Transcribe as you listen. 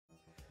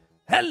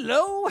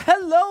Hello,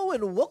 hello,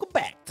 and welcome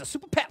back to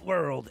Super Pat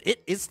World.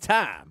 It is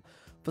time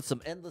for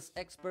some endless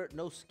expert,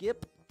 no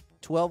skip,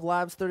 12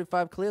 lives,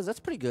 35 clears. That's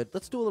pretty good.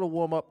 Let's do a little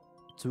warm up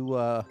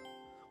to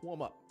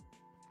warm up.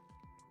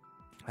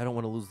 I don't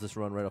want to lose this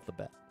run right off the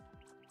bat.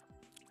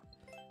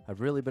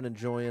 I've really been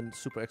enjoying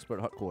super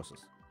expert hot courses,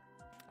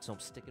 so I'm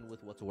sticking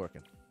with what's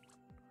working.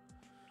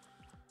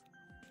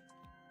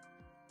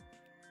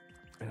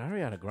 An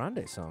Ariana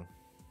Grande song.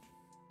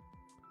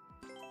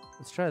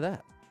 Let's try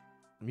that.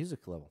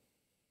 Music level.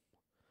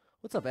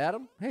 What's up,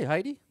 Adam? Hey,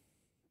 Heidi.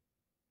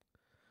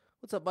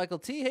 What's up, Michael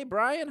T? Hey,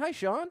 Brian. Hi,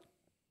 Sean.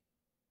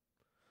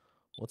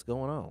 What's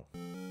going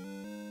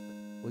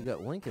on? We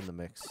got Link in the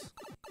mix.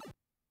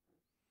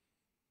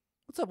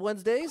 What's up,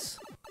 Wednesdays?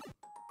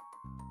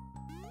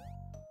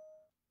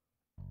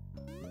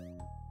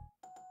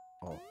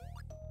 Oh.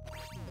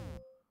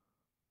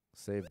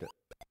 Saved it.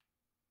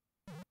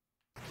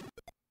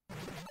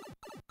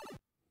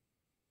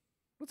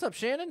 What's up,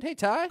 Shannon? Hey,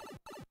 Ty.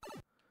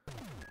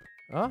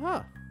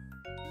 Uh-huh.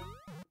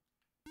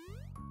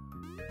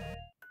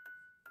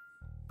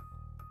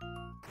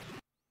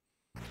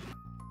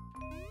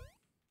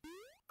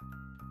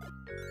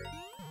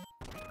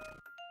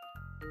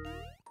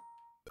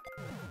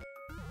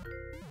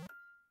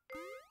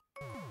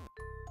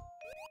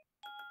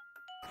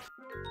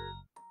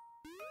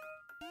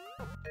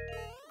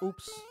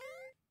 Oops.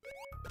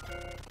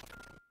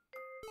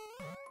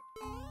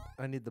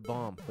 I need the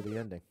bomb for the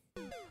ending.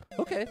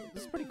 Okay,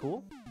 this is pretty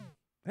cool.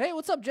 Hey,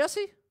 what's up,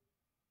 Jesse?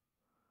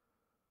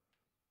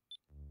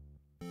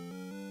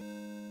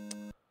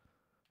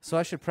 So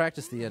I should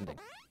practice the ending.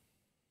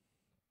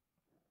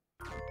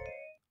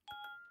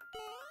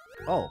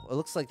 Oh, it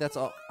looks like that's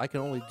all. I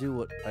can only do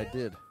what I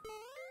did.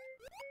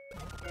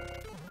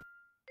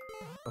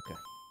 Okay.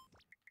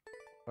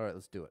 All right,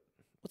 let's do it.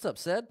 What's up,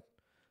 Sed?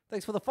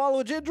 Thanks for the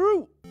follow,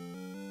 Andrew.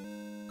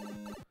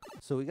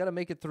 So we got to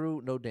make it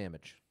through no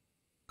damage.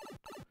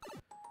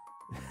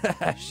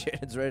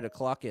 Shannon's ready to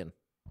clock in.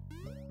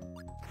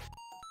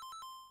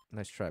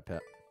 Nice try,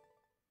 Pat.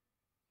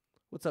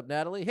 What's up,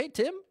 Natalie? Hey,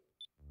 Tim.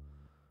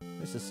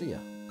 Nice to see ya.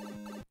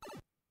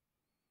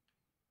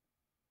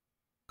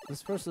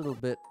 This first little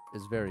bit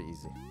is very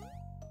easy.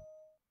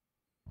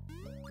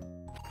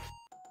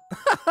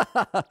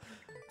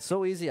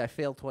 So easy, I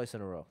failed twice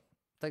in a row.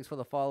 Thanks for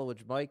the follow,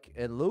 Mike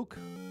and Luke.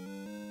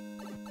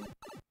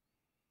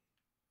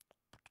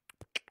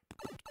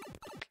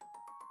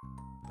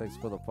 Thanks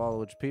for the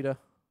follow, Peter.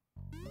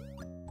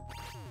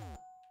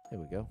 Here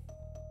we go.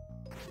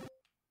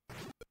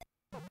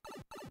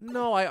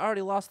 No, I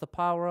already lost the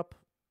power up.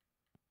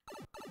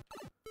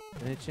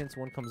 Any chance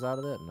one comes out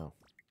of that? No.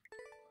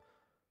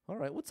 All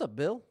right, what's up,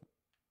 Bill?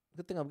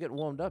 Good thing I'm getting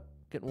warmed up.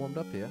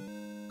 Here.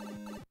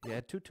 You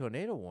had 2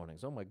 tornado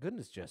warnings. Oh my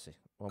goodness, Jesse.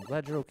 Well, I'm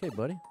glad you're okay,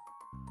 buddy.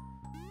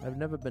 I've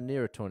never been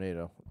near a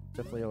tornado.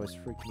 Definitely always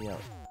freaked me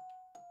out.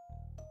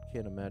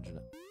 Can't imagine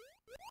it.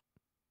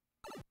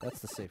 That's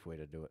the safe way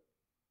to do it.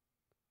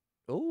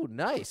 Oh,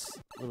 nice.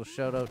 Little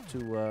shout out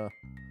to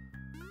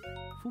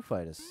Foo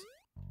Fighters.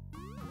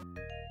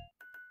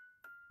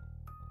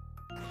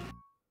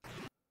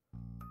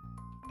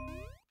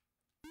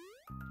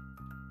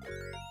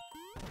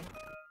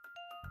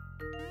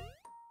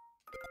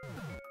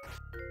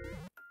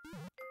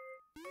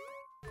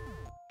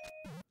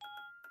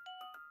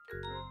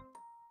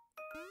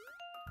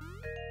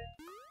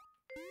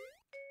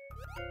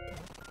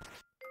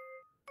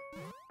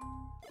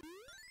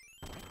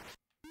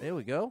 There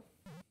we go.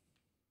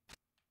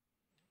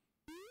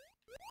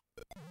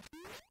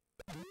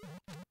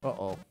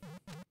 Uh-oh.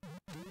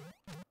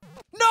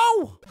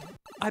 No!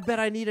 I bet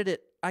I needed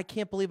it. I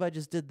can't believe I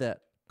just did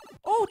that.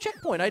 Oh,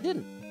 checkpoint. I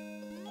didn't.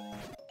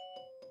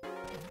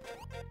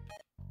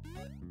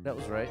 That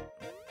was right.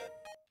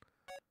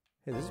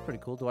 Hey, this is pretty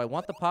cool. Do I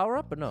want the power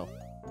up or no?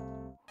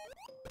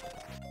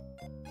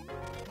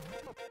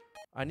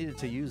 I needed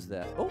to use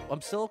that. Oh,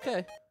 I'm still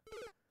okay.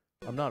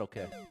 I'm not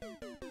okay.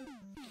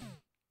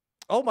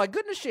 Oh, my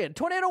goodness, Shan.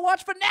 Tornado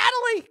watch for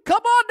Natalie.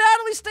 Come on,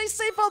 Natalie. Stay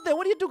safe out there.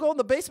 What do you do? Go in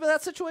the basement of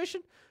that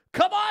situation?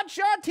 Come on,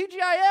 Sean.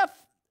 TGIF.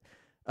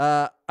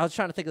 I was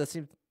trying to think of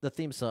the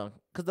theme song.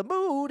 Because the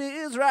mood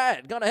is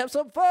right. Gonna have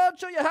some fun.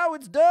 Show you how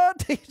it's done.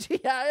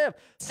 TGIF.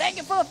 Thank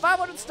you for the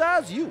 500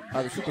 stars. You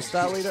are the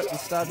superstar leader. The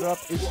star drop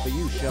is for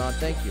you, Sean.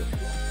 Thank you.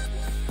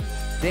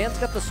 Dan's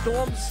got the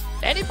storms.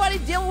 Anybody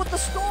dealing with the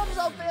storms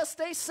out there,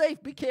 stay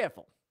safe. Be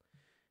careful.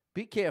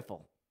 Be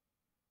careful.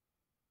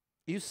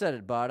 You said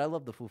it, Bart. I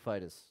love the Foo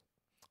Fighters.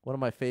 One of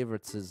my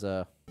favorites is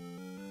the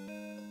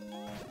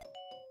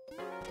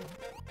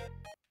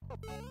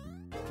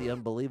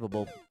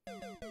unbelievable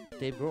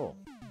Dave Grohl.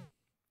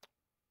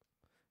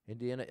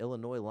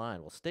 Indiana-Illinois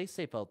line. Well, stay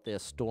safe out there,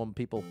 storm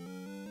people.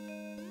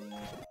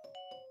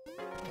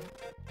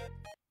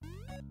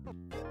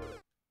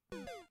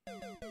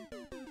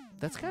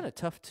 That's kind of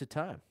tough to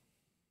time.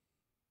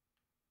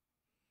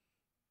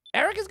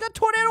 Eric has got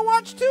tornado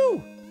watch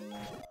too.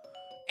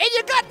 And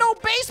you got no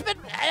basement.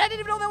 I didn't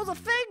even know that was a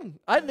thing.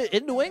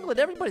 In New England,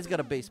 everybody's got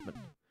a basement.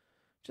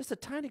 Just a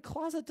tiny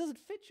closet doesn't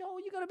fit you. Oh,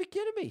 you gotta be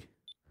kidding me.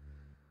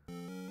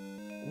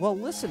 Well,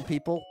 listen,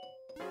 people.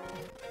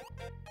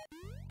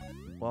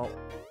 Well,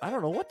 I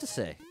don't know what to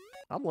say.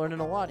 I'm learning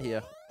a lot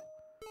here.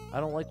 I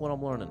don't like what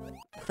I'm learning.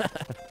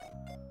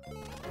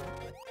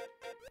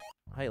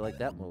 How you like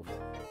that move?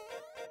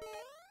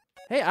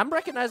 Hey, I'm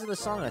recognizing the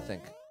song, I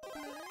think.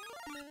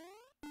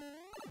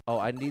 Oh,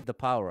 I need the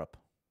power-up.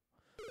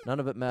 None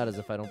of it matters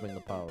if I don't bring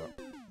the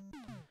power-up.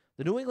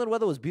 The New England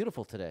weather was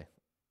beautiful today.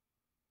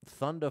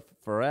 Thunder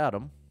for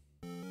Adam.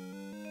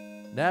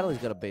 Natalie's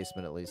got a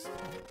basement, at least.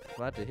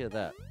 Glad to hear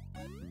that.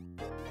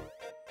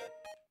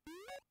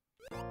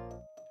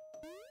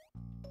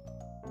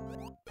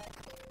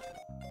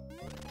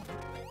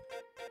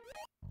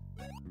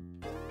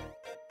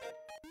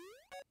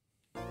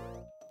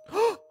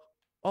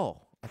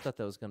 Oh, I thought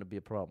that was going to be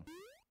a problem.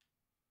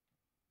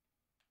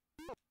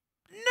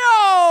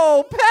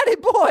 No! Patty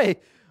boy!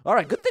 All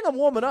right, good thing I'm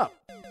warming up.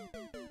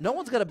 No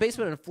one's got a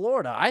basement in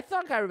Florida. I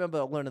thought I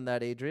remember learning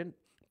that, Adrian.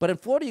 But in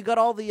Florida, you got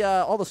all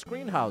the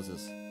screen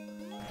houses.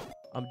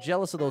 I'm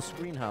jealous of those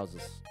screen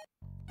houses.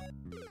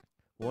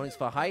 Warnings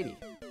for Heidi.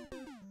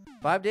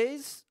 5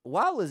 days?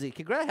 Wow, Lizzie.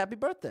 Congrats. Happy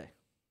birthday.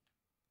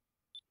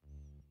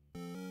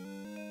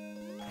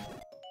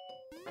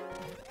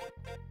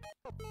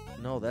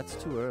 No, that's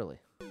too early.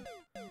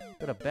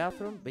 Got a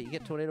bathroom, but you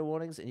get tornado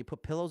warnings and you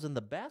put pillows in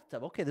the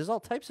bathtub. Okay, there's all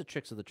types of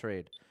tricks of the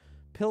trade.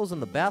 Pillows in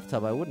the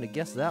bathtub, I wouldn't have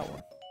guessed that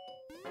one.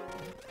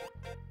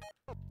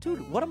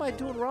 Dude, what am I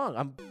doing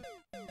wrong?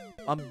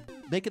 I'm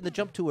making the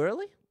jump too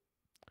early?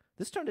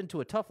 This turned into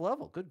a tough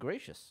level. Good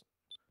gracious.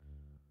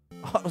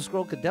 Auto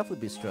scroll could definitely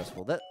be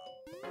stressful.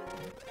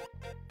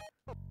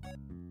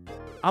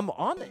 I'm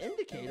on the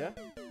indicator.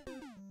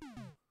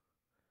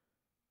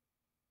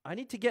 I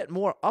need to get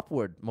more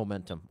upward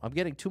momentum. I'm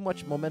getting too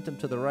much momentum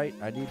to the right.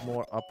 I need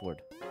more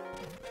upward.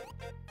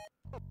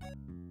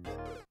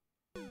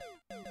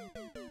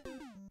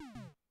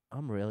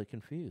 I'm really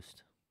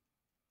confused.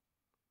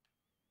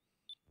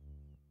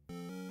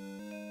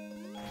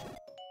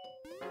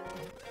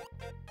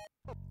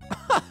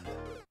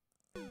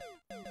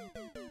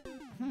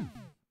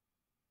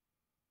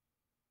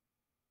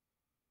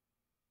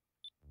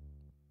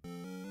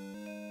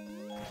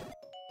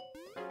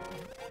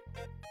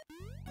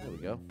 There we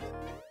go.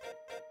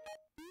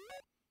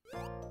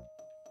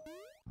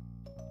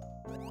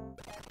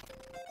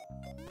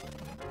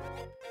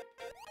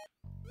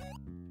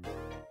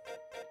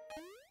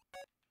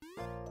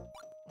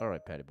 All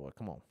right, Patty boy,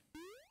 come on.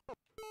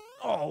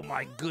 Oh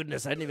my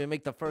goodness, I didn't even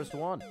make the first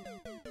one.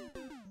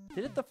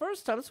 Did it the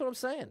first time, that's what I'm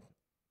saying.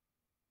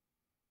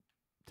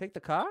 Take the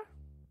car?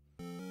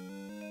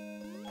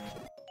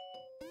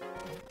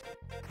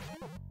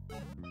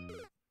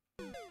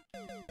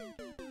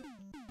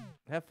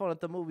 Have fun at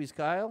the movies,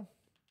 Kyle.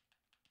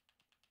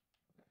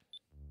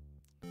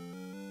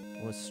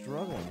 We're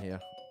struggling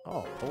here.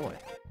 Oh, boy.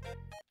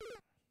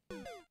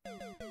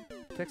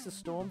 Texas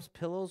storms,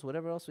 pillows,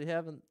 whatever else we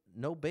have, and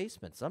no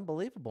basements.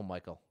 Unbelievable,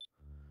 Michael.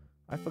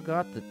 I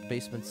forgot that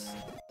basements...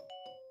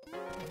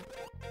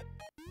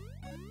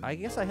 I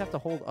guess I have to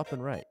hold up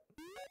and right.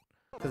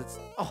 Because it's...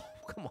 Oh,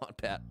 come on,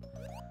 Pat.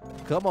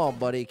 Come on,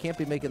 buddy. Can't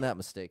be making that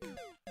mistake.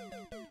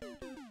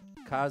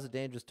 Cars are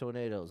dangerous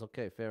tornadoes.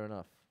 Okay, fair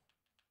enough.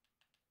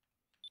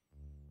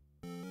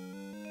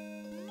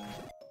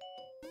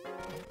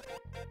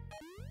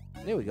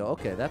 There we go.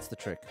 Okay, that's the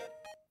trick.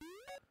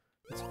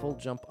 It's full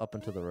jump up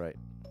and to the right.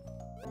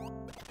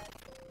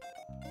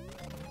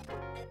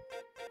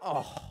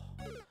 Oh,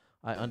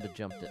 I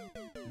underjumped it.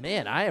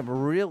 Man, I am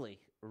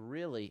really,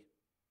 really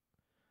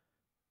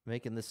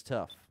making this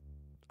tough.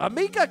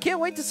 Amika, can't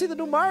wait to see the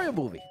new Mario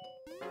movie.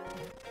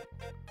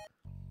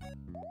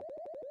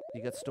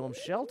 You got storm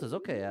shelters.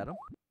 Okay, Adam.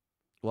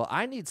 Well,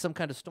 I need some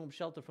kind of storm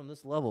shelter from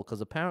this level because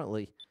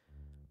apparently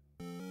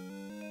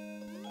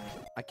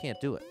I can't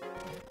do it.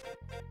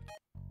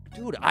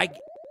 Dude, I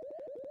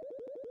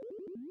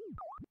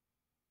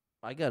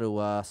got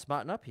to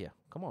smarten up here.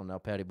 Come on now,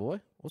 Patty boy.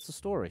 What's the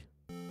story?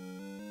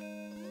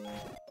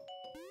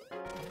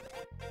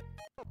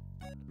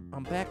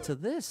 I'm back to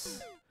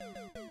this.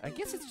 I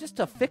guess it's just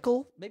a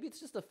fickle... Maybe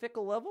it's just a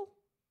fickle level?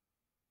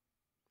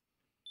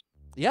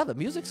 Yeah, the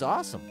music's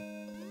awesome.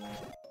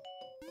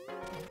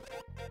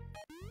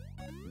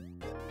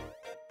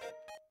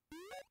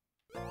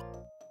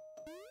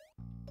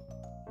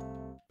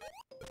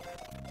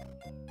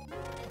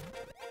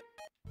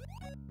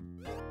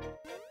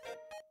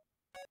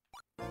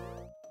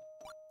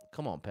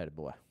 Come on, Patty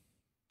boy.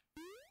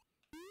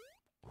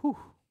 Whew.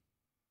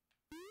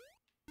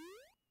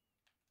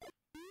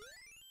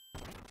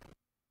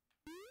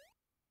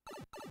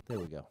 There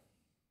we go.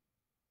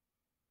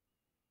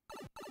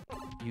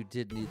 You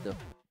did need the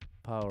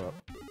power up.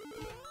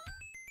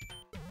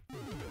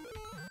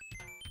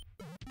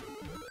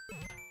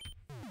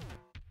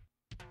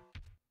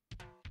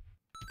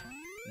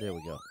 There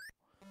we go.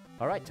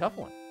 All right, tough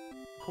one.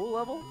 Cool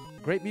level,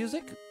 great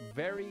music,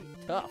 very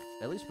tough,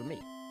 at least for me.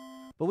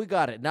 But we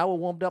got it. Now we're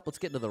warmed up. Let's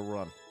get into the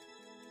run.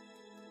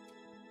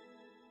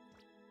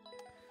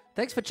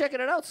 Thanks for checking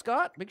it out,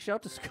 Scott. Big shout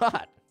out to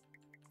Scott.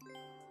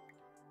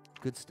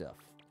 Good stuff.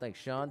 Thanks,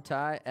 Sean,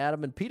 Ty,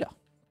 Adam, and Peter.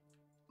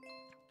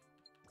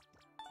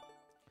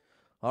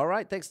 All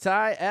right, thanks,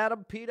 Ty,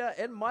 Adam, Peter,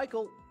 and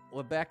Michael.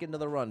 We're back into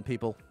the run,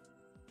 people.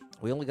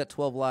 We only got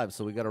 12 lives,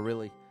 so we got to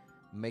really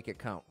make it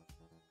count.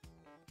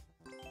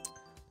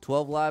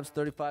 12 lives,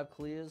 35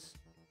 clears.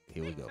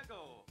 Here we go.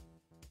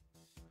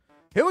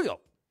 Here we go.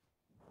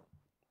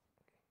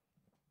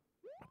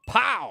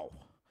 Pow!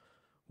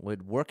 We're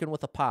working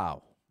with a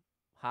pow.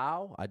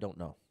 How? I don't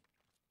know.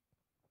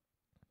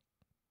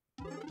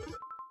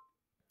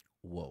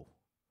 Whoa.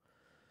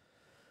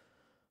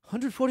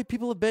 140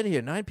 people have been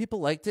here. 9 people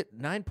liked it.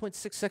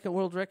 9.6 second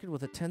world record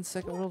with a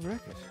 10-second world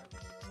record.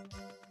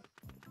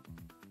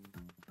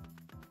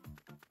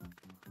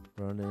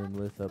 Running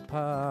with a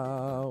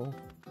pow.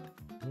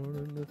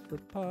 Running with the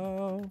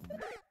pow.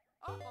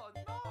 Oh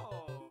no!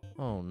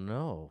 Oh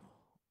no.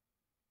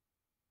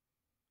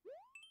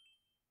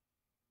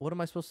 What am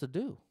I supposed to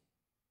do?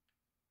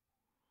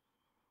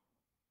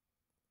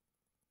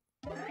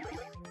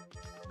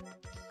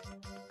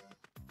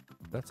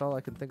 That's all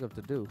I can think of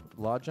to do.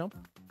 Law jump?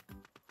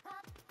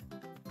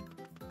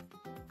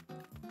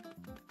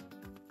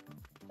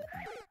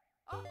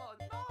 Oh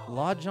no!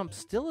 Law jump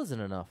still isn't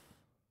enough.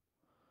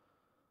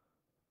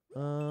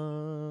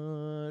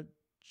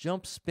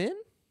 Jump spin?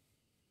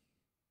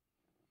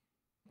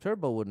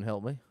 Turbo wouldn't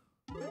help me.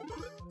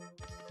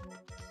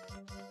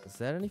 Is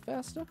that any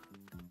faster?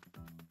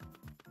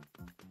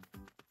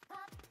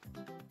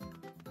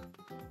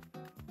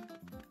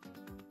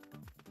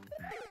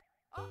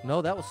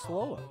 No, that was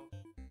slower.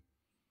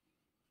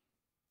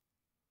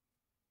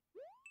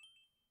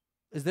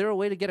 Is there a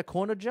way to get a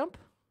corner jump?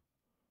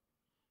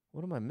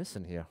 What am I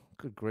missing here?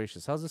 Good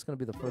gracious. How's this going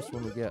to be the first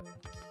one we get?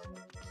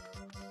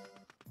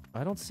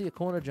 I don't see a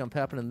corner jump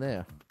happening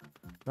there.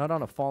 Not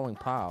on a falling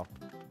pow.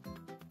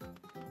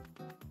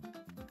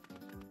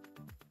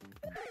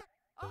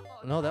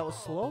 No, that was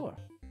slower.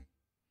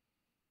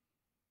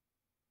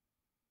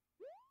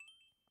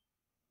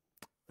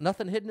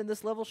 Nothing hidden in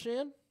this level,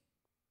 Shan?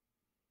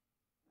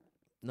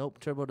 Nope,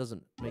 turbo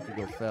doesn't make it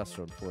go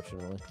faster,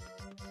 unfortunately.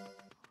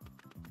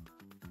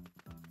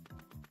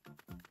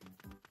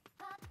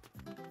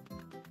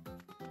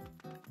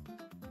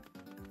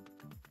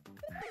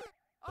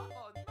 Oh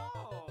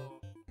no!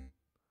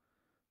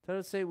 Try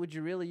to say, would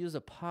you really use a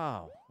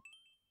POW?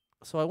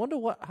 So I wonder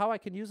how I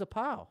can use a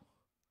POW.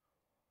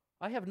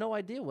 I have no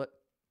idea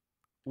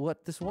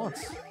what this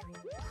wants.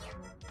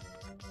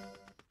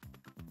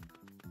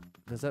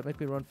 Does that make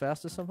me run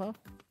faster somehow?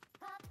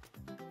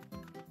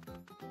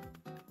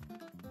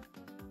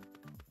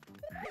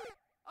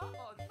 Oh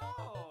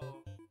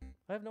no!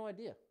 I have no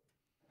idea.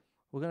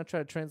 We're going to try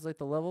to translate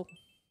the level,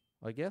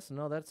 I guess?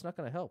 No, that's not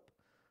going to help.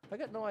 I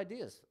got no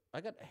ideas.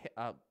 I got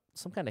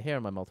some kind of hair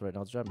in my mouth right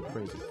now. It's driving me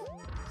crazy.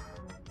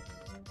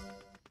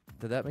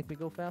 Did that make me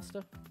go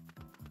faster?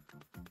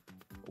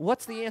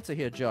 What's the answer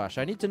here, Josh?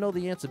 I need to know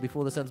the answer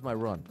before this ends my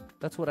run.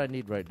 That's what I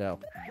need right now.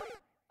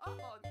 Oh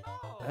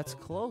no! That's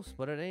close,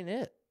 but it ain't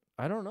it.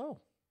 I don't know.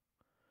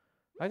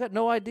 I got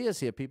no ideas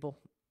here, people.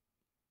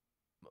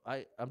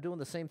 I'm doing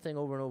the same thing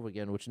over and over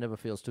again, which never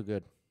feels too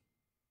good.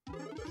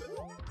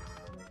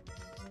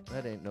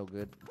 That ain't no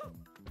good.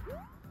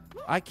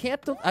 I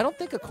don't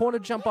think a corner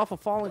jump off a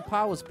falling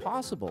POW is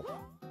possible.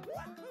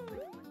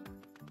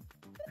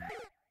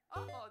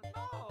 Oh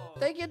no!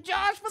 Thank you,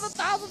 Josh, for the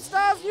 1,000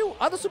 stars. You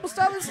other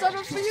superstar that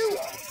started for you.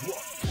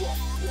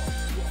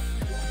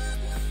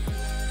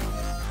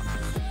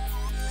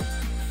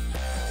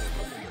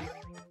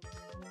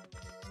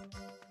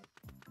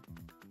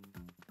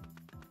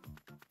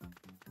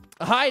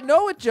 I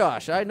know it,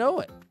 Josh. I know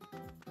it.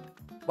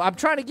 I'm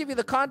trying to give you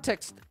the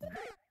context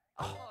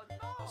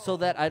so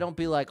that I don't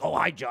be like, oh,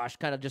 hi, Josh,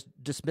 kind of just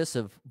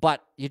dismissive.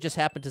 But you just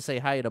happen to say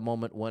hi at a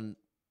moment when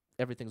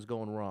everything's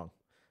going wrong.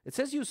 It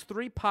says use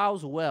 3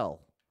 POWs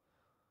well.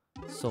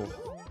 So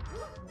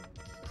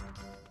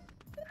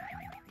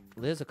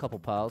there's a couple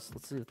POWs.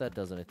 Let's see if that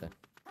does anything.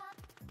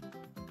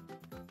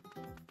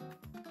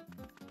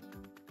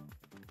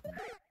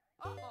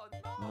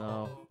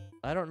 No.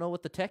 I don't know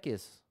what the tech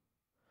is.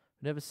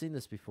 Never seen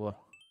this before.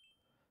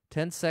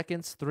 10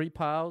 seconds, 3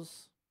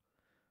 POWs.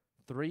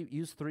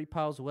 Use 3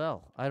 POWs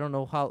well. I don't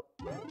know how.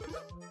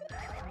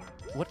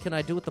 What can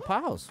I do with the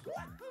POWs?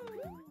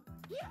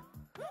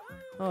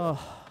 Oh,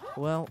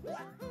 well,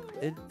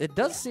 it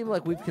does seem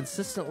like we've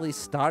consistently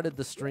started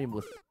the stream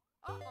with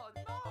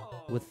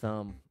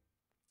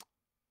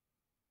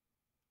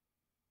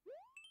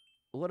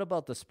what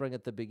about the spring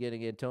at the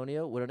beginning,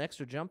 Antonio? Would an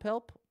extra jump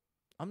help?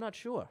 I'm not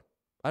sure.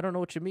 I don't know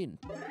what you mean.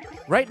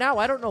 Right now,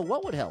 I don't know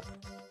what would help.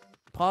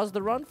 Pause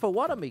the run for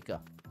what,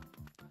 Amika?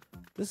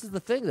 This is the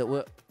thing that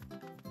we're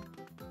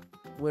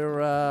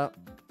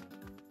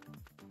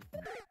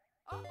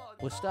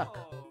stuck.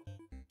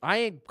 I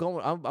ain't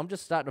going. I'm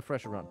just starting a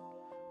fresh run.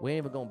 We ain't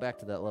even going back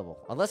to that level.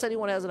 Unless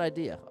anyone has an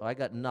idea. I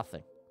got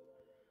nothing.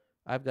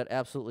 I've got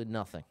absolutely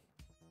nothing.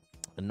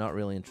 I'm not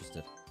really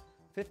interested.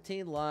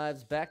 15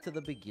 lives, back to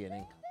the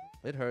beginning.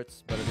 It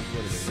hurts, but it is what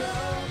it is.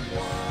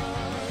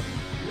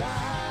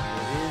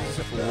 It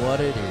is what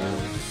it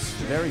is.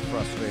 Very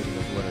frustrating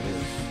is what it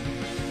is.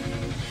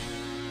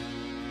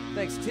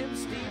 Thanks, Tim,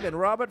 Steve, and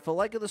Robert for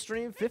liking the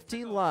stream.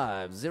 15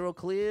 lives, 0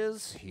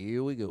 clears.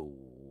 Here we go.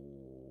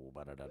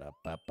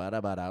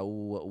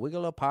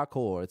 Wiggler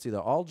parkour. It's either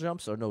all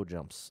jumps or no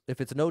jumps. If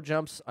it's no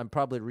jumps, I'm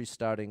probably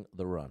restarting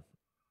the run.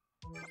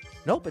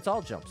 Nope, it's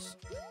all jumps.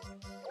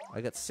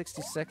 I got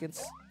 60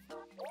 seconds.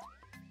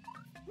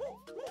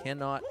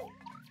 Cannot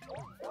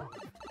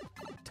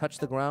touch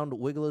the ground.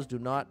 Wigglers do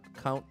not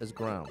count as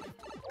ground.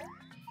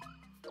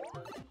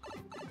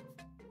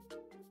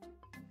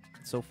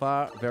 So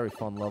far, very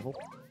fun level.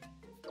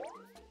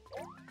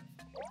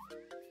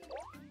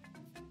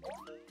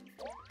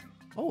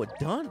 Oh, we're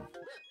done.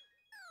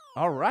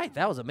 All right,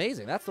 that was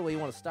amazing. That's the way you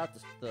want to start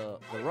the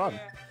run.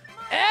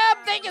 Em,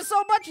 thank you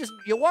so much.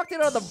 You walked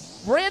in on the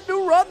brand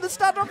new run. This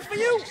start jumps for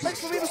you.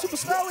 Thanks for being a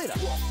superstar leader.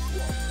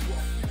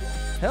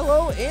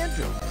 Hello,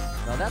 Andrew.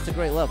 Now that's a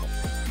great level.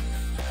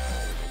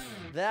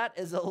 That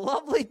is a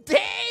lovely David.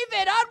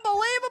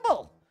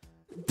 Unbelievable.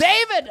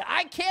 David,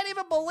 I can't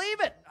even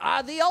believe it.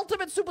 The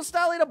ultimate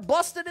superstar leader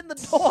busted in the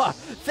door.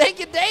 Thank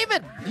you,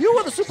 David. You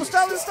were the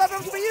superstar leader. Start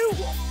jumps for you.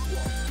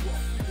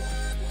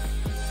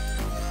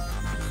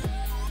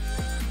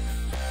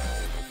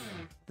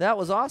 That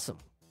was awesome.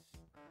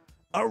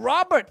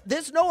 Robert,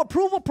 there's no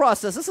approval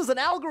process. This is an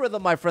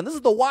algorithm, my friend. This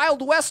is the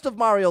Wild West of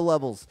Mario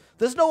levels.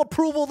 There's no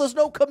approval. There's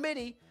no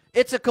committee.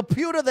 It's a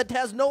computer that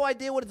has no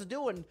idea what it's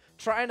doing,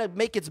 trying to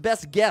make its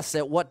best guess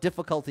at what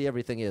difficulty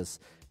everything is.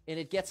 And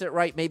it gets it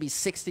right maybe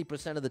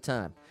 60% of the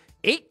time.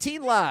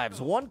 18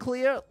 lives, 1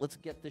 clear. Let's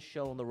get this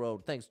show on the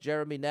road. Thanks,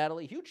 Jeremy,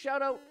 Natalie. Huge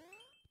shout-out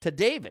to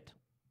David.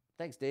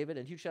 Thanks, David,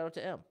 and huge shout-out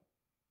to M.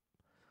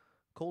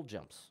 Cold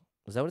jumps.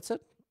 Is that what it said?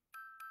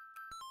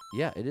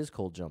 Yeah, it is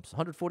cold jumps.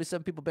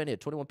 147 people been here.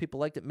 21 people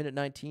liked it. Minute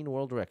 19,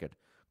 world record.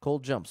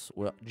 Cold jumps.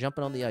 We're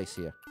jumping on the ice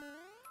here.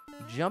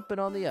 Jumping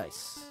on the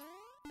ice.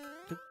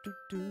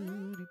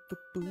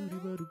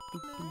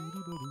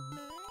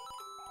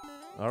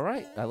 All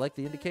right. I like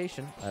the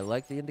indication. I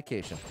like the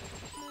indication.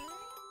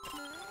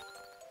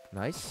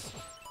 Nice.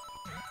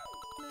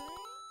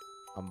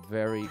 I'm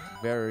very,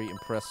 very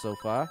impressed so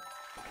far.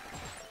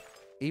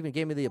 Even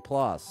gave me the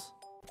applause.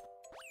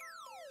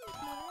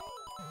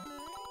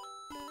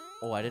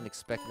 Oh, I didn't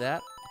expect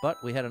that,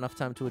 but we had enough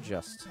time to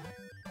adjust.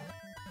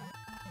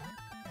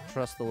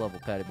 Trust the level,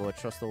 Patty boy.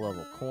 Trust the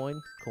level. Coin,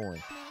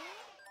 coin.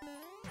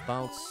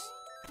 Bounce.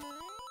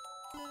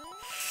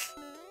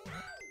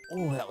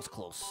 Oh, that was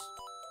close.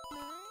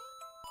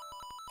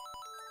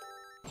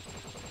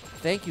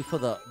 Thank you for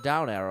the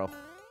down arrow.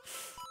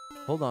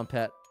 Hold on,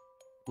 Pat.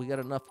 We got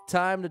enough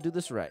time to do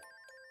this right.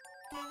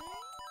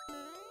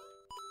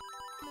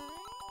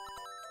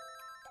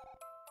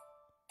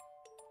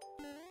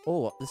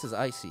 Oh, this is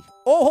icy.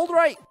 Oh, hold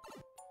right.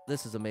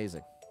 This is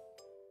amazing.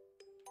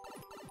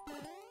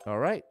 All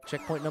right,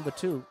 checkpoint number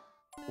 2.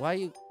 Why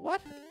you, what?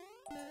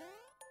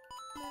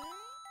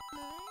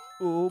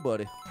 Oh,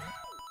 buddy.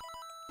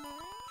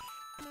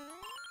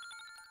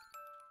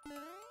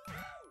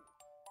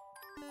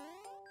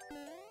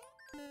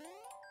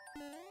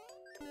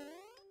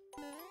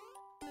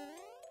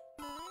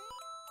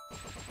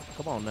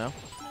 Come on now.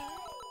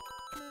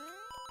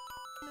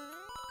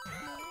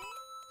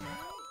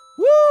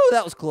 Woo,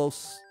 that was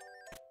close.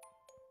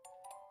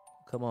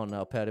 Come on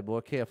now, Patty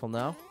boy. Careful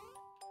now.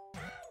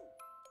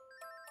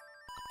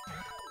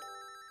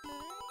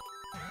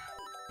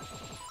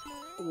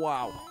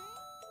 Wow.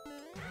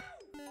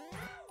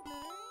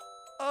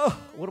 Oh,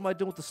 what am I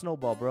doing with the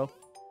snowball, bro?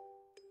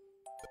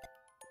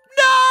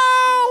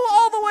 No!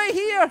 All the way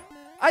here!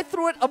 I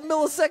threw it a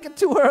millisecond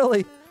too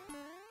early.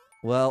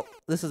 Well,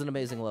 this is an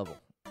amazing level.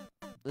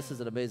 This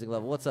is an amazing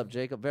level. What's up,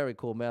 Jacob? Very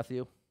cool,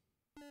 Matthew.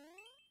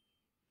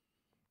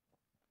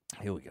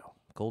 Here we go.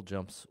 Cold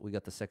jumps. We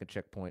got the second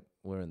checkpoint.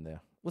 We're in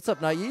there. What's up,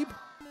 Naeeb?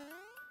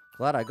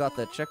 Glad I got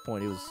that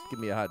checkpoint he was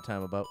giving me a hard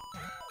time about.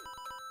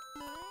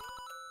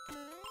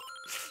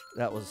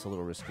 That was a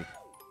little risky.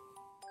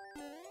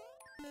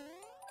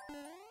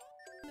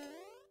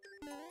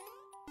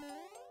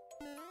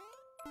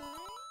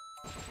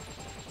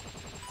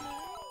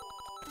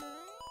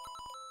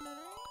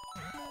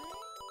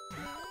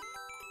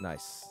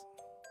 Nice.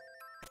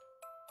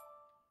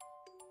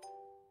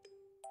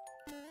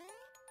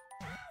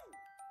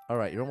 All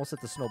right, you're almost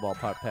at the snowball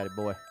part, Patty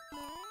boy.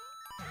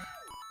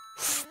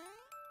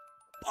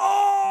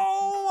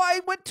 Oh, I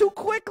went too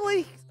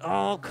quickly.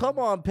 Oh, come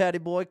on, Patty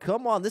boy.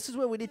 Come on. This is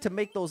where we need to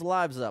make those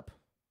lives up.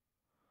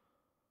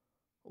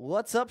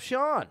 What's up,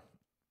 Sean?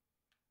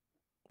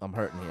 I'm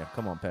hurting here.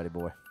 Come on, Patty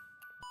boy.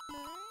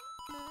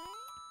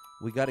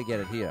 We got to get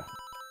it here.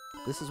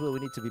 This is where we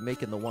need to be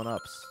making the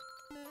one-ups.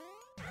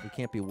 We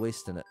can't be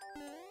wasting it.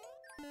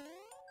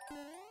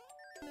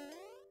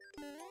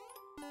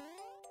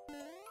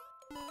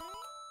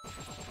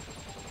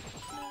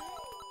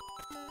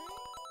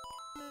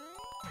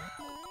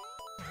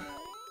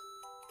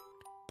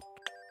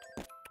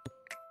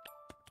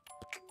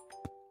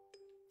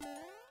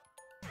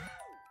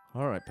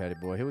 All right, Patty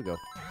boy, here we go.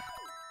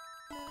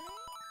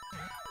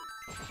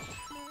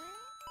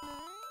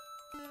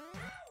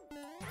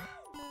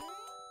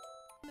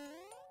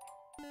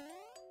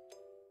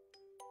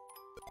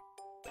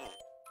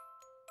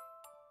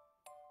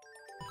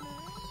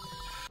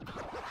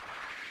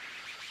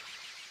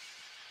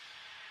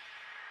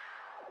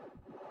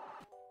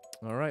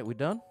 All right, we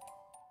done?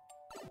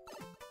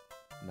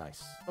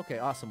 Nice. Okay,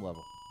 awesome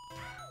level.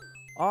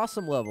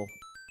 Awesome level.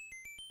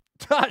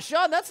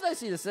 Sean, that's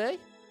nice of you to say.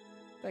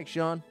 Thanks,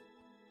 Sean.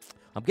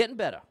 I'm getting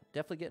better.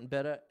 Definitely getting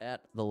better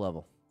at the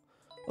level.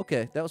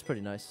 Okay, that was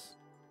pretty nice.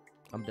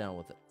 I'm down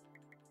with it.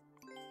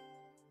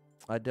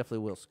 I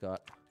definitely will,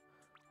 Scott.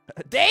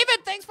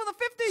 David, thanks for the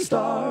 50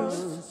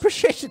 stars.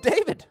 Appreciate you,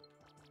 David.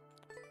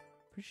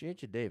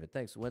 Appreciate you, David.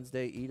 Thanks,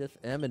 Wednesday, Edith,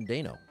 M, and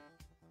Dano.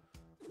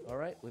 All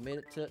right, we made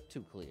it to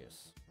 2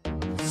 clears.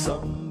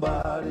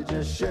 Somebody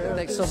just share.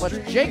 Thanks so much,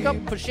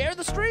 Jacob, for sharing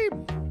the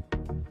stream.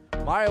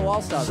 Mario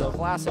All-Stars, a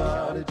classic.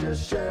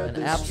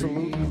 An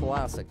absolute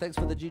classic. Thanks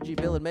for the GG,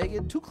 Bill and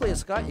Megan. 2 clears,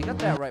 Scott. You got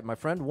that right, my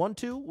friend. 1,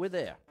 2, we're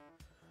there.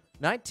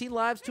 19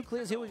 lives, 2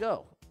 clears. Here we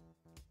go.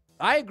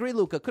 I agree,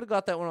 Luca. Could have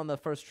got that one on the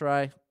first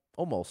try.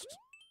 Almost.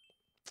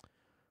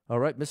 All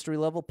right, mystery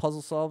level,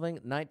 puzzle solving.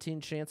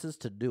 19 chances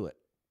to do it.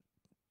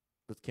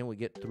 But can we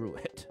get through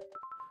it?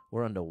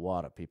 We're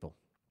underwater, people.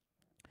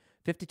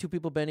 52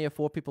 people been here.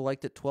 4 people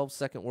liked it.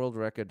 12-second world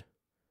record.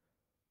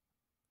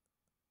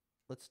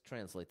 Let's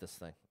translate this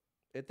thing.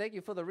 And thank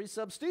you for the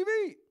resub,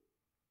 Stevie.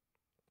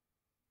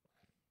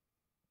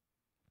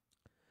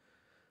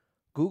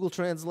 Google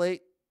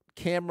Translate,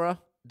 camera,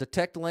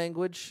 detect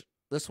language.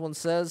 This one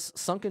says,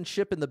 sunken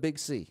ship in the big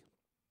sea.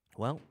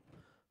 Well,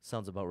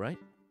 sounds about right.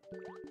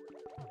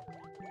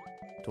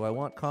 Do I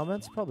want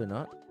comments? Probably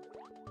not.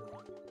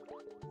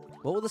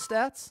 What were the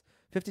stats?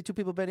 52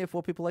 people been here,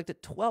 4 people liked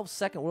it.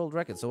 12-second world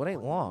record, so it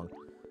ain't long.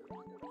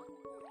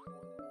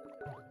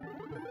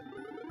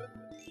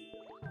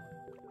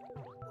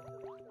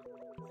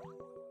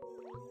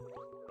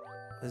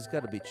 There's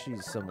got to be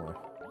cheese somewhere.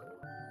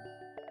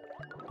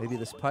 Maybe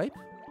this pipe?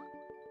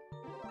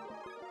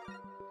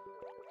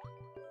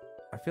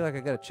 I feel like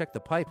I got to check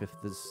the pipe if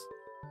there's...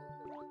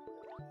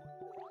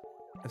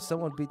 If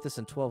someone beat this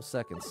in 12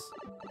 seconds,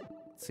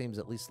 it seems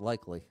at least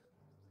likely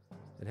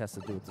it has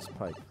to do with this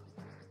pipe.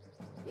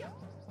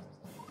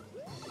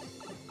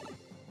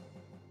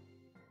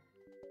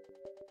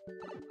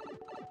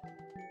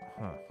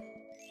 Huh.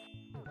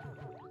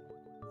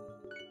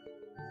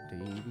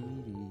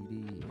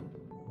 Dee-dee-dee-dee.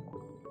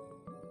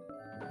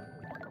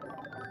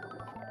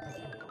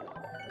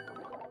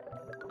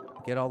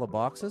 Get all the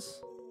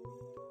boxes?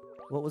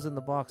 What was in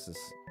the boxes?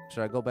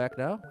 Should I go back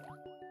now?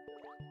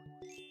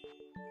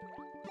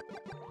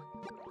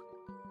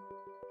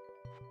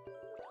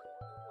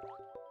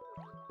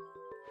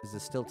 Is it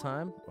still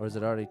time? Or is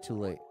it already too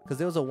late? Because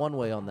there was a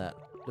one-way on that.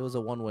 There was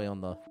a one-way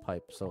on the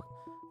pipe, so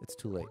it's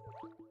too late.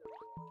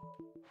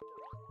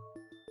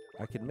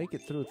 I can make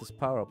it through with this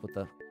power-up with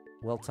the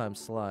well-timed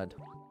slide.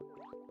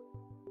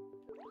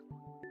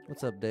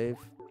 What's up, Dave?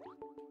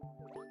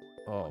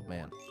 Oh,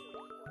 man.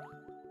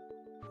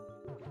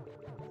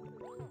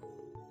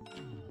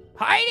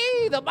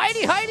 Heidi! The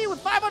mighty Heidi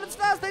with 500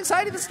 stars! Thanks,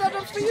 Heidi. The stuff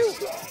up for you!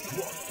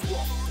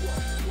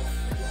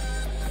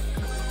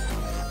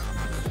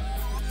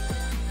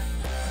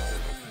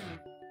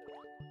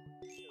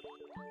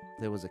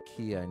 There was a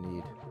key I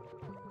need.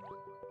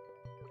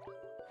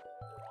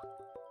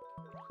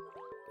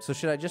 So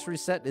should I just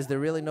reset? Is there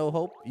really no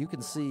hope? You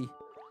can see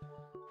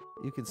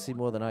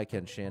more than I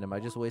can, Shan. Am I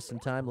just wasting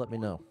time? Let me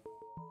know.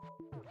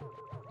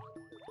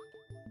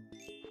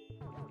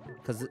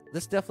 Because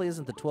this definitely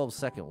isn't the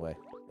 12-second way.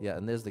 Yeah,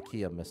 and there's the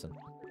key I'm missing.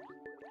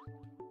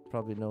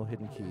 Probably no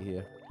hidden key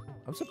here.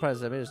 I'm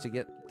surprised I managed to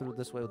get through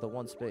this way with the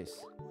 1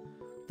 space.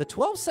 The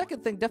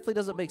 12-second thing definitely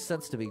doesn't make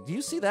sense to me. Do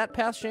you see that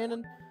path,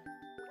 Shannon?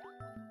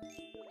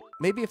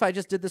 Maybe if I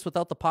just did this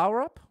without the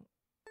power-up?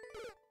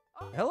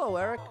 Hello,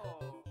 Eric.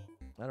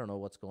 I don't know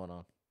what's going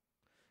on.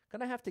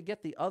 Gonna have to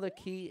get the other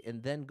key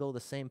and then go the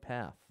same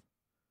path.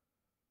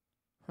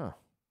 Huh.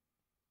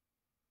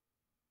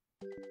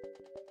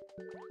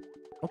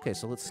 Okay,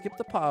 so let's skip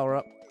the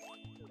power-up.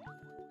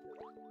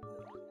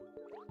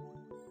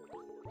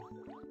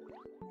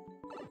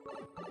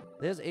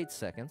 There's 8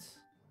 seconds.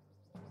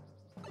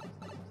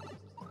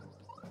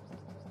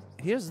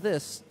 Here's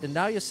this, and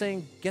now you're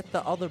saying get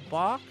the other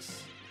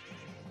box?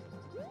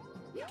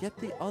 Get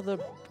the other...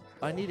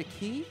 I need a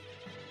key?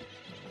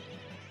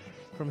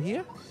 From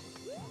here?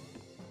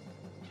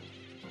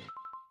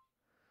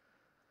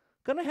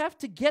 Gonna have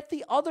to get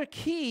the other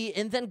key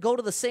and then go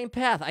to the same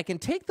path. I can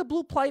take the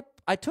blue pipe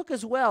I took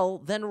as well,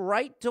 then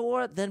right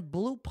door, then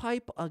blue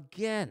pipe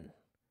again.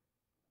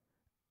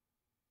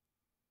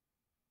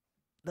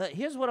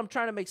 Here's what I'm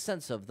trying to make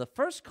sense of. The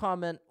first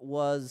comment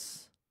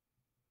was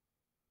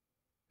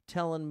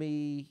telling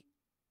me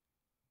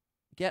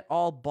get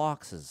all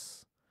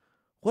boxes.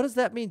 What does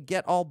that mean,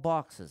 get all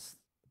boxes?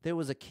 There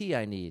was a key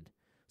I need.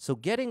 So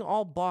getting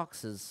all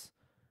boxes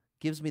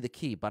gives me the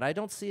key, but I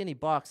don't see any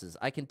boxes.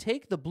 I can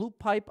take the blue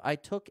pipe I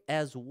took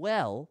as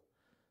well,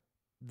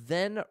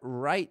 then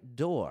right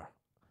door.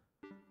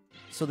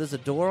 So there's a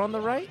door on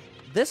the right?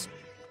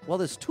 Well,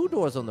 there's 2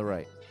 doors on the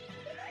right.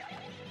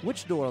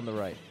 Which door on the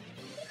right?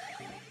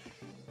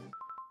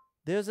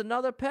 There's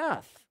another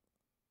path.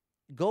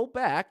 Go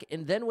back,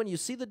 and then when you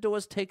see the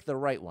doors, take the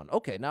right one.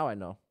 Okay, now I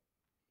know.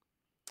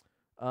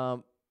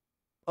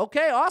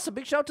 Okay, awesome.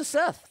 Big shout out to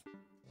Seth.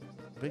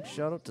 Big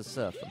shout out to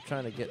Seth. I'm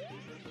trying to get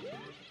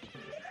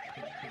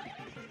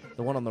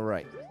the one on the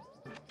right.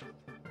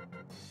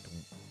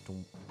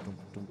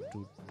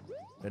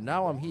 And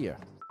now I'm here.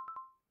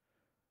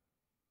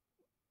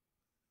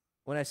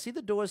 When I see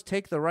the doors,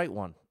 take the right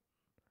one.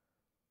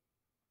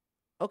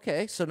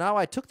 Okay, so now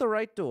I took the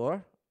right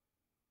door.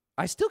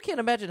 I still can't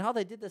imagine how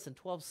they did this in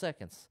 12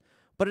 seconds.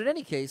 But in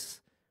any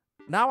case,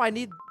 now I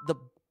need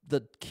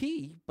the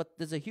key, but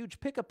there's a huge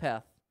pickup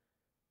path.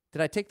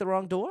 Did I take the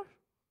wrong door?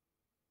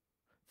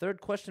 Third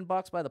question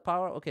box by the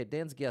power. Okay,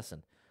 Dan's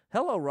guessing.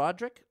 Hello,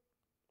 Roderick.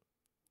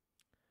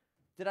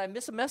 Did I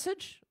miss a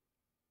message?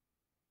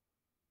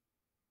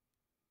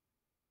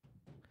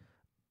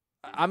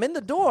 I'm in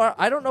the door.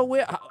 I don't know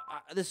where.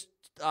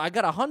 I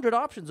got 100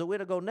 options of where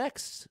to go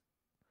next.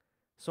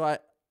 So I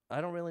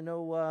don't really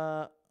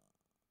know.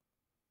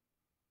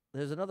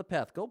 There's another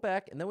path. Go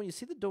back, and then when you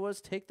see the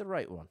doors, take the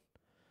right one.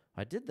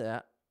 I did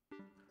that,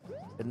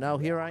 and now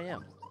here I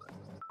am.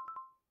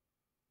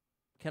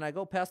 Can I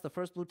go past the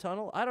first blue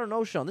tunnel? I don't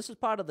know, Sean. This is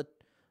part of the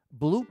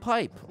blue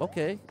pipe.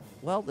 Okay.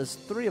 Well, there's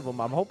 3 of them.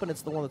 I'm hoping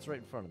it's the one that's right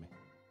in front of me.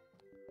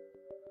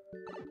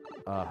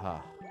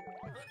 Aha.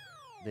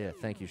 There.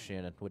 Thank you,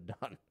 Shannon. We're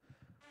done.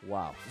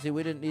 Wow. See,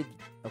 we didn't need...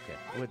 Okay,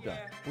 we're done.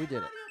 We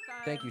did it.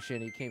 Thank you,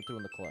 Shannon. You came through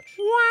in the clutch.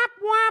 Wap,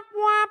 wap,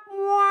 wap,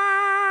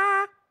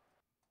 wap.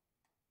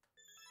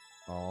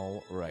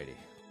 Alrighty.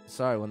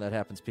 Sorry when that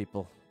happens,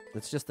 people.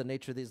 It's just the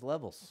nature of these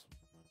levels.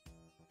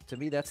 To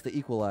me, that's the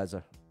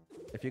equalizer.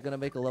 If you're going to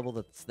make a level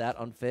that's that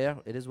unfair,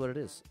 it is what it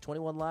is.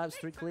 21 lives,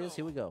 3 clears.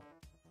 Here we go.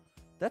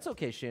 That's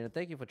okay, Shannon.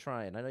 Thank you for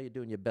trying. I know you're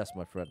doing your best,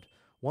 my friend.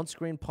 1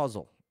 screen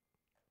puzzle.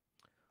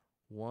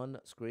 1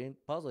 screen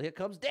puzzle. Here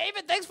comes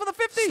David. Thanks for the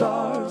 50.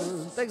 Stars.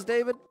 Thanks,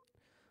 David.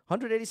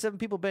 187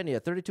 people been here.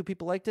 32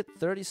 people liked it.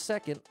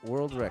 32nd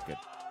world record.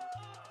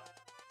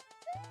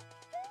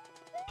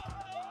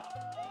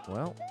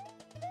 Well.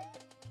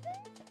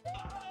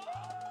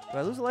 Do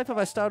I lose a life if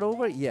I start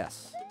over?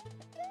 Yes.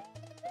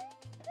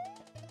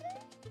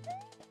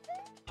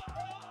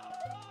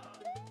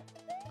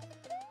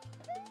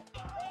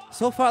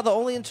 So far, the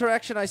only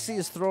interaction I see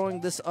is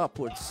throwing this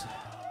upwards.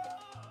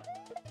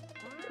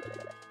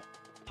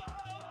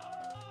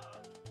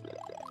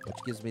 Which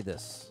gives me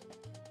this.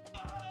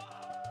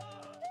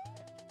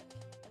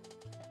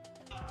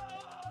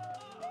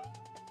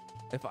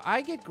 If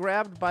I get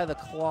grabbed by the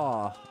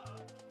claw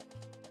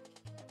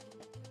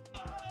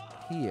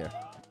here,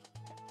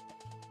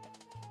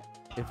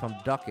 if I'm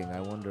ducking,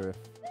 I wonder if...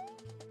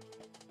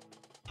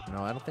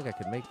 No, I don't think I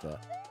could make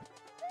that.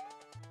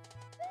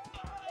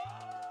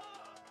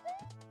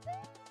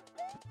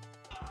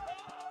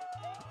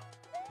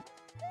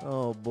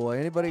 Oh boy,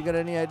 anybody got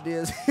any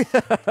ideas?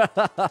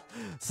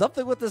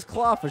 Something with this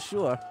claw for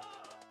sure.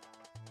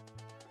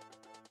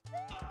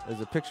 There's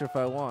a picture if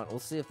I want. We'll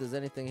see if there's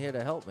anything here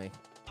to help me.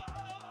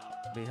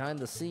 Behind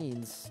the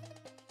scenes.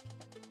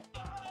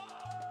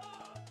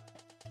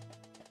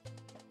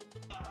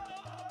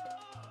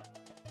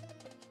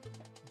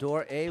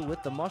 Door A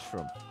with the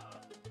mushroom.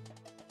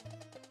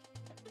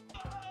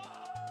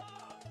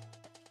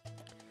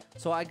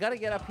 So I gotta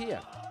get up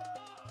here.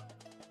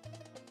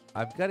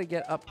 I've got to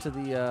get up to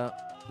the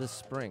this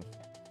spring.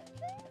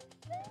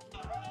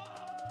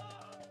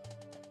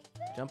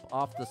 Jump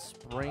off the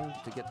spring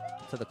to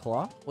get to the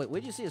claw. Wait,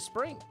 where'd you see a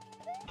spring?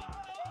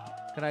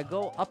 Can I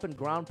go up and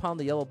ground pound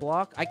the yellow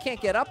block? I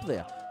can't get up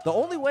there. The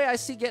only way I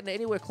see getting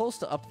anywhere close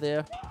to up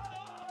there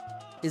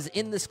is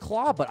in this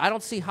claw, but I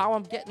don't see how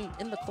I'm getting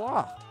in the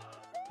claw.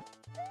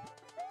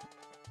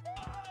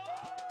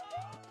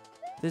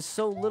 There's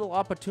so little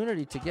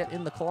opportunity to get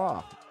in the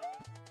claw.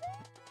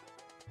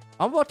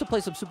 I'm about to play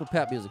some Super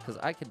Pat music because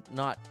I could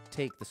not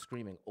take the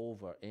screaming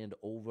over and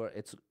over.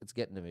 It's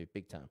getting to me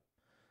big time.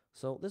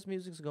 So this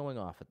music's going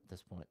off at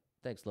this point.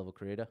 Thanks, level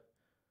creator.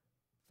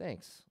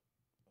 Thanks.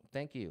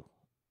 Thank you.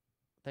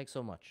 Thanks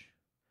so much.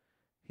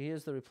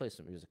 Here's the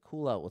replacement music.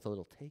 Cool out with a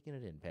little taking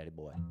it in, Patty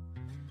boy.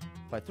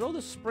 If I throw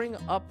the spring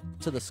up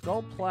to the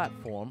skull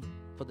platform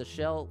for the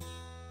shell...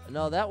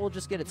 No, that will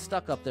just get it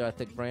stuck up there, I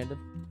think, Brandon.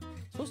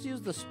 Supposed to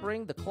use the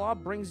spring. The claw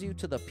brings you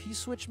to the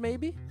P-switch,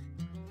 maybe?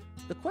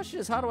 The question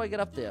is, how do I get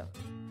up there?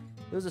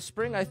 There's a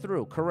spring I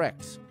threw.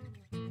 Correct.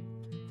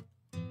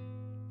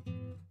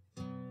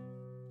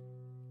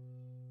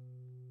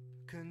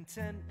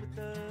 Content with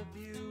the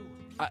view.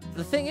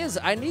 The thing is,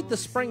 I need the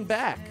spring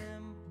back.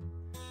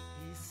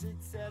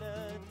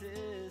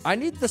 I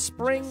need the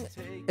spring.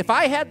 If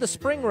I had the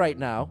spring right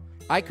now,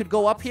 I could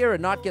go up here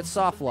and not get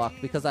soft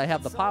locked because I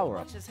have the power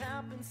up.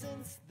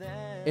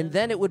 And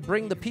then it would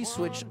bring the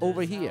P-switch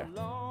over here.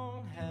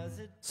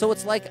 So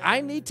it's like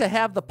I need to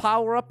have the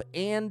power up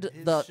and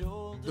the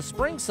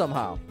spring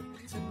somehow.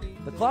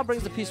 The claw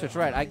brings the P-switch,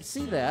 right? I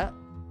see that.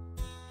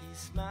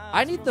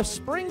 I need the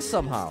spring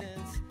somehow.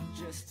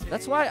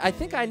 That's why I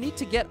think I need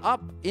to get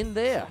up in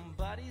there.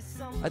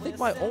 I think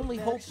my only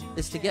hope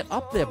is to get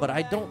up there, but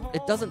I don't,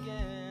 it doesn't,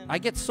 I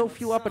get so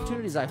few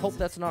opportunities. I hope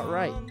that's not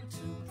right.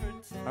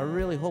 I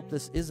really hope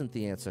this isn't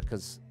the answer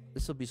because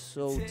this will be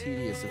so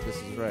tedious if this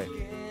is right.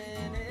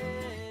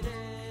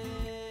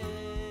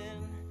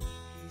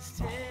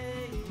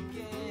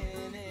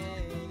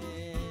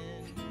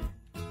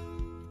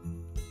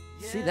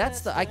 See,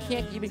 that's the... I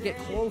can't even get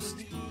close.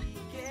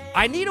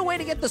 I need a way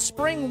to get the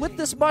spring with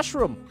this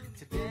mushroom.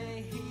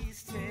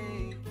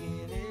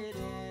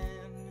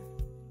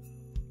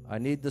 I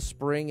need the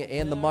spring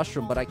and the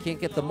mushroom, but I can't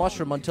get the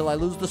mushroom until I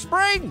lose the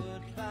spring.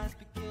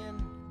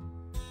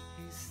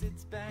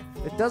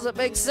 It doesn't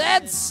make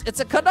sense. It's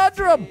a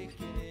conundrum.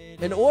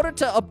 In order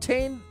to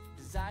obtain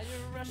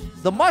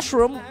the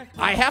mushroom,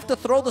 I have to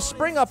throw the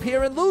spring up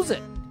here and lose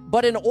it.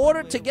 But in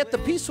order to get the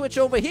P-switch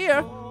over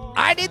here,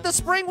 I need the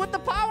spring with the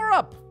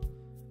power-up.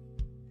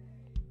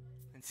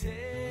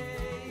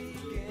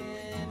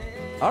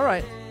 All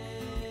right.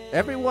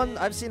 Everyone,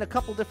 I've seen a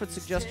couple different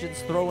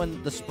suggestions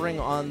throwing the spring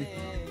on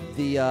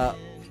the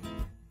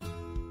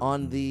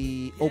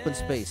open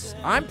space.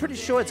 I'm pretty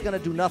sure it's going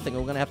to do nothing.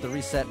 We're going to have to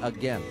reset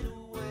again.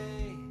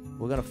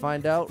 We're going to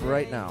find out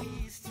right now.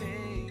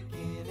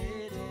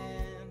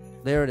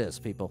 There it is,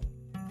 people.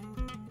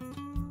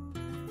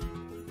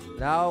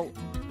 Now,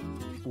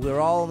 we're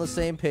all on the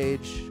same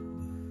page.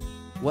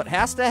 What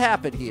has to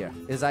happen here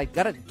is I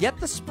got to get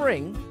the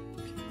spring,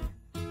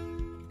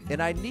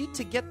 and I need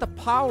to get the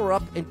power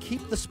up and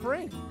keep the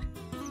spring.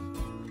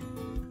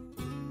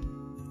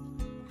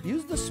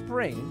 Use the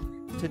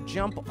spring to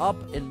jump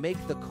up and make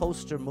the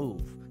coaster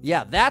move.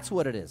 Yeah, that's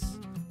what it is.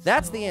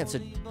 That's the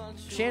answer.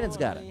 Shannon's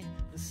got it.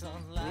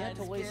 We had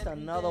to waste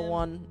another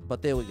one,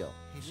 but there we go.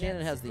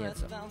 Shannon has the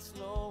answer.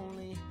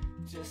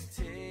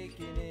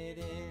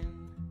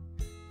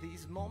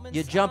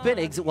 You jump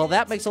in. Well,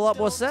 that makes a lot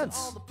more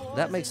sense.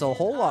 That makes a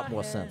whole lot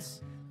more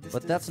sense.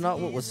 But that's not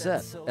what was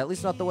said. At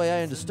least not the way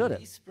I understood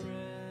it.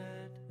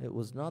 It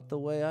was not the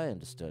way I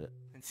understood it.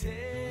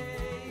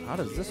 How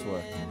does this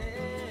work?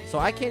 So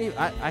I can't even...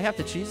 I have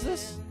to cheese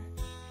this?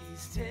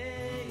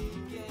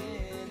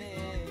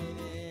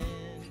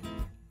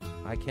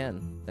 I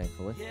can,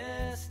 thankfully.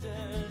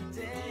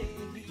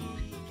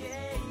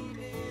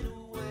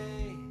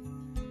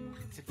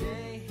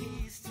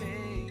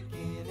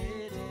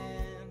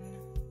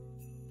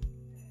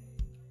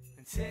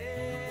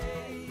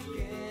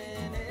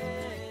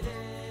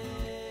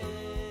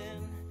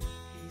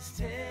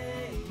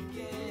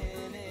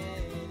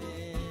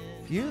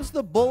 Use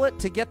the bullet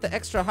to get the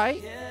extra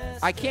height?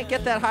 I can't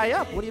get that high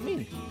up. What do you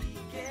mean?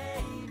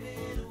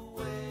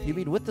 You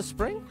mean with the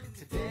spring?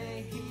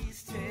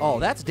 Oh,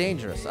 that's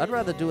dangerous. I'd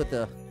rather do it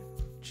the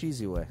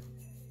cheesy way.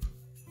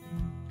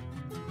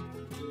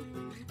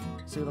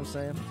 See what I'm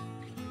saying?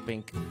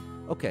 Bink.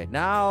 Okay,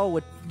 now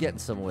we're getting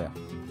somewhere.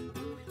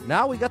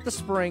 Now we got the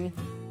spring.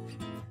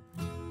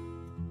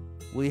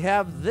 We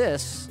have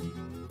this.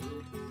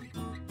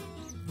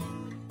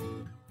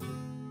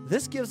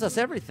 This gives us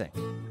everything.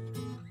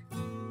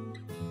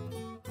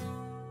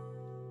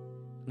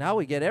 Now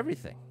we get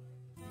everything.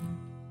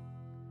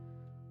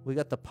 We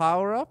got the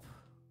power up.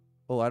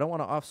 Oh, I don't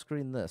want to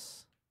off-screen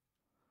this.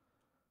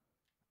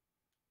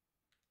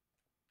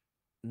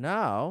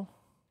 Now,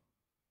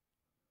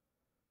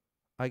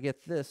 I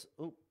get this.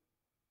 Oop.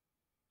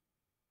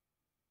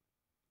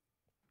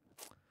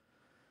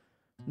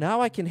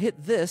 Now I can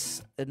hit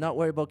this and not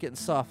worry about getting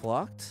soft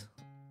locked.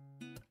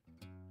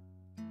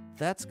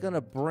 That's going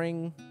to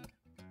bring...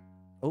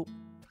 Oh.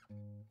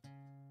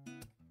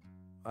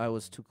 I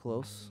was too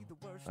close.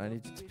 I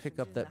need to pick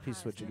up that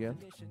P-switch again.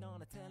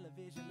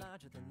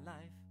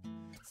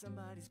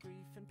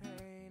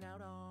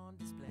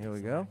 Here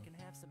we go.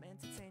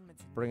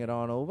 Bring it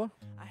on over.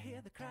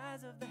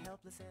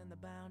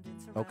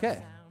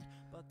 Okay.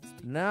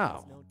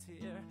 Now,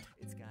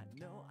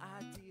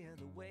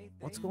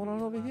 what's going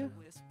on over here?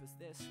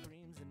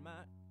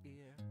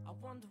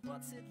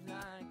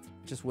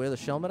 Just wear the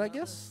helmet, I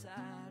guess?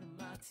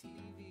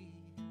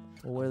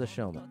 We'll wear the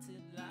helmet.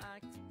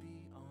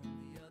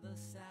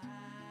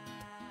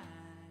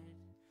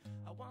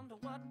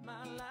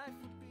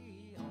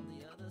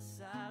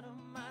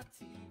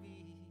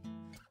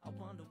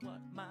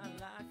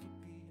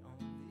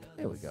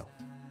 There we go.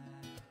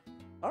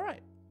 All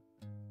right.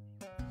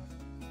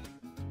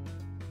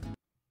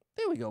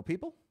 There we go,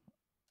 people.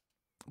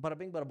 Bada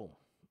bing, bada boom.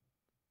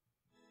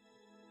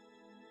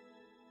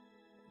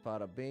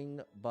 Bada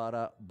bing,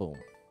 bada boom.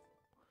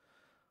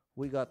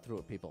 We got through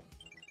it, people.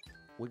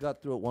 We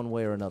got through it one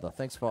way or another.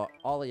 Thanks for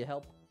all of your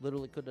help.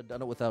 Literally couldn't have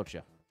done it without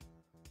you.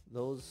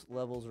 Those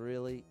levels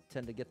really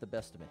tend to get the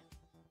best of me.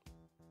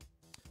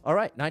 All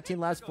right, 19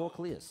 lives, 4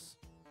 clears.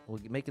 We're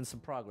making some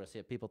progress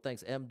here, people.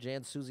 Thanks, M,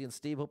 Jan, Susie, and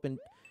Steve. Hoping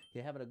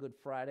you're having a good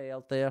Friday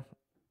out there.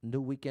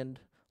 New weekend.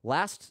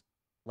 Last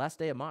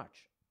day of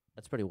March.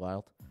 That's pretty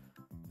wild.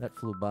 That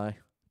flew by.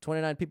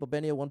 29 people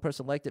been here. 1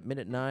 person liked it.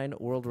 Minute 9,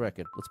 world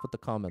record. Let's put the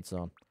comments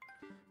on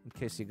in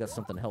case you got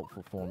something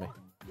helpful for me.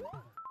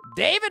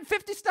 David,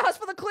 50 stars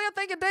for the clear.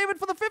 Thank you, David,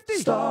 for the 50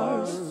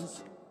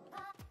 Stars.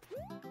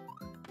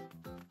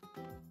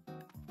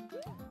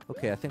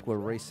 Okay, I think we're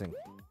racing.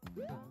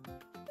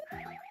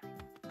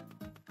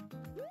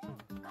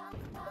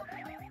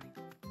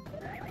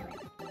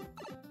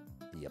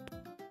 Yep.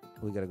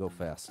 We gotta go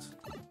fast.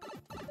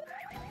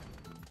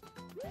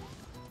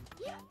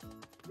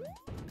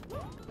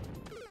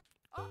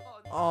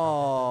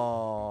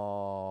 Oh.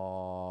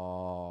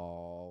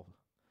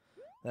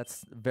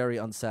 That's a very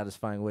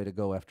unsatisfying way to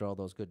go after all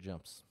those good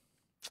jumps.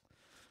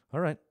 All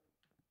right.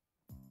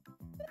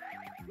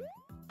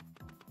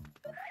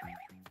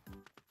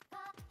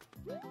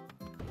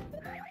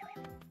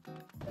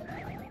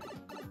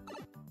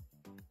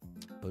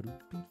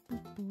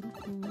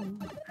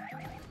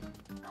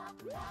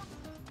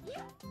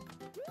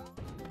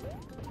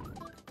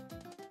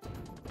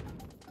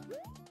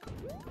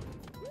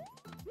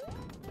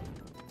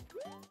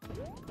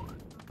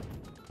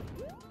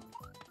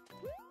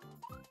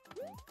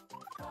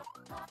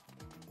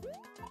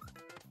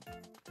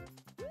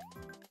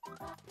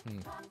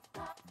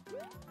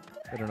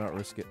 Better not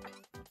risk it.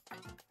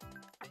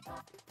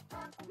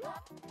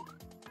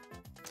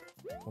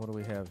 What do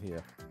we have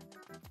here?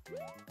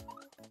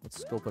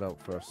 Let's scope it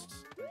out first.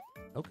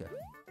 Okay.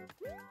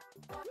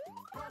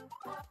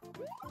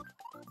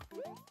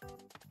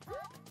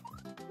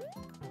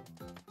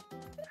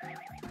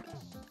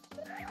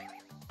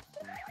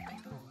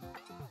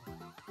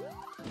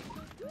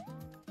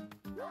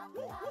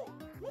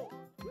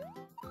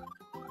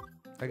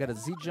 I got a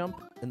Z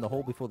jump in the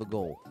hole before the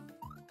goal.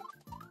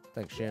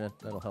 Thanks, Shannon.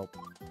 That'll help.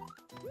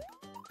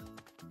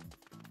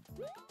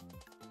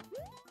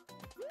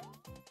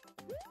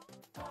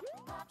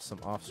 Some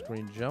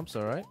off-screen jumps,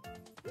 all right.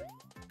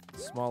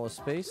 Smaller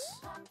space.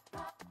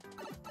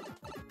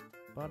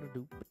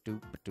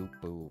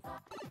 Ba-da-doop-a-doop-a-doop-boo.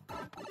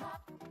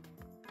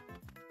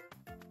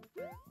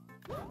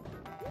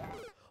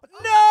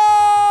 No!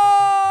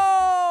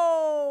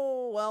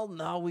 Well,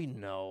 now we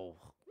know.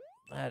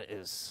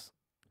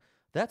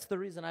 That's the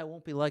reason I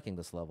won't be liking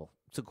this level.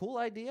 It's a cool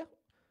idea,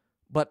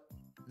 but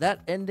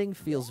that ending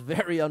feels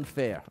very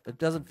unfair. It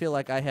doesn't feel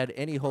like I had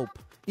any hope.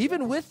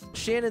 Even with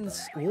Shannon's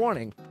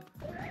warning,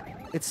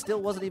 it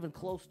still wasn't even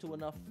close to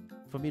enough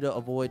for me to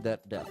avoid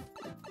that death.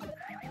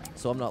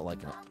 So I'm not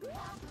liking it.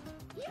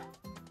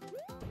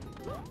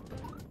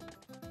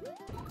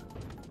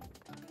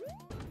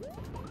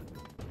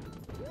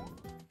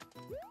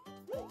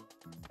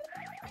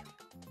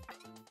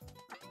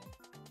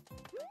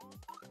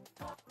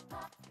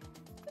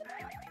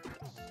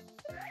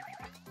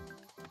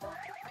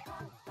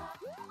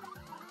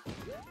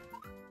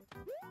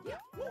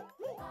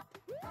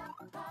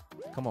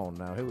 Come on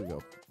now, here we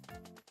go.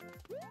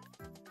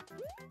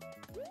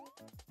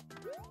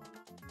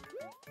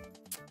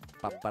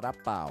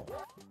 Ba-ba-da-bow.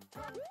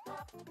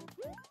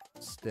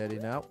 Steady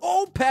now.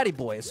 Oh, Patty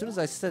boy. As soon as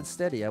I said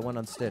steady, I went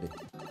unsteady.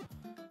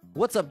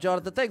 What's up,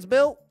 Jonathan? Thanks,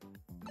 Bill.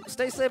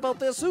 Stay safe out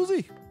there,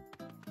 Susie.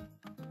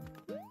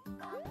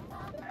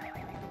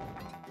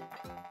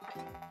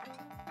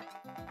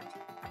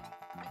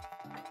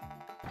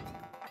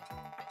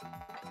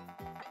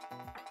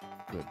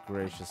 Good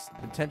gracious.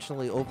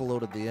 Intentionally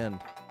overloaded the end.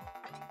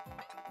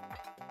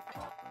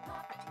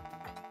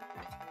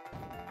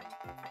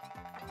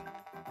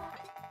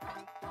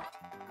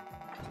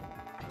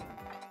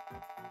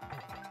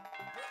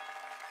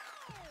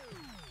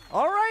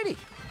 Alrighty.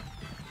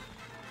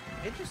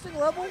 Interesting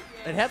level.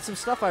 It had some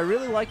stuff I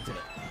really liked in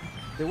it.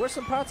 There were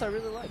some parts I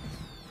really liked.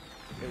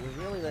 It was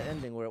really the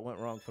ending where it went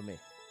wrong for me.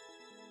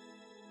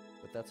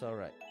 But that's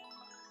alright.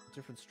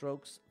 Different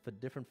strokes for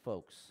different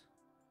folks.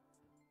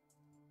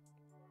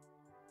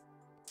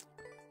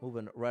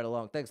 Moving right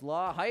along. Thanks,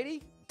 Law.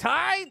 Heidi.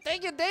 Ty.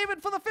 Thank you,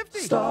 David, for the 50.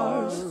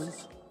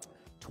 Stars.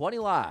 20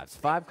 lives.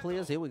 5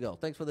 clears. Here we go.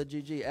 Thanks for the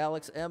GG.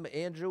 Alex, M,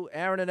 Andrew,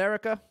 Aaron, and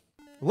Erica.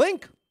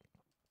 Link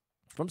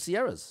from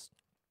Sierras.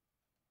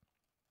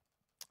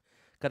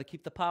 Got to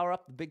keep the power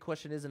up. The big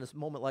question is, in a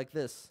moment like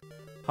this,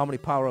 how many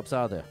power-ups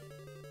are there?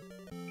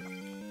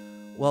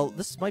 Well,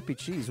 this might be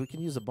cheese. We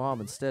can use a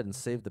bomb instead and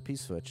save the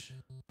P-switch.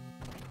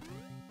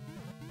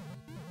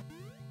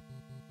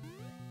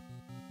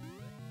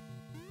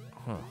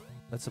 Huh.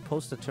 That's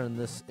supposed to turn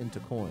this into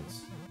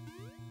coins.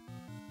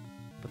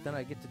 But then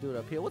I get to do it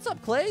up here. What's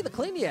up, Clay? The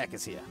Clayniac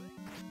is here.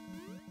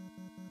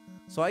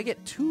 So I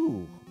get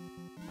 2.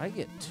 I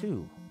get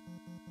 2.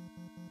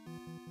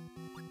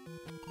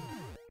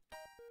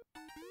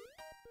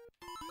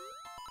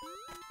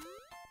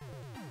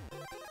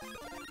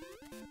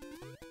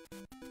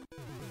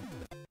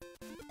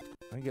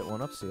 I can get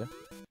 1-ups here.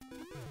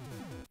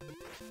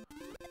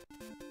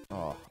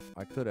 Oh,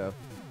 I could have.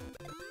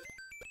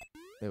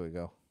 There we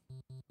go.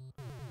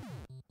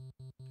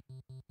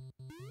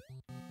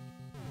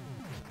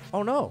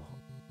 Oh no!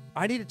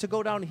 I needed to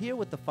go down here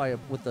with the fire,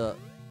 with the,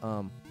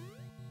 Hold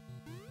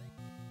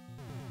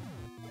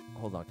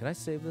on, can I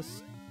save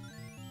this?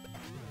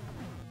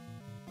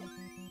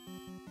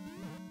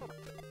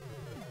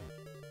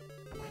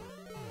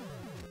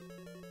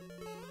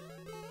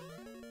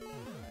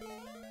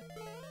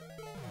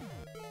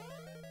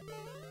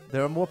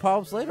 There are more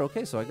power-ups later.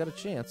 Okay, so I got a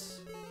chance.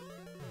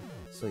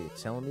 So you're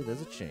telling me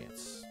there's a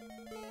chance.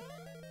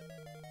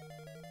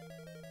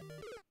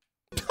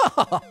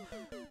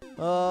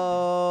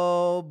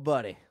 Oh,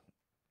 buddy.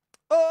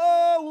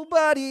 Oh,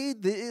 buddy,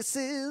 this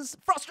is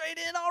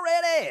frustrating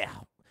already.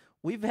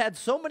 We've had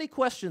so many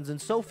questions and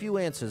so few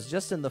answers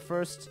just in the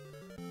first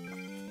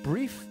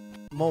brief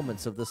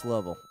moments of this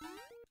level.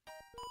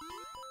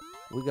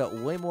 We got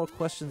way more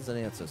questions than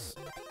answers.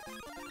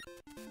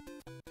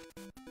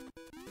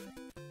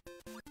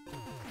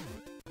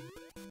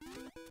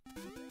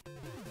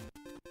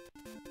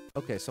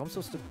 Okay, so I'm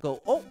supposed to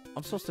go... Oh!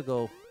 I'm supposed to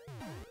go...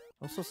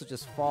 I'm supposed to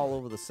just fall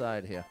over the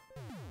side here.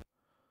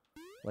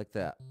 Like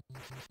that.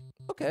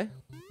 Okay.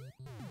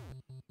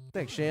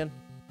 Thanks, Shan.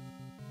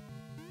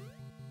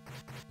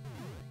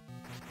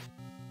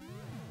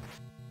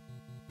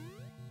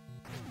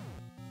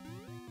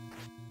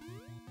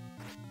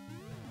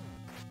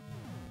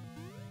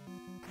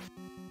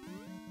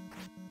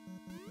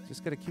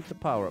 Just gotta keep the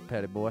power up,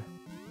 Patty boy.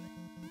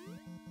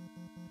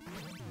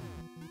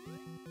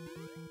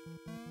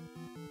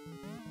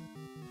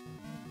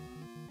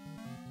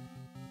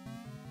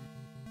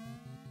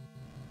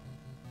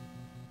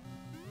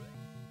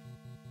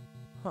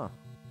 Huh.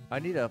 I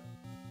need to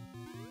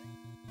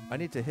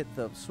hit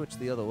the switch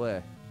the other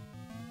way.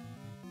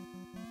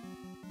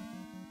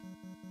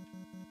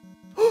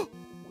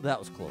 That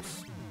was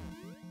close.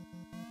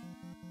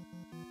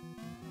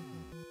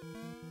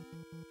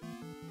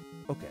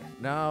 Okay,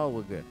 now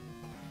we're good.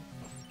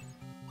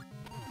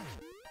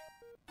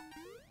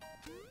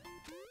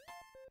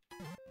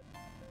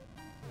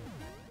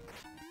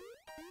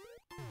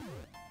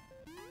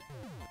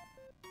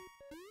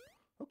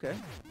 Okay.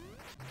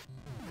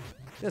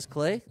 There's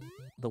Clay,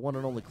 the one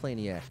and only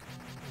Clayniac.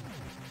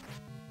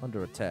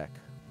 Under attack.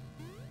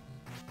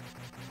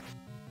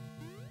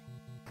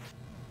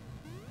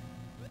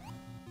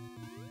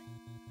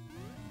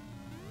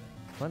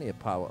 Plenty of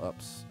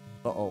power-ups.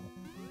 Uh-oh.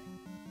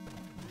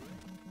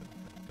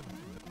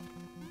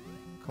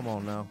 Come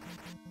on now.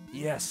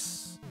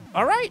 Yes.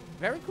 All right.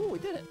 Very cool. We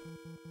did it.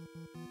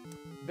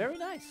 Very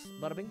nice.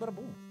 Bada bing, bada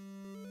boom.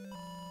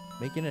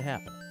 Making it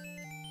happen.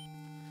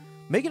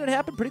 Making it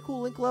happen. Pretty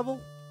cool Link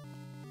level.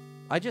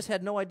 I just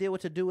had no idea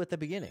what to do at the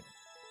beginning.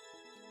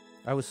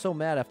 I was so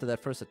mad after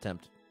that first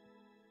attempt.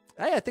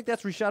 Hey, I think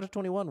that's Rishada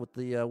 21 with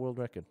the world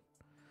record.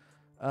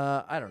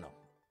 I don't know.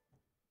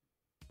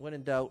 When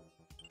in doubt,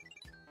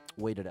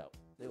 wait it out.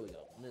 There we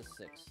go. And there's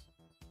 6.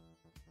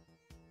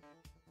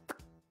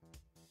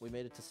 We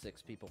made it to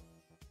 6, people.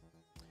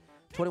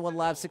 21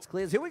 live, 6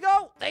 clears. Here we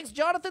go. Thanks,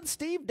 Jonathan,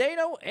 Steve,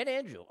 Dano, and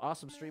Andrew.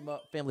 Awesome streamer,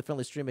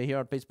 family-friendly streamer here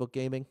on Facebook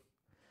Gaming.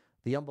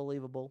 The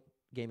unbelievable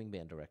gaming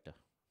band director.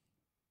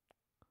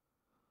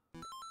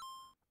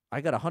 I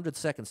got 100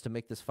 seconds to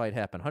make this fight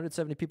happen.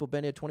 170 people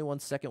been here, 21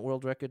 second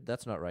world record.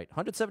 That's not right.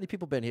 170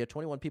 people been here,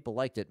 21 people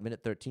liked it,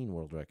 minute 13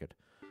 world record.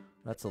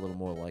 That's a little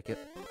more like it.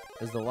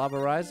 Is the lava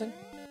rising?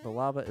 The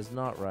lava is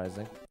not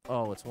rising.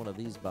 Oh, it's one of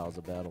these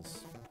Bowser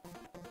battles.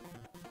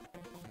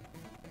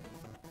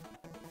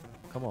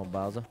 Come on,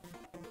 Bowser.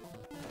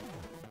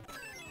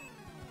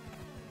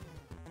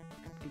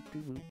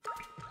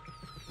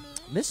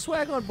 Miss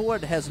Swag on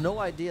board has no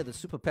idea that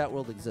Super Pat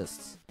World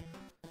exists.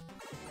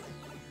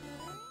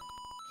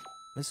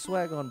 Miss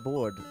Swag on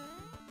board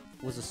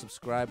was a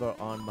subscriber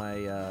on my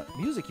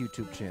music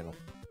YouTube channel.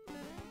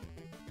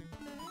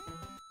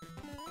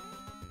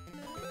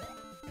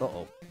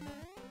 Uh-oh.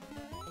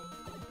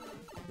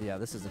 Yeah,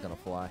 this isn't gonna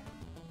fly.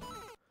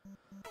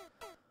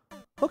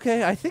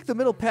 Okay, I think the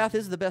middle path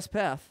is the best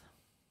path.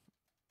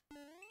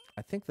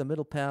 I think the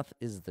middle path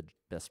is the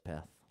best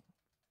path.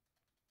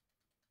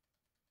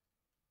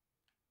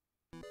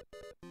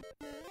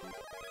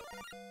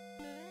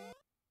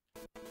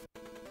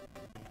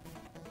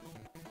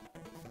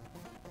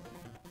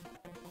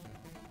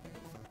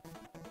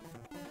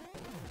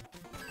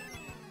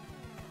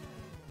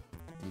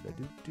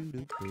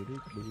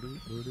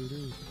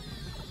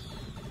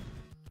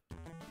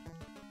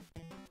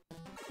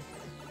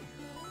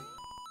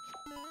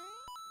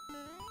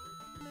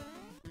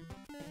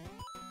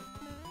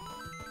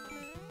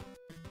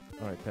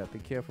 All right, Pat, be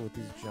careful with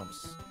these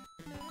jumps.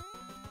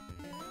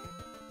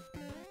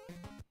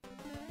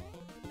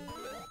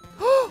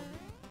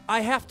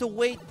 I have to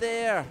wait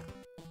there.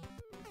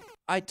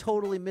 I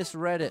totally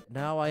misread it.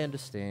 Now I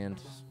understand.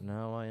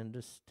 Now I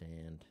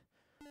understand.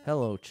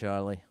 Hello,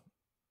 Charlie.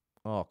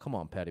 Oh, come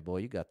on, Patty boy.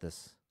 You got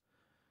this.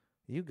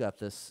 You got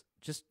this.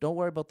 Just don't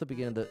worry about the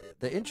beginning.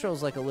 The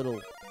intro's like a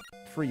little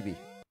freebie.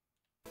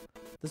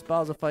 This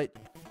Bowser fight.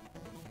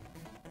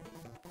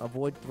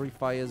 Avoid 3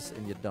 fires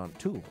and you're done.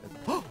 2.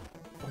 Oh,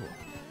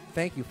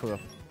 thank you for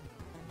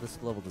this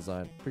level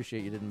design.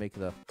 Appreciate you didn't make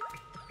the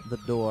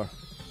door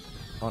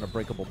on a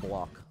breakable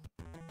block.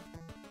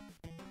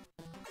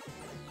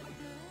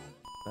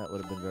 That would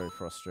have been very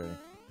frustrating.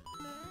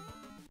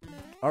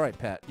 All right,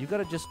 Pat. You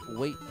gotta just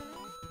wait.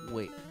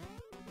 Wait.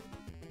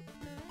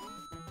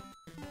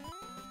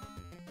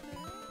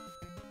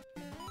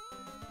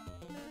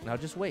 Now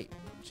just wait.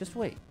 Just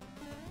wait.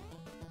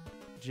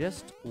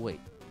 Just wait.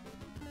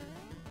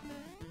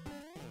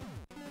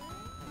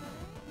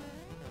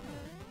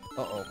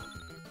 Uh-oh.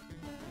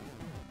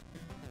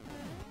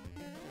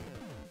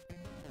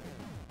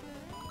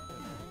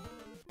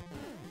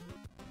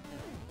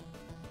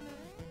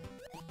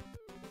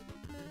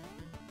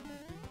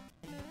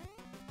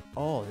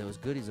 Oh, there was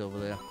goodies over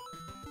there.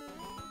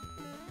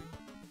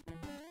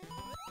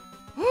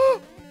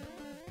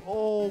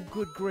 Oh,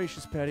 good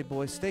gracious, Patty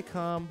boy. Stay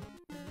calm.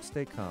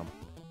 Stay calm.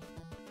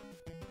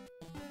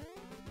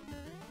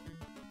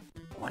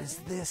 What is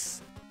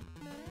this?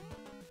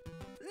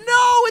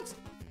 No,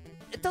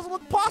 it doesn't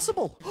look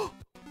possible.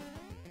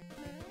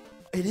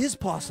 It is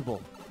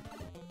possible.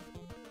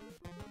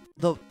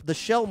 The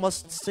shell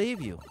must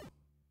save you.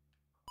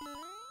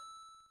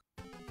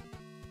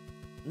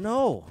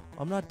 No,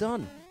 I'm not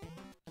done.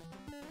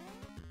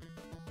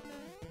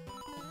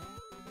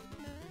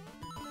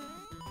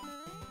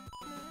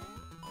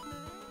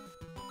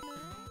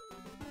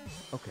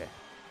 Okay.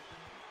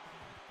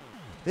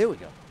 There we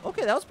go.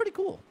 Okay, that was pretty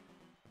cool.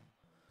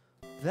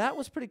 That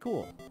was pretty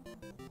cool.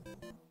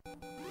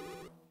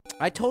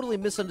 I totally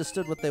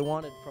misunderstood what they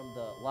wanted from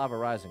the lava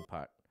rising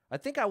part. I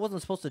think I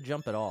wasn't supposed to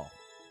jump at all.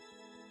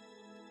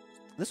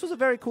 This was a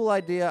very cool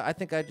idea. I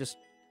think I just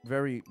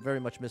very,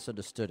 very much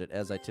misunderstood it,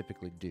 as I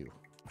typically do.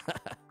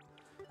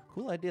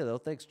 Cool idea, though.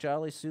 Thanks,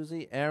 Charlie,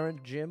 Susie, Aaron,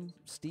 Jim,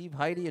 Steve,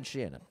 Heidi, and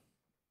Shannon.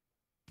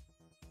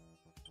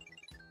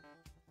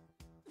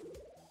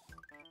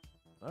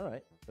 All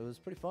right. It was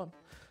pretty fun.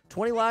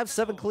 20 lives,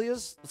 7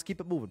 clears. Let's keep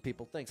it moving,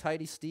 people. Thanks,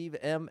 Heidi, Steve,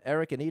 M,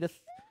 Eric, and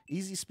Edith.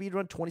 Easy speed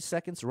run, 20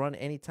 seconds. Run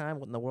anytime.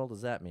 What in the world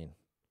does that mean?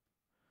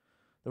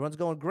 The run's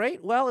going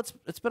great. Well,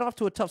 it's been off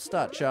to a tough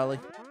start, Charlie.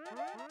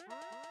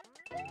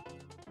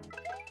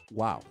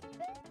 Wow.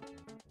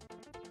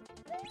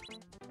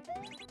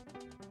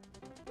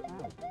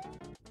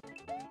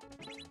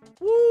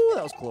 Woo,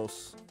 that was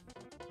close.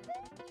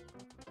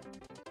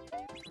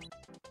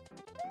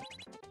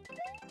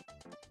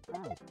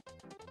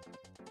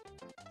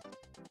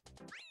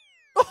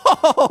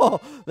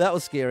 Oh, that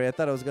was scary. I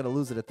thought I was going to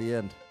lose it at the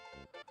end.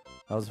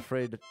 I was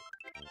afraid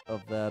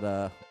of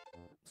that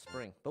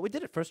spring. But we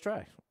did it first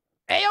try.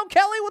 Hey, yo,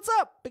 Kelly, what's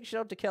up? Big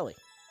shout out to Kelly.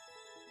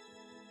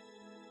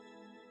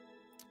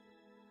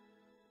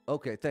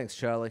 Okay, thanks,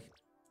 Charlie.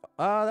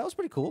 That was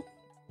pretty cool.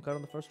 Got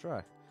on the first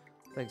try.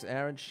 Thanks,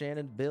 Aaron,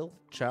 Shannon, Bill,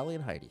 Charlie,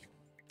 and Heidi.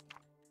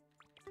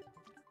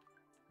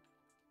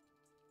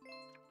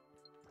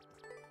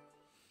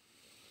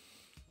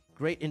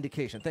 Great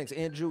indication. Thanks,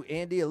 Andrew,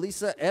 Andy,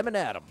 Elisa, Em, and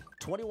Adam.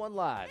 21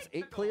 lives,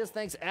 8 clears.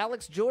 Thanks,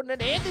 Alex, Jordan,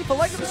 and Andy for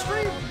liking the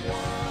stream.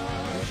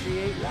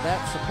 Appreciate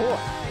that support.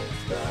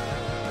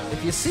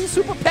 If you see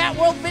Super Pat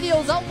World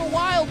videos out in the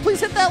wild, please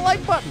hit that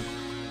like button.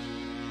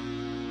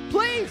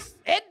 Please.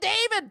 And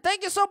David,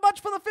 thank you so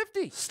much for the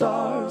 50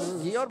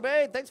 stars.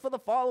 Bay, thanks for the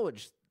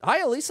followage.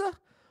 Hi, Elisa.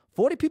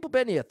 40 people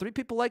been here. 3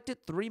 people liked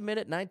it.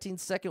 3-minute,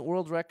 19-second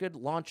world record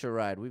launcher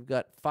ride. We've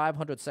got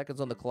 500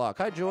 seconds on the clock.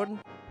 Hi, Jordan.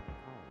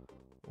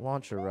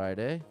 Launcher ride,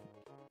 eh?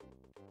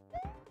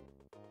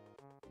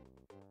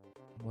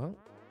 Well,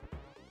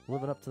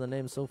 living up to the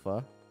name so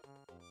far.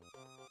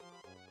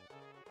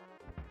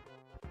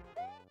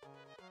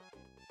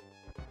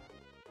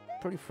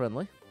 Pretty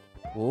friendly.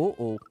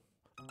 Oh,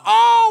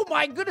 oh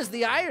my goodness,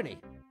 the irony.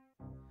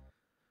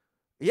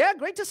 Yeah,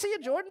 great to see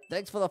you, Jordan.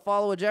 Thanks for the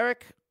followage,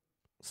 Eric.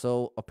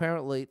 So,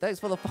 apparently,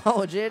 thanks for the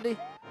followage, Andy.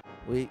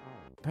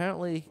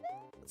 Apparently,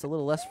 it's a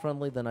little less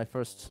friendly than I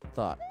first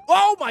thought.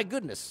 Oh my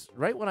goodness!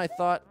 Right when I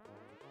thought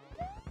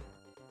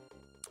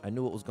I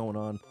knew what was going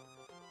on,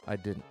 I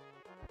didn't.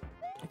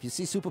 If you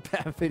see Super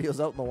Pat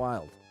videos out in the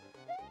wild,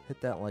 hit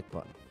that like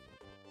button.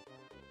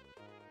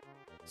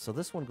 So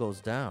this one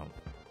goes down,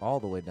 all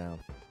the way down.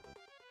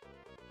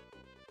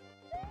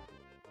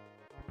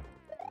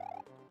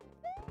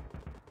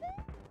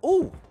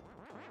 Ooh!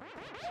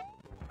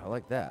 I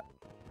like that.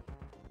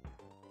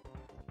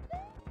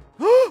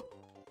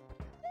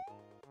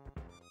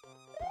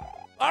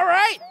 All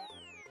right!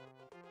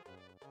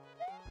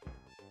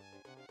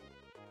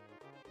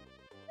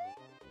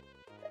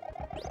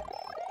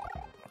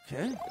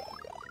 Okay.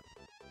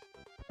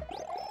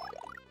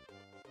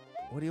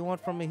 What do you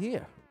want from me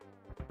here?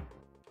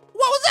 What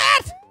was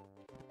that?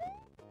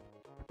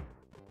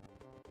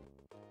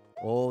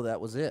 Oh, that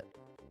was it.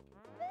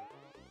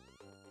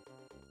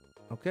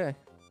 Okay.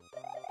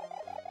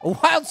 A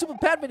wild Super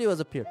Pat video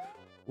has appeared.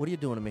 What are you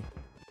doing to me?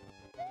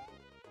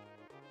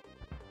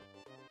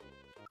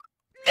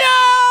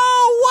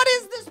 No! What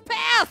is this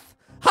path?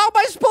 How am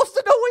I supposed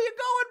to know where you're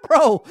going,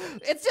 bro?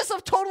 It's just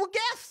a total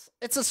guess.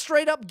 It's a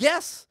straight up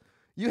guess.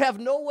 You have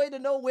no way to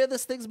know where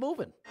this thing's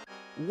moving.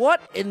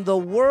 What in the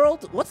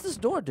world? What's this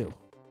door do?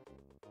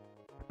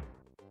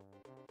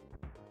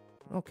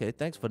 Okay,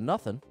 thanks for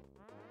nothing.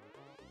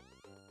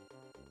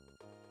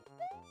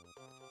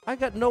 I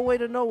got no way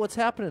to know what's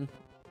happening.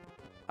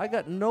 I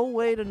got no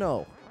way to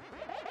know.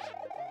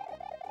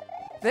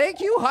 Thank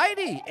you,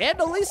 Heidi and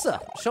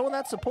Elisa, showing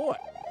that support.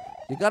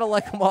 You gotta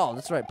like them all.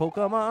 That's right,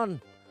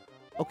 Pokemon.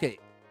 Okay,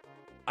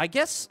 I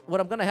guess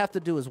what I'm gonna have to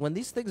do is when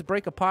these things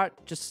break apart,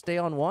 just stay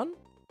on one.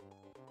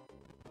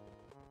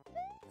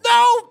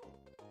 No!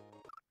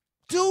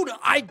 Dude,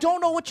 I don't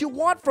know what you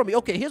want from me.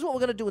 Okay, here's what we're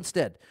gonna do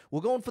instead.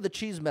 We're going for the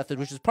cheese method,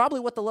 which is probably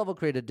what the level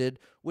creator did,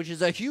 which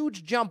is a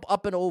huge jump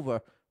up and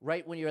over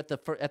right when you're at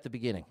the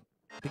beginning.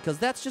 Because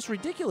that's just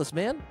ridiculous,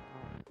 man.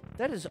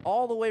 That is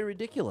all the way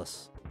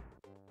ridiculous.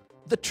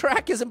 The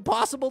track is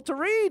impossible to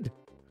read.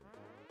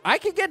 I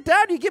can get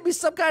down, you give me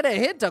some kind of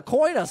hint, a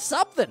coin, or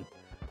something.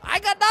 I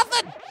got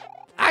nothing.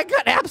 I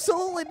got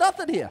absolutely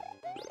nothing here.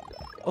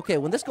 Okay,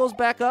 when this goes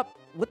back up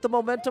with the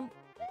momentum.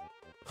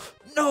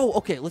 No,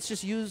 okay, let's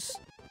just use.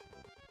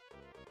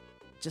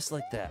 Just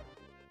like that.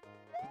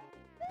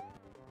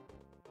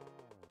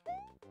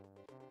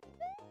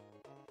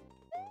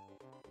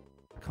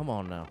 Come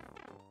on now.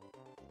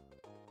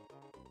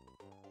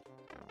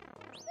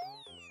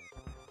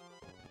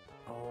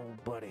 Oh,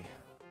 buddy.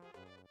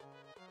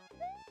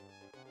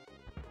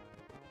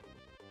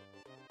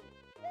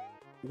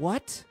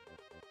 What?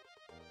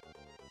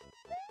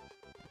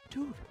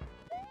 Dude.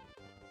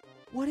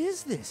 What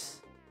is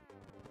this?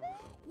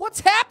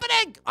 What's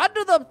happening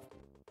under the...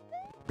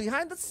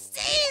 behind the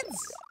scenes?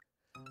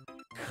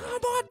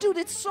 Come on, dude.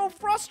 It's so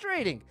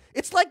frustrating.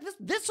 It's like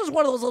this is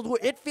one of those where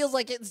it feels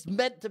like it's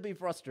meant to be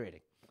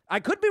frustrating. I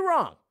could be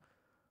wrong.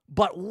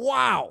 But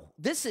wow.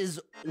 This is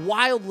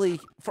wildly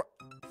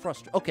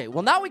frustrating. Okay,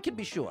 well, now we can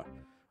be sure.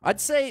 I'd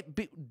say,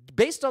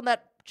 based on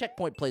that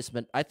checkpoint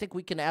placement, I think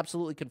we can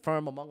absolutely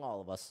confirm among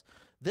all of us,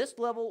 this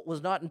level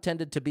was not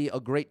intended to be a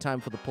great time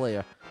for the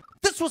player.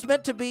 This was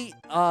meant to be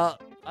a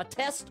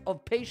test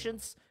of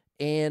patience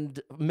and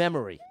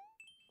memory.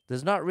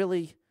 There's not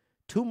really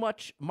too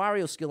much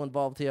Mario skill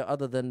involved here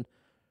other than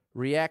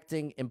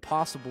reacting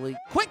impossibly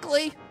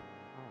quickly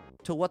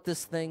to what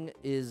this thing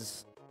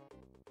is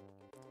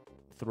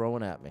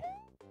throwing at me.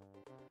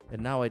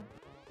 And now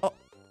oh.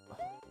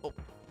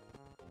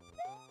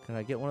 Can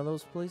I get one of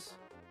those, please?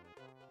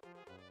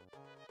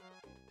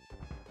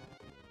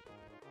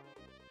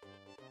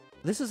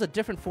 This is a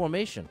different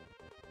formation.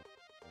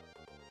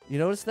 You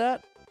notice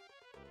that?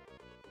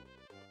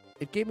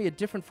 It gave me a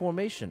different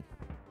formation.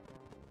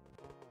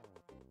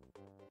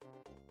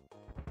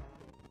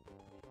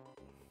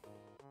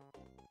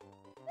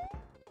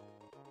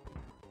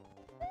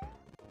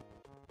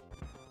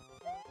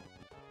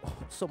 Oh,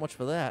 so much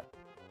for that.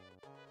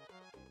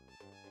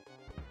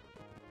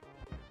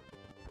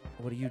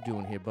 What are you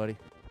doing here, buddy?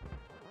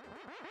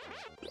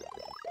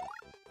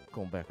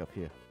 Going back up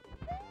here.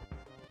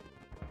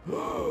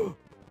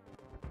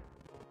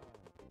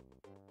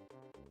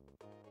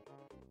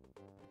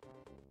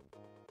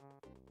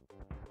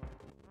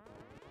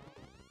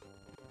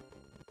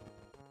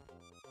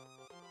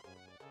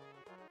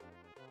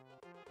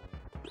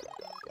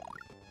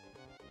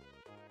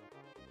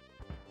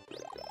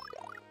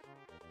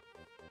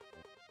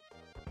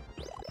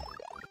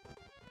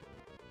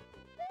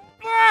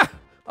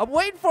 I'm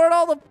waiting for it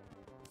all to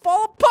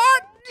fall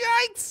apart.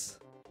 Yikes!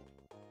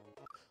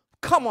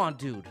 Come on,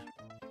 dude.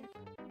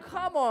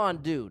 Come on,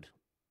 dude.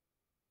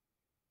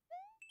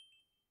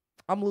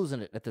 I'm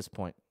losing it at this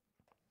point.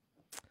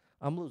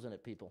 I'm losing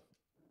it, people.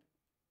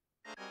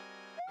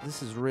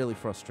 This is really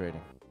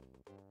frustrating.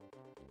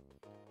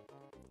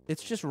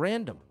 It's just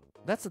random.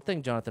 That's the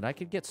thing, Jonathan. I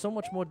could get so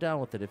much more down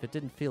with it if it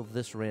didn't feel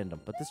this random,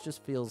 but this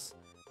just feels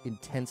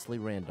intensely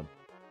random.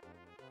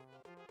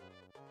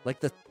 Like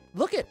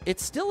look at,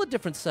 it's still a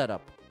different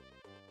setup.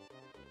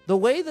 The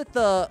way that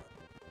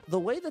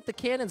the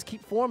cannons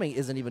keep forming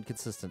isn't even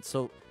consistent.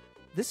 So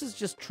this is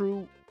just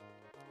true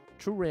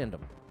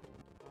random.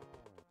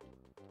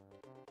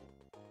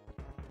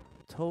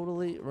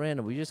 Totally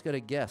random. We just gotta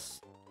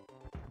guess.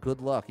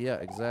 Good luck. Yeah,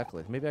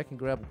 exactly. Maybe I can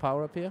grab a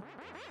power up here.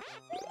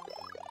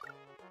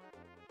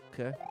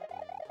 Okay.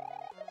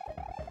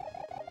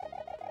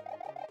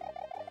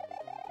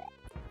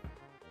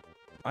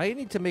 I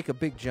need to make a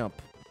big jump.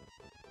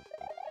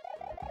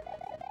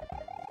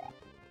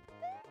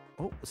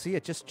 Oh, see,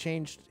 it just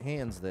changed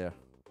hands there.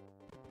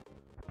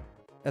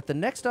 At the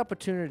next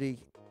opportunity...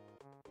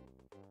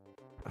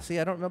 See,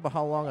 I don't remember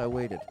how long I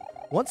waited.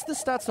 Once this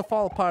starts to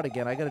fall apart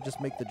again, I gotta just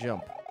make the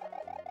jump.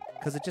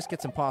 Because it just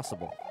gets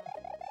impossible.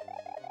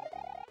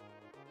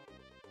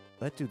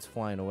 That dude's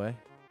flying away.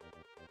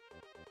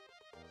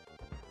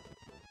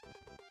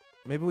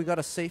 Maybe we got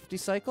a safety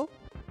cycle?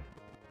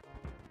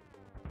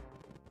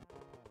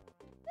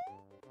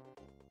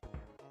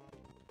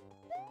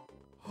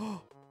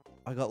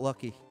 I got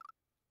lucky.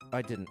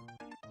 I didn't.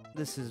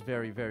 This is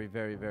very, very,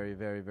 very, very,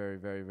 very, very,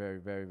 very, very,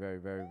 very, very, very,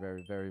 very,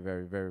 very,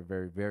 very, very,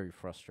 very, very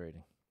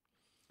frustrating.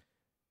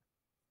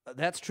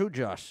 That's true,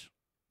 Josh.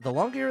 The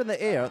longer you're in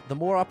the air, the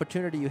more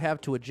opportunity you have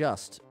to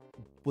adjust.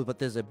 But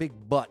there's a big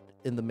but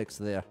in the mix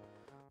there.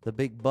 The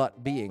big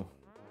but being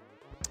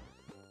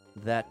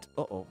that,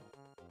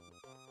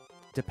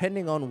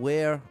 depending on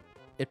where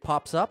it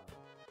pops up,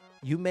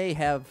 you may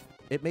have,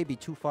 it may be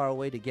too far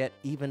away to get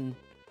even,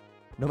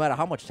 no matter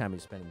how much time you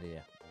spend in the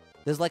air.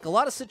 There's like a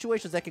lot of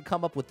situations that can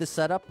come up with this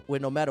setup where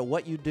no matter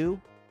what you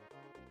do,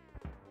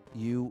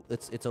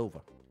 it's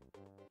over.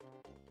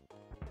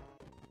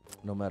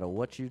 No matter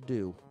what you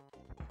do,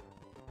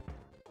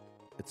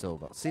 it's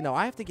over. See, now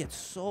I have to get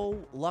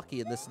so lucky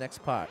in this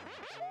next part.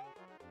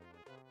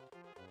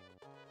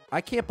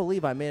 I can't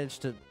believe I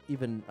managed to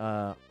even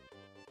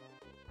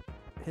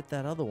hit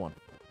that other one.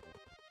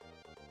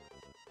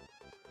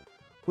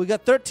 We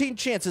got 13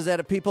 chances at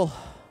it, people.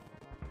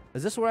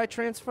 Is this where I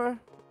transfer?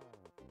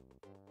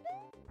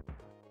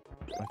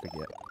 I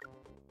forget.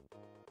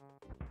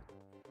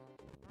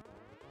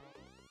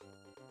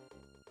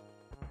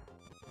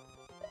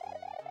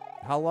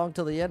 How long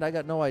till the end? I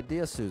got no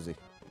idea, Susie.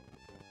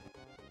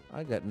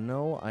 I got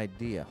no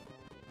idea.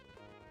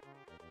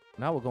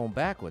 Now we're going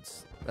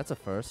backwards. That's a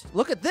first.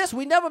 Look at this.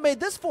 We never made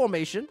this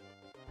formation.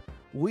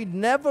 We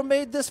never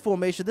made this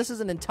formation. This is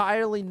an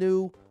entirely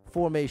new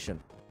formation.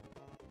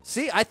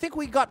 See, I think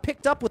we got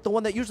picked up with the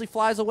one that usually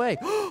flies away.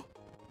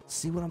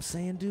 See what I'm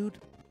saying, dude?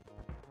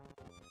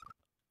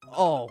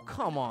 Oh,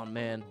 come on,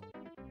 man.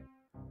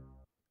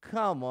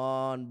 Come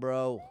on,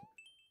 bro.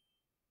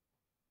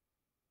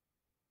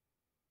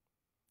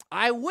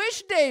 I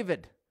wish,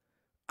 David.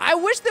 I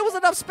wish there was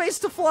enough space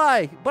to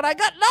fly, but I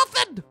got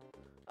nothing.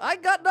 I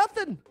got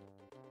nothing.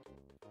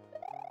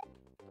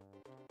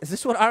 Is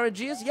this what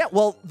RNG is? Yeah,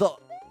 well, the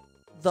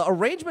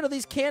arrangement of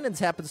these cannons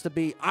happens to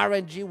be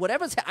RNG.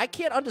 Whatever's... I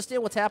can't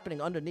understand what's happening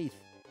underneath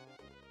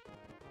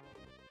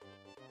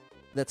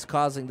that's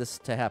causing this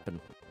to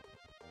happen.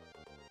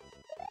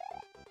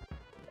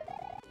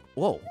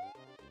 Whoa.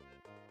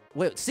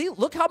 Wait, see?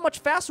 Look how much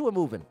faster we're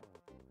moving.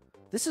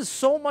 This is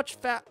so much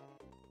fast.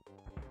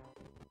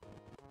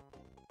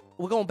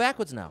 We're going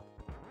backwards now.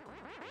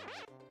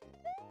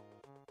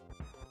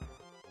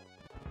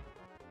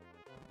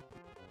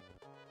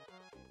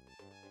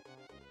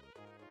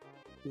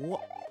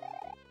 What?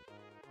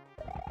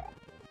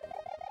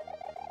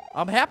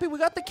 I'm happy we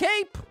got the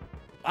cape.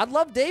 I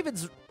love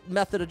David's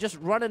method of just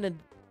running and...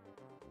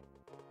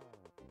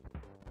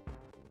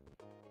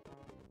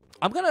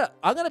 I'm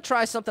gonna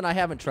try something I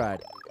haven't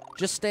tried.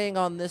 Just staying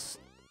on this.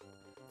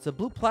 It's a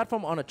blue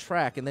platform on a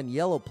track and then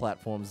yellow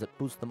platforms that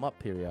boost them up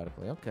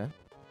periodically. Okay.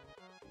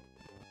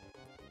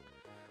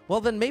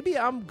 Well, then maybe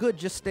I'm good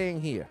just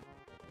staying here.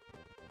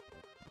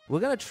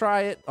 We're gonna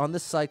try it on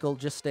this cycle,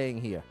 just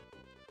staying here.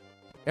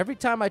 Every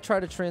time I try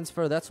to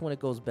transfer, that's when it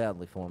goes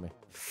badly for me.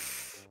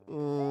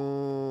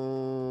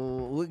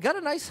 We got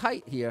a nice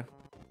height here.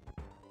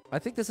 I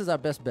think this is our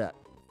best bet.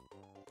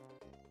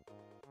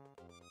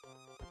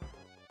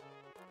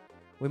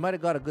 We might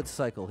have got a good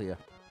cycle here.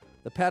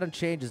 The pattern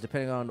changes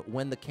depending on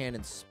when the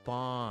cannons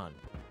spawn.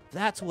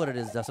 That's what it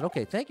is, Dustin.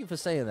 Okay, thank you for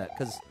saying that,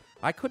 because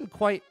I couldn't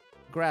quite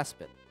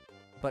grasp it.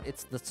 But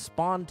it's the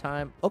spawn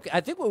time. Okay,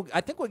 I think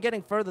we're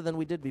getting further than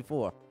we did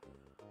before.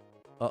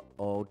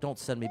 Uh-oh, don't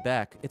send me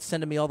back. It's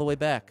sending me all the way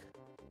back.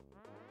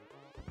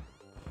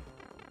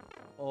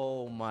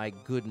 Oh my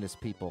goodness,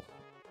 people.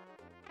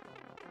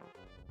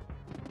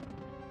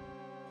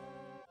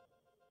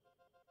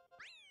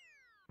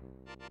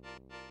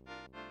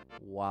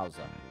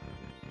 Wowza.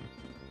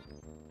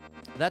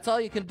 That's all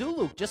you can do,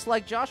 Luke, just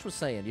like Josh was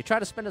saying. You try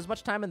to spend as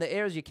much time in the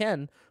air as you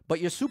can, but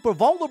you're super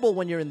vulnerable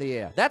when you're in the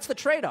air. That's the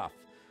trade-off.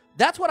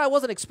 That's what I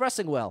wasn't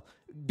expressing well.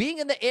 Being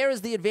in the air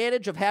is the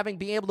advantage of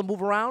being able to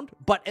move around,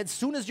 but as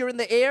soon as you're in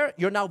the air,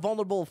 you're now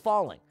vulnerable of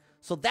falling.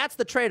 So that's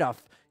the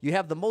trade-off. You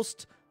have the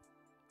most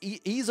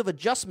ease of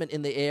adjustment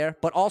in the air,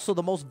 but also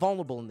the most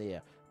vulnerable in the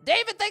air.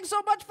 David, thanks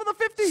so much for the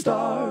 50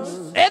 Stars.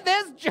 And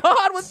there's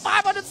John with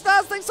 500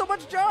 stars. Thanks so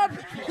much, John.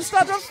 This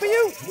star drums for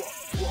you.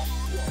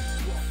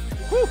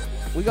 Whew.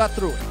 We got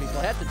through it,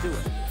 people. Had to do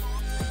it.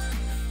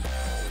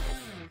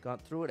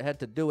 Got through it, had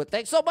to do it.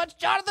 Thanks so much,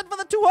 Jonathan, for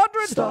the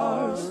 200.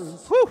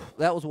 Stars. Whew,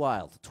 that was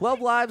wild.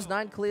 12 lives,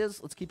 9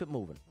 clears. Let's keep it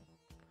moving.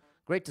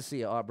 Great to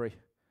see you, Aubrey.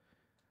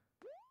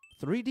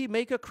 3D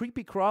Maker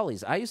Creepy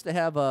Crawlies. I used to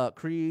have a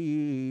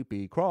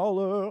creepy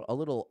crawler, a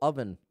little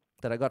oven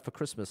that I got for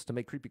Christmas to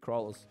make creepy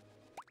crawlers.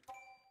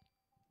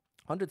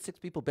 106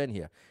 people been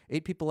here.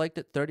 8 people liked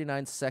it.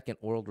 39-second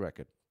world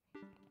record.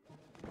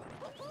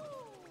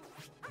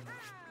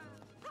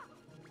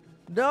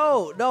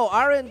 No,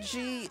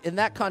 RNG in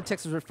that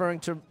context is referring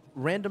to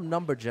random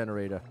number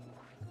generator,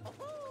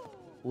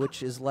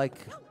 which is like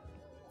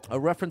a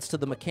reference to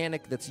the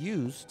mechanic that's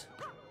used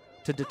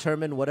to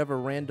determine whatever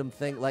random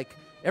thing. Like,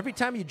 every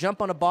time you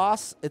jump on a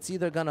boss, it's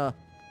either gonna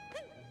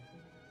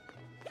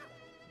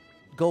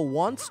go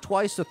once,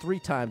 twice, or 3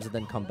 times and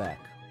then come back.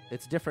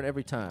 It's different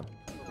every time.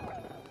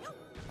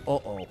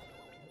 Uh-oh.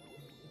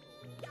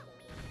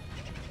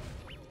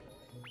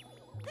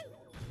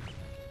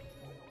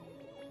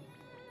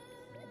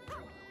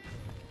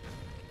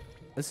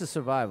 This is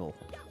survival,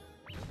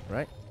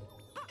 right?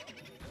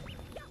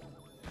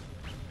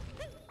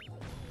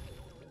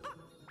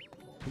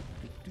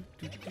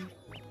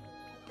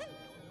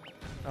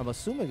 I'm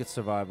assuming it's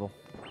survival.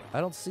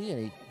 I don't see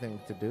anything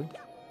to do.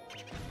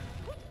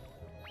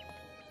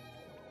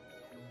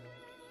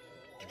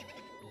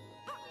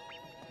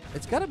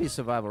 It's gotta be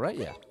survival, right?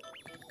 Yeah.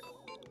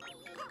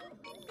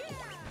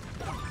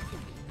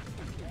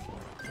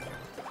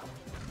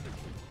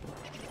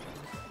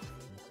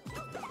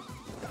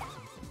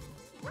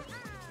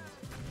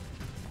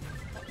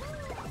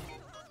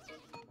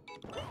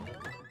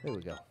 There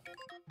we go.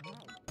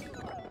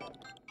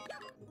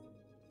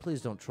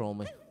 Please don't troll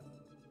me.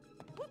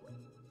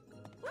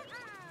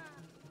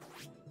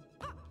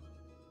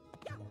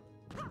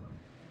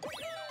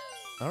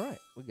 All right,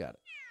 we got it.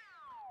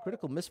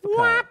 Critical miss for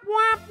Kyle.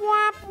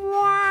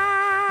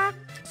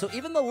 So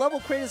even the level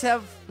creators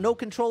have no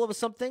control over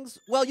some things?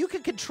 Well, you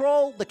can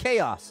control the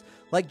chaos.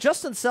 Like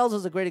Justin Sells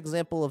is a great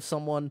example of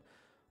someone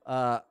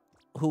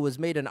who has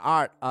made an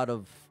art out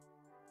of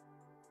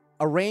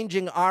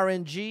arranging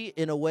RNG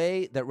in a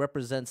way that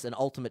represents an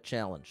ultimate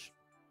challenge.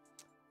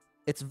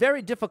 It's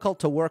very difficult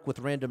to work with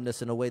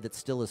randomness in a way that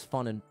still is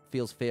fun and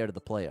feels fair to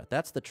the player.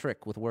 That's the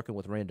trick with working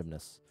with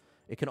randomness.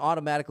 It can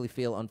automatically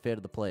feel unfair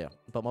to the player.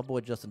 But my boy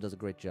Justin does a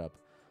great job.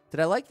 Did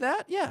I like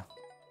that? Yeah.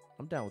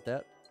 I'm down with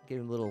that. Gave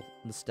him a little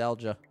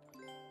nostalgia.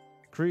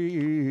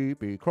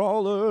 Creepy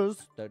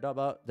crawlers.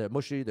 They're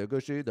mushy, they're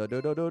gushy. I'm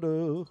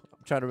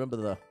trying to remember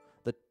the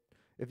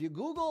if you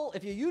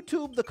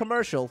YouTube the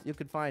commercial, you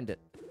can find it.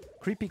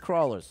 Creepy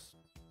crawlers.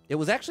 It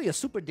was actually a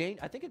super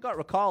I think it got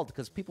recalled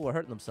because people were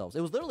hurting themselves.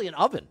 It was literally an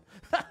oven.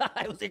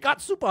 It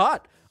got super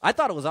hot. I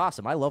thought it was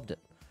awesome. I loved it.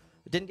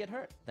 It didn't get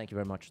hurt. Thank you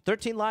very much.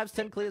 13 lives,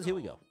 10 clears. Here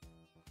we go.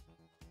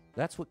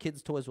 That's what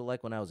kids' toys were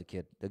like when I was a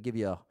kid. They'll give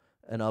you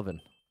an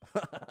oven.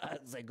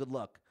 Say good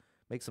luck.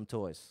 Make some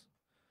toys.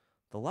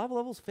 The lava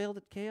levels failed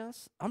at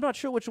chaos? I'm not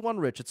sure which one,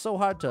 Rich. It's so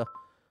hard to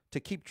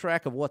keep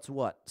track of what's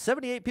what.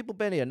 78 people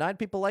been here. 9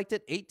 people liked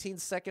it.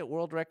 18-second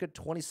world record.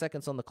 20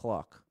 seconds on the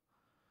clock.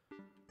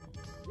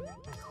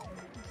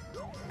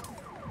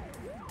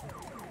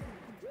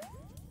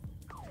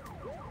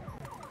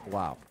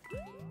 Wow.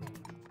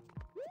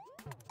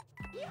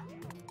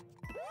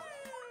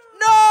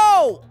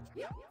 No!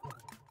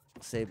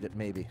 Saved it,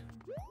 maybe.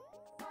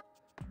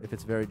 If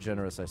it's very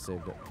generous, I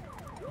saved it.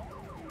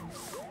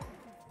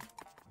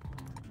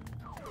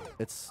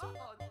 It's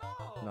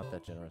not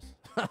that generous.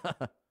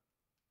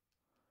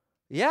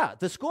 Yeah,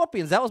 the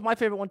scorpions. That was my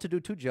favorite one to do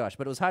too, Josh,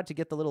 but it was hard to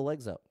get the little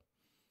legs out.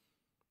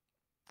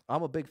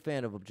 I'm a big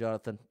fan of them,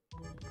 Jonathan.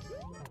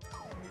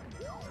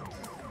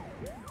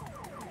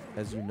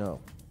 As you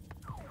know.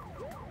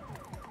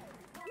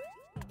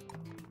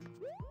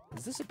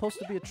 Is this supposed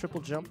to be a triple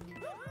jump?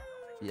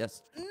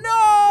 Yes.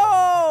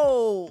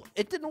 No!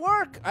 It didn't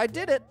work. I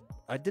did it.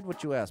 I did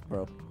what you asked,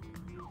 bro.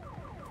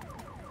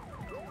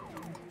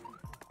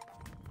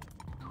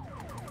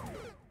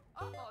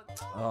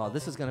 Oh,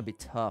 this is going to be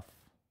tough.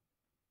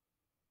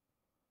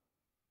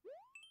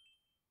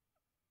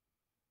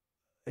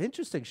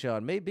 Interesting,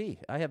 Sean. Maybe.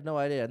 I have no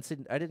idea.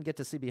 I didn't get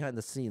to see behind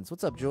the scenes.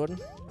 What's up, Jordan?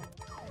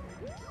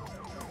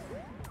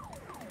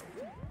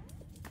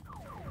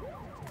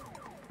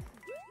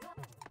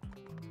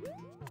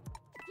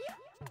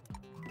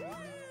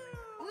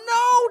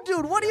 No,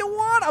 dude. What do you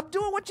want? I'm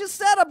doing what you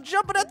said. I'm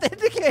jumping at the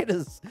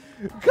indicators.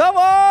 Come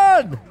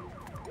on.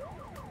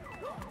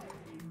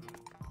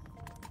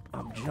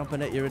 I'm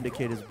jumping at your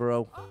indicators,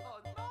 bro.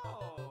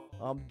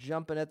 I'm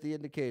jumping at the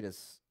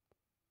indicators.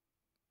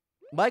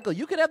 Michael,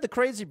 you can have the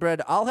crazy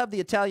bread. I'll have the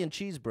Italian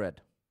cheese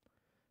bread.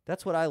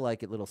 That's what I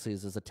like at Little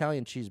Caesars.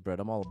 Italian cheese bread.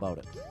 I'm all about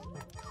it.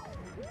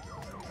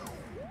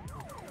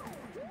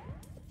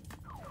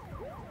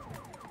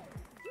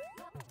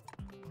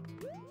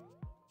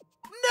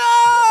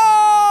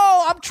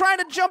 No! I'm trying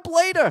to jump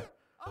later.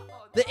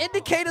 The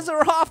indicators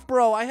are off,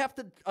 bro. I have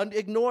to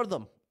ignore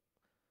them.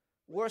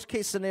 Worst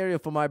case scenario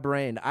for my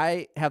brain.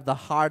 I have the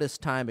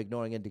hardest time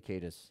ignoring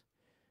indicators.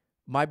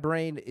 My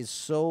brain is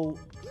so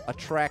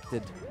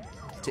attracted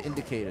to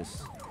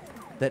indicators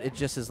that it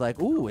just is like,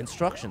 ooh,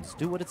 instructions.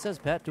 Do what it says,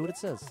 Pat. Do what it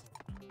says.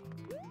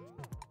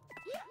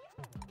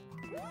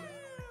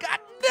 God,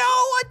 no!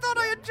 I thought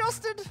I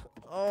adjusted.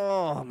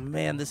 Oh,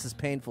 man, this is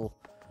painful.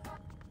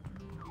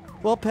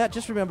 Well, Pat,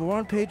 just remember, we're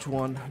on page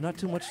 1. Not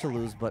too much to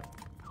lose, but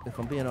if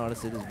I'm being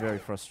honest, it is very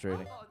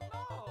frustrating.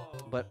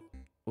 But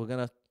we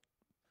got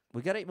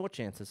 8 more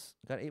chances.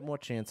 Got 8 more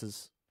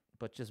chances,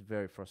 but just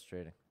very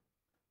frustrating.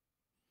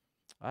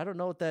 I don't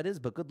know what that is,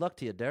 but good luck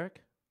to you,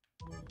 Derek.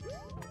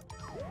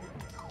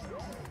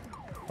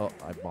 Oh,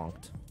 I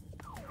bonked.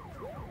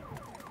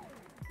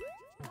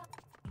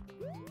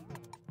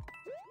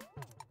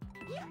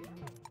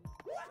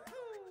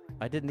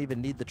 I didn't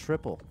even need the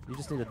triple. You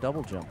just need a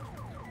double jump.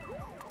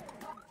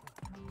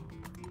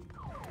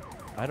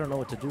 I don't know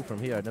what to do from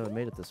here. I never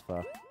made it this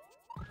far.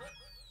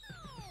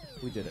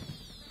 We did it.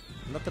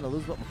 Nothing to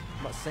lose but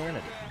my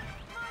sanity.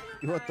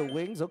 You want the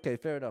wings? Okay,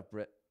 fair enough,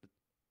 Britt.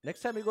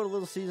 Next time you go to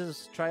Little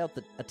Caesars, try out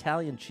the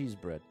Italian cheese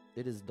bread.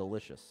 It is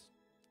delicious.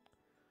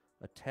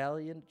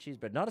 Italian cheese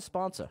bread. Not a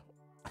sponsor.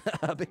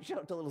 Big shout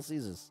out to Little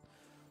Caesars.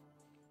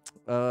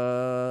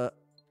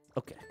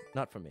 Okay,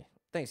 not for me.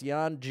 Thanks,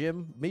 Jan,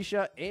 Jim,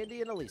 Misha,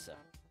 Andy, and Elisa.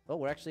 Oh,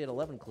 we're actually at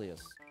 11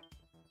 clears.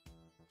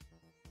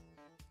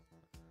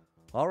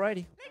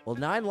 Alrighty. Well,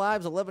 9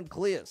 lives, 11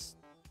 clears.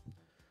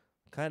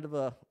 Kind of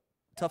a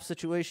tough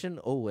situation.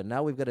 Oh, and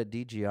now we've got a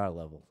DGR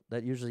level.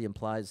 That usually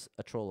implies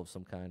a troll of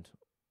some kind.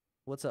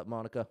 What's up,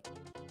 Monica?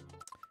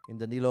 And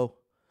Danilo.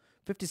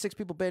 56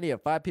 people been here.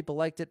 5 people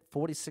liked it.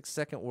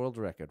 46-second world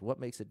record. What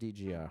makes it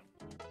DGR?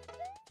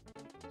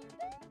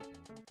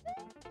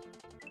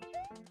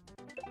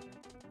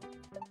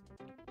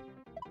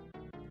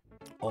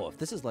 Oh, if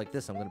this is like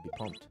this, I'm going to be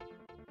pumped.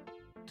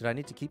 Did I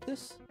need to keep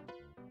this?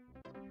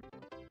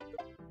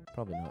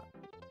 Probably not.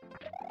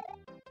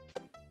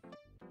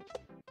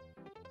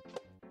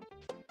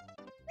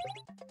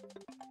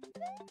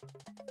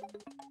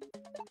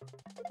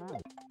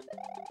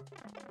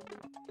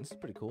 This is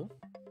pretty cool.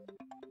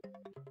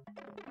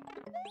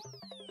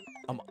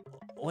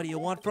 What do you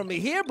want from me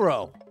here,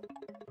 bro?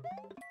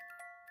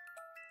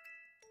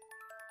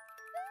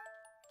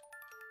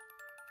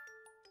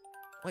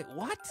 Wait,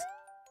 what?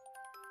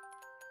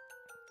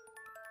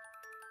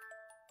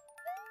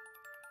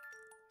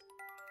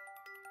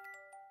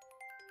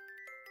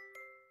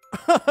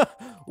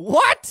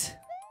 What?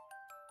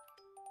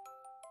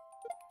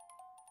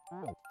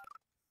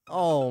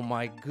 Oh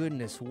my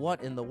goodness,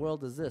 what in the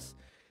world is this?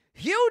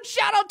 Huge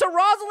shout out to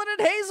Rosalind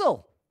and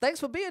Hazel. Thanks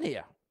for being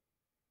here.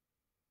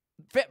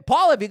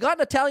 Paul, have you got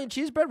an Italian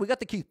cheese bread? We got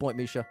the Keith Point,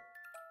 Misha.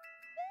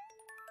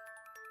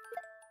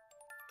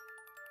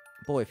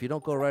 Boy, if you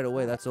don't go right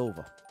away, that's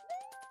over.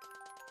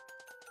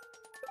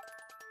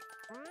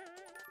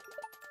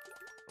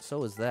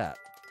 So is that.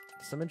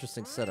 Some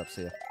interesting setups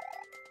here.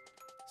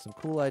 Some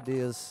cool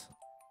ideas.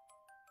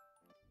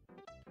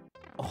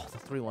 Oh, the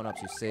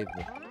 3-1-ups, you saved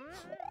me.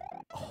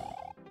 Oh.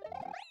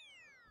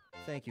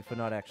 Thank you for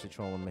not actually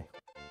trolling me.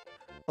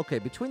 Okay,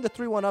 between the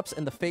 3-1-ups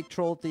and the fake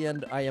troll at the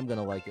end, I am going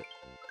to like it.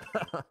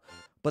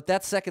 But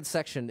that second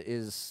section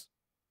is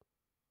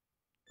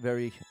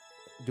very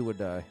do or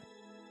die.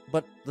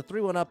 But the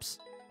 3-1-ups,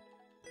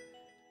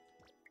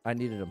 I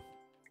needed them.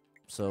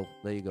 So,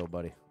 there you go,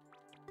 buddy.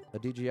 A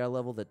DGI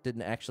level that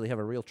didn't actually have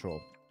a real troll.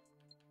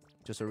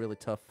 Just a really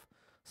tough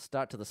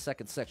start to the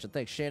second section.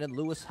 Thanks, Shannon,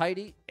 Lewis,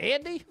 Heidi,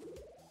 Andy.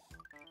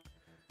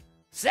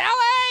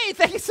 Sally!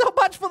 Thank you so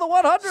much for the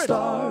 100.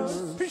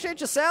 Stars. Appreciate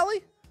you,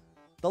 Sally.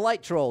 The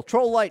light troll.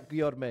 Troll light,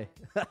 Guillerme.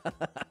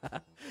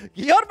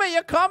 Guillerme,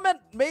 your comment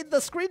made the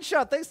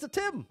screenshot. Thanks to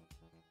Tim.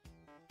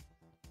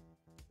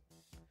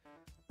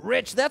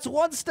 Rich, that's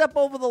one step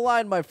over the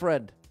line, my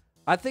friend.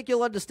 I think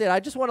you'll understand. I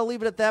just want to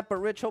leave it at that, but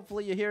Rich,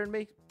 hopefully you're hearing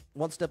me.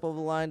 One step over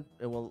the line,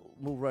 and we'll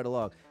move right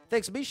along.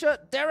 Thanks, Misha.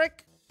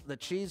 Derek, the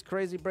cheese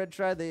crazy bread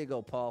try. There you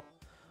go, Paul.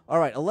 All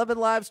right, 11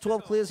 lives,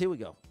 12 clears. Here we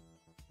go.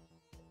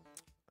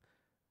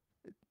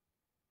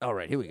 All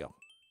right, here we go.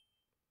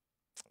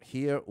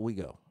 Here we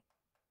go.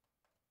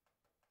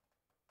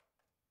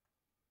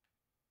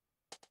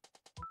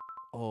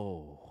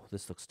 Oh,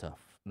 this looks tough.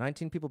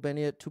 19 people been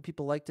here, 2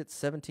 people liked it,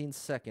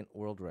 17-second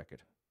world record.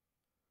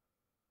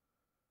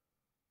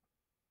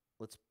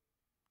 Let's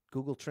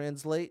Google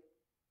Translate.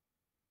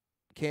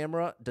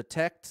 Camera,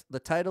 detect. The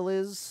title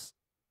is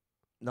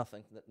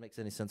nothing. That makes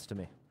any sense to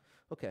me.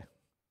 Okay.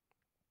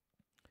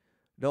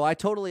 No, I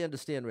totally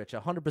understand, Rich.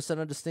 100%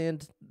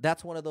 understand.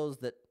 That's one of those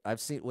that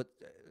I've seen.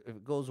 If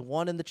it goes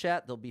 1 in the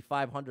chat, there'll be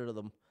 500 of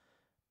them.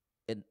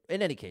 In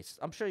any case,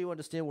 I'm sure you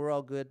understand. We're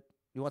all good.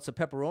 You want some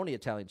pepperoni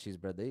Italian cheese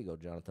bread? There you go,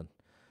 Jonathan.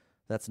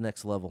 That's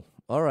next level.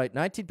 All right,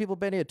 19 people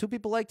been here. 2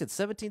 people liked it.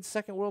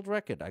 17-second world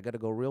record. I got to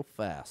go real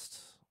fast.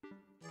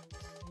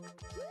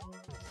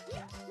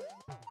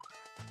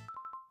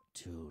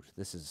 Dude,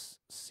 this is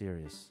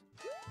serious.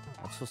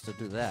 I'm supposed to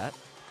do that.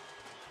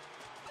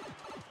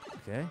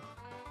 Okay.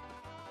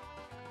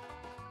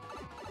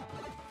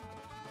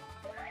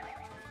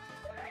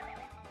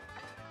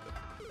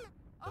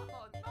 Oh,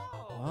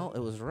 no. Well, it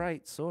was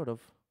right, sort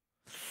of.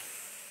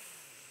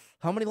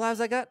 How many lives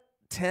I got?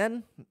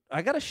 10?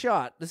 I got a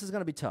shot. This is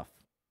going to be tough.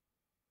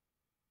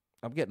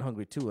 I'm getting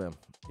hungry too, Em.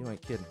 You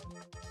ain't kidding.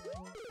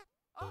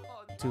 Oh,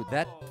 Dude,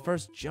 that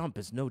first jump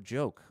is no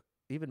joke.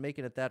 Even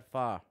making it that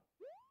far.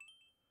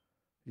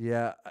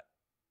 Yeah.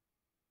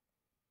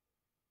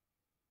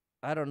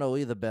 I don't know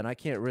either, Ben. I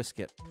can't risk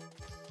it.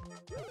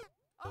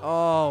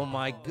 Oh,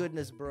 my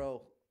goodness,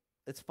 bro.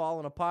 It's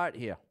falling apart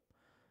here.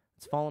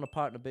 It's falling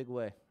apart in a big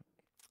way.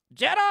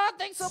 Jenna,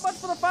 thanks so much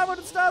for the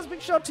 500 stars.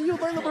 Big shout to you,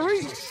 Layla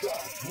Marie.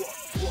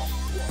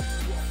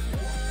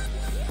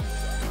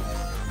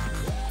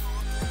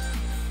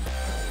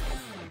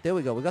 There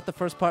we go. We got the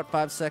first part,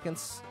 5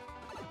 seconds.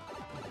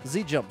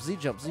 Z jump, Z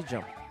jump, Z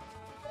jump.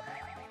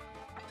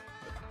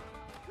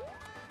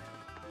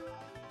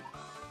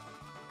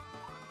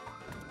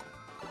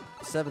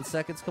 Seven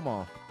seconds, come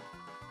on.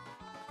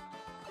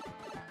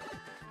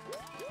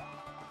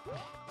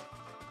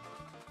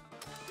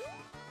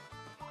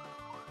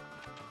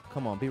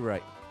 Come on, be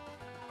right.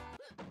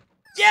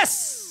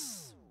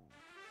 Yes!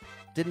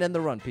 Didn't end the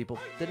run, people.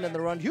 Didn't end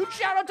the run. Huge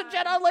shout out to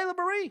Jenna and Layla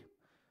Marie.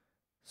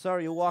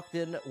 Sorry, you walked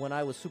in when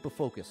I was super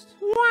focused.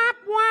 Wap,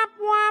 wap,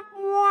 wap,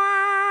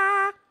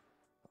 wap.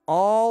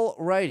 All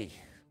righty.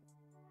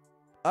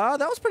 That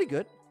was pretty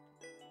good.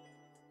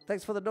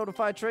 Thanks for the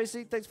notified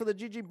Tracy. Thanks for the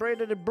GG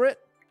Brandon and Britt.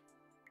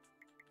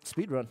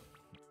 Speedrun.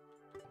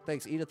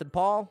 Thanks, Edith and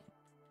Paul.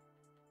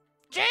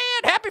 Jan,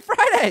 happy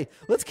Friday.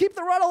 Let's keep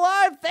the run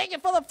alive. Thank you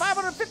for the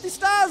 550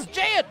 stars.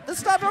 Jan, this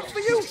star drum's for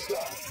you.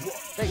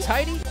 Thanks,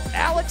 Heidi,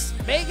 Alex,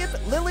 Megan,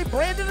 Lily,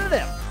 Brandon, and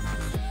them.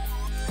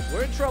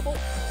 We're in trouble.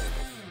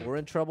 We're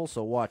in trouble,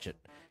 so watch it.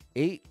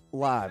 8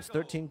 lives,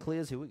 13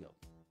 clears. Here we go.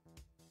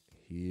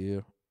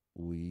 Here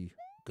we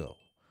go.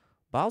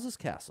 Bowser's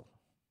Castle.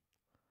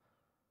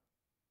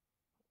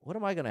 What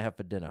am I going to have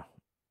for dinner?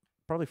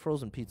 Probably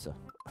frozen pizza.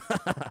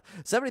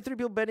 73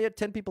 people been here.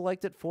 10 people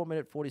liked it.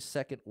 4-minute,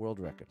 40-second world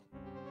record.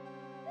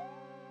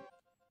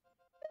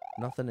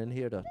 Nothing in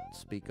here to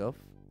speak of.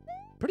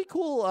 Pretty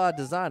cool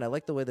design. I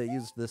like the way they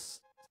used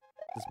this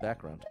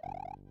background.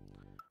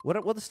 What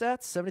are the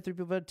stats? 73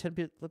 people been 10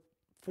 people.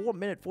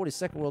 4-minute,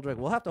 40-second world record.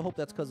 We'll have to hope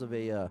that's because of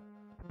a...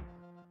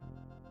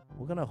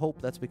 We're gonna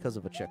hope that's because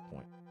of a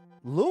checkpoint.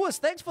 Lewis,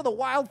 thanks for the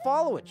wild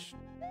followage.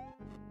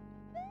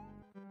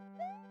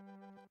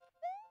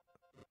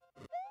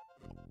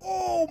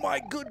 Oh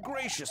my good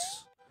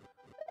gracious.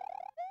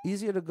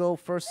 Easier to go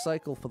first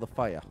cycle for the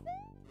fire.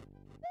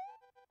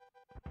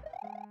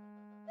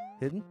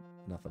 Hidden?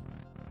 Nothing.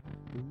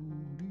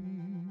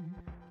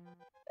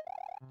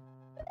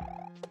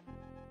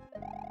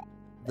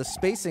 The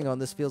spacing on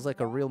this feels like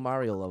a real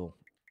Mario level.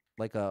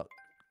 Like a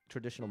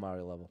traditional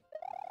Mario level.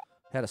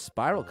 Had a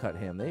spiral cut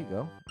ham. There you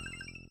go.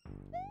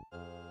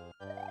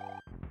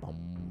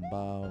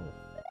 Bow.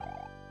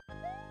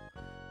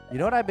 You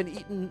know what I've been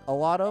eating a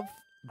lot of?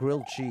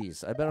 Grilled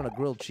cheese. I've been on a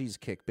grilled cheese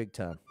kick big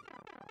time.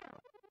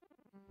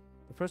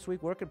 The first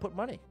week working, put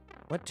money.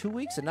 Went 2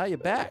 weeks and now you're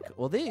back.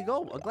 Well, there you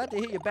go. I'm glad to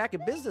hear you're back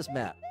in business,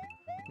 Matt.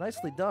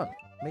 Nicely done.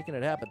 Making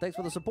it happen. Thanks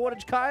for the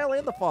supportage, Kyle,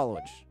 and the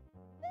followage.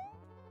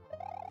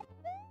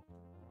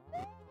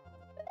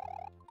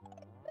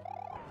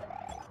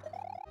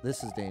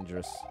 This is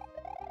dangerous.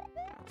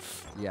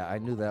 Yeah, I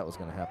knew that was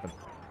going to happen.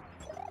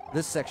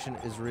 This section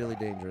is really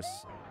dangerous.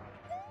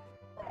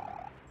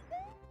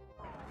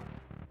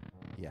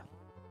 Yeah.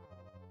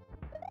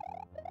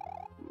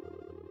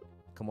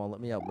 Come on, let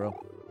me out, bro.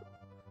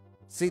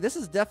 See, this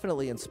is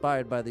definitely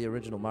inspired by the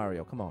original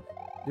Mario. Come on.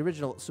 The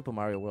original Super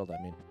Mario World,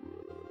 I mean.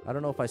 I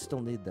don't know if I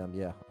still need them.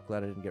 Yeah, I'm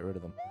glad I didn't get rid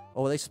of them.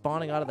 Oh, are they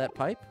spawning out of that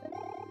pipe?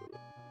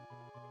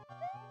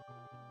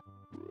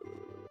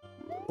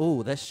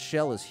 Oh, this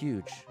shell is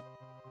huge.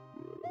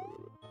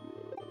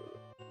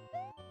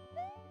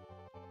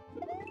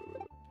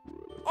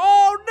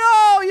 Oh,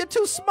 no! You're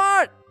too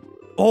smart!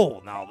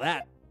 Oh, now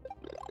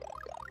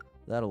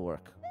that'll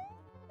work.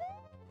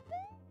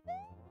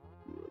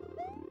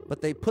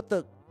 But they put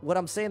the... What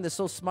I'm saying they're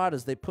so smart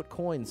is they put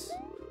coins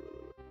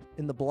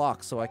in the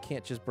block so I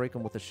can't just break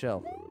them with a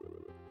shell.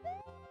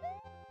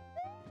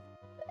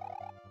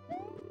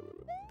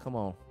 Come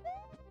on.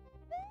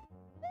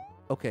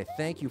 Okay,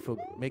 thank you for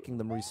making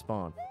them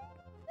respawn.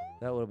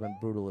 That would have been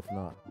brutal if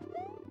not.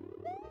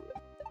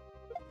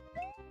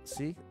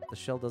 See? The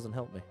shell doesn't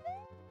help me.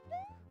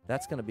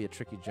 That's going to be a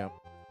tricky jump.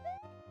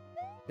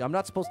 Yeah, I'm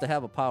not supposed to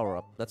have a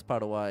power-up. That's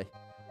part of why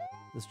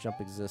this jump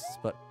exists,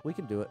 but we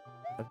can do it.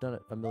 I've done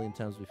it a million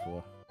times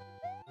before.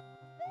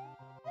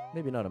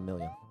 Maybe not a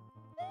million.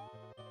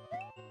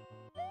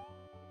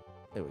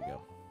 There we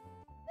go.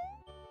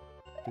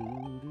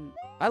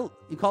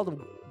 You called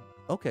him...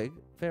 Okay,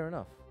 fair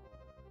enough.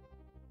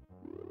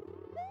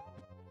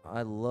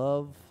 I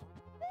love...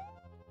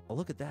 Oh,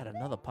 look at that.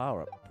 Another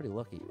power-up. Pretty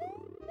lucky.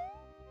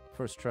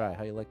 First try.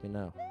 How you like me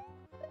now?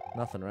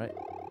 Nothing, right?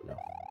 No.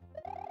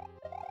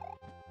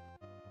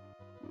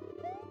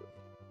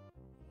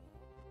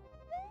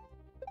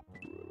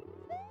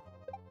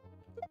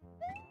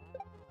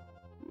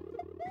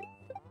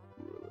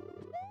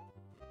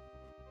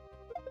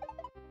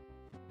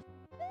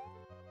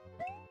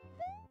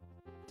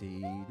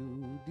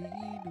 Dee-doo,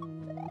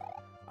 dee-doo.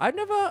 I've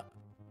never...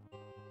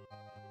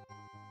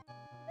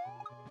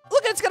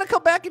 Look, it's gonna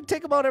come back and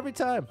take him out every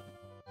time.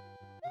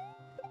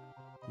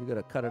 You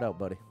gotta cut it out,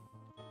 buddy.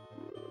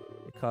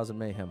 You're causing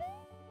mayhem.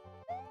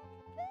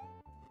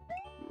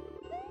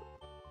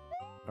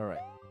 Alright.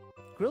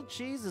 Grilled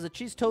cheese is a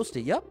cheese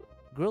toasty. Yep.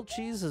 Grilled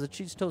cheese is a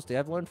cheese toasty.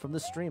 I've learned from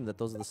this stream that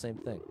those are the same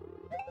thing.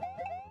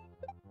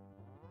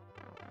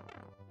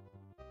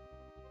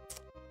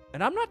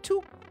 And I'm not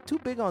too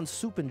big on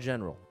soup in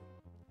general.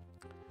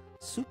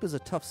 Soup is a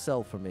tough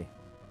sell for me.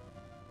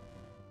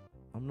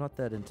 I'm not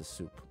that into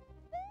soup.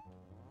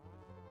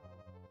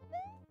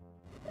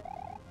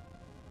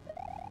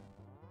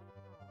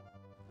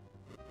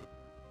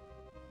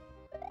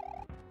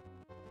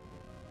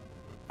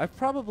 I've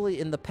probably,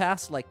 in the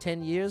past, like,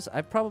 10 years,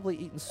 I've probably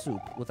eaten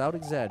soup, without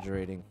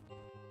exaggerating,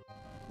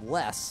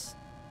 less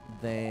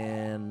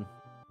than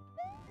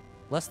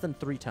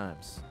 3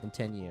 times in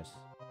 10 years.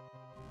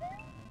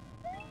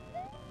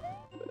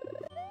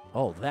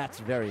 Oh, that's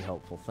very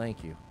helpful.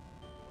 Thank you.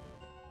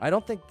 I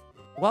don't think...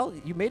 Well,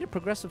 you made it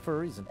progressive for a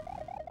reason.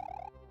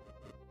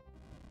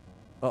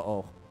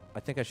 Uh-oh.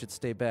 I think I should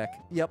stay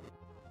back. Yep.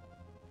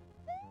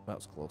 That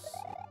was close.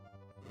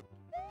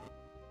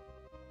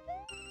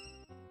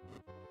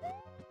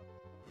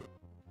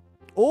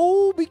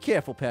 Oh, be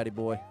careful, Patty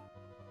boy.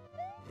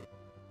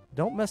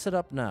 Don't mess it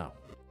up now.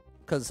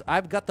 Because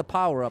I've got the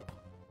power up.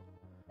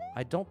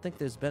 I don't think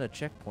there's been a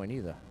checkpoint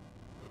either.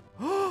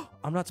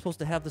 I'm not supposed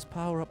to have this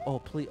power up. Oh,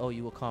 please. Oh,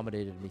 you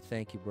accommodated me.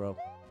 Thank you, bro.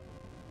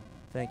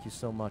 Thank you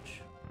so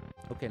much.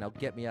 Okay, now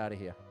get me out of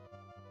here.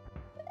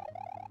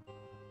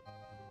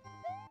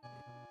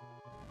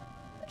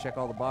 Check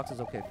all the boxes.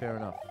 Okay, fair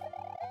enough.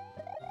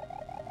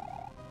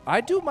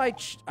 I do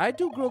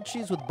grilled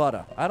cheese with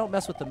butter. I don't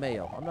mess with the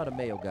mayo. I'm not a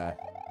mayo guy.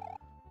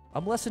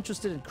 I'm less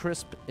interested in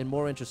crisp and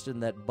more interested in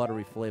that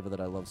buttery flavor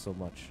that I love so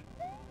much.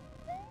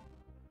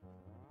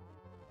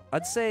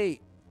 I'd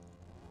say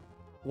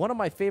one of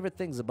my favorite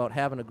things about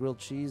having a grilled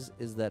cheese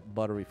is that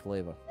buttery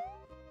flavor.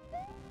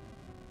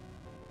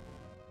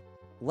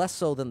 Less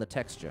so than the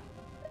texture.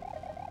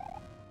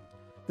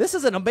 This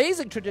is an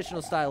amazing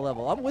traditional style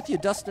level. I'm with you,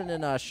 Dustin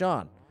and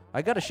Sean.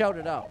 I got to shout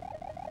it out.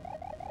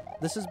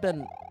 This has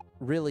been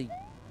really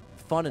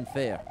fun and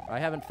fair. I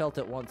haven't felt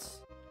it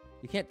once.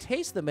 You can't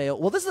taste the mayo.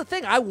 Well, this is the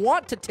thing. I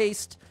want to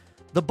taste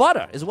the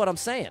butter, is what I'm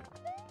saying.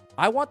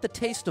 I want the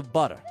taste of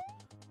butter.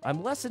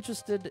 I'm less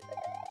interested...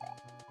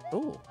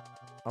 Ooh.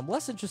 I'm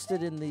less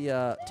interested in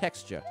the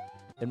texture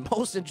and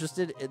most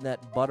interested in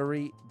that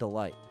buttery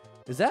delight.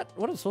 Is that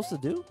what I'm supposed to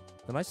do?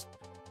 Am I...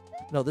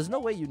 No, there's no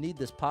way you need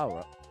this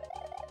power-up.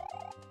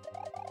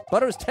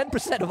 Butter is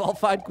 10% of all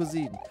fine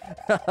cuisine.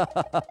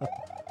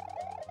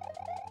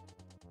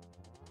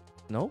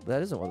 No,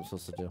 that isn't what I'm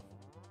supposed to do.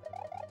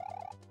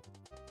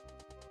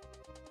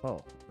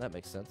 Oh, that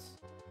makes sense.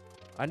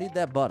 I need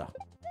that butter.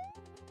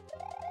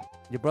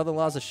 Your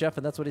brother-in-law's a chef,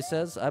 and that's what he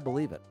says? I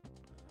believe it.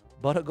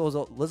 Butter goes...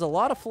 There's a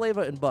lot of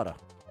flavor in butter.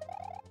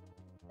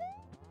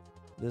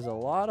 There's a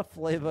lot of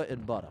flavor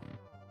in butter.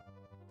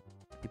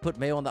 You put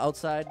mayo on the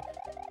outside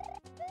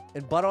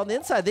and butter on the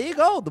inside. There you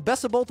go. The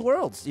best of both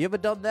worlds. You ever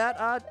done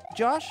that,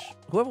 Josh?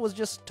 Whoever was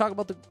just talking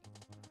about the...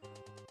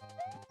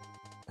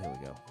 There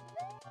we go.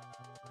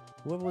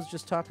 Whoever was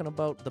just talking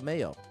about the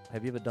mayo.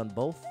 Have you ever done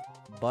both?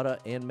 Butter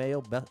and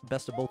mayo?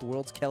 Best of both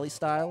worlds? Kelly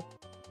style?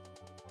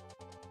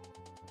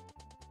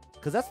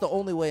 Because that's the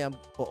only way I'm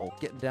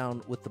getting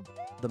down with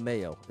the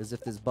mayo, is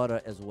if there's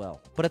butter as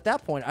well. But at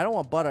that point, I don't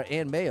want butter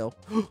and mayo.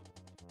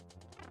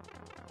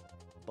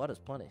 Butter's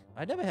plenty.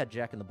 I never had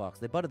Jack in the Box.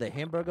 They butter their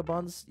hamburger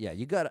buns. Yeah,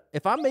 you gotta...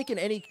 If I'm making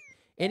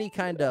any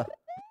kind of...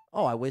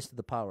 Oh, I wasted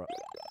the power up.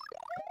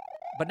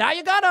 But now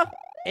you gotta...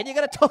 And you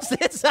gotta toast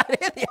the inside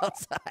and the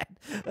outside.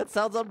 That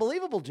sounds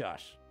unbelievable,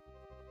 Josh.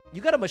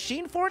 You got a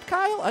machine for it,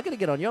 Kyle? I gotta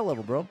get on your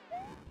level, bro.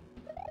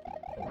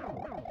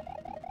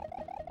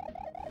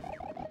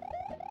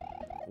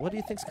 What do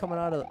you think's coming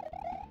out of...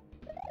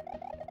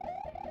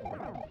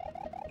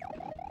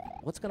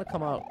 What's gonna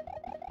come out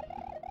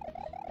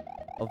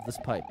of this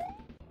pipe?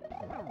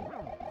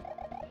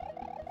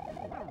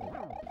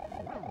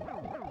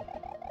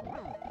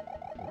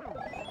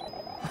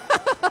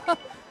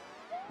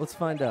 Let's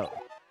find out.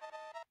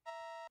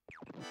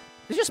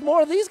 There's just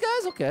more of these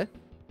guys? Okay.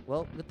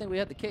 Well, good thing we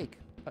had the cake.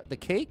 The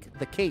cake?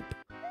 The cape.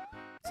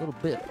 It's a little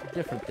bit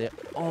different there.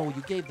 Oh,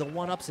 you gave the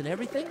one-ups and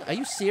everything? Are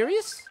you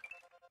serious?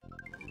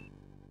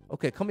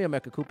 Okay, come here,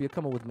 Mecha Coop. You're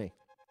coming with me.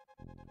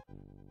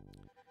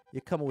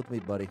 You're coming with me,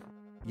 buddy.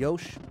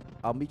 Yosh,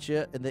 I'll meet you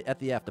at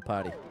the after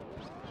party.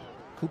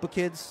 Koopa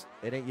kids,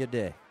 it ain't your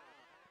day.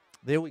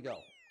 There we go.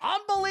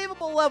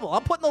 Unbelievable level.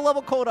 I'm putting the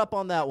level code up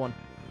on that one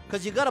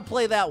because you got to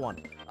play that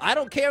one. I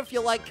don't care if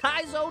you like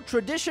Kaizo,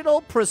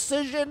 traditional,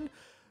 precision,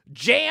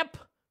 Jamp,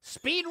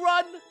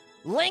 speedrun,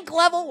 Link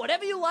level,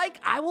 whatever you like.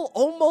 I will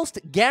almost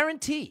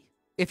guarantee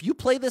if you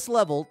play this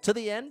level to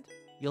the end,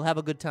 you'll have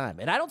a good time.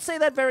 And I don't say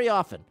that very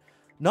often.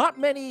 Not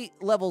many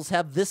levels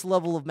have this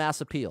level of mass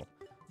appeal.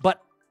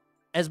 But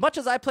as much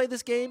as I play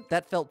this game,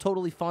 that felt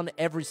totally fun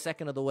every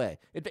second of the way.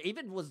 It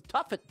even was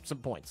tough at some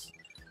points.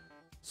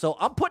 So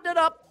I'm putting it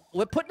up.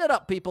 We're putting it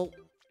up, people.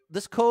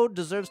 This code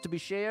deserves to be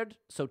shared,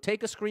 so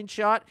take a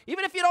screenshot.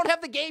 Even if you don't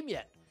have the game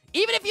yet.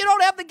 Even if you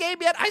don't have the game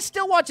yet, I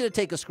still want you to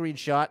take a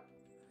screenshot.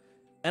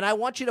 And I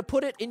want you to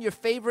put it in your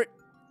favorite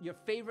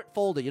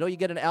folder. You know, you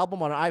get an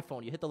album on an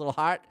iPhone. You hit the little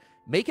heart.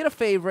 Make it a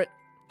favorite.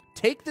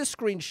 Take this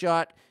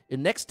screenshot.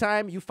 And next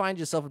time you find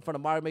yourself in front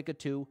of Mario Maker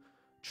 2,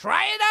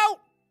 try it out.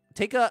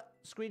 Take a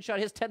screenshot.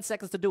 Here's 10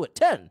 seconds to do it.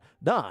 10,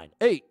 9,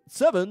 8,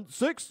 7,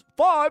 6,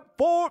 5,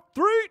 4,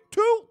 3,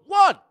 2,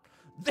 1.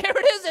 There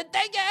it is. And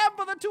thank you, Em,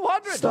 for the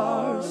 200.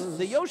 Stars.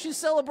 The Yoshi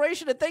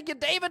celebration. And thank you,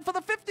 David, for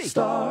the 50.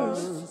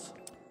 Stars.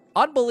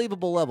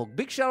 Unbelievable level.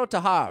 Big shout out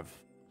to Harv.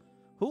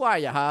 Who are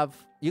you, Harv?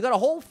 You got a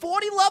whole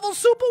 40-level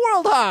Super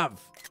World,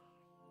 Harv.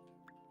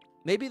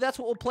 Maybe that's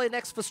what we'll play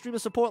next for Streamer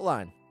Support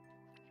Line.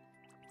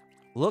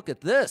 Look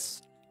at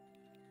this.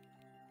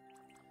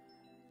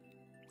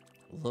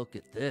 Look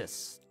at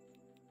this.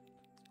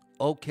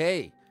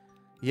 Okay.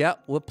 Yeah,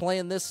 we're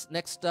playing this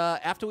next.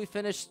 After we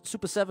finish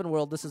Super 7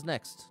 World, this is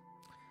next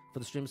for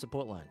the Streamer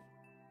Support Line.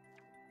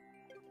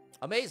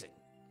 Amazing.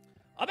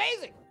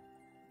 Amazing.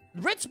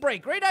 Ritz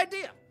break. Great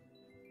idea.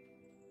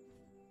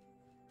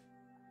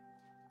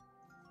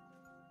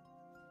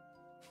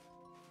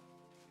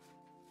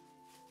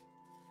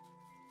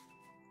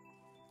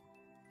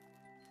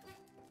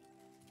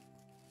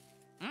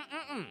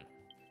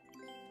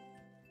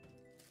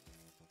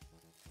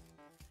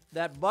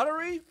 That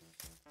buttery,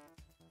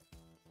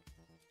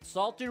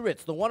 salty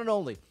Ritz, the one and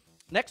only.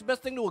 Next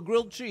best thing to a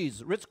grilled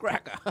cheese, Ritz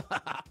cracker.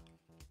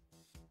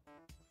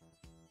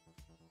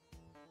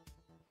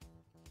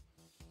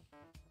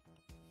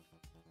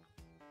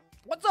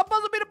 What's up,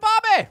 Buzzer Beater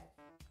Bobby?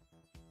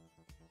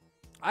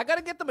 I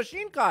gotta get the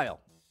machine, Kyle.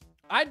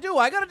 I do.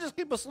 I gotta just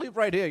keep asleep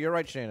right here. You're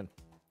right, Shannon.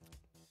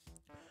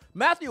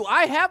 Matthew,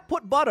 I have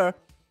put butter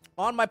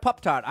on my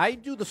Pop-Tart. I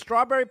do the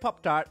strawberry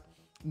Pop-Tart,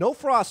 no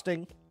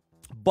frosting,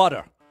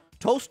 butter.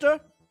 Toaster,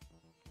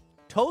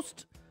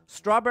 toast,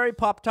 strawberry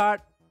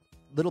Pop-Tart,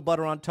 little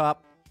butter on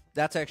top.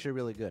 That's actually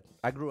really good.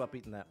 I grew up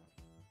eating that.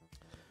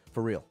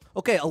 For real.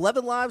 Okay,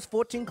 11 lives,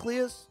 14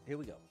 clears. Here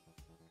we go.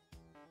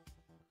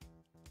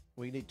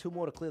 We need 2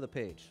 more to clear the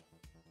page.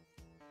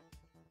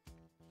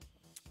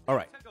 All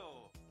right. To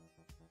go.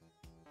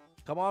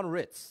 Come on,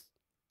 Ritz.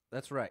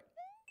 That's right.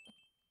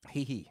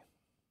 Hee hee.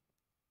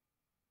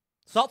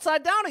 Salt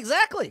side down,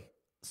 exactly.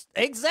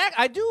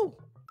 I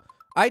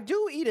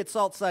do eat it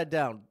salt side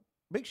down.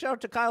 Big shout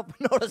out to Kyle for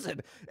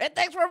noticing. And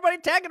thanks for everybody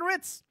tagging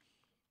Ritz.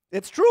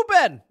 It's true,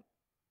 Ben.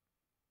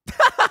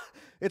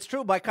 It's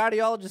true. My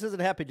cardiologist isn't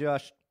happy,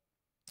 Josh.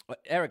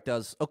 Eric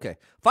does. Okay.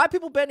 5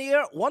 people been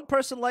here. 1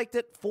 person liked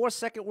it.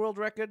 4-second world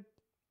record.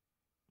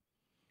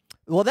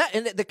 Well, that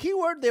and the key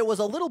word there was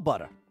a little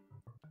butter.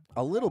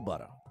 A little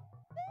butter.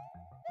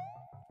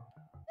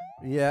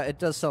 Yeah, it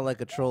does sound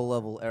like a troll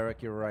level,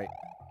 Eric. You're right.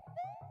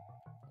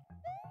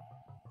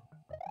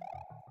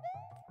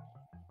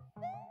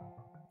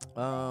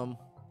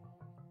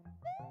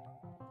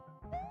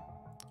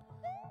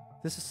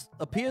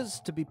 Appears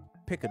to be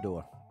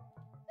Picador.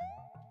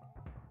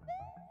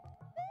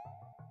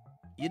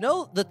 You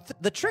know,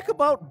 the trick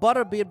about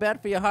butter being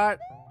bad for your heart,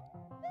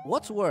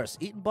 what's worse,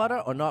 eating butter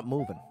or not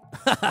moving?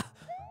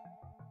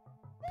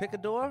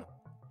 Picador?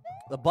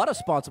 The butter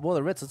sponsor, more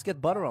than Ritz. Let's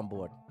get butter on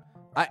board.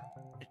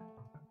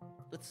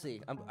 Let's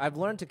see. I've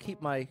learned to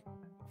keep my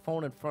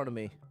phone in front of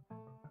me.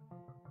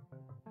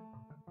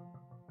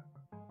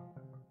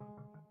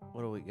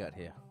 What do we got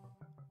here?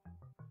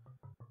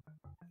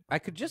 I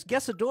could just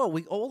guess a door.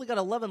 We only got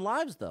 11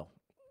 lives, though.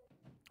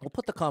 We'll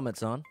put the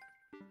comments on.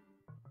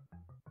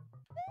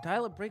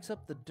 Tyler breaks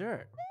up the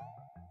dirt.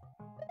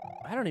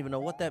 I don't even know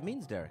what that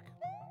means, Derek.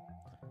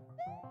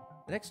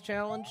 The next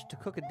challenge, to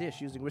cook a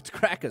dish using Ritz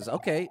crackers.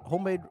 Okay,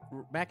 homemade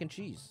mac and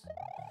cheese.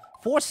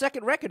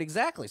 4-second record,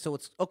 exactly. So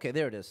it's, okay,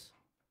 there it is.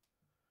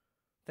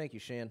 Thank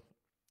you, Shan.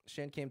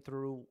 Shan came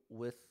through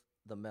with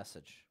the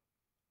message.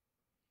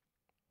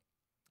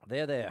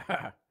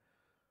 There.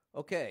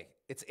 Okay,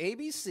 it's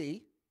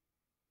ABC.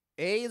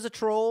 A is a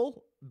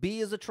troll. B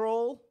is a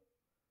troll.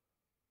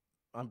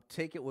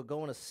 Take it we're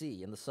going to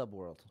C in the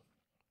subworld.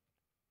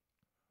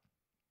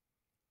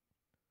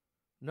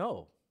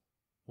 No,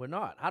 we're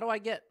not. How do I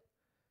get...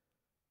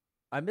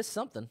 I missed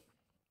something.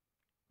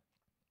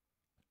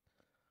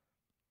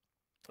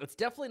 It's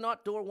definitely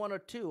not door 1 or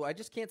 2. I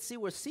just can't see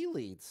where C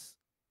leads.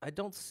 I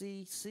don't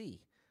see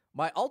C.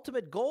 My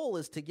ultimate goal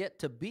is to get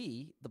to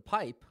B, the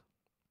pipe.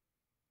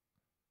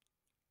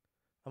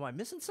 Am I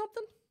missing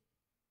something?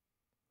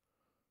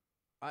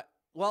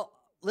 Well,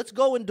 let's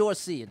go in door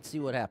C and see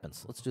what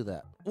happens. Let's do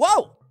that.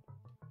 Whoa!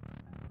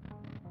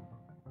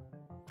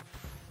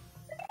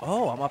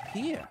 Oh, I'm up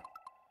here.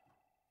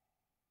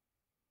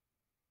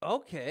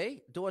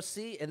 Okay, door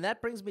C, and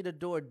that brings me to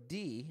door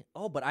D.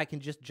 Oh, but I can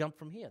just jump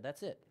from here.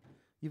 That's it.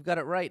 You've got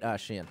it right,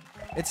 Shan.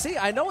 And see,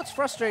 I know it's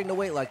frustrating to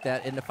wait like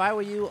that, and if I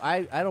were you,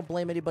 I don't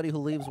blame anybody who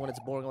leaves when it's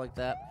boring like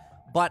that,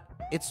 but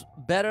it's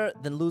better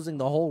than losing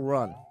the whole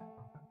run,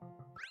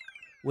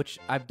 which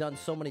I've done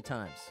so many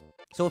times.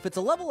 So if it's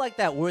a level like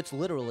that where it's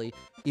literally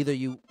either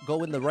you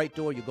go in the right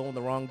door, you go in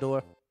the wrong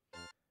door,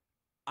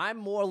 I'm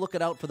more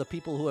looking out for the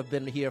people who have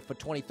been here for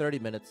 20, 30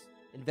 minutes,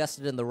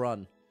 invested in the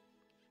run.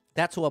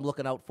 That's who I'm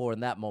looking out for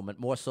in that moment,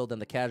 more so than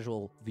the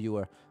casual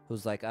viewer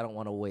who's like, I don't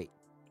want to wait.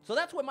 So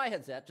that's where my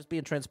head's at, just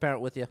being transparent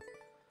with you.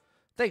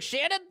 Thanks,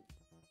 Shannon.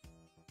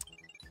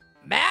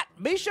 Matt,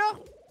 Misha,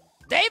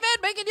 David,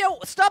 making you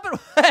stop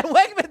at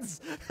Wegmans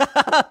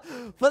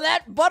for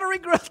that buttery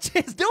grilled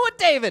cheese. Do it,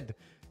 David.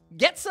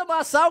 Get some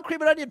sour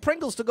cream and onion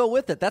Pringles to go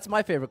with it. That's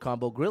my favorite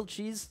combo. Grilled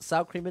cheese,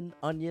 sour cream and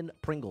onion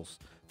Pringles.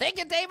 Thank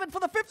you, David, for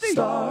the 50.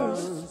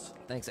 Stars.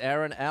 Thanks,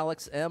 Aaron,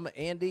 Alex, M,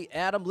 Andy,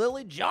 Adam,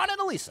 Lily, John, and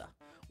Elisa.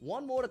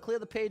 1 more to clear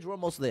the page. We're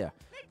almost there.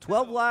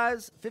 12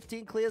 lives,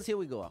 15 clears. Here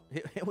we go.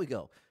 Here we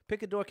go.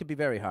 Pick a door can be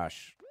very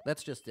harsh.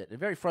 That's just it. And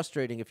very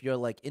frustrating if you're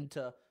like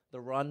into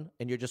the run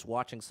and you're just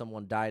watching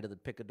someone die to the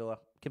pick a door.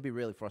 It can be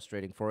really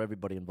frustrating for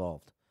everybody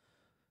involved.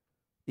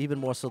 Even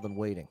more so than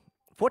waiting.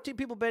 14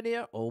 people been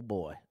here. Oh,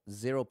 boy.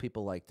 0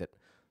 people liked it.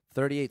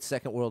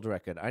 38-second world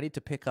record. I need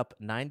to pick up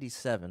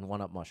 97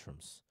 one-up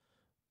mushrooms.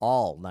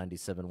 All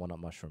 97 one-up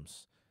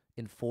mushrooms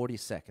in 40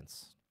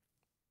 seconds.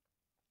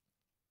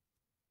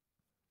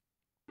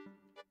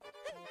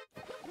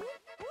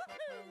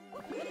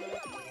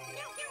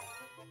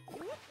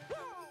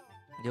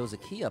 There was a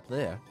key up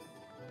there.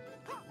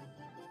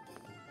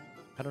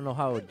 I don't know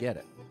how I would get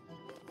it.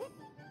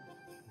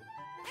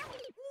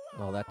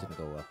 Oh, that didn't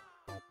go well.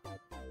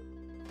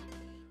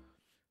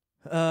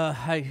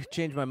 I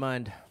changed my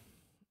mind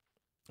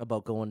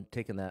about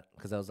taking that,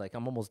 because I was like,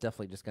 I'm almost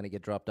definitely just going to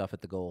get dropped off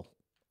at the goal.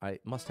 I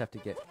must have to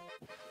get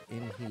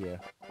in here.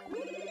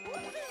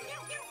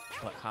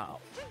 But how?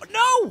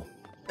 No!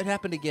 It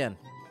happened again.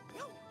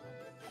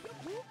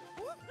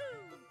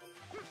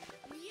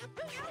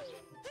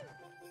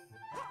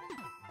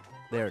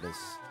 There it is.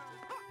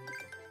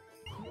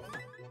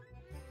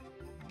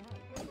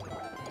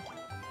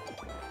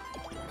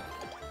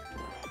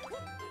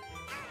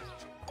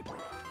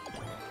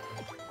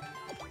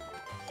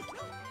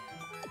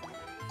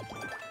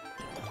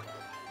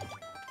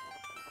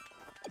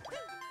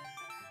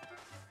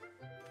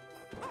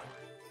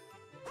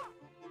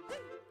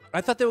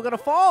 I thought they were going to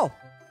fall.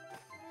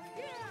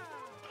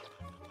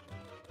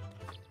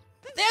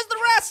 There's the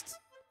rest.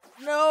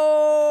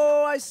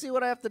 No, I see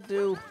what I have to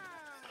do.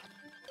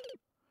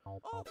 Oh,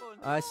 no.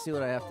 I see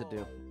what I have to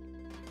do.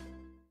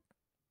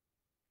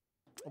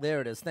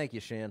 There it is. Thank you,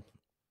 Shan.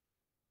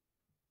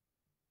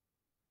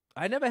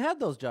 I never had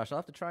those, Josh. I'll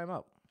have to try them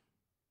out.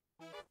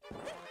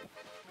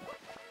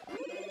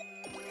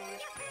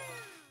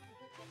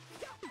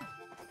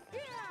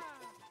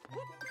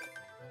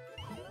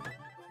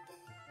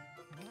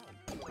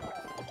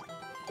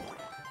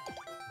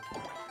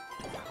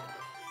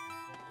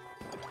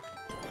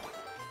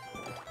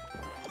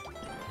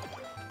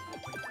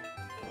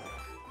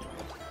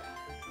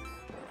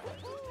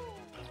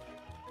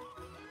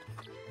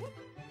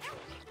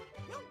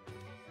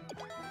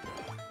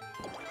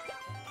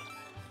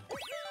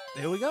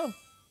 Here we go.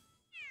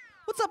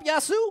 What's up,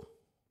 Yasu?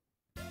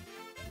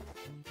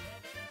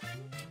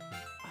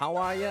 How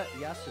are ya,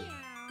 Yasu?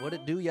 What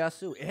it do,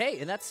 Yasu? Hey,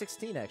 and that's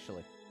 16,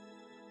 actually.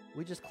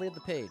 We just cleared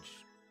the page.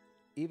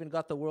 Even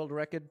got the world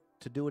record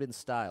to do it in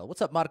style.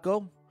 What's up,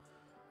 Marco?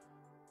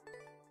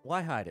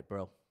 Why hide it,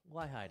 bro?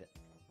 Why hide it?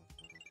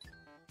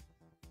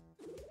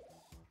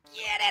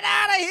 Get it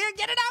out of here!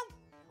 Get it out!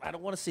 I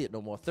don't want to see it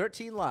no more.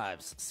 13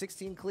 lives,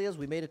 16 clears.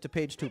 We made it to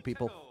page 2,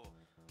 people.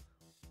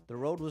 The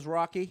road was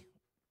rocky,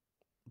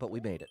 but we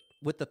made it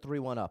with the 3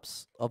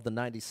 1-ups of the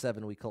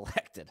 97 we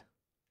collected.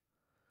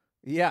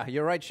 Yeah,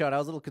 you're right, Sean. I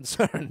was a little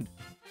concerned.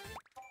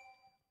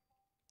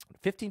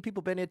 15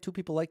 people been here, 2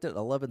 people liked it,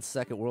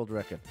 11-second world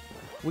record.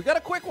 We got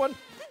a quick one.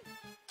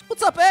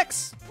 What's up,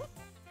 X?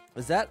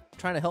 Is that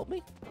trying to help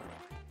me?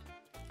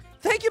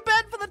 Thank you,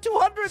 Ben, for the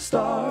 200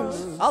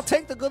 Stars. I'll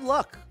take the good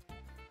luck.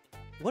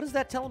 What is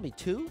that telling me?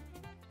 2?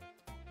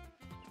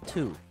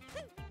 2.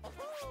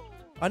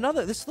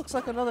 Another. This looks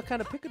like another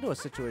kind of picador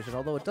situation,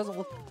 although it doesn't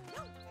look.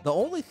 The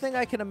only thing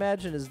I can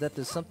imagine is that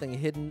there's something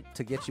hidden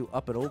to get you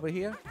up and over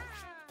here.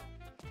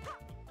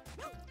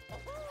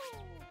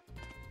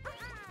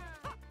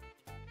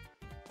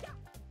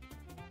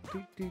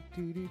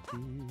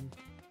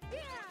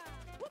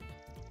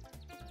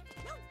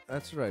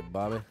 That's right,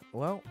 Bobby.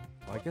 Well,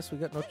 I guess we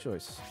got no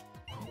choice.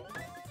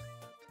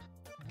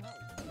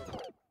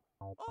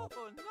 Oh,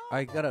 no.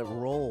 I gotta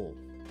roll.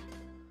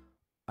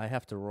 I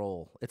have to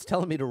roll. It's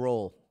telling me to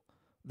roll.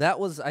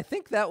 I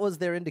think that was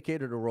their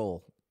indicator to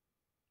roll.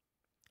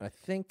 I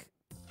think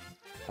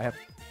I have,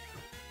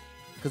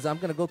 because I'm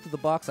gonna go through the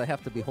box, I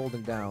have to be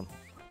holding down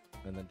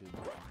and then do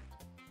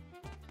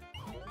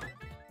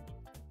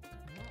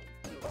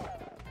that.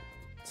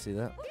 See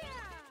that?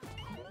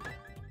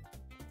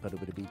 I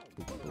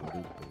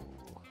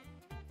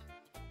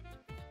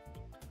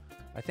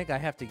think I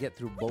have to get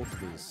through both of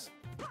these.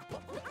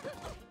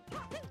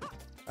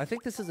 I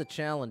think this is a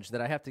challenge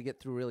that I have to get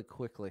through really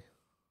quickly.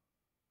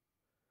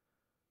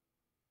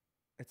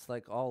 It's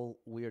like all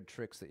weird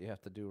tricks that you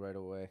have to do right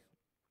away.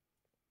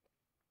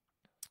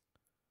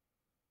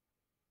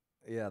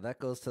 Yeah, that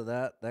goes to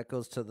that. That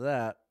goes to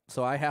that.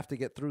 So I have to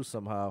get through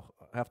somehow.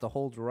 I have to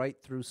hold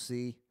right through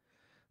C.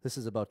 This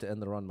is about to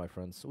end the run, my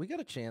friends. So we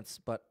got a chance,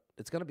 but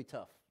it's going to be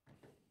tough.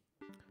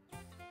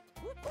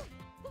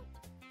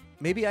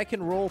 Maybe I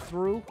can roll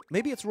through.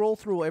 Maybe it's roll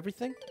through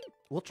everything.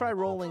 We'll try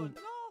rolling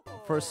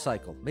first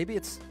cycle. Maybe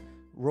it's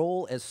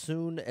roll as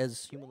soon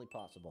as humanly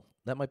possible.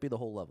 That might be the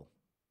whole level.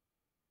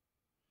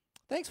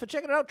 Thanks for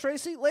checking it out,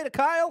 Tracy. Later,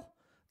 Kyle.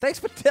 Thanks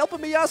for helping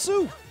me,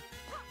 Yasu.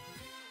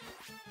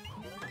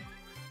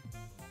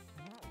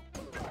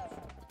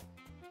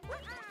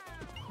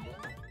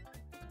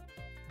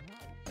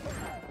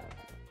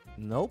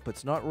 Nope,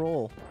 it's not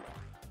roll.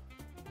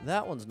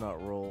 That one's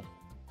not roll.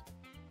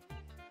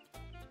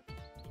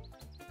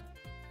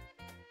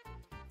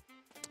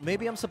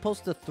 Maybe I'm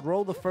supposed to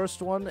throw the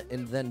first one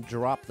and then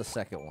drop the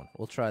second one.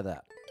 We'll try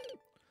that.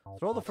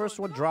 Throw the first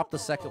one, drop the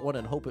second one,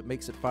 and hope it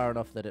makes it far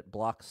enough that it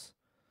blocks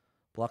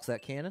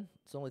that cannon.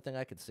 It's the only thing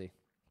I could see.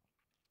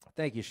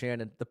 Thank you,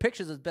 Shannon. The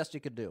picture's as best you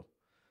could do.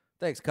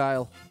 Thanks,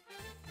 Kyle.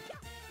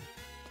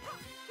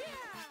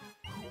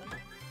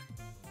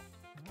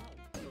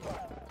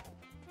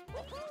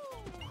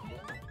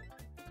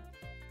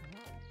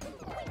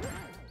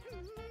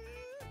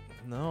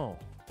 No.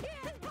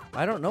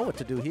 I don't know what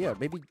to do here.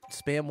 Maybe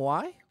spam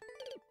Y?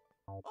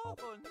 Oh,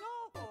 no.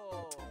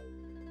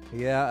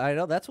 Yeah, I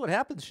know. That's what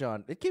happens,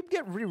 Sean. It can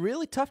get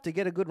really tough to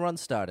get a good run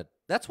started.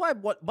 That's why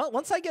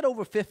once I get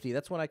over 50,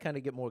 that's when I kind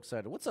of get more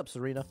excited. What's up,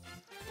 Serena?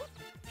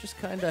 Just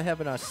kind of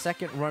having our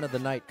second run of the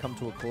night come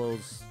to a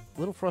close. A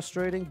little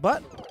frustrating,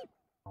 but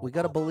we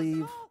got to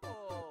believe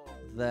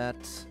that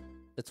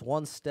it's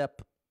one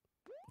step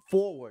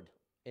forward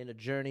in a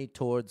journey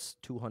towards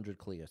 200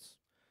 clears.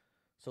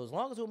 So as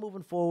long as we're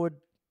moving forward,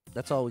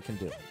 that's all we can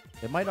do.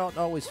 It might not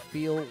always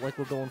feel like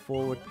we're going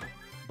forward,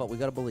 but we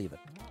got to believe it.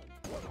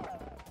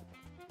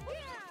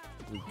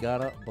 We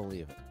gotta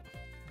believe it.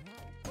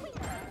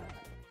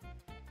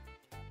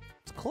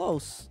 It's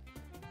close.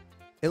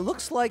 It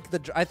looks like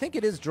I think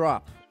it is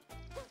drop.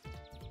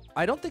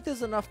 I don't think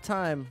there's enough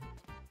time.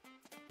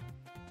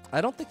 I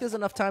don't think there's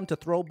enough time to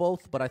throw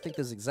both, but I think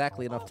there's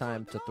exactly enough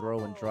time to throw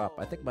and drop.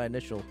 I think my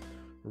initial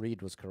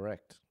read was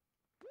correct.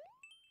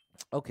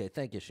 Okay,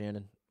 thank you,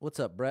 Shannon. What's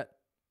up, Brett?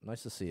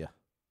 Nice to see you.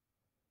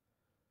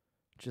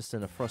 Just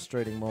in a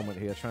frustrating moment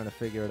here, trying to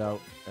figure it out,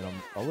 and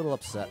I'm a little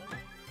upset.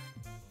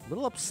 A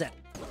little upset.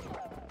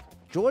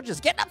 George is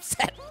getting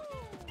upset.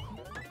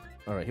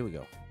 All right, here we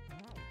go.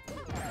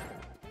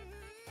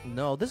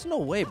 No, there's no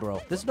way,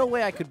 bro. There's no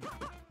way I could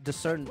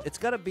discern. It's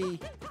got to be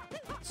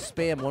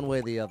spam one way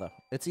or the other.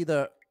 It's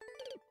either...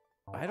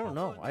 I don't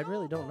know. I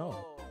really don't know.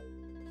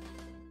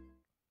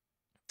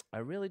 I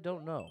really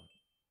don't know.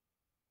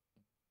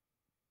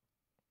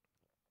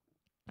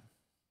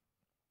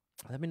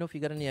 Let me know if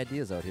you got any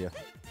ideas out here.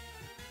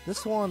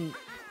 This one,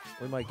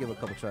 we might give a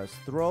couple tries.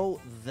 Throw,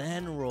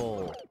 then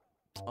roll.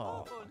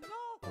 Oh,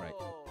 right.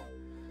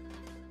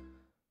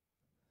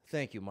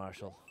 Thank you,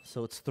 Marshall.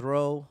 So it's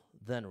throw,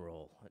 then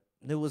roll.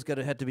 Knew it was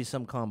gonna had to be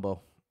some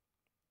combo.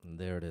 And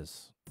there it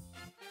is.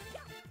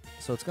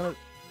 So it's gonna...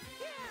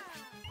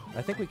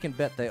 I think we can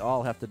bet they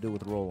all have to do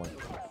with rolling.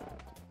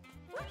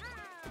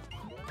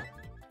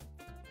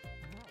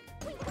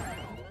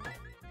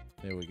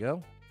 There we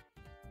go.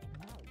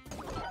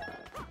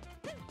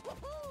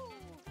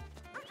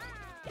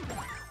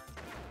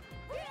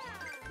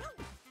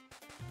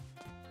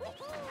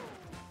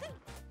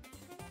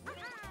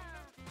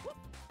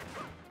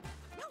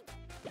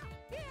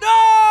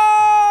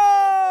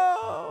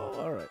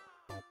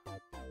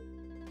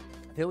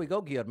 Here we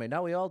go, Guillermo.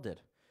 Now we all did.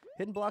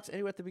 Hidden blocks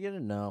anywhere at the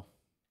beginning? No.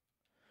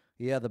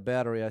 Yeah, the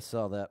battery. I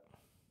saw that.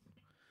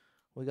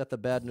 We got the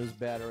bad news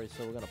battery,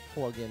 so we're going to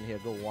plug in here.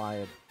 Go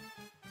wired.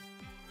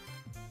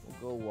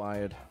 We'll go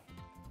wired.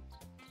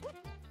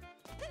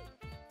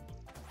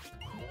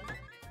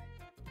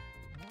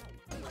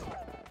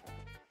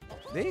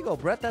 There you go,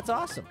 Brett. That's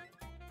awesome.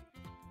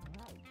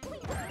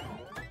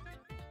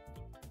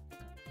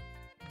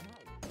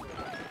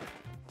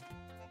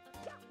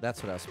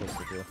 That's what I was supposed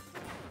to do.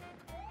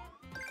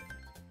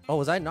 Oh,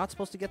 was I not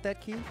supposed to get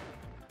that key?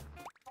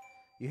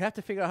 You have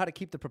to figure out how to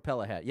keep the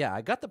propeller hat. Yeah,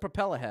 I got the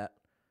propeller hat.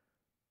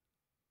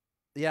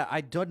 Yeah,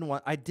 I didn't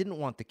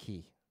want the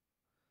key.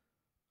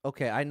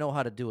 Okay, I know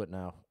how to do it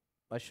now.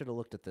 I should have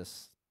looked at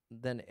this.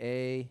 Then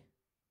A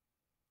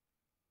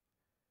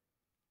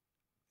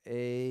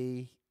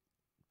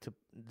to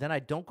then I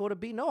don't go to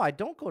B. No, I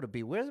don't go to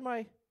B. Where's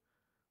my...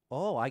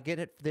 Oh, I get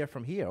it there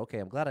from here. Okay,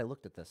 I'm glad I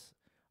looked at this.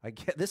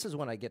 This is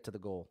when I get to the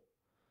goal.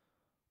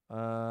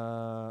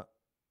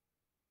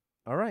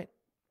 All right.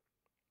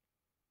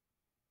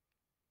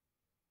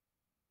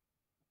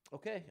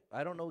 Okay,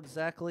 I don't know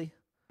exactly.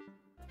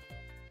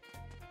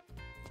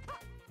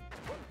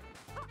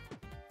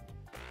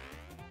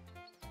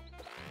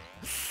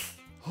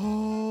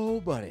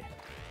 Oh, buddy.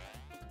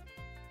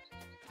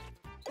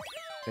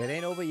 It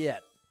ain't over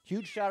yet.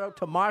 Huge shout out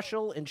to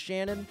Marshall and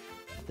Shannon,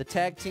 the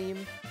tag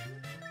team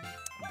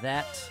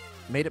that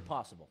made it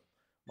possible.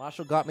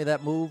 Marshall got me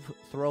that move,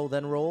 throw,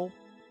 then roll.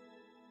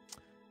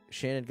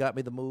 Shannon got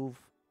me the move.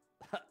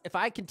 If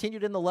I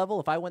continued in the level,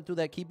 if I went through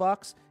that key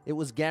box, it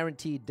was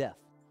guaranteed death.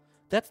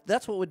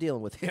 That's what we're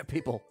dealing with here,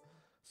 people.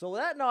 So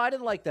no, I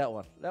didn't like that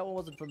one. That one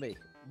wasn't for me.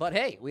 But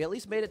hey, we at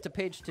least made it to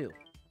page 2.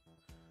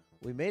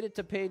 We made it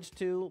to page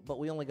 2, but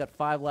we only got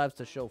 5 lives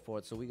to show for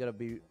it, so we got to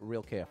be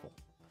real careful.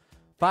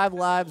 5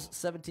 lives,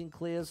 17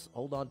 clears.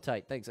 Hold on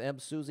tight. Thanks, M,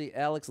 Susie,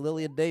 Alex,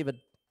 Lillian, David.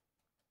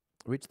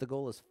 Reach the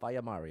goal as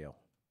Fire Mario.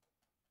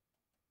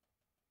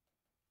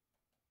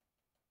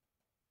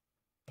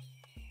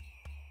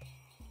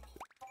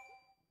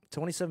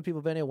 $27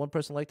 people been here. 1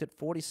 person liked it.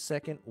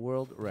 42nd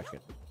world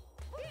record.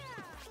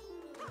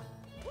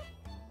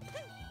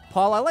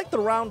 Paul, I like the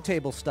round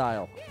table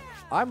style.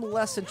 I'm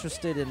less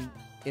interested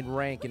in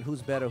rank and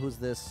who's better, who's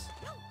this.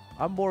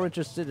 I'm more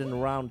interested in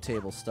round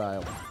table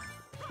style.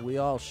 We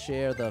all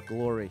share the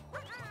glory.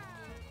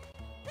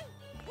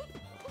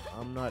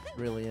 I'm not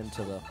really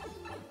into the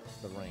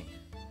rank.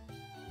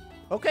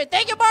 Okay,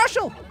 thank you,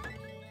 Marshall!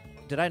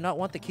 Did I not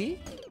want the key?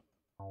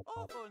 Oh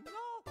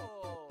no!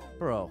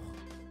 Bro.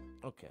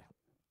 Okay.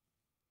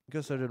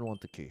 Guess I didn't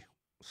want the key.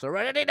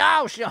 Serenity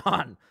now,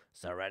 Sean!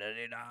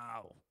 Serenity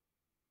now.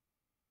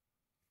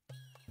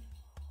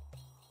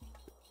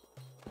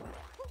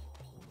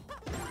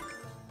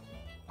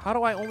 How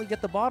do I only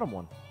get the bottom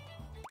one?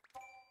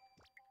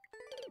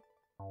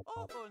 Oh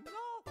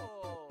no!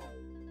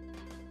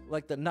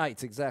 Like the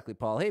knights, exactly,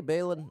 Paul. Hey,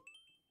 Balin.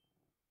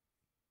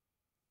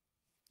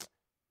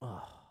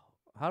 Oh,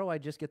 how do I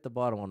just get the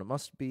bottom one? It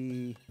must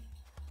be...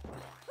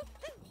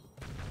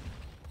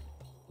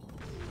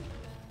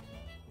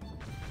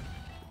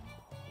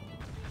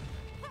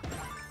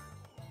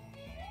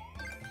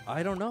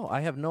 I don't know.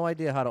 I have no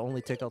idea how to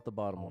only take out the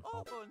bottom one.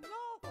 Oh no!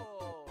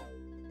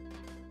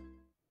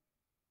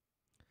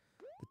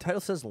 The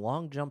title says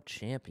long jump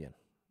champion.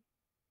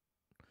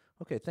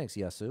 Okay, thanks,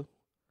 Yasu.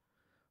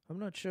 I'm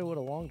not sure what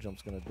a long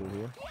jump's going to do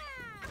here.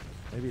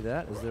 Maybe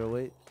that? Is there a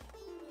way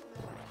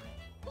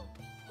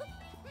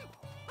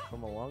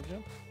from a long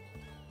jump?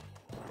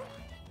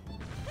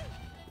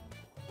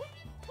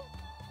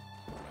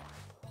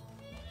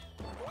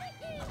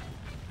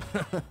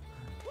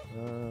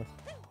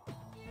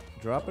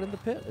 Drop it in the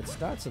pit. It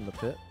starts in the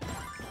pit.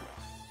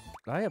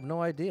 I have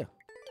no idea.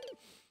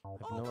 I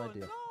have no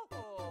idea.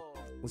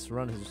 This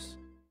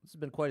has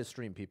been quite a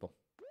stream, people.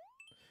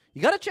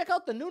 You got to check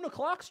out the noon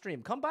o'clock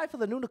stream. Come by for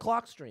the noon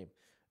o'clock stream.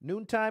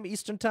 Noontime,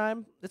 Eastern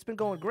time. It's been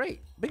going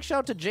great. Big shout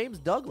out to James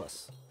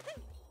Douglas.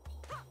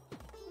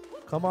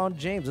 Come on,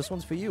 James. This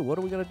one's for you. What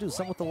are we going to do?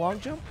 Something with the long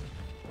jump?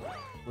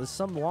 There's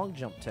some long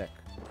jump tech.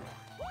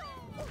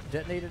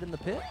 Detonated in the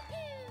pit?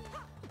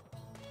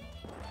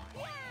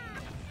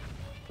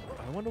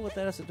 I wonder what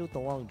that has to do with the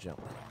long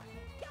jump.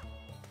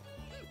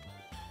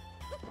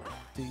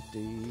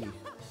 Dee.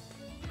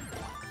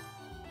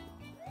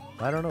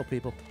 I don't know,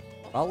 people.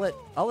 I'll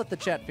let the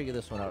chat figure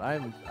this one out.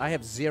 I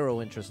have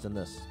zero interest in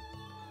this.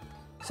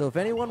 So if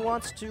anyone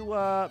wants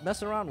to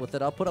mess around with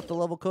it, I'll put up the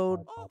level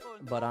code,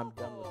 but I'm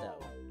done with that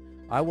one.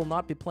 I will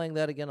not be playing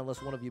that again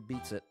unless one of you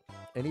beats it.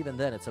 And even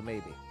then, it's a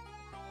maybe.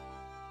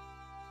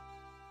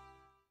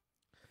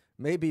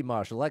 Maybe,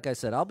 Marshall. Like I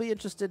said, I'll be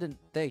interested in...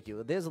 Thank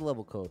you. There's a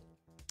level code.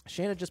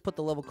 Shayna just put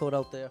the level code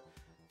out there.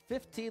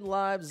 15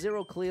 lives,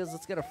 0 clears.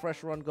 Let's get a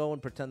fresh run going.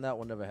 Pretend that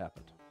one never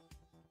happened.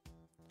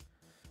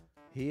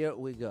 Here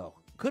we go.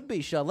 Could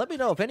be, Sean. Let me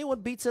know. If anyone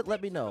beats it,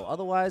 let me know.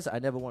 Otherwise, I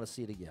never want to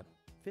see it again.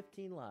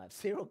 15 lives,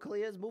 0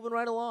 clears. Moving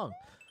right along.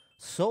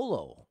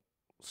 Solo.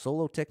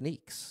 Solo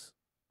techniques.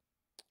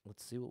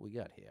 Let's see what we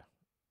got here.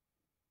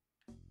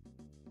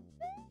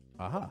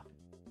 Aha.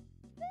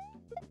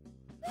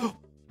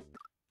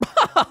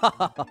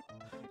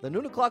 The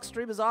noon o'clock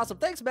stream is awesome.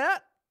 Thanks,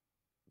 Matt.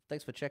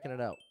 Thanks for checking it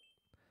out.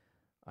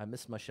 I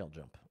missed my shell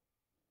jump.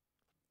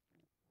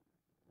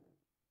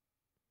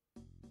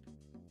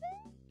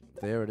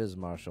 There it is,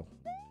 Marshall.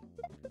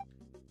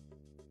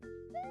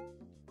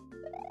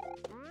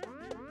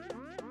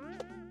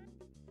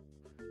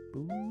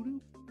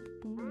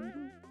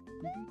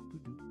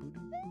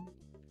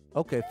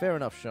 Okay, fair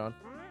enough, Sean.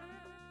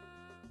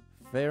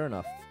 Fair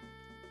enough.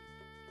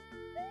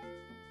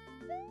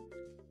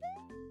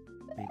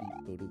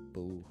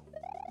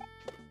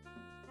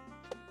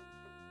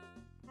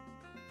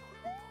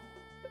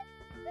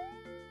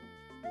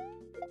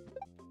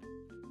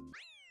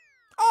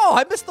 Oh,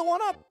 I missed the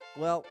one up.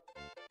 Well,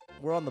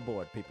 we're on the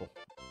board, people.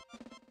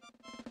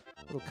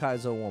 Little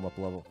Kaizo warm-up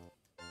level.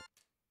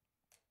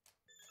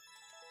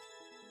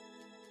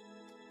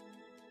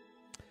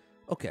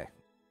 Okay.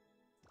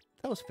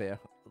 That was fair.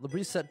 The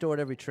reset door at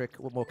every trick.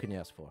 What more can you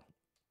ask for?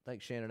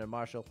 Thanks, Shannon and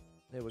Marshall.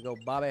 There we go.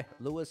 Bobby,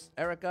 Lewis,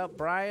 Erica,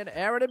 Brian,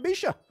 Aaron, and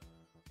Misha.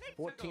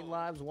 14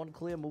 lives, 1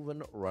 clear,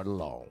 moving right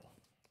along.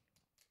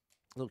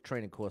 Little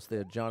training course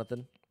there,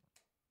 Jonathan.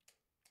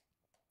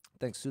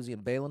 Thanks, Susie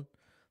and Balin.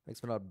 Thanks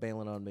for not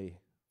bailing on me.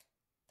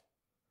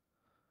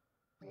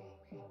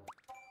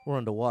 We're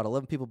underwater.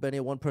 11 people been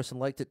here. 1 person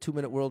liked it.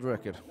 2-minute world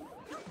record.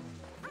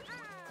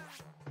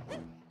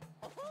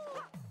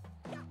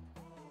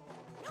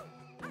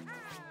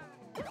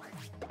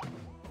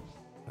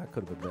 That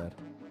could have been bad.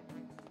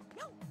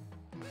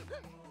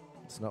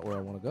 It's not where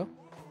I want to go.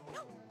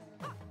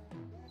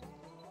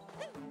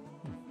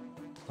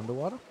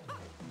 Underwater?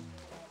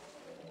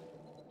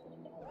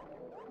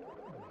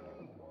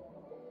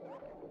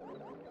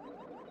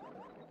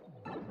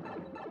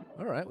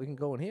 All right, we can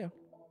go in here.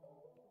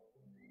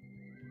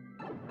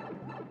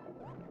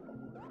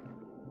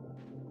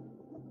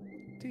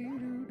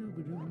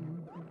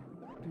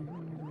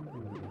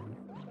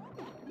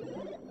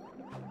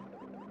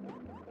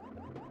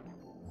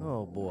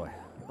 Oh boy.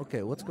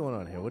 Okay, what's going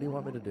on here? What do you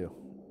want me to do?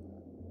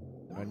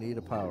 I need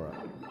a power-up.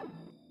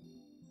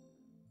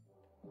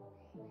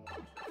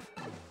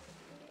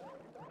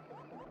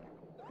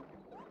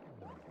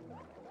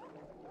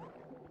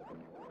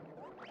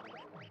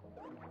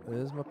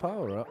 There's my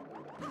power-up.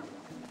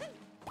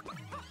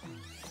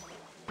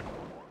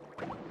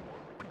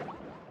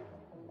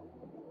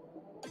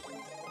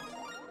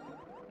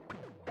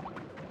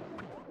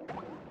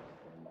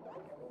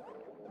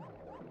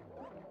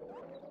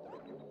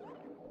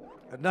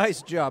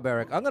 Nice job,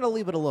 Eric. I'm going to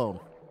leave it alone.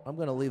 I'm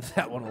going to leave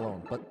that one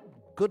alone. But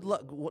good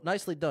luck.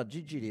 Nicely done.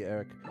 GG to you,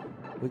 Eric.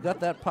 We got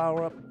that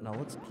power up. Now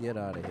let's get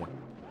out of here.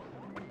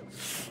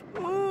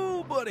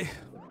 Oh, buddy.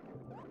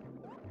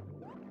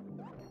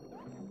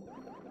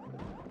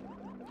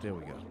 There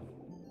we go.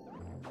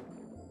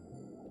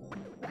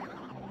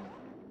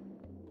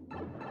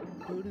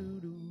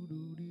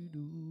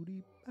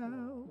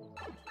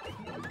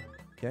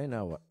 Okay,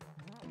 now what?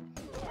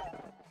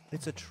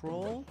 It's a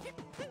troll?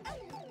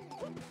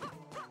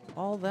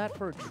 All that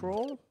for a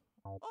troll?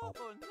 Oh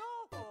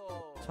no!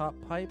 Top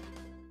pipe?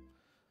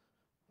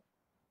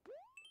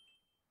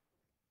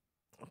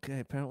 Okay,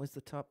 apparently it's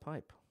the top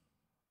pipe.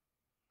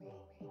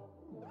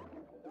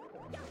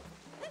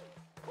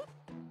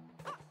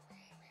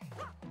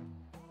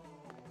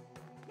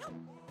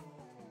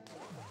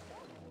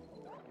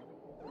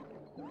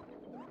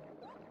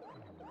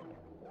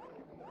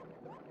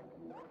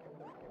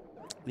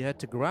 You had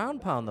to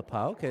ground pound the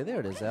power. Okay, there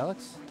it is,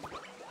 Alex.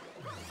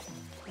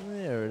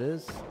 There it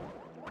is.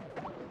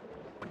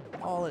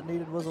 All it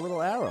needed was a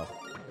little arrow.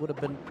 Would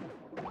have been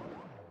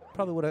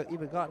probably would have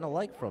even gotten a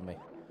like from me.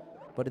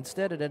 But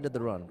instead, it ended the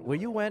run. Where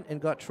you went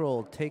and got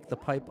trolled, take the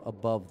pipe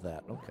above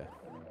that. Okay.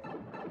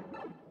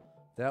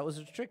 That was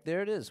a trick.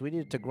 There it is. We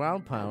needed to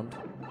ground pound.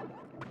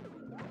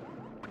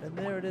 And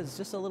there it is.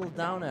 Just a little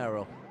down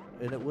arrow.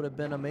 And it would have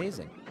been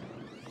amazing.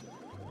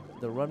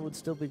 The run would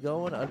still be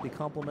going. I'd be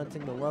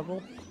complimenting the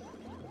level.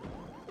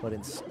 But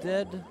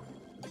instead,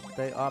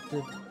 they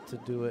opted to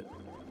do it.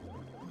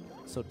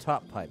 So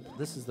top pipe.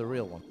 This is the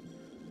real one.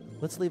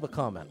 Let's leave a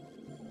comment.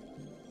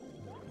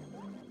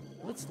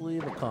 Let's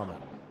leave a comment.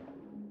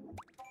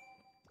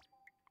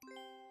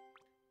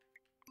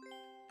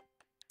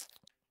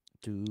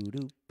 Doo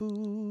doo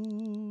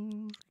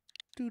boo.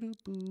 Doo doo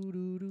boo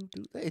doo doo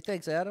doo. Hey,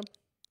 thanks, Adam.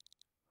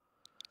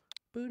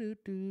 Boo doo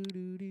doo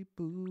doo doo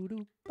boo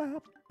doo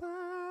ba ba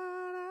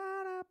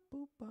da da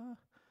boo ba.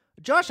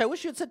 Josh, I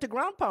wish you had set the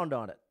ground pound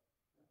on it.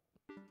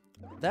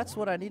 That's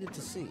what I needed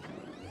to see.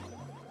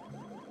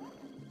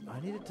 I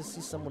needed to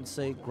see someone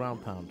say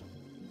ground pound.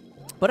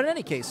 But in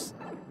any case,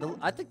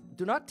 I think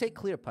do not take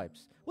clear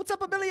pipes. What's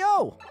up,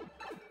 Emilio?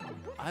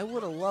 I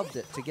would have loved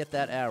it to get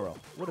that arrow.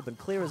 Would have been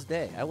clear as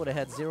day. I would have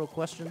had 0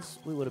 questions.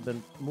 We would have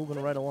been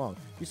moving right along.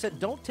 You said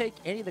don't take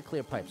any of the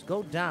clear pipes.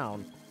 Go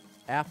down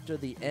after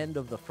the end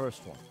of the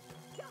first one.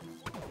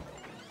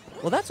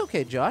 Well, that's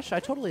okay, Josh. I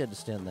totally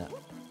understand that.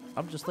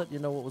 I'm just letting you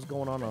know what was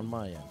going on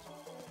my end.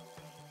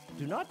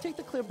 Do not take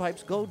the clear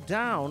pipes. Go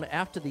down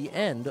after the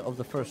end of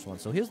the first one.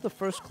 So here's the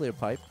first clear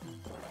pipe.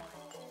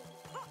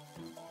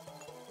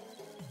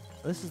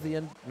 This is the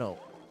end. No.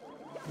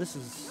 This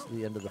is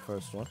the end of the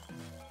first one.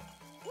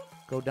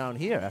 Go down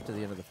here after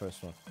the end of the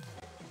first one.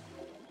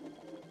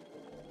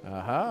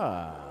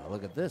 Aha.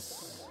 Look at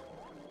this.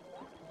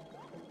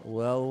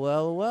 Well,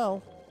 well,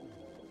 well.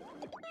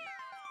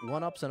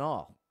 1-ups and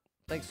all.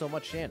 Thanks so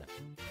much, Shannon.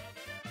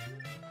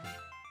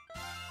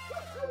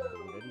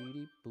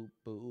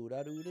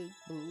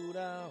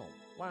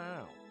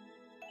 Wow.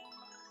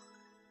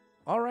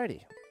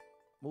 Alrighty.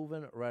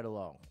 Moving right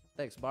along.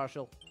 Thanks,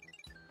 Marshall.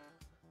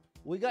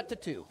 We got to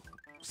 2.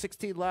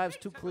 16 lives,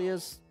 2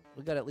 clears.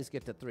 We got to at least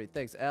get to 3.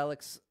 Thanks,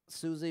 Alex,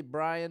 Susie,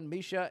 Brian,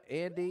 Misha,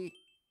 Andy.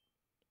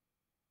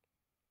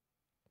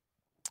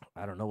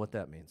 I don't know what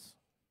that means.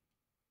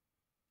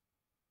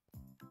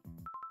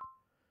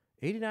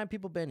 89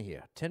 people been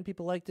here. 10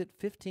 people liked it.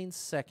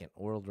 15-second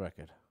world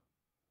record.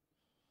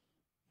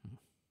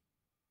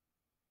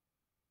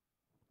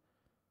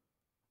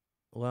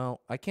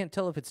 Well, I can't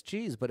tell if it's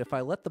cheese, but if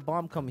I let the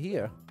bomb come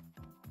here,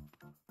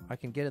 I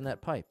can get in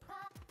that pipe.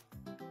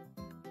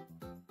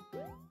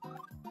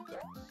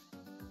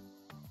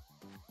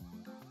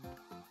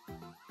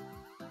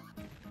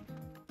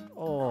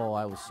 Oh,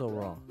 I was so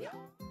wrong.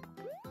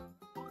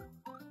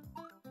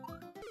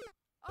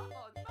 Oh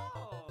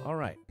no! All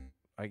right.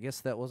 I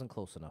guess that wasn't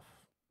close enough.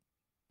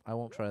 I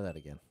won't try that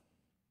again.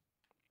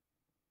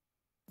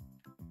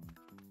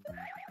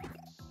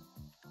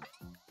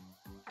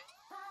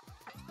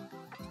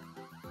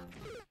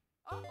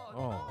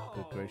 Oh,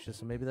 good gracious.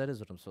 So maybe that is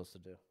what I'm supposed to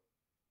do.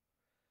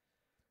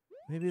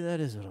 Maybe that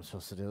is what I'm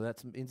supposed to do.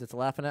 That means it's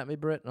laughing at me,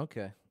 Britt?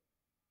 Okay.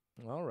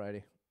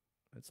 Alrighty.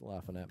 It's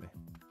laughing at me.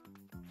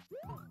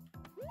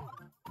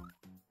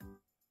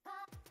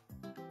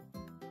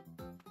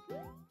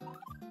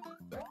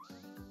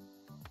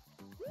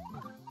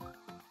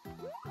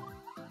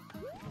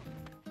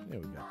 There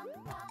we go.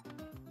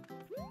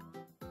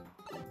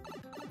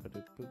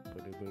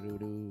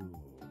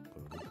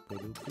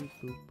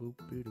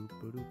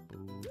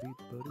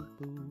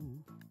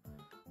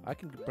 I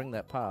can bring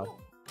that pile.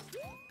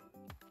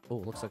 Oh,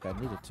 looks like I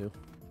needed to.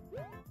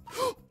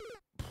 Oh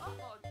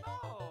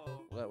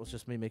no! That was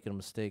just me making a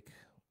mistake.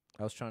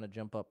 I was trying to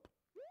jump up.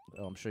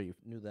 Oh, I'm sure you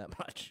knew that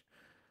much.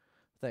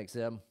 Thanks,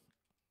 Em.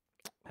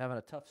 Having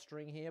a tough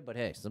string here, but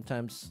hey,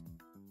 sometimes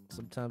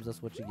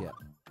that's what you get.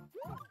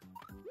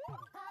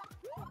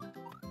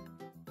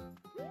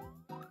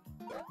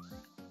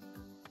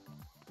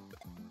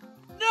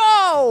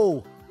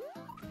 No!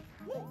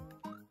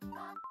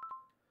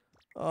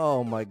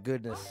 Oh my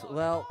goodness.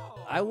 Well,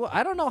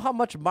 I don't know how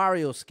much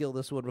Mario skill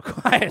this one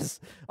requires.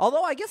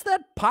 Although I guess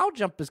that pow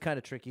jump is kind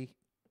of tricky.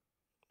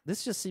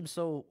 This just seems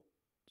so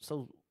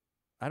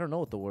I don't know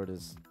what the word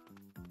is.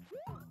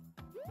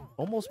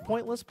 Almost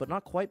pointless, but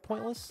not quite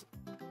pointless.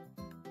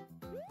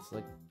 It's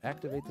like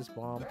activate this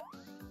bomb.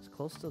 It's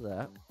close to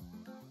that.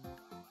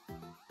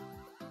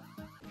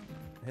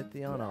 Hit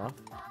the on off.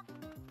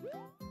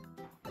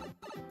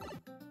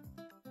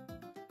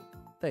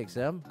 Thanks,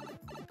 Em.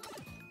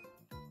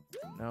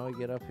 Now we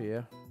get up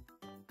here.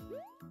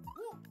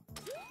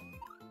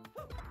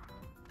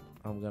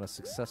 I'm gonna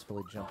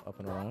successfully jump up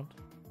and around.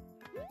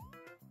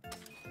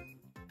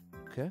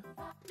 Okay.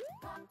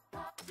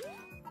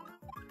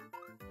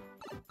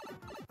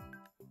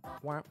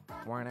 Whap,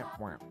 whap,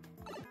 whap.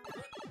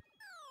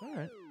 All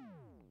right.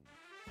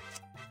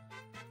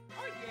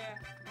 Oh yeah,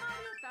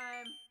 Mario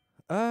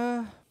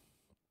time!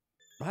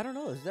 I don't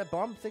know. Is that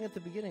bomb thing at the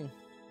beginning?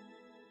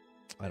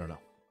 I don't know.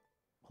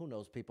 Who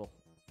knows, people?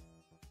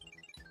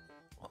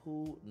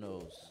 Who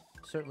knows?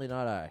 Certainly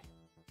not I.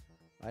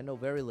 I know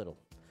very little.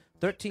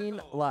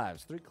 13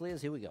 lives, 3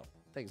 clears. Here we go.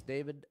 Thanks,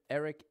 David,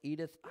 Eric,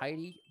 Edith,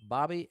 Heidi,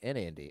 Bobby, and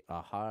Andy.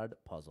 A hard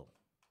puzzle.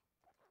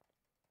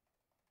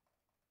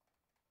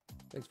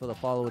 Thanks for the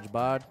followage,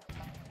 Bard.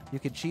 You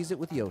can cheese it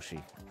with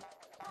Yoshi.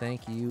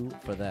 Thank you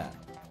for that.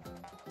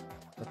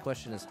 The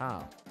question is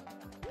how?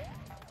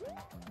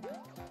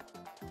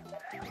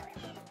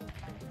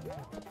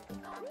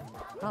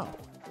 How?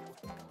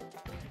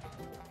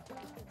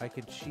 I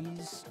can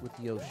cheese with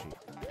Yoshi.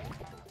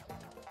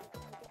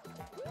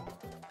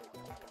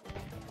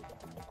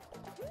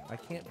 I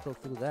can't go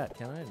through that,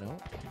 can I? No.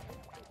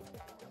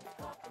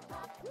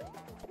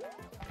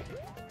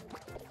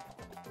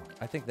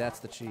 I think that's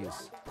the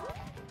cheese.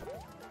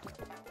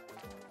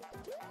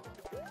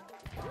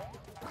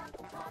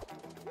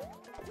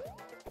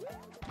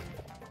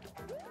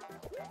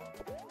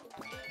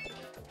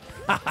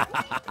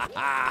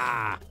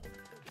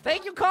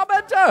 Thank you,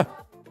 commenter!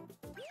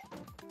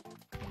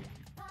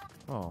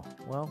 Oh,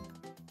 well.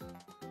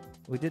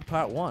 We did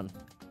part 1.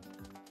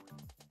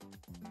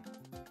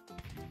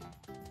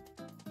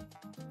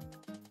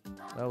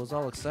 I was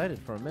all excited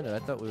for a minute. I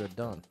thought we were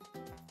done.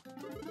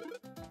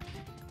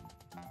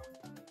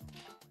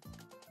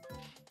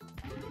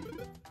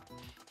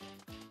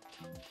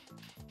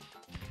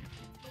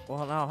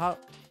 Well, now how...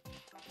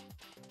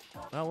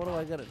 Now what do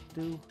I gotta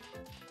do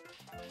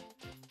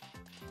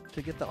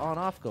to get the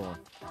on-off going?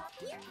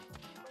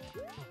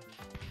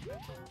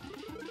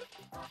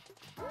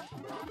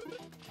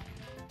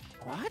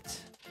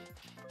 What?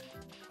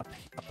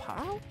 A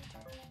POW?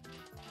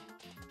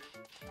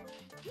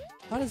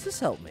 How does this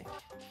help me?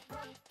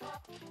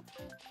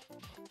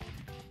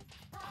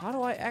 How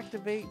do I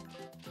activate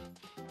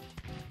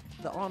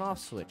the on-off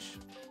switch?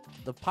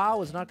 The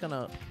POW is not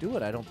gonna do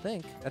it, I don't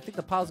think. I think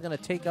the POW's gonna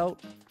take out...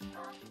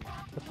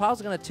 The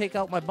POW's gonna take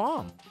out my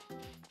bomb.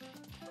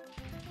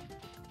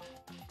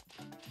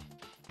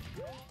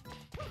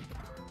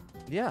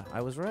 Yeah,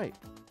 I was right.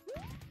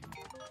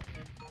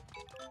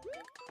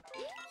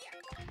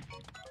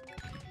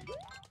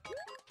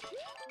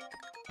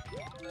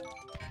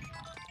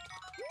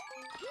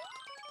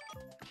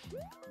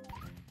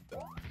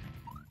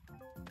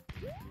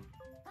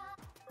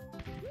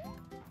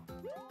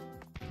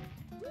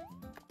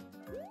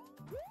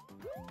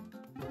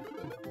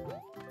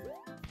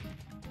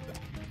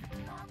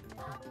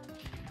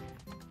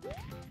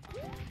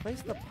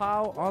 Place the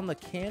POW on the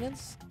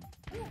cannons?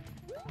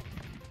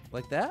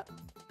 Like that?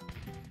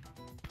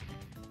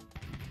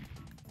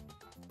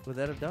 Would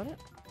that have done it?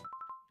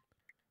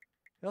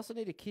 We also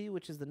need a key,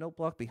 which is the note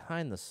block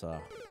behind the saw.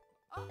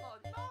 Oh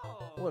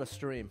no! What a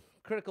stream.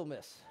 Critical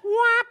miss.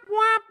 Wap,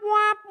 wap,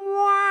 wap,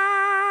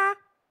 wap.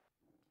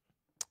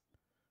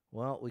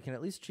 Well, we can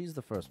at least cheese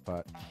the first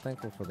part.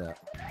 Thankful for that.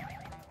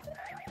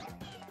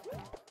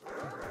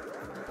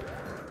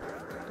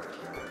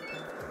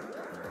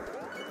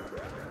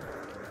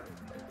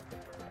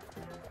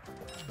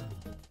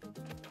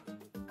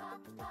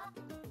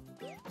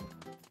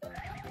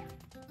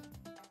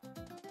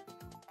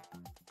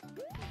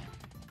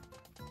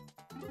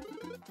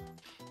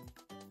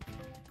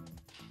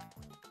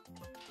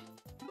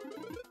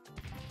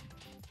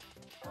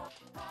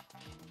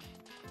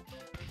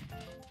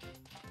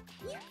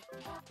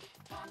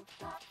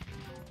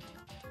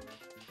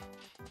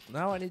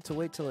 Now I need to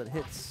wait till it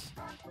hits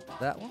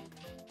that one.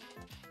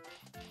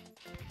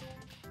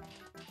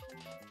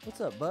 What's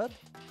up, bud?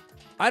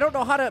 I don't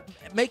know how to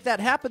make that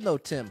happen, though,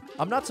 Tim.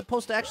 I'm not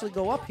supposed to actually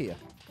go up here.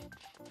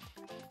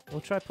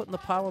 We'll try putting the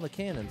POW on the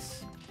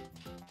cannons.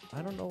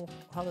 I don't know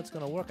how that's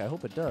going to work. I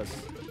hope it does.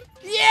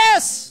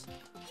 Yes!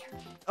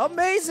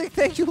 Amazing!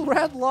 Thank you,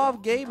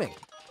 Radlov Gaming.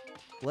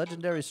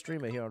 Legendary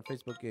streamer here on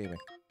Facebook Gaming.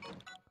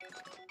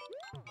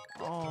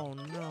 Oh,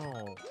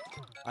 no.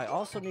 I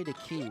also need a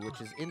key, which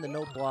is in the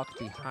note block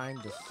behind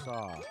the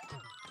saw.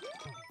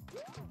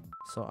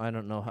 So I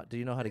don't know how... Do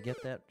you know how to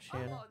get that,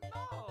 Shannon?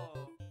 Oh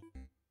no!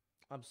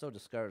 I'm so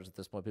discouraged at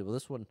this point, people.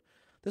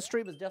 This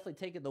stream has definitely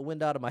taken the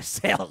wind out of my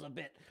sails a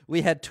bit.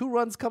 We had 2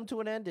 runs come to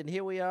an end, and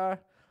here we are,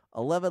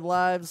 11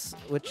 lives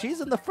with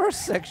cheese in the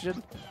first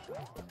section.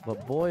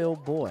 But boy, oh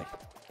boy,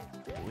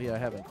 we are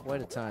having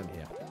quite a time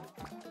here.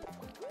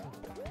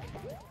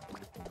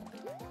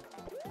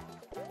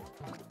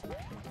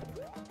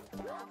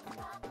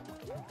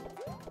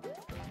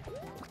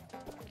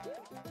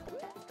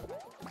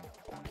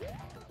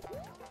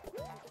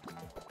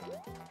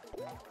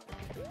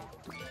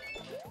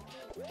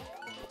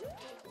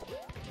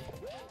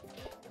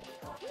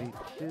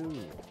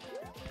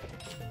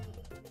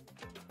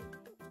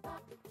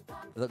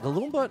 The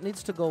Goomba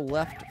needs to go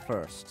left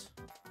first.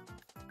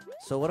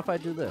 So what if I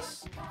do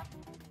this?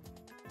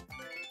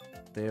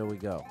 There we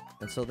go.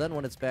 And so then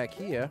when it's back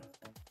here...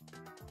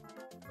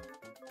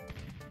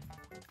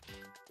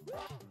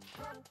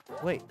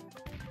 Wait.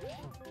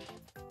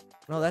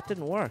 No, that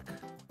didn't work.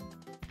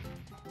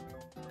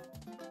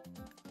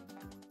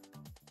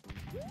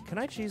 Can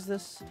I cheese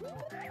this?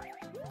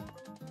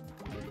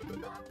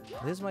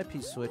 There's my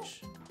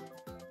P-switch.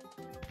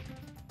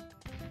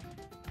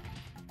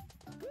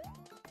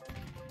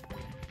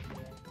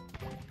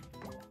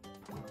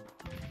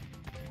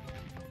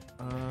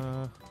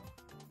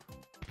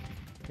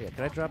 Yeah,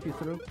 can I drop you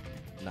through?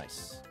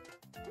 Nice.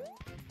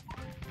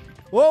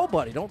 Whoa,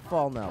 buddy, don't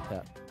fall now,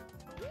 Pat.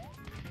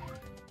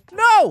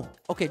 No!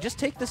 Okay, just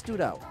take this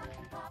dude out.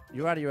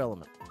 You're out of your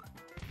element.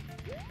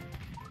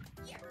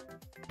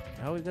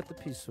 Now we've got the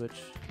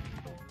P-switch.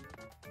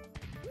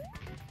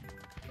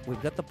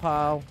 We've got the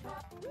POW.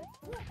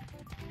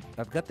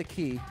 I've got the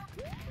key.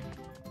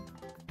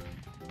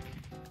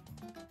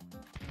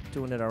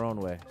 Doing it our own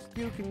way.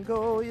 You can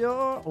go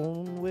your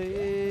own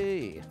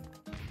way.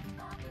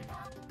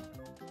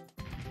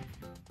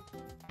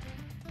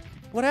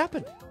 What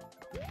happened?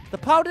 The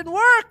POW didn't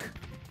work!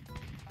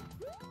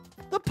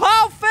 The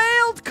POW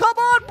failed! Come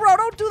on, bro!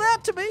 Don't do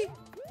that to me!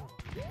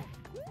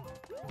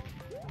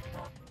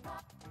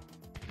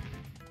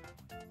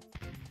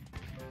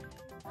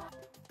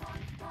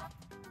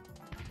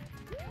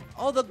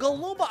 Oh, the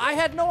Galumba! I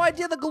had no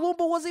idea the Galumba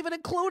was even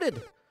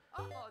included!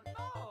 Oh no!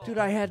 Dude,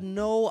 I had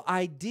no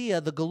idea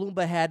the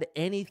Galumba had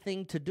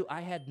anything to do. I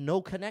had no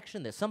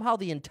connection there. Somehow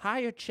the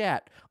entire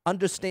chat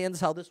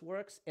understands how this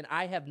works, and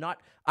I have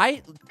not.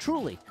 I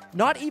truly,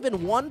 not even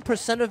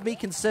 1% of me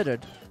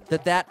considered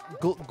that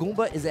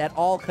Goomba is at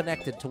all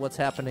connected to what's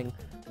happening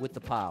with the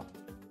POW.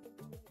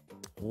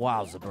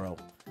 Wowza, bro.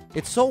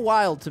 It's so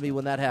wild to me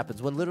when that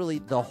happens, when literally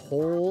the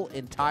whole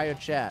entire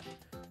chat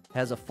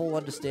has a full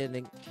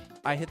understanding.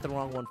 I hit the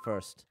wrong one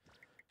first.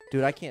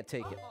 Dude, I can't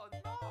take it. Oh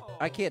no!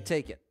 I can't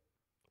take it.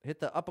 Hit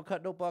the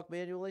uppercut no block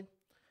manually.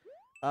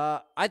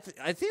 I think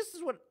this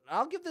is what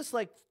I'll give this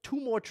like 2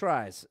 more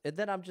tries, and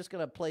then I'm just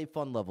gonna play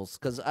fun levels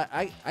because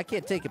I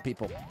can't take it,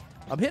 people.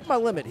 I'm hitting my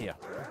limit here.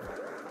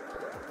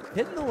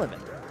 Hitting the limit.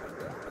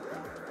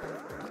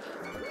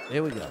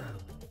 Here we go.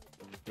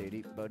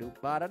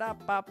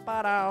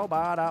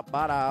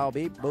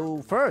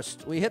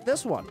 First, we hit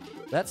this one.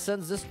 That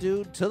sends this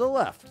dude to the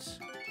left.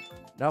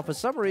 Now, for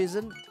some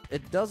reason,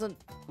 it doesn't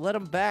let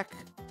him back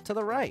to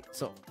the right.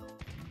 So,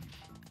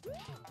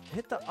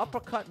 hit the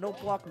uppercut no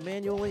block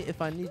manually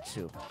if I need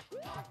to.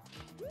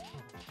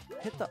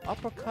 Hit the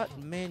uppercut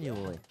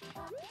manually.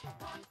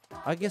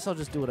 I guess I'll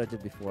just do what I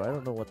did before. I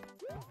don't know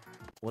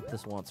what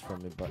this wants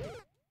from me, but...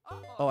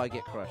 Oh, I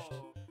get crushed.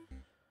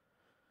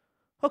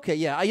 Okay,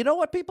 yeah. You know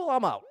what, people?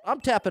 I'm out.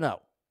 I'm tapping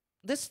out.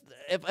 This,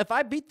 if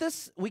I beat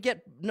this, we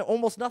get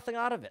almost nothing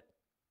out of it.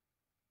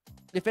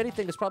 If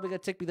anything, it's probably going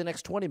to take me the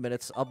next 20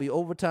 minutes. I'll be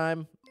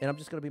overtime, and I'm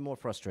just going to be more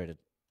frustrated.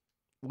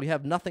 We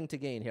have nothing to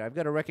gain here. I've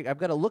got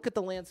to look at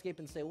the landscape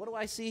and say, what do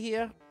I see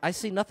here? I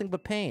see nothing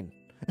but pain.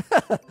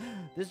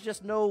 There's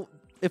just no...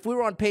 If we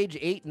were on page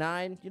 8,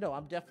 9, you know,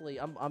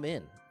 I'm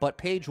in. But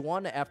page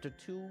 1, after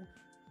two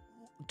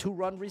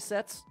run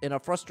resets in a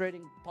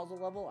frustrating puzzle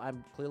level,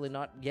 I'm clearly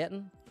not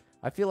getting.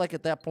 I feel like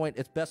at that point,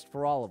 it's best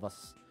for all of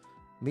us,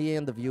 me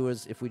and the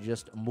viewers, if we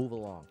just move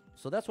along.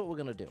 So that's what we're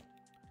going to do,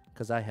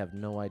 because I have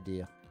no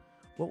idea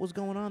what was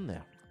going on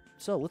there.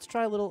 So let's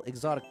try a little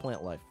exotic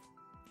plant life.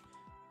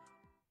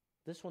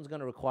 This one's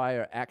going to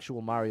require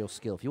actual Mario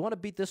skill. If you want to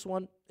beat this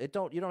one, you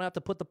don't have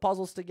to put the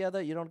puzzles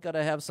together. You don't got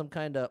to have some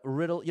kind of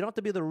riddle. You don't have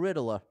to be the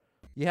riddler.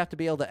 You have to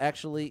be able to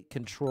actually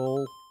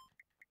control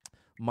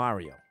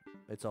Mario.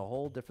 It's a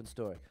whole different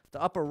story.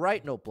 The upper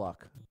right note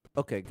block.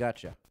 Okay,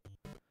 gotcha.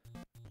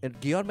 And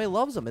Guillermo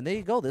loves them, and there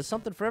you go. There's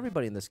something for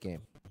everybody in this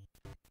game.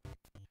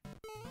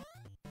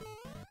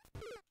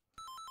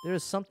 There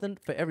is something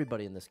for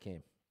everybody in this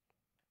game.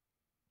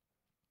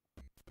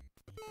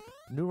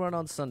 New run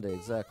on Sunday,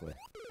 exactly.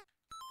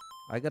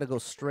 I gotta go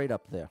straight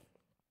up there.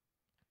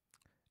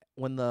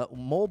 When the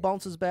mole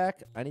bounces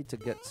back, I need to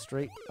get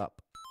straight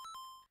up.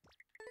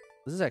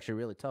 This is actually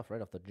really tough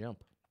right off the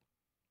jump.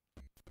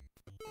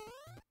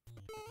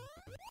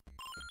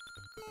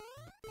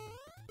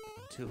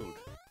 Dude.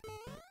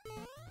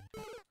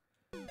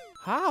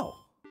 How?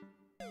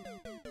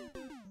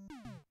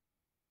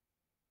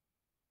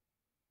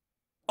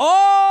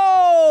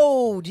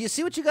 Oh! Do you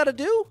see what you gotta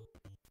do?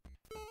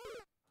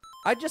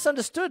 I just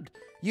understood.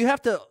 You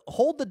have to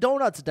hold the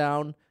donuts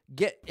down,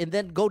 and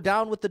then go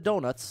down with the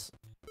donuts.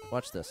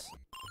 Watch this.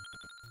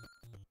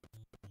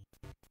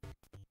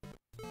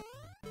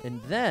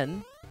 And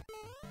then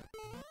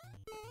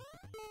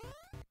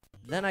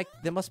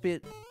there must be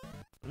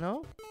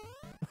no?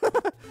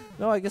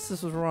 No, I guess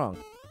this was wrong.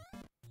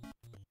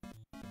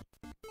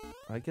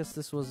 I guess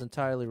this was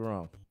entirely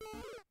wrong.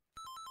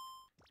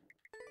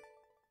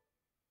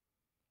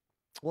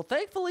 Well,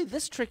 thankfully,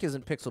 this trick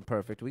isn't pixel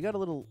perfect. We got a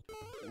little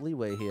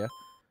leeway here.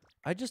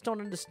 I just don't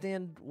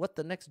understand what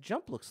the next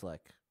jump looks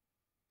like.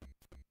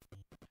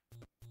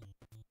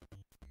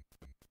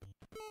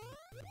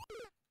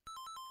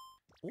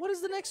 What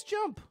is the next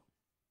jump?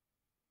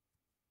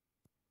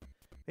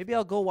 Maybe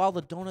I'll go while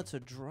the donuts are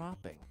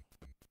dropping.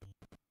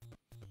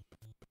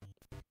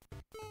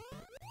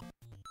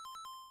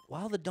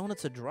 While the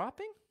donuts are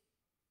dropping?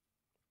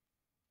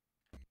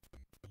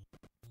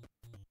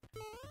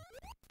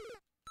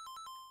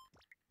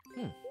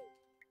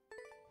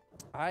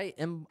 I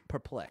am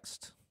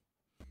perplexed.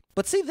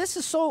 But see, this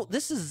is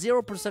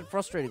 0%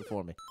 frustrating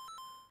for me.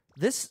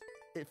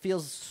 It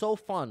feels so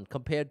fun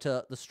compared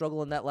to the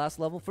struggle in that last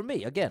level for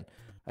me. Again,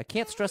 I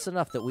can't stress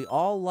enough that we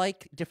all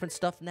like different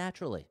stuff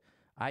naturally.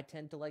 I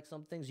tend to like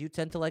some things. You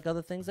tend to like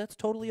other things. That's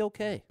totally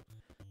okay.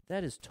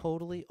 That is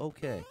totally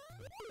okay.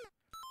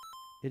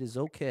 It is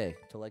okay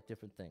to like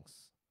different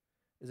things.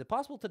 Is it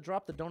possible to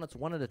drop the donuts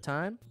one at a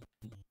time?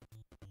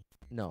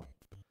 No.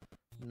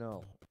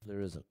 No,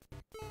 there isn't.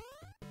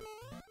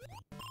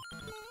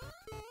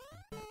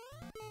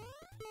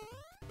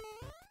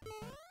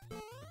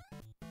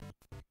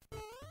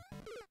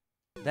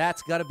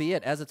 That's got to be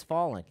it, as it's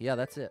falling. Yeah,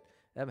 that's it.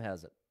 Em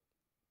has it.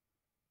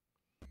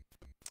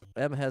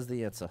 Em has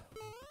the answer.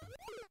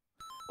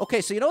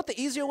 Okay, so you know what the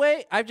easier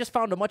way? I've just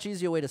found a much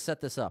easier way to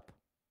set this up.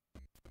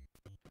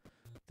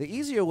 The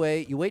easier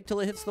way, you wait till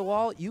it hits the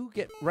wall, you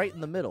get right in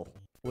the middle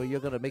where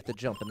you're going to make the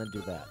jump and then do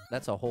that.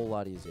 That's a whole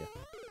lot easier.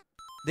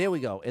 There we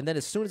go. And then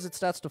as soon as it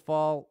starts to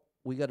fall,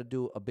 we got to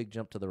do a big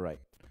jump to the right.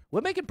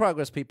 We're making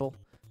progress, people.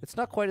 It's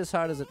not quite as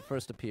hard as it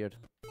first appeared.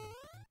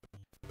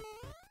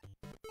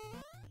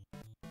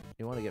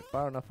 You want to get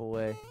far enough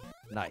away.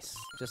 Nice.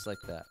 Just like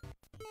that.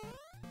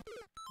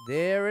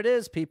 There it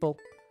is, people.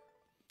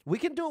 We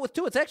can do it with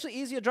two. It's actually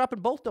easier dropping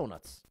both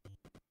donuts.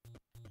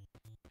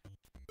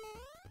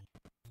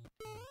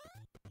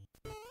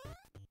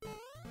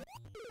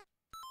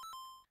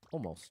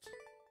 Almost.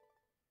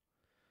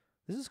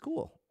 This is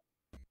cool.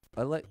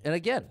 I like, and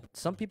again,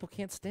 some people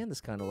can't stand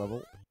this kind of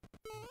level.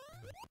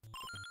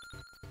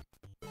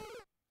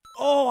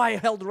 Oh, I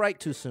held right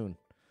too soon.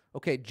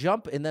 Okay,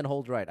 jump and then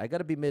hold right. I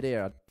gotta be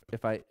midair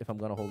if I'm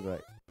gonna hold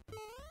right.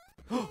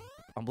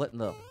 I'm letting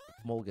the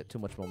mole get too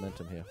much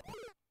momentum here.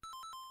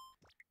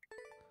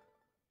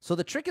 So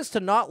the trick is to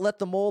not let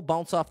the mole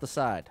bounce off the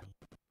side.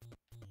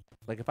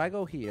 Like if I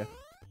go here,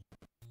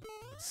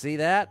 see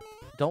that?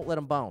 Don't let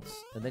him bounce.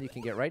 And then you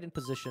can get right in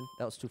position.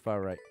 That was too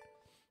far right.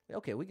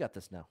 Okay, we got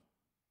this now.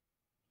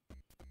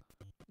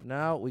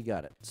 Now we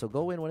got it. So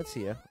go in when it's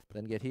here.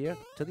 Then get here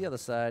to the other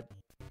side.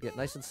 Get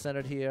nice and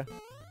centered here.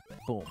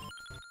 Boom.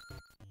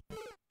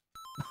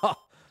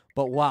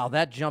 But wow,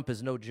 that jump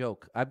is no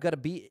joke. I've got to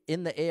be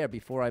in the air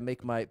before I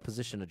make my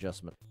position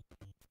adjustment.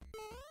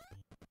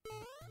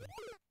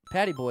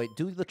 Patty boy,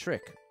 do the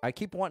trick. I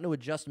keep wanting to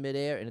adjust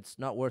midair, and it's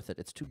not worth it.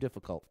 It's too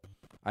difficult.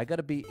 I got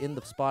to be in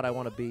the spot I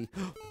want to be.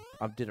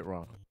 I did it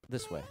wrong.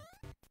 This way.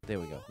 There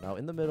we go. Now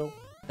in the middle.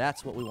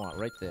 That's what we want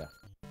right there.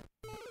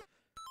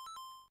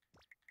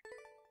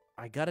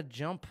 I got to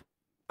jump.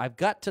 I've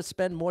got to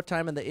spend more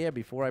time in the air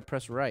before I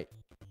press right.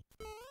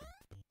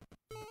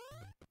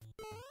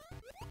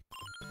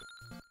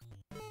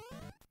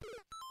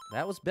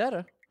 That was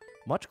better.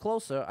 Much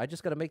closer. I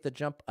just got to make the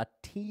jump a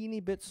teeny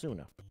bit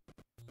sooner.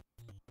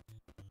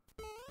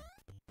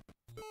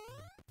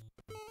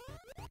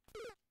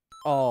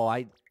 Oh,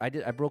 I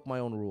broke my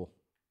own rule.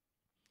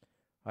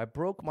 I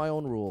broke my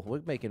own rule.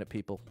 We're making it,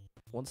 people.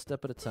 One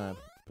step at a time.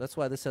 That's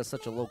why this has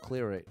such a low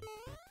clear rate.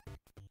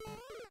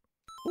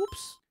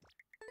 Oops.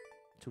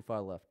 Too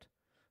far left.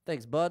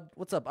 Thanks, bud.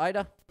 What's up,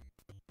 Ida?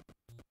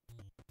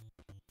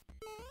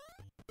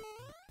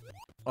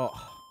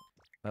 Oh,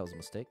 that was a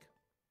mistake.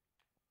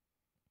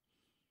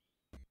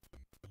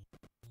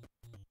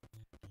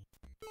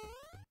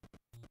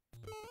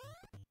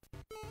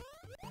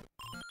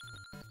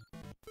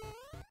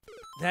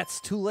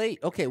 That's too late.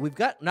 Okay, we've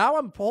got... Now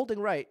I'm holding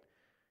right.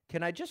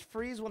 Can I just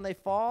freeze when they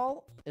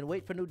fall and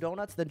wait for new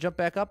donuts, then jump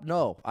back up?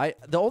 No.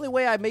 The only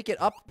way I make it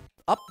up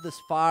this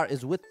far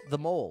is with the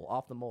mole,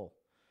 off the mole.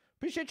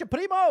 Appreciate you,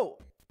 primo!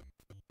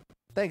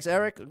 Thanks,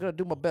 Eric. I'm going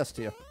to do my best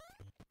here.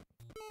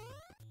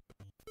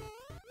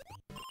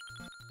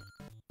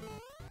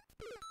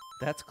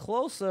 That's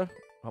closer.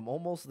 I'm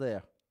almost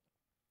there.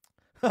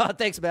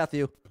 Thanks,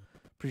 Matthew.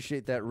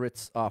 Appreciate that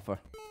Ritz offer.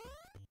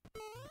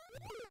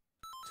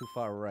 Too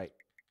far right.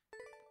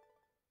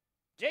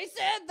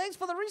 Jason, thanks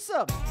for the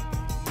resub.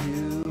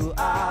 You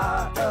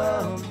are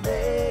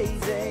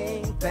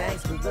amazing.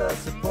 Thanks for the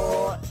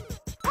support.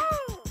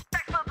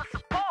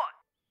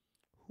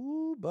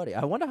 Ooh, buddy.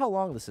 I wonder how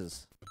long this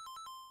is.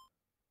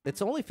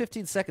 It's only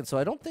 15 seconds, so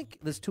I don't think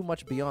there's too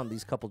much beyond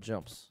these couple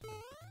jumps.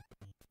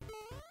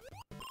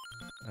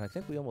 And I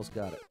think we almost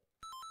got it.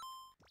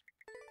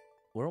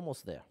 We're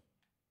almost there.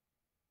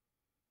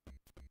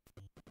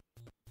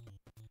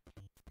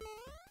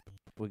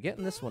 We're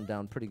getting this one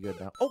down pretty good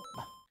now. Oh!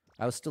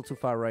 I was still too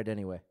far right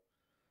anyway.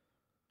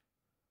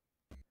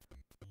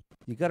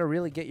 You got to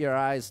really get your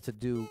eyes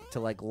to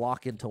like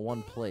lock into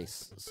one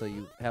place so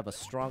you have a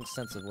strong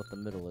sense of what the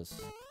middle is.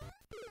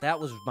 That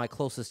was my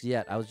closest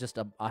yet. I was just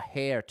a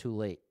hair too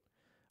late.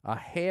 A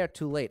hair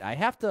too late.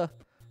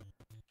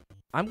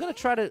 I'm going to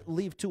try to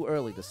leave too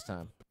early this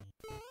time.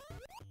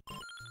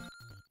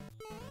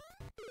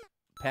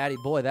 Patty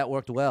boy, that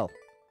worked well.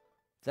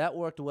 That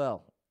worked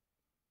well.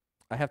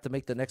 I have to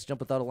make the next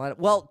jump without a line.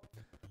 Well,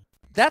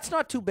 that's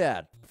not too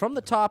bad. From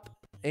the top,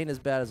 ain't as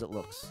bad as it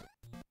looks.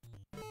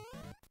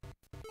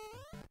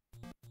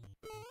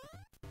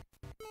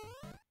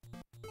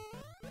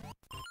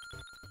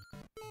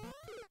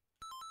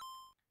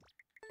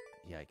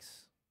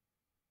 Yikes.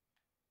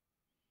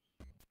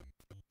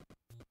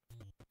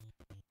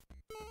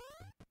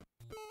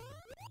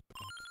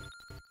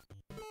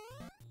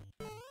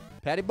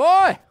 Patty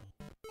boy!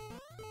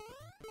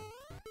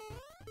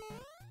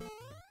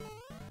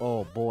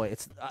 Oh boy,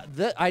 it's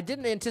I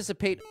didn't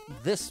anticipate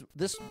this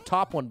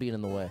top one being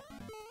in the way.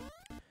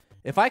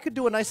 If I could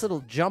do a nice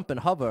little jump and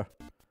hover,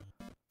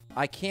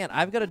 I can't.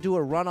 I've got to do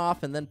a run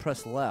off and then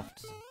press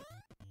left.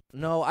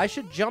 No, I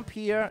should jump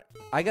here.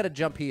 I got to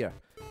jump here.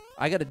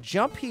 I got to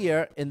jump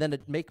here and then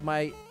make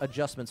my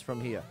adjustments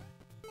from here.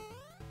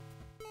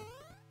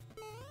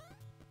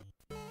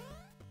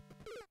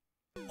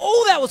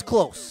 Oh, that was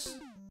close.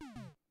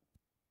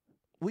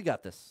 We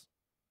got this.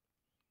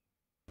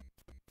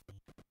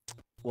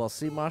 Well,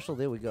 see, Marshall,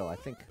 there we go. I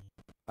think.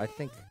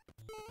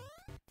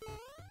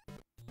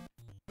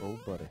 Oh,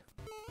 buddy.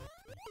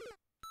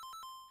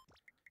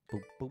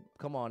 Boop, boop.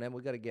 Come on, Em.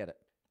 We got to get it.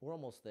 We're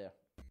almost there.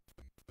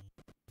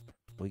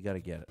 We got to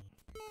get it.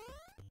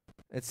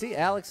 And see,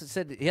 Alex had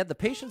said he had the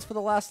patience for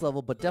the last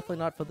level, but definitely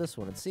not for this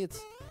one. And see,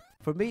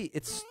 for me,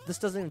 this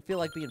doesn't even feel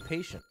like being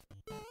patient.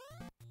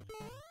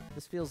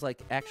 This feels like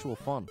actual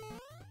fun.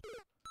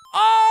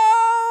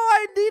 Oh,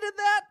 I needed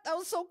that. That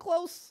was so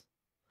close.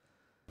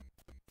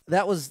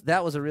 That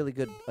was a really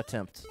good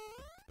attempt.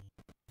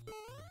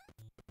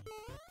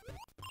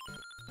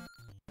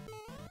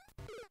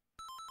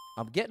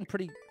 I'm getting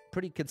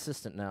pretty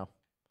consistent now.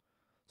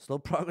 Slow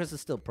progress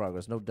is still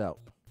progress, no doubt.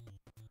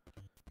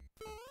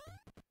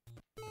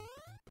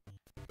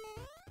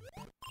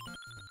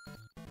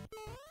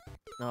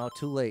 No,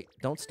 too late.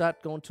 Don't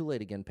start going too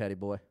late again, Patty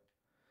boy.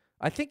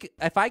 I think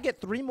if I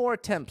get 3 more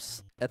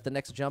attempts at the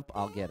next jump,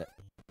 I'll get it.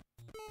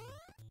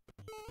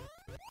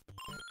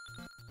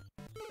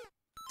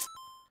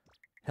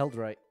 Held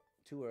right.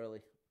 Too early.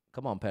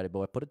 Come on, Patty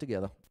boy. Put it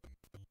together.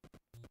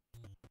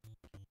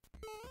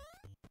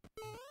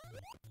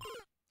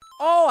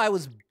 Oh, I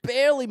was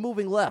barely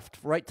moving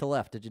right to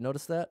left. Did you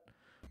notice that?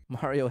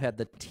 Mario had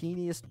the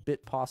teeniest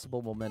bit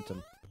possible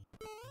momentum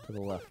to the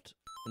left.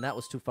 And that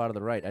was too far to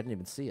the right. I didn't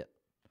even see it.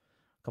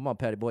 Come on,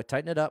 Patty boy.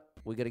 Tighten it up.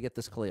 We got to get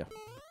this clear.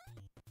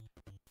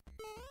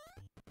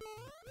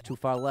 Too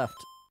far left.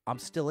 I'm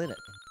still in it,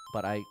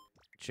 but I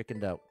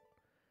chickened out.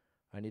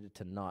 I needed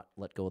to not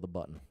let go of the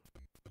button.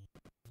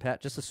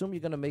 Pat, just assume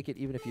you're going to make it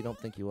even if you don't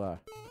think you are.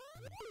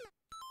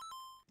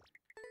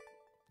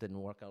 Didn't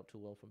work out too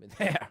well for me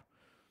there.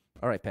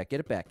 All right, Pat, get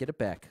it back. Get it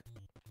back.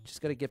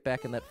 Just got to get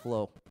back in that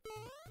flow.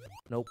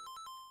 Nope.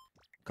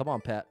 Come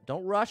on, Pat.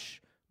 Don't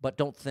rush, but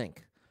don't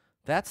think.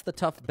 That's the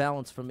tough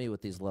balance for me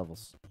with these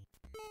levels.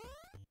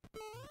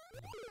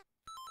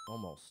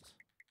 Almost.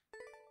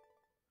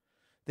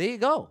 There you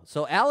go.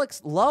 So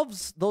Alex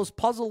loves those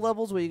puzzle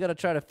levels where you got to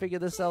try to figure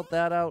this out,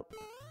 that out.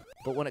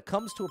 But when it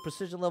comes to a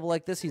precision level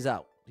like this, he's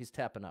out. He's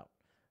tapping out.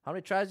 How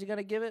many tries are you going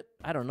to give it?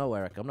 I don't know,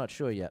 Eric. I'm not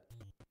sure yet.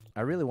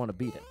 I really want to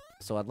beat it.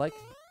 So I'd like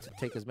to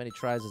take as many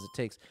tries as it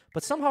takes.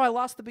 But somehow I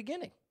lost the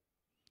beginning.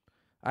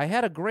 I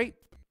had a great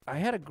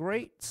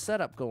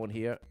setup going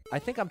here. I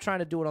think I'm trying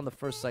to do it on the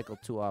first cycle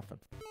too often.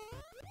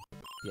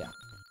 Yeah.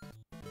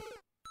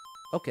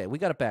 Okay, we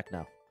got it back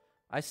now.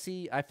 I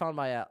found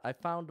my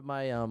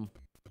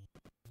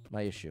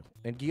my issue.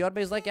 And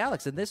Guillaume's like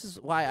Alex, and this is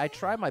why I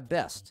try my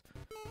best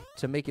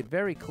to make it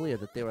very clear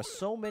that there are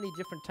so many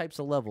different types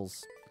of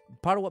levels.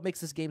 Part of what makes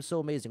this game so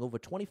amazing, over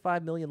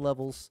 25 million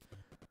levels,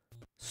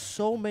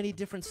 so many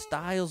different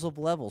styles of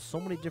levels, so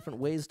many different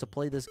ways to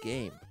play this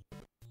game.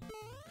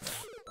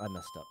 I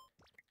messed up.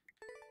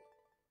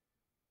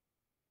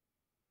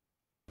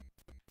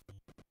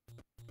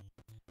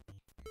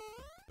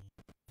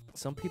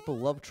 Some people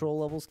love troll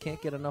levels,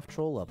 can't get enough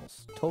troll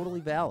levels. Totally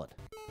valid.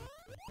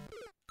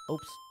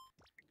 Oops.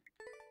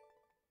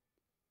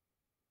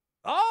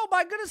 Oh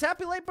my goodness,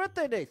 happy late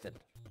birthday, Nathan.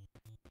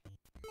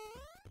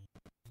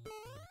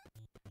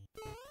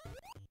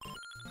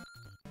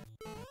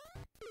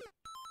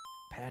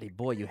 Patty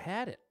boy, you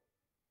had it.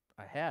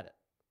 I had it.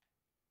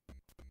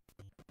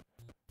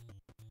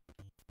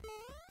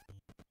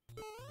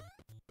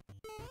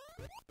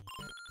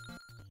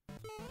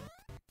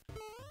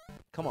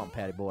 Come on,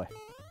 Patty boy.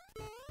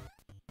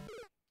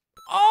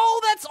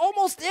 Oh, that's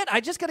almost it. I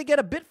just got to get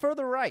a bit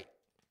further right.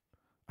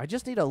 I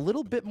just need a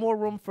little bit more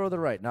room further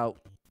right. Now,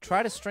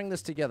 try to string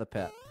this together,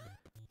 Pat.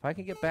 If I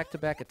can get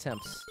back-to-back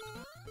attempts,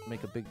 it'll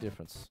make a big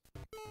difference.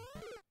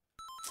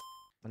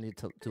 I need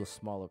to do a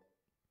smaller.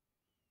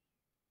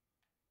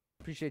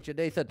 Appreciate you,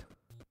 Nathan.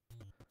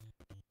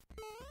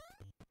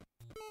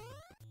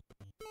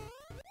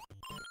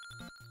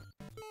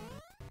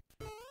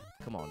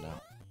 Come on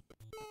now.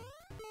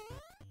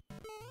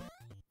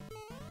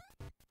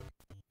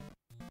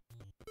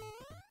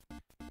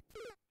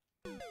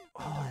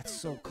 Oh, that's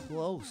so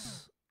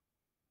close.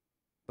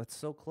 That's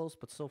so close,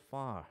 but so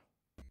far.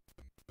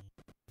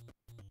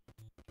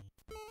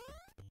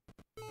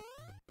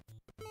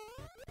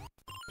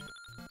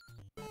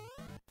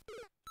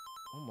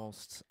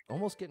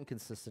 Almost getting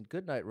consistent.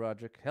 Good night,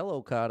 Roderick.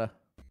 Hello, Kata.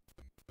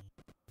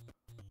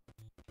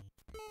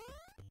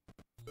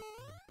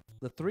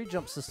 The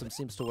 3-jump system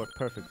seems to work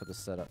perfect for this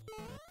setup.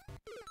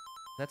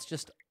 That's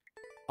just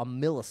a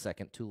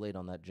millisecond too late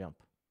on that jump.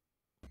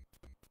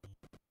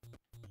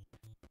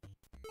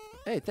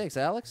 Hey, thanks,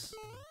 Alex.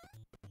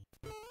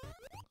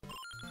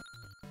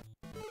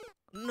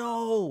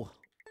 No!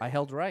 I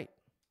held right.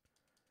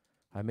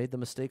 I made the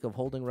mistake of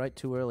holding right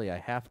too early. I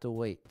have to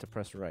wait to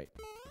press right.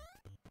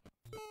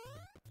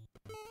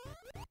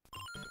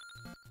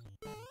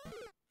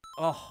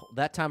 Oh,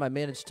 that time I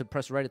managed to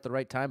press right at the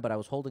right time, but I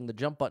was holding the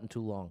jump button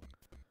too long.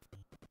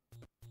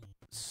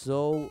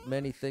 So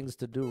many things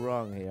to do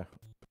wrong here.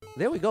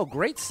 There we go.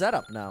 Great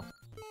setup now.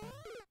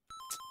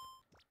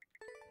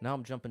 Now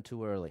I'm jumping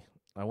too early.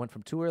 I went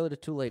from too early to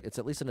too late. It's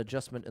at least an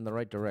adjustment in the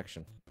right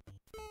direction.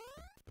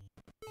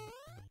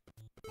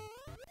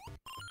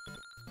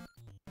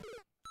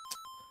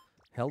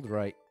 Held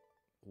right.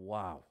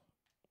 Wow.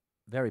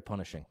 Very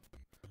punishing.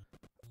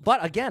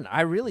 But again,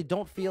 I really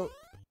don't feel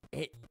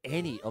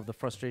any of the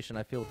frustration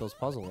I feel with those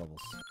puzzle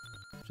levels,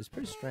 which is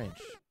pretty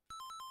strange.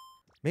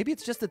 Maybe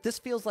it's just that this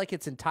feels like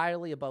it's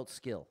entirely about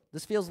skill.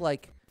 This feels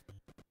like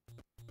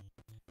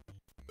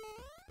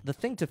the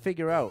thing to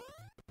figure out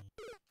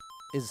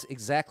is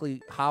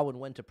exactly how and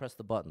when to press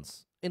the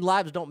buttons. And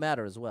lives don't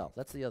matter as well.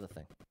 That's the other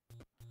thing.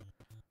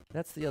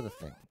 That's the other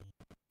thing.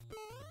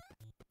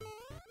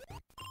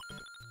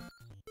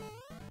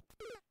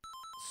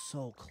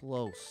 So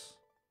close.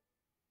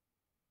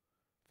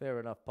 Fair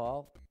enough,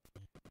 Paul.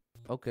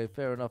 Okay,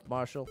 fair enough,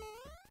 Marshall.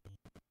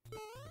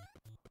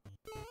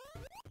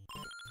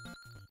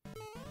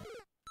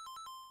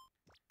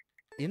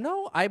 You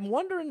know, I'm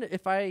wondering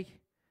if I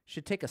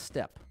should take a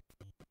step.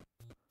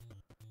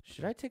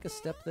 Should I take a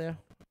step there?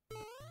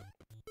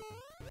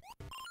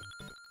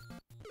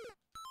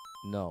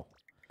 No.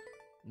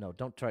 No,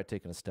 don't try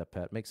taking a step,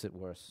 Pat. Makes it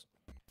worse.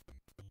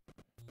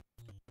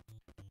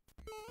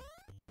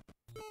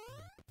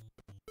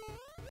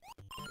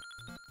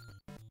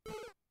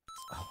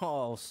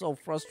 Oh, so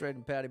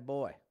frustrating, Patty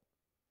boy.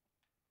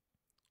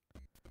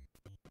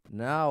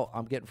 Now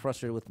I'm getting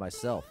frustrated with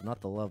myself,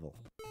 not the level.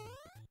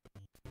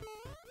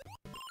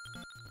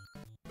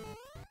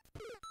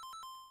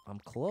 I'm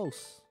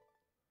close.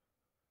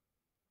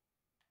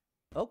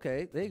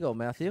 Okay, there you go,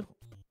 Matthew.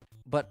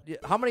 But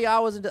how many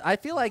hours into... I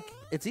feel like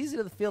it's easy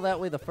to feel that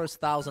way the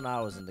first 1,000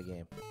 hours in the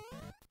game.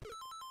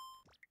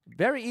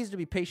 Very easy to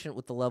be patient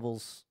with the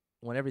levels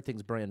when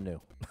everything's brand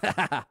new.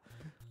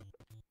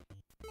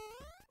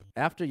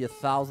 After your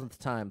 1,000th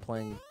time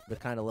playing the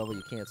kind of level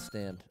you can't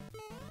stand,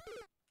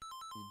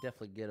 you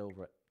definitely get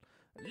over it.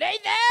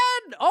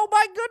 Nathan! Oh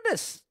my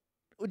goodness!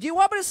 Do you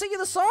want me to sing you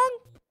the song?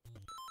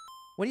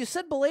 When you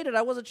said belated,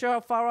 I wasn't sure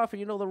how far off,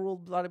 and you know the rule,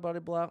 blah, blah, blah,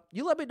 blah.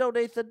 You let me know,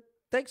 Nathan.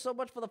 Thanks so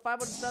much for the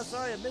 500 stars.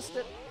 Sorry I missed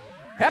it.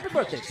 Happy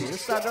birthday to you.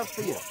 This signed up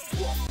for you.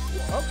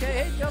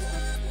 Okay, hey,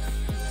 Justin.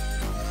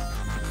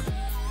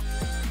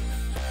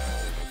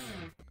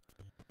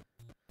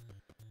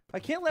 I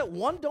can't let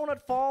one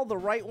donut fall, the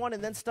right one,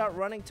 and then start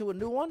running to a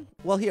new one?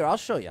 Well, here, I'll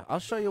show you. I'll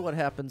show you what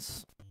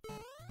happens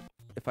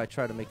if I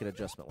try to make an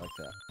adjustment like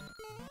that.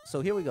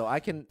 So here we go. I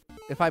can,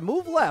 if I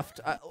move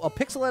left, a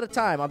pixel at a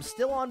time, I'm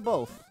still on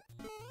both.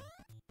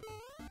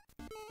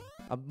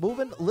 I'm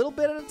moving a little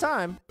bit at a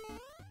time.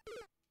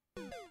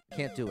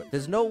 Can't do it.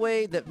 There's no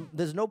way that,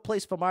 there's no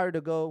place for Mario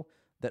to go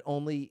that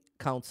only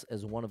counts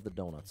as one of the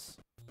donuts.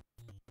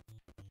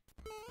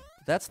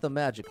 That's the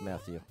magic,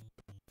 Matthew.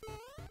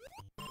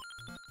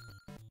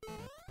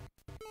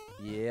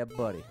 Yeah,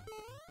 buddy.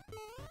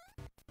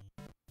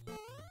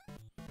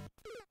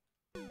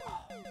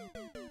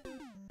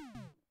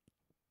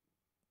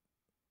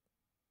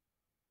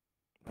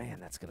 Man,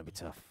 that's going to be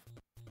tough.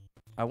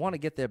 I want to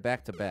get there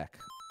back to back.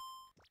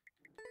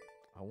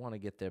 I want to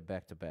get there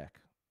back to back.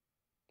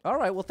 All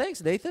right, well,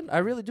 thanks, Nathan. I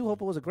really do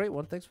hope it was a great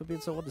one. Thanks for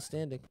being so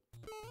understanding.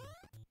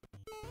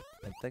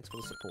 And thanks for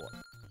the support.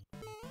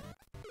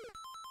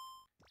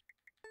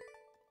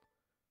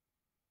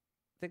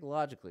 Think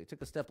logically.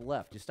 Took a step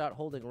left. You start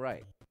holding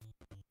right.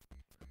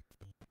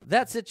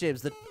 That's it,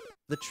 James. The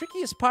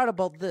trickiest part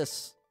about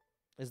this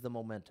is the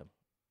momentum.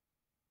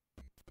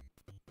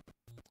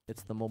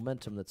 It's the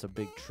momentum that's a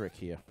big trick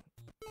here.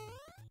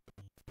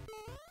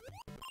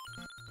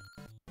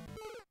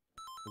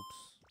 Oops.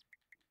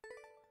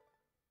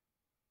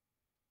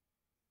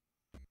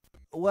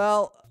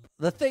 Well,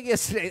 the thing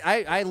is,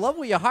 I love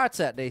where your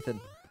heart's at, Nathan.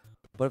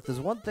 But if there's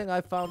one thing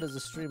I found as a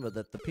streamer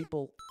that the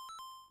people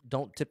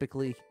don't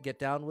typically get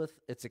down with,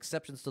 it's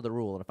exceptions to the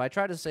rule. And if I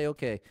try to say,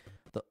 okay,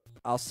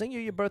 I'll sing you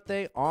your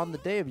birthday on the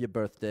day of your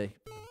birthday,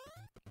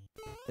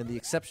 and the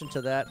exception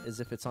to that is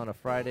if it's on a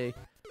Friday.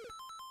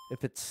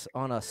 If it's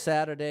on a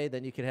Saturday,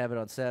 then you can have it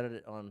on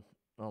Saturday.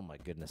 Oh my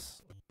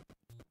goodness.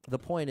 The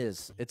point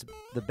is, it's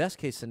the best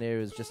case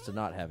scenario is just to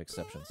not have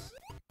exceptions.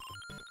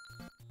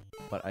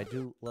 But I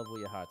do love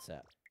where your heart's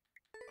at.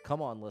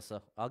 Come on,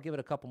 Lissa. I'll give it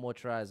a couple more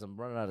tries. I'm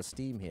running out of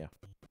steam here.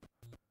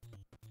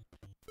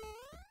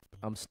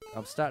 I'm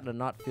starting to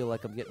not feel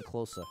like I'm getting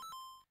closer.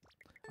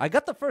 I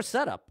got the first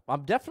setup.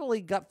 I'm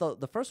definitely got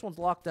the first one's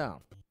locked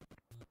down.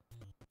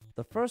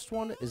 The first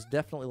one is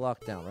definitely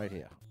locked down right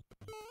here.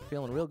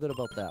 Feeling real good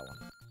about that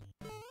one.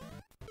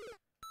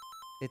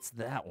 It's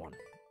that one.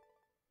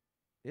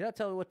 You gotta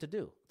tell me what to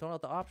do. Throwing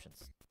out the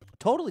options.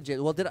 Totally, Jay.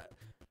 Well,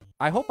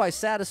 I hope I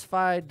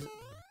satisfied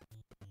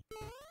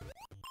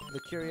the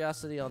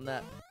curiosity on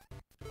that.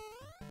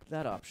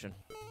 that option.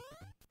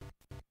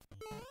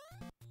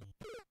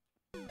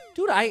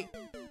 Dude, I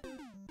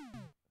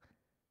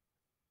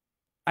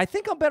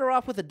think I'm better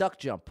off with a duck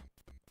jump.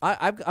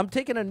 I'm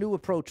taking a new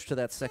approach to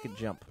that second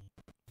jump.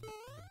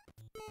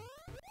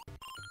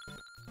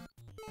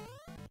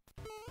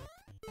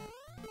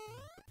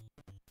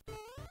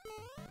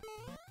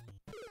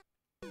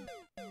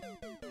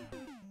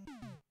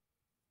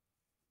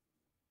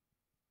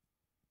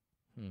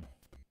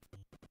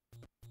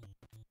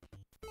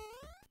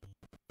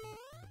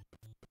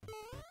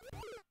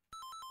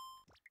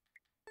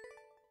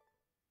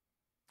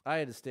 I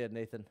understand,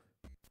 Nathan.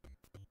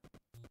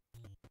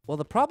 Well,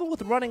 the problem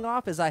with running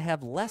off is I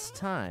have less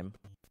time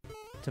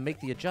to make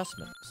the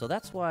adjustment. So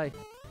that's why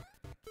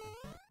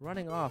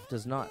running off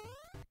does not...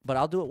 But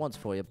I'll do it once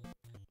for you.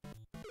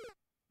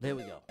 There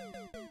we go.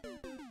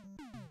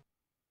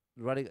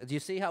 Do you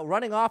see how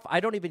running off, I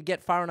don't even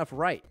get far enough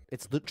right.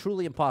 It's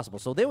truly impossible.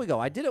 So there we go.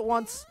 I did it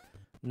once.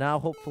 Now,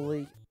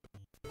 hopefully,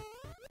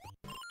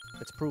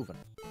 it's proven.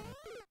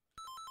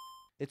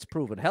 It's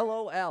proven.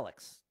 Hello,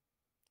 Alex.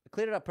 I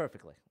cleared it up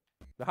perfectly.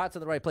 The heart's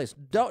in the right place.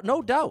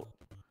 No doubt.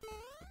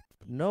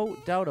 No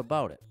doubt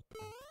about it.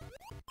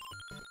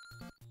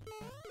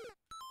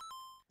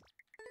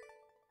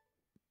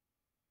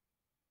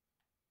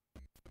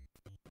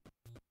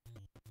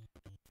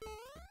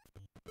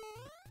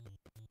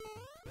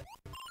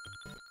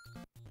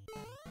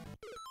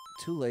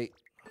 Too late.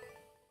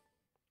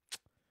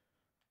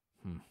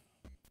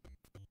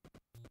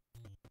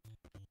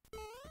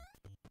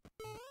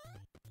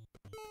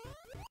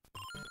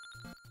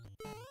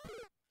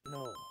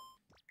 No.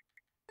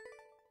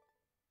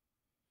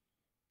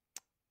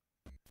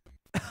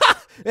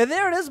 And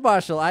there it is,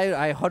 Marshall.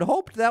 I had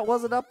hoped that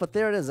wasn't up, but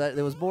there it is.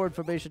 There was more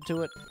information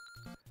to it.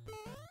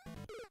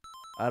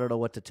 I don't know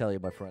what to tell you,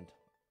 my friend.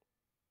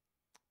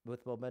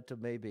 With momentum,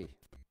 maybe.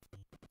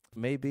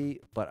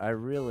 Maybe, but I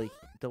really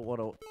don't want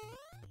to...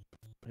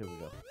 Here we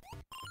go.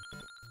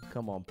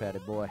 Come on, Patty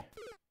boy.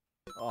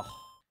 Oh,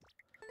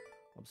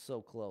 I'm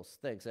so close.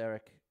 Thanks,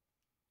 Eric.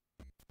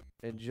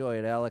 Enjoy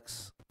it,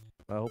 Alex.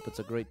 I hope it's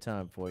a great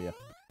time for you.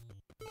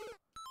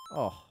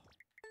 Oh.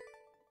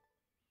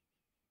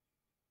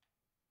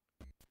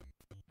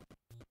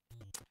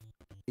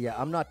 Yeah,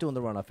 I'm not doing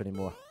the runoff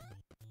anymore.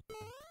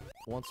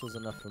 Once was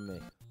enough for me.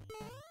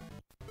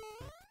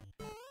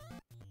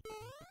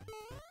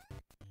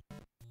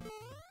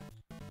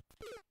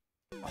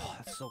 Oh,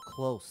 that's so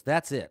close.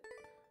 That's it.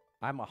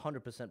 I'm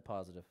 100%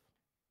 positive.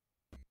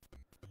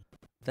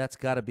 That's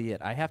got to be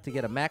it. I have to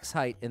get a max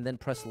height and then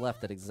press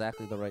left at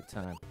exactly the right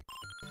time.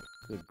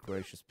 Good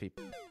gracious,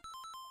 people.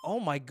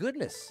 Oh, my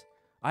goodness.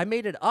 I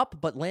made it up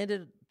but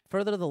landed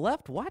further to the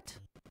left? What?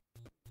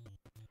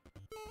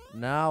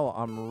 Now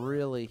I'm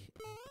really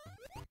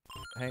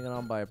hanging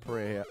on by a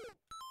prayer here.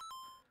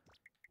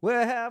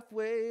 We're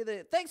halfway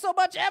there. Thanks so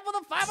much, Ed, for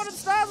the 500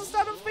 stars and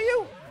stars for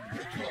you.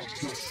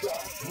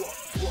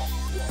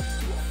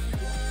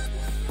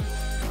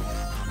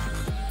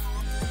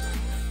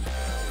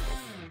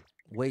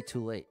 Way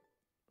too late.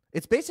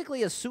 It's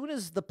basically as soon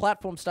as the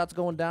platform starts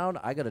going down,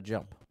 I gotta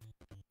jump.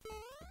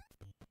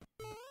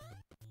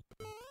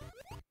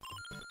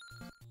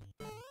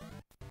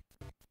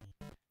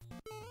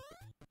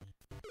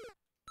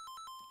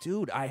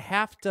 Dude, I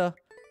have to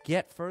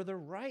get further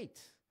right.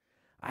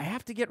 I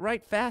have to get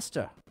right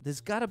faster.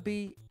 There's got to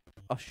be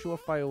a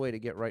surefire way to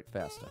get right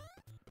faster.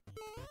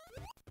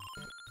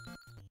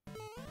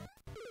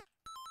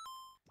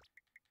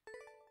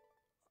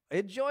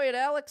 Enjoy it,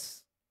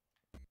 Alex.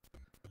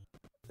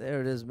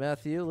 There it is,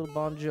 Matthew. A little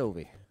Bon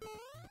Jovi.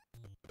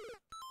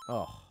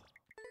 Oh.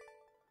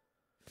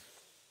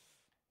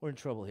 We're in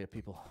trouble here,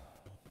 people.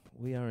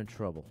 We are in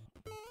trouble.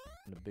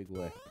 In a big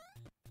way.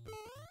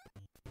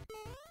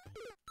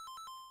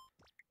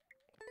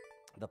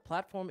 The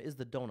platform is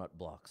the donut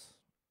blocks.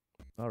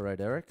 All right,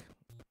 Eric.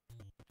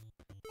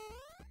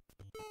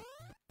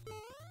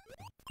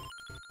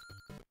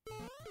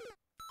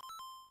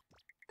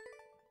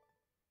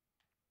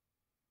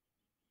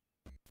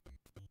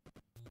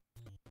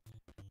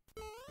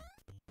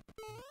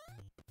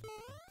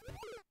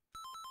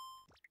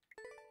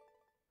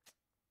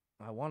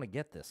 I want to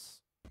get this.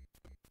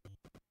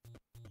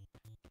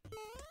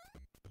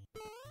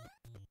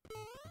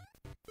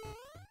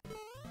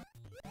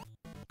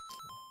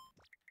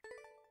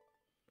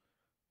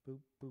 Boop,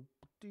 boop,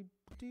 deep,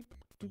 deep,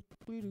 doop,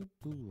 doop,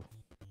 boo.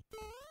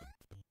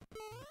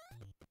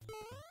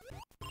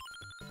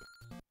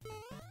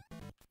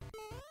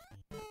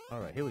 All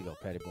right, here we go,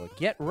 Patty boy.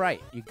 Get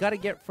right. You got to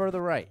get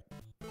further right.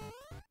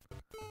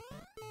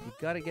 You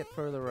got to get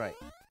further right.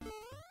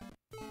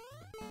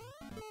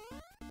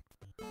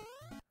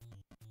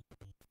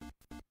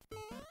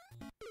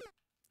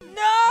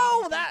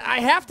 No, that I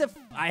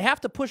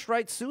have to push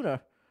right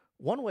sooner.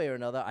 One way or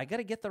another, I got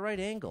to get the right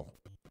angle.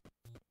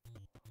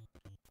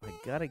 I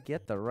gotta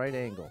get the right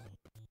angle.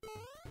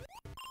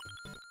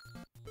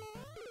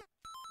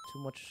 Too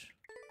much.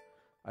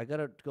 I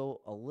gotta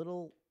go a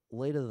little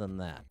later than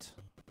that.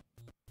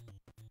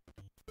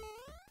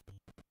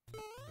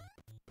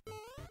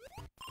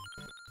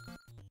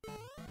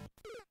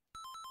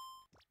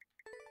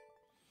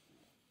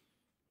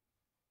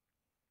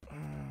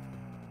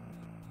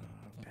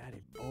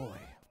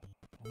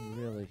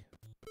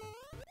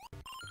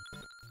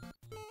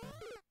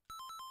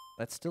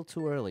 That's still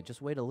too early. Just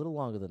wait a little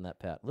longer than that,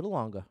 Pat. A little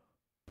longer.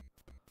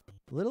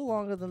 A little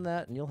longer than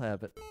that, and you'll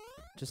have it.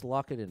 Just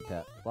lock it in,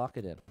 Pat. Lock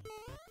it in.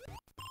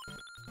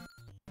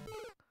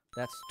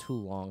 That's too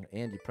long,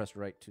 and you pressed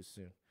right too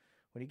soon.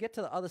 When you get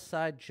to the other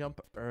side, jump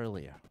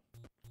earlier.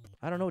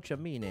 I don't know what you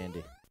mean,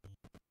 Andy.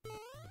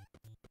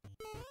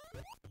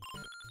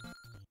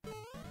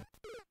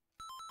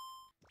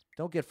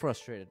 Don't get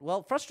frustrated.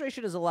 Well,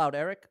 frustration is allowed,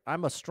 Eric.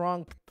 I'm a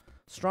strong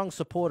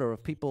supporter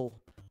of people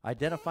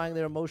identifying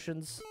their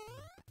emotions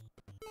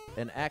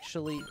and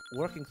actually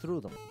working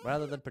through them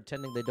rather than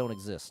pretending they don't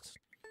exist.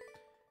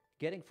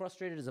 Getting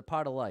frustrated is a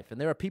part of life, and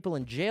there are people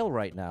in jail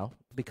right now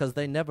because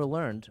they never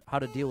learned how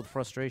to deal with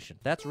frustration.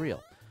 That's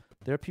real.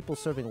 There are people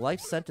serving life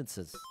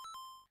sentences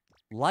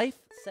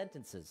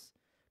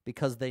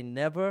because they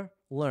never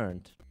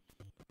learned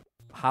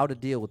how to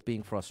deal with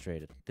being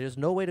frustrated. There's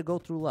no way to go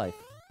through life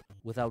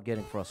without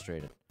getting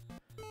frustrated.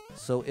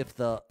 So if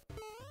the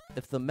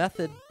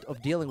method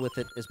of dealing with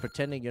it is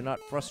pretending you're not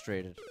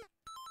frustrated,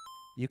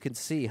 you can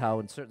see how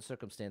in certain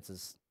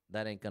circumstances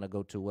that ain't going to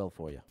go too well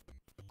for you.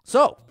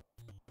 So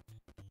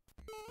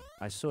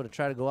I sort of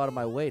try to go out of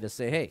my way to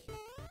say, hey,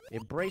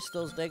 embrace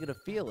those negative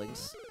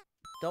feelings.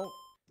 Don't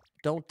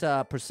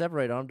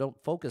perseverate on them.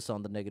 Don't focus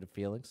on the negative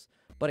feelings,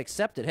 but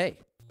accept it. Hey,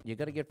 you're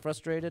going to get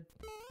frustrated.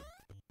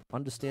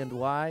 Understand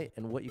why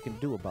and what you can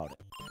do about it.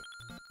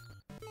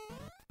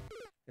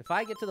 If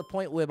I get to the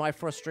point where my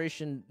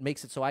frustration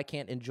makes it so I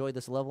can't enjoy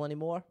this level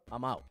anymore,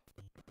 I'm out.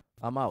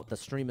 I'm out. The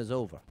stream is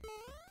over.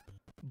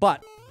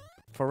 But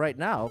for right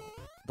now,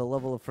 the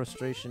level of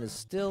frustration is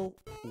still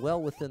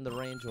well within the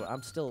range where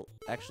I'm still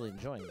actually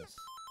enjoying this.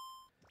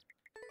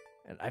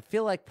 And I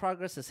feel like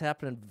progress is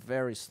happening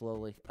very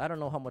slowly. I don't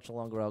know how much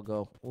longer I'll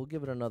go. We'll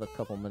give it another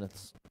couple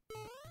minutes.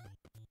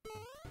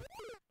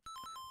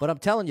 But I'm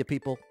telling you,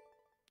 people,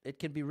 it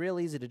can be real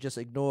easy to just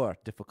ignore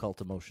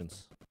difficult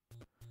emotions.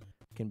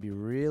 It can be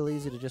real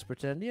easy to just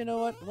pretend, you know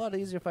what, a lot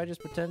easier if I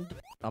just pretend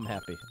I'm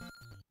happy.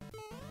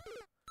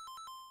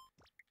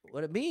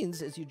 What it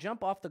means is you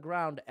jump off the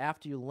ground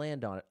after you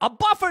land on it. A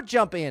buffer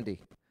jump, Andy!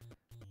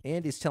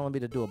 Andy's telling me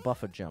to do a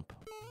buffer jump.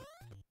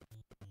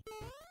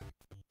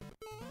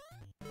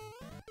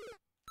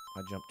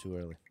 I jumped too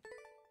early.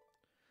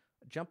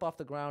 Jump off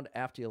the ground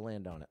after you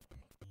land on it.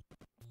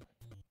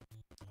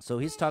 So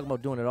he's talking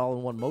about doing it all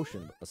in one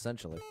motion,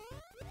 essentially.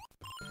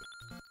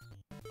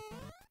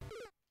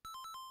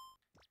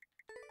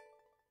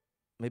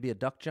 Maybe a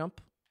duck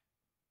jump?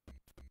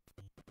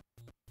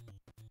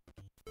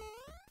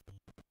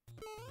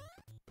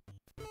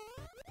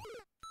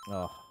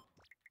 Oh.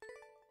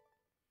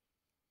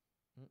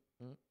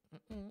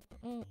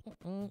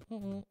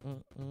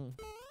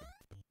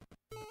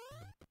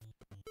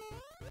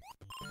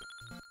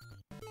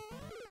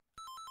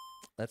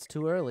 That's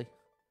too early.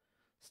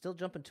 Still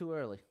jumping too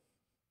early.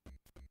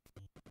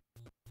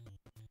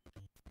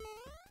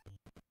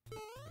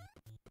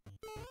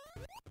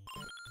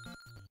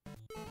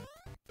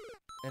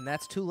 And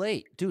that's too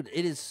late. Dude,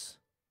 it is...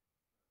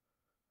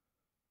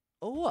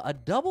 Oh, a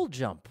double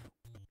jump.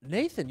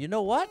 Nathan, you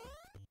know what?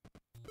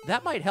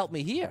 That might help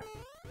me here.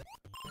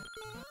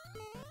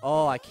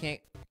 Oh, I can't.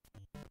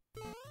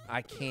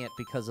 I can't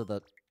because of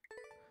the...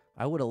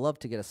 I would have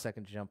loved to get a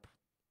second jump.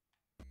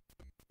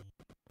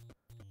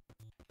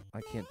 I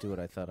can't do it.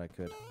 I thought I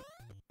could.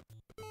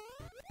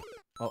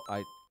 Oh,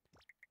 I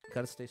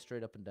gotta stay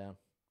straight up and down.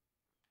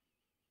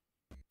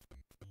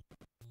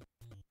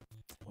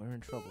 We're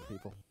in trouble,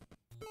 people.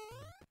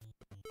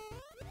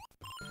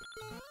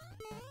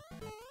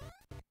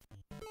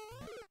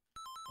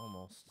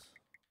 Almost.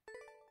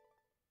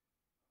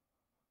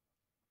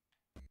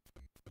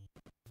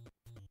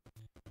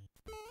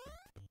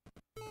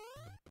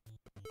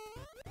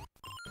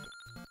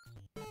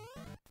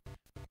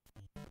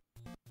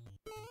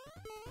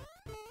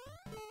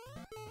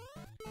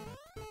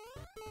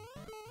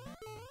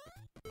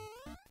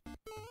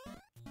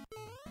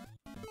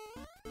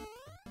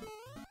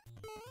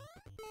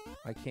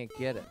 I can't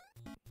get it.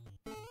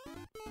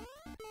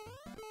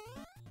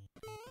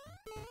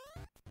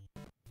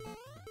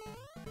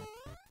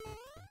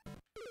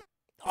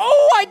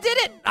 Oh, I did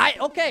it!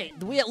 Okay,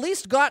 we at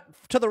least got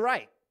to the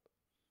right.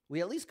 We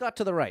at least got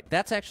to the right.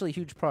 That's actually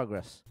huge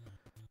progress.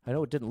 I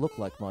know it didn't look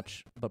like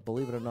much, but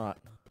believe it or not,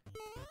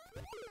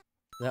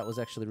 that was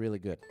actually really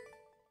good.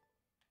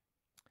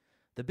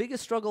 The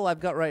biggest struggle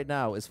I've got right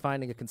now is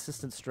finding a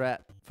consistent strat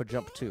for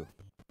jump 2.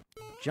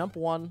 Jump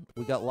 1,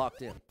 we got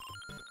locked in.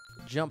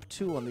 Jump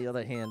 2, on the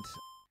other hand,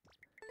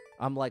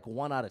 I'm like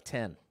 1 out of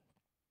 10.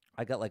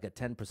 I got like a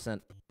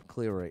 10%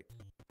 clear rate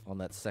on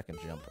that second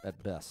jump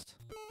at best.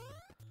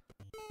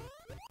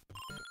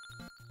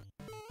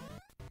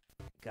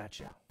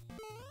 Gotcha.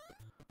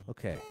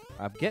 Okay,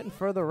 I'm getting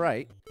further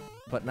right,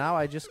 but now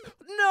I just...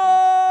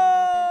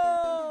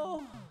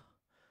 No!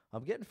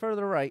 I'm getting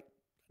further right.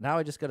 Now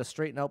I just got to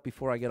straighten out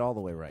before I get all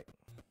the way right.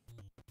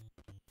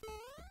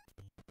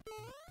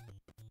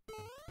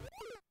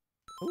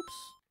 Oops.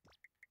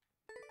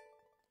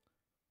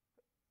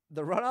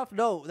 The runoff?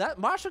 No, that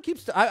Marshall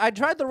keeps... I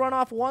tried the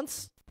runoff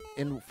once,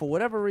 and for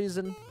whatever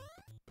reason,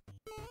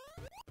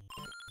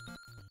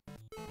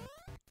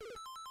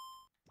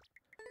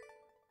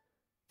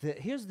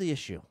 Here's the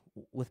issue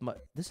with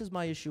this is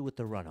my issue with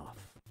the runoff.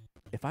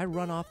 If I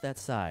run off that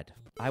side,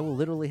 I will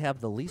literally have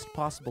the least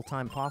possible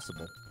time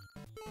possible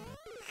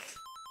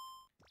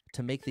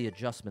to make the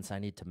adjustments I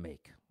need to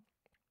make.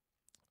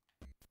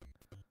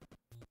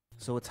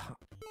 So it's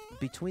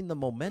between the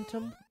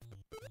momentum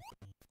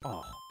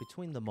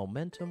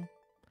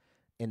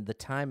and the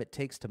time it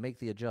takes to make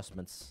the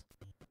adjustments.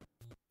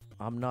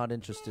 I'm not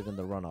interested in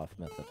the runoff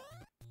method.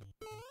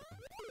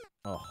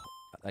 Oh,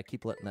 I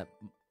keep letting that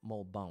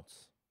mole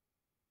bounce.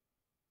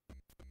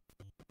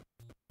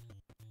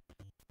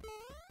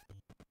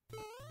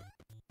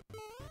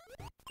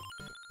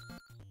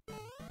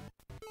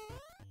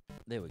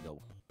 There we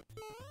go.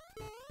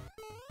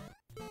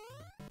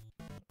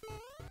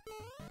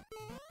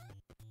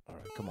 All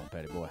right, come on,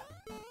 Patty boy.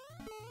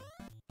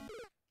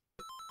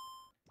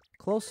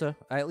 Closer.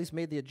 I at least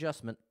made the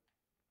adjustment.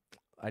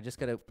 I just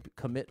gotta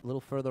commit a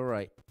little further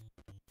right.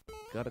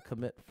 Gotta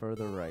commit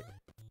further right.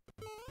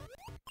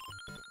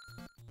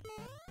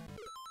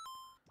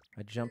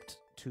 I jumped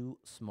too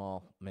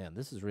small. Man,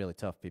 this is really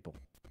tough, people.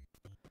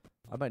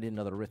 I might need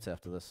another Ritz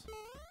after this.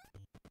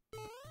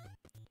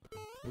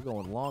 We're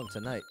going long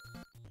tonight.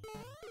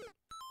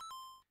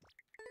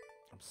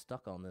 I'm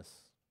stuck on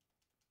this.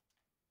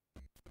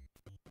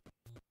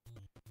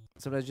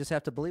 Sometimes you just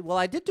have to believe. Well,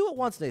 I did do it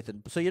once,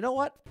 Nathan. So you know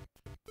what?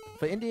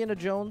 For Indiana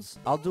Jones,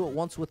 I'll do it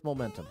once with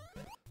momentum.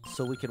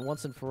 So we can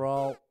once and for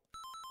all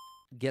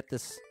get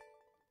this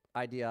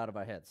idea out of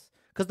our heads.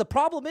 Because the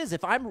problem is,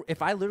 if I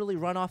literally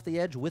run off the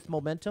edge with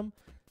momentum,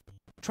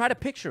 try to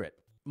picture it.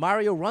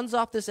 Mario runs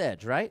off this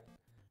edge, right?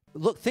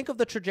 Look, think of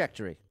the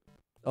trajectory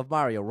of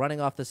Mario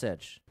running off this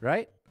edge,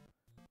 right?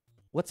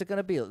 What's it going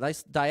to be? A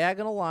nice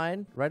diagonal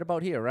line right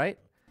about here, right?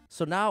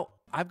 So now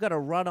I've got to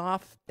run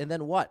off and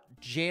then what?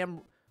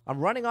 Jam. I'm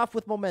running off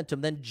with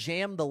momentum, then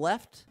jam the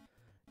left,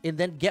 and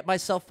then get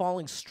myself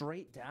falling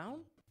straight down?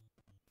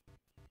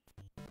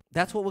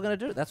 That's what we're going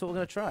to do. That's what we're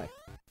going to try.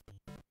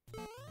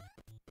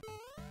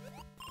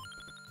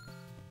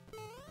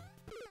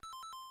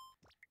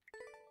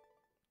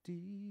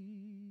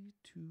 D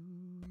to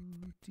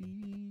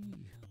D.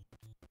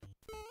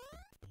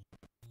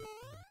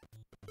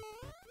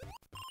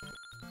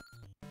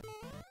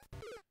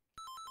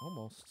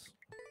 Almost.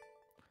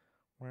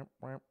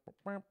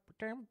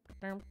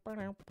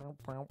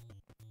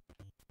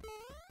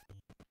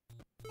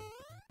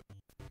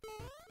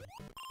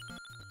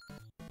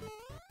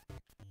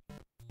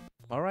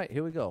 All right,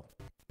 here we go.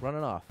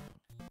 Running off.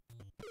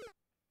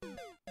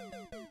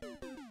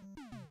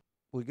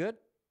 We good?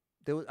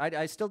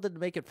 I still didn't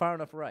make it far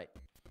enough right.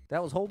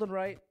 That was holding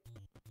right.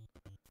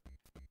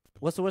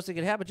 What's the worst that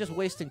could happen? Just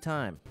wasting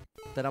time.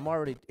 That I'm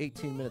already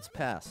 18 minutes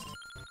past.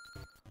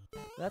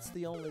 That's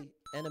the only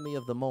enemy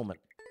of the moment.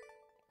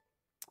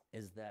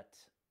 Is that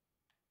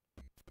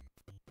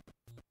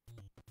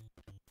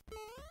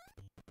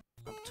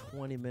I'm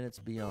 20 minutes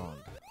beyond.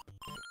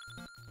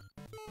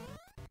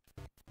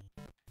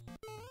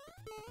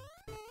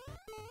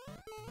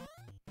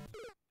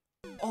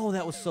 Oh,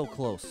 that was so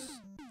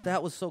close.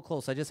 That was so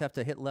close. I just have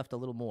to hit left a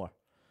little more.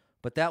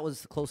 But that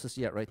was the closest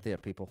yet right there,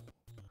 people.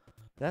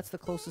 That's the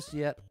closest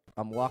yet.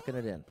 I'm locking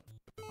it in.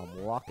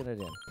 I'm locking it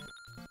in.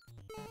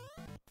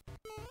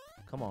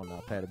 Come on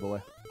now, Patty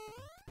boy.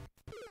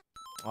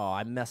 Oh,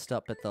 I messed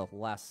up at the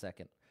last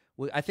second.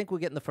 I think we're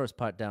getting the first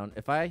part down.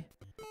 If I'm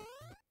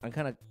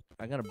gonna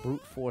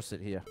brute force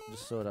it here.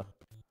 Just sort of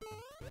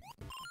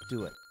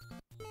do it.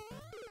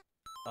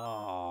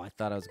 Oh, I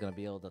thought I was gonna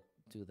be able to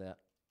do that.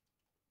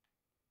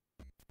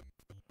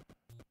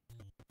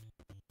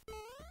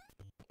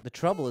 The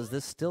trouble is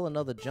there's still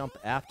another jump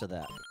after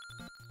that.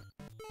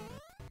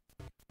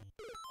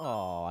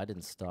 Oh, I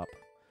didn't stop.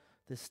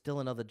 There's still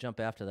another jump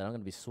after that. I'm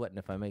going to be sweating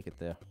if I make it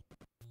there.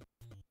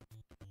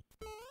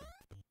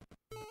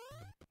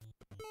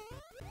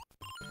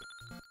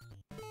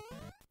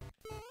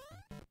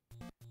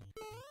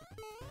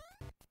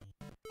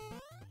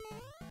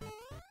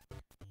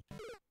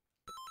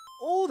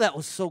 Oh, that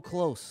was so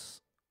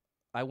close.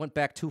 I went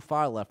back too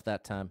far left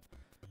that time.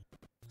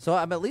 So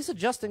I'm at least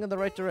adjusting in the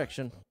right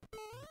direction.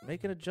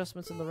 Making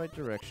adjustments in the right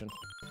direction.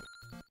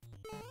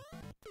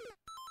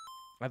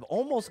 I've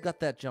almost got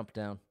that jump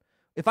down.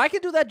 If I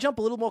can do that jump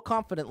a little more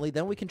confidently,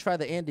 then we can try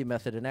the Andy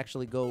method and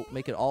actually go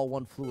make it all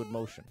one fluid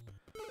motion,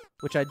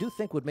 which I do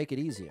think would make it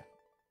easier.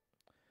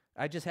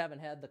 I just haven't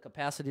had the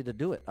capacity to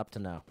do it up to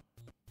now.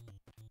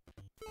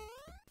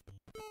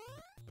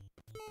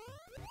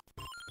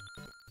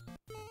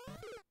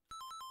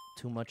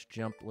 Too much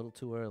jump, a little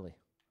too early.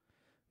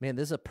 Man,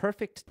 there's a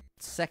perfect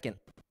second.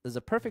 There's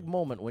a perfect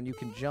moment when you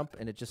can jump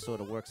and it just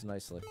sort of works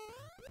nicely.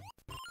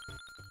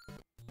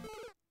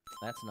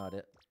 That's not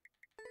it.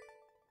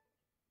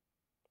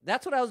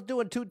 That's what I was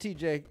doing too,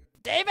 TJ.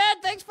 David,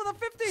 thanks for the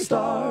 50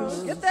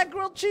 stars. Get that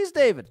grilled cheese,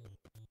 David.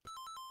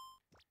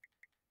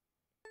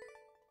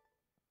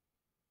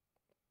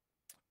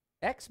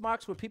 X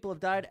marks where people have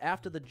died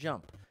after the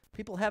jump.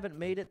 People haven't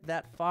made it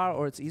that far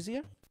or it's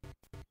easier?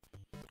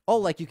 Oh,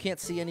 like you can't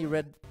see any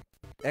red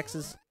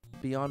X's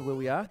beyond where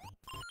we are?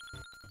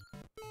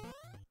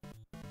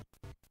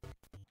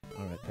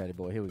 Patty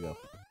Boy. Here we go.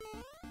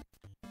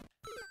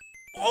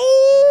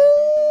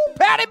 Oh,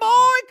 Patty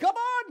Boy, come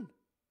on.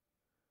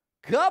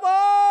 Come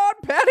on,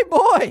 Patty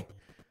Boy.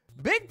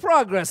 Big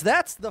progress.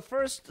 That's the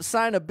first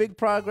sign of big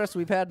progress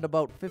we've had in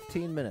about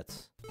 15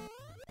 minutes.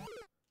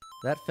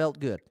 That felt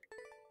good.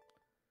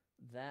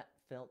 That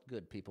felt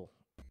good, people.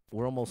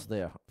 We're almost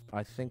there.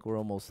 I think we're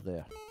almost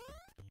there.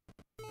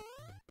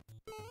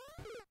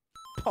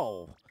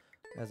 Oh,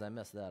 as I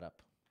messed that up.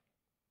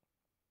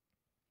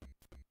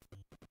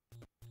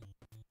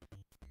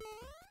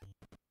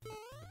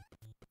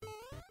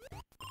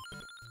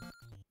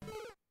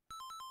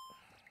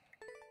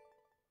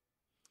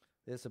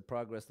 There's some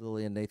progress,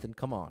 Lily and Nathan.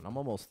 Come on, I'm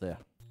almost there.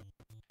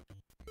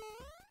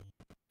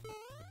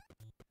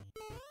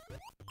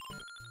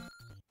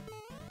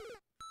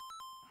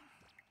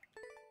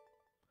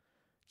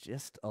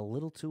 Just a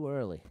little too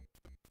early.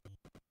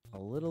 A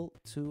little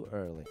too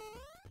early.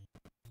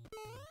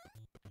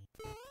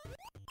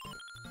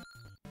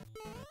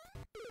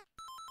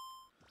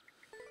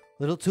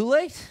 Little too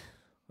late.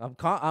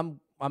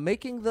 I'm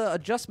making the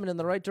adjustment in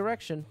the right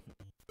direction.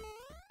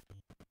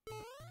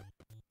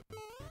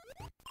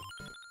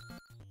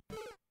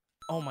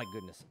 Oh my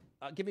goodness.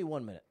 Give me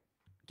 1 minute.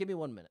 Give me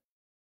 1 minute.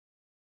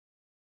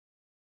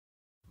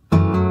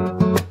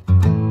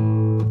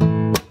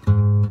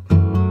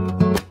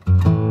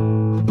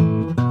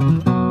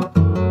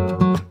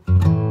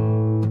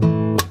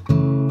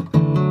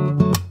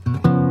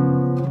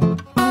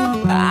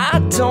 I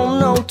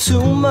don't know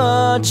too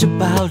much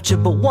about you,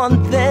 but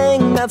one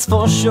thing that's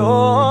for sure,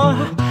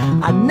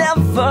 I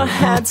never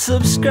had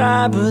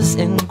subscribers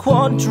in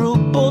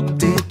quadruple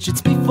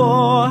digits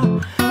before.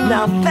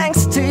 Now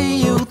thanks to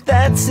you,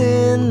 that's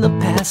in the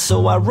past,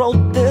 so I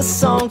wrote this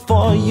song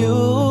for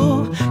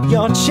you.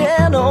 Your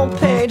channel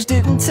page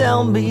didn't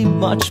tell me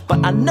much,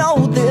 but I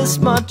know this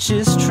much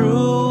is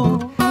true.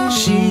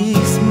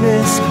 She's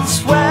Miss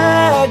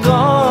Swag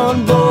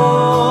on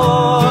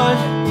Board.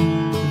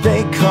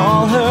 They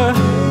call her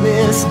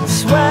Miss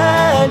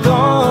Swag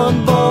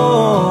on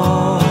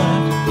Board.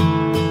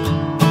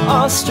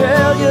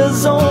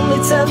 Australia's only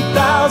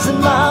 10,000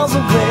 miles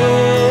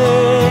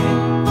away,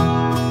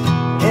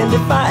 and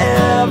if I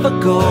ever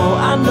go,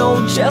 I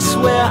know just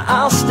where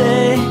I'll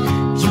stay.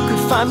 You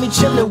could find me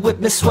chillin' with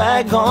Miss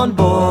Swag on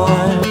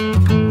Board.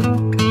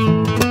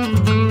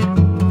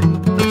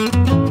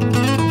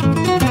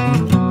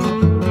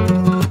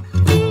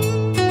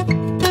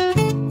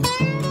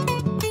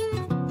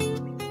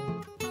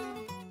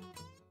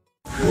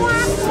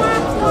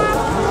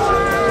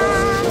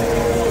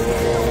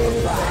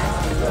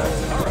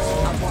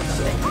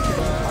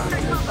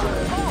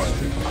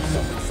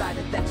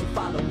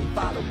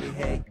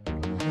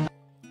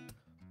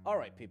 All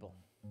right, people.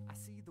 I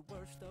see the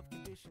worst of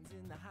conditions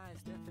in the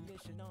highest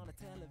definition on a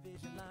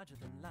television larger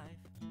than life.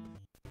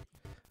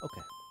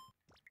 Okay.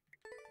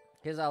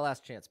 Here's our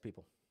last chance,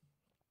 people.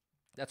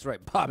 That's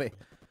right, Bobby.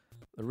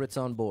 The Ritz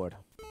on board.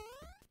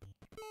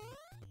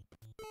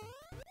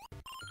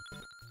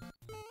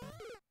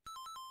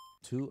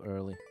 Too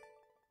early.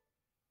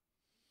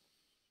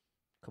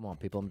 Come on,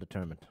 people. I'm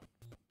determined.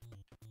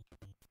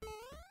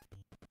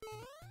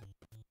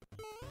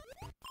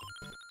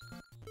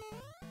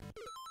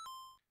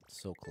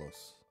 So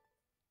close.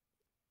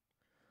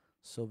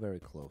 So very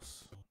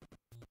close.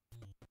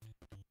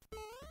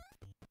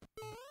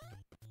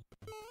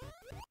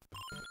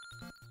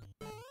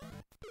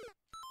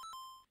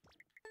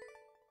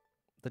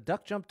 The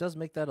duck jump does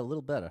make that a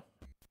little better.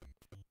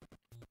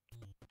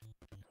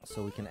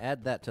 So we can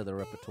add that to the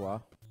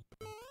repertoire.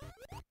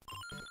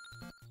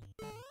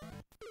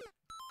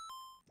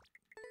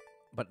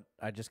 But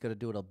I just got to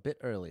do it a bit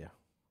earlier.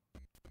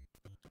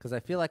 Because I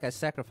feel like I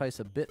sacrifice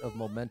a bit of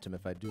momentum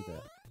if I do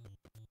that.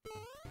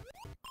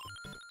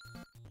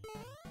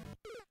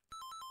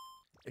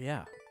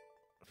 Yeah.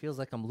 Feels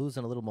like I'm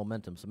losing a little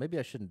momentum, so maybe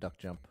I shouldn't duck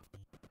jump.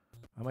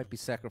 I might be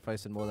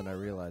sacrificing more than I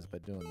realize by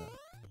doing that.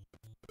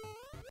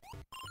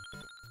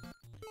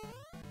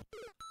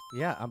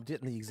 Yeah, I'm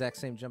getting the exact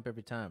same jump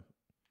every time.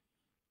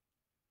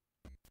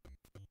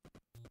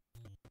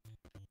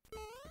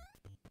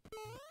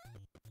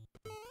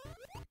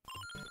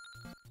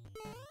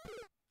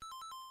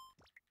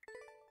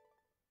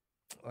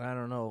 I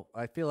don't know.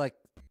 I feel like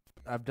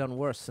I've done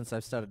worse since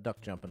I've started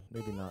duck jumping.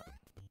 Maybe not.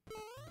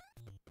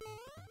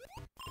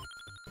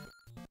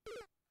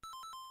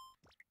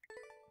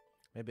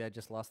 Maybe I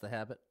just lost the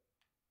habit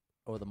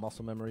or the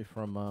muscle memory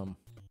from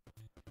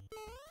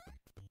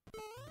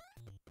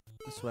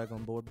the Swag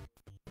on Board.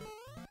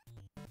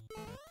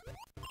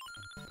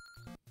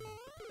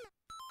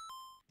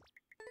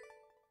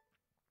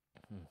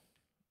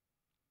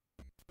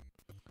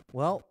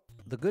 Well,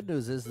 the good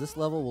news is this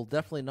level will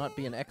definitely not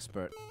be an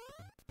expert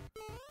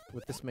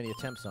with this many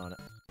attempts on it.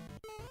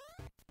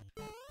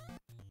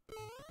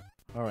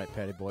 All right,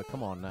 Patty Boy,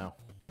 come on now.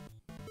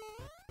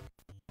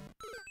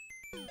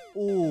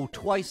 Ooh,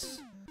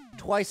 twice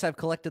I've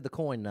collected the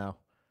coin now.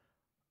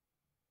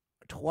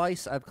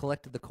 Twice I've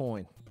collected the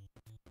coin.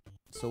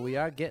 So we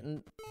are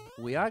getting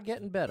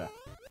better.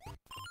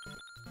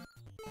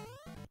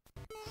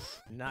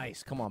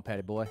 Nice. Come on,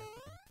 Patty boy.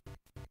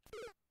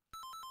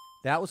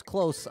 That was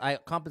close. I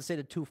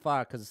compensated too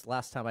far because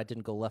last time I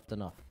didn't go left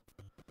enough.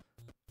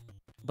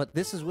 But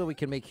this is where we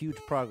can make huge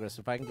progress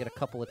if I can get a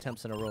couple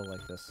attempts in a row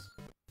like this.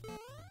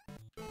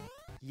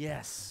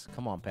 Yes.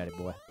 Come on, Patty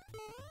boy.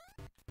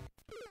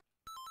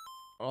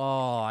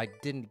 Oh, I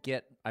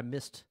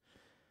missed.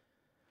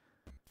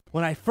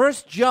 When I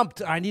first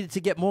jumped, I needed to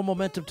get more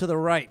momentum to the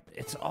right.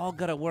 It's all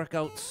got to work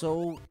out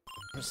so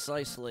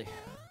precisely.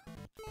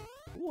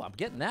 Ooh, I'm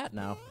getting that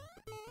now.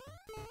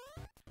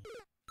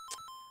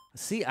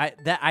 See,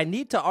 I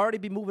need to already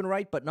be moving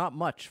right, but not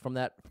much from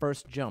that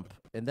first jump.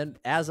 And then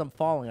as I'm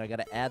falling, I got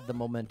to add the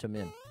momentum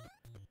in.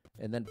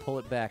 And then pull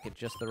it back at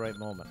just the right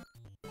moment.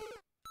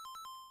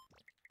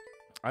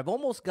 I've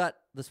almost got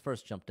this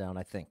first jump down,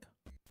 I think.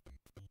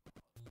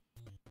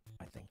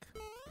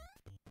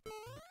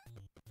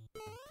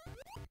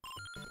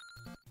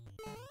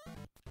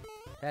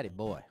 Patty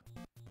boy.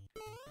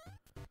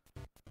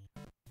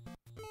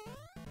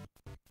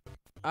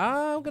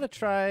 I'm going to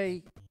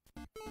try...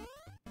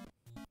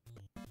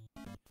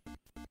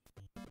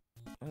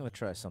 I'm going to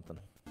try something.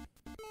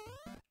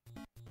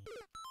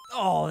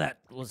 Oh, that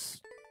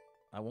was...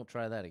 I won't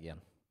try that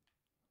again.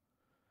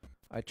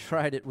 I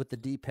tried it with the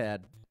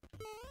D-pad,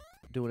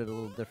 doing it a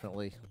little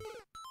differently.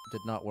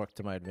 Did not work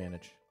to my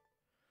advantage.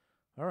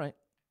 All right.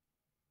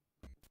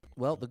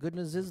 Well, the good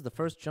news is the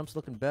first jump's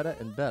looking better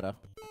and better.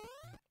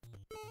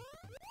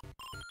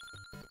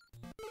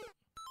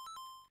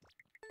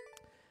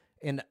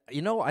 And,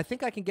 you know, I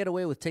think I can get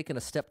away with taking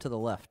a step to the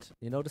left.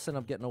 You noticing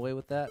I'm getting away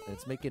with that?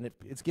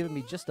 It's giving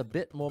me just a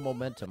bit more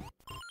momentum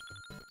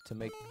to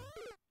make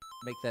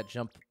that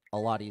jump a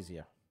lot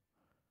easier.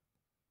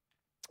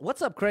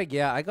 What's up, Craig?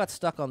 Yeah, I got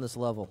stuck on this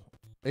level.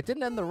 It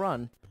didn't end the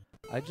run.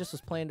 I just was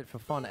playing it for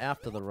fun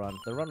after the run.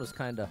 The run was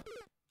kind of...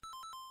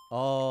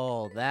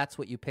 Oh, that's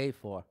what you pay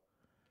for.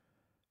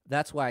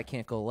 That's why I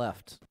can't go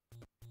left.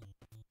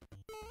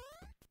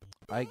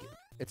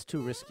 It's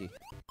too risky.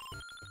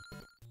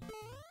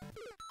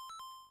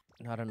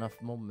 Not enough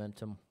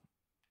momentum.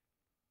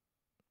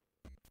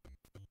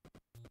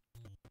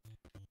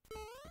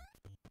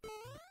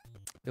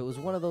 It was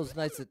one of those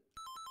nights that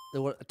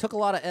it took a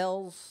lot of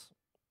L's.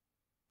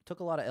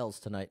 Took a lot of L's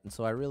tonight, and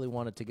so I really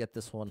wanted to get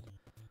this one.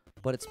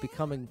 But it's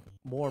becoming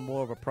more and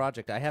more of a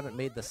project. I haven't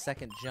made the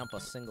second jump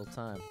a single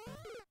time.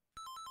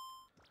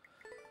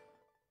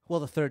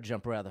 Well, the third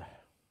jump, rather.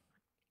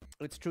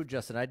 It's true,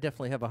 Justin. I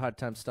definitely have a hard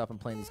time stopping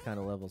playing these kind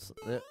of levels.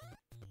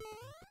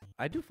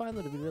 I do find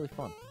them to be really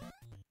fun.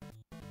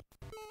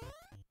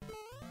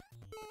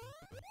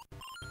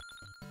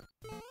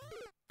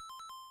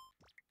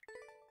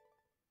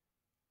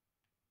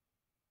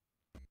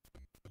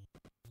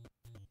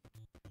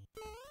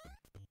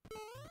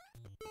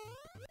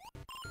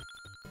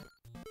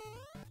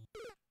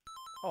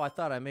 Oh, I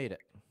thought I made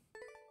it.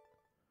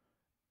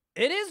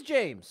 It is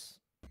James.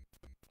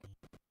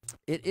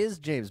 It is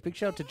James. Big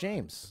shout out to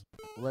James.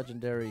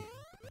 Legendary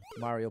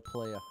Mario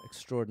player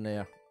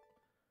extraordinaire.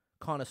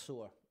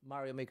 Connoisseur.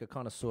 Mario Maker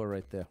connoisseur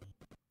right there.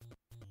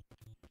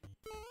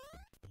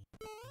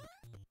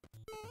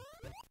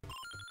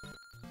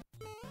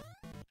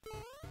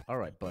 All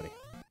right, buddy.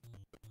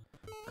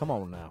 Come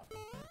on now.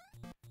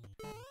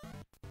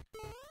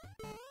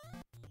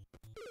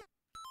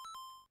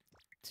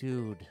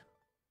 Dude.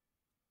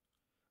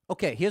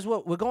 Okay, here's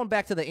what we're going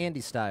back to the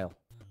Andy style.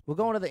 We're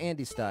going to the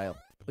Andy style,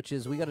 which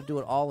is we got to do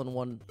it all in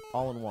one.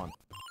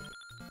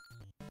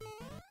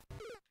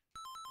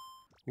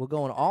 We're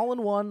going all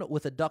in one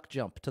with a duck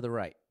jump to the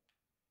right.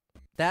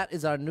 That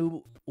is our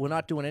new. We're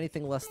not doing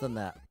anything less than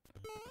that.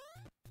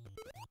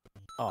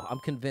 Oh, I'm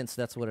convinced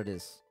that's what it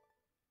is.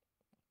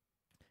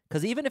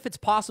 Because even if it's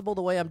possible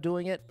the way I'm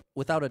doing it,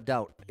 without a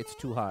doubt, it's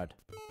too hard.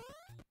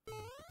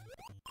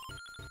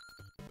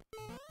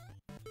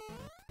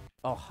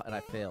 Oh, and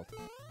I failed.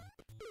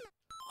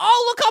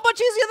 Oh, look how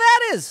much easier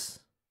that is!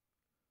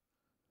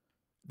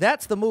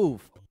 That's the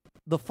move.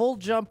 The full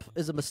jump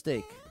is a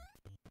mistake.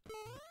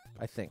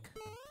 I think.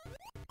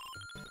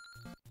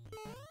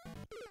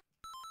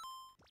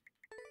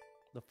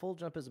 The full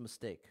jump is a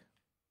mistake.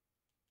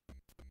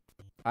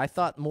 I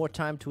thought more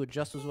time to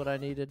adjust was what I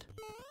needed.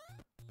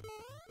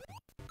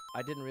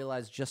 I didn't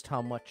realize just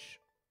how much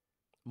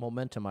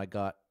momentum I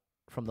got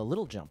from the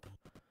little jump.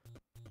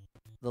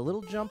 The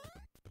little jump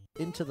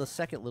into the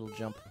second little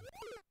jump.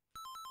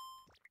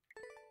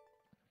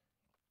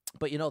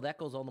 But, you know, that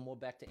goes all the more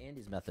back to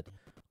Andy's method.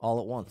 All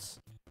at once.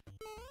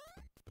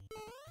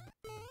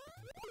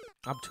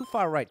 I'm too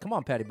far right. Come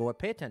on, Patty boy.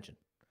 Pay attention.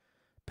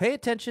 Pay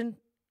attention.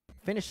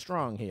 Finish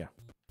strong here.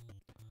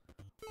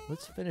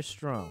 Let's finish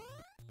strong.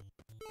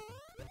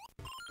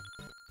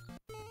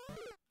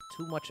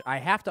 Too much. I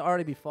have to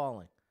already be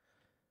falling.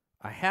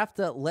 I have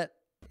to let...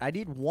 I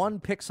need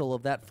 1 pixel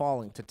of that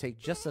falling to take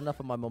just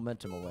enough of my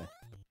momentum away.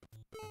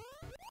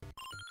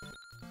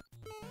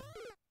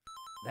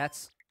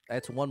 That's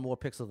 1 more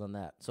pixel than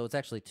that. So it's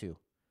actually 2.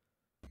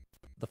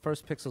 The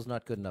first pixel's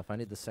not good enough. I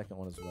need the second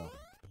one as well.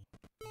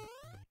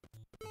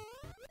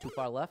 Too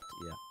far left?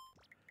 Yeah.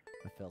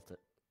 I felt it.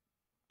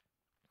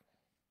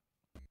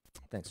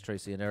 Thanks,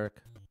 Tracy and Eric.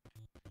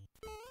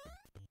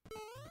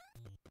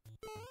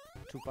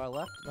 Too far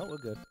left? No, we're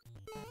good.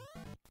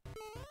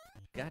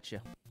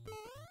 Gotcha.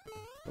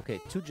 Okay,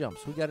 2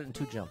 jumps. We got it in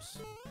 2 jumps.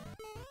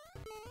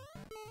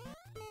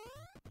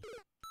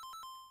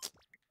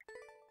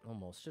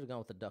 Almost. Should have gone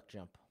with the duck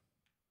jump.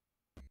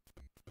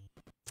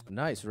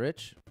 Nice,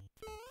 Rich.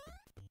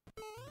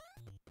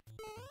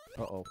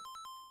 Uh-oh.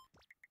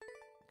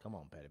 Come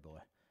on, Patty boy.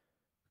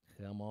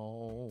 Come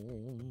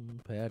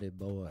on, Patty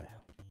boy.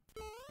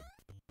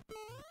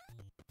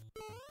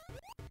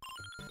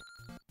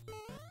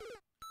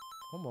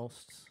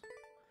 Almost.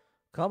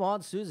 Come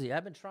on, Susie.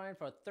 I've been trying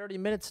for 30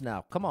 minutes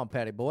now. Come on,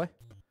 Patty boy.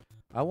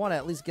 I want to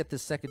at least get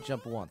this second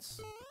jump once.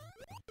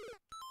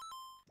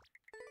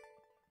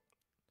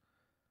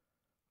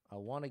 I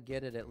want to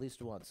get it at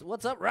least once.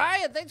 What's up,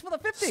 Ryan? Thanks for the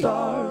 50.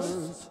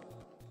 Stars.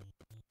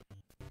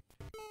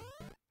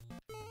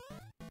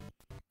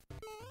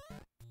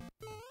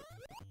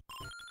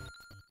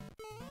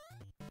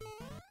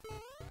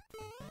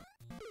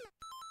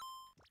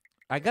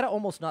 I gotta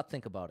almost not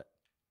think about it.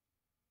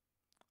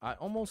 I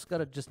almost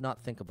gotta just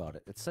not think about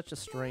it. It's such a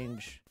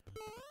strange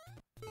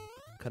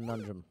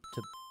conundrum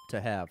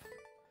to have.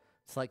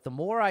 It's like the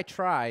more I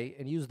try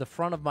and use the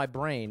front of my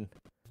brain,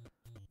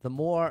 the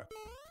more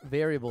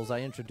variables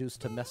I introduce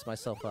to mess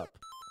myself up.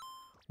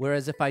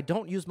 Whereas if I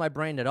don't use my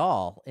brain at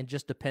all and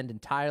just depend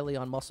entirely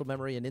on muscle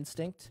memory and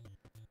instinct,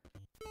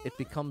 it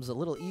becomes a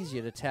little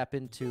easier to tap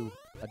into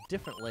a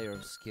different layer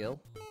of skill,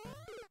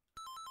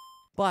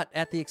 but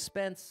at the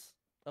expense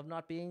of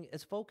not being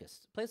as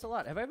focused. Plays a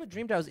lot. Have I ever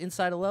dreamed I was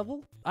inside a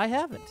level? I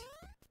haven't.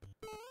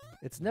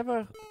 It's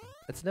never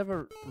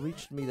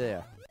reached me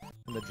there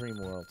in the dream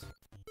world.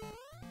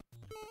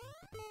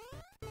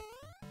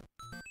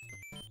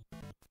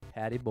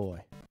 Patty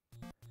boy.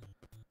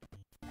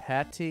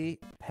 Patty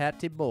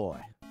boy.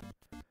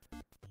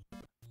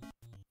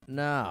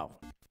 Now.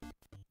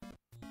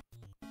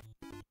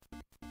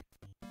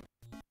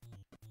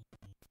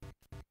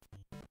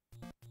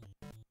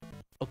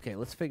 Okay,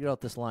 let's figure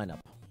out this lineup.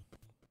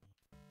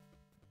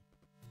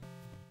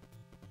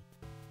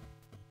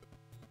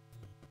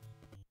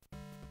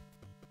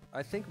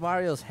 I think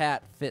Mario's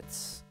hat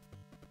fits.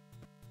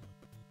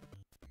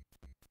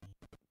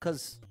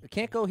 Because it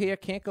can't go here,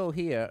 can't go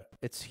here.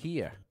 It's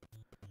here.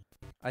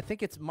 I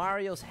think it's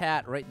Mario's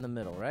hat right in the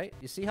middle, right?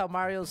 You see how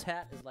Mario's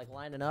hat is like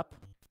lining up?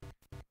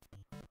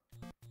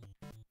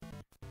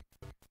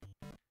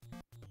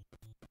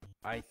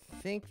 I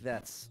think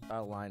that's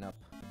our lineup.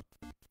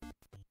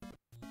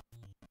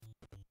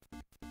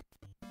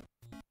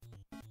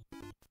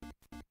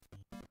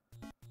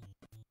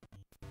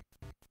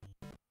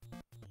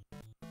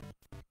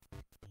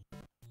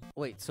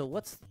 Wait, so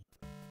what's...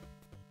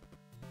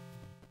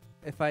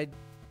 If I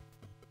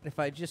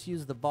just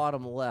use the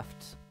bottom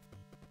left...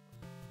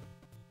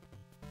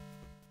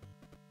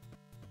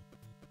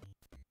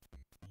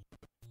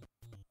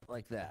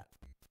 Like that.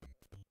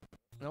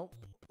 Nope,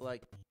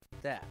 like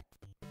that.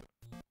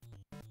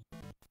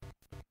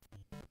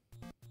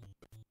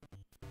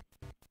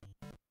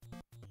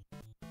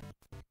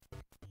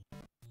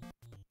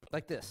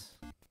 Like this.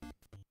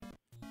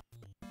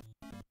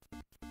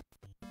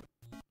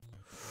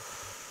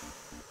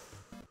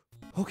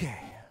 Okay.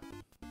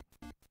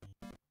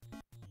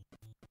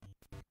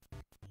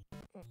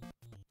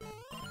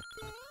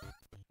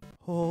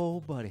 Oh,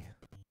 buddy.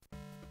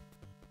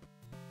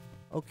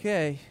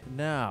 Okay,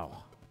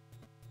 now.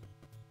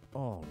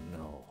 Oh,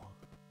 no.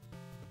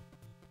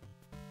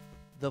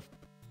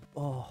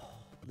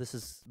 This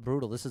is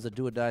brutal. This is a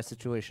do or die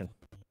situation.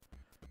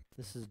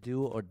 This is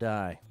do or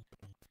die.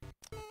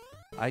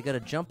 I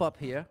gotta jump up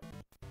here,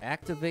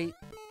 activate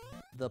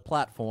the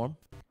platform,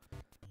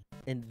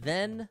 and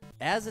then,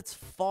 as it's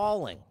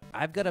falling,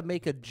 I've got to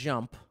make a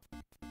jump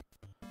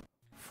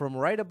from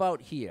right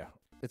about here.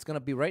 It's going to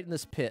be right in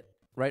this pit,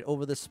 right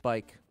over this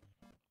spike,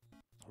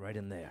 right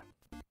in there.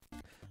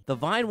 The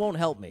vine won't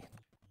help me.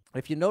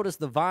 If you notice,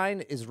 the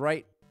vine is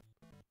right.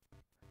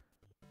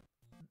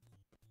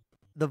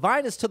 The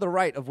vine is to the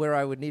right of where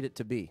I would need it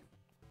to be.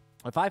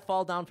 If I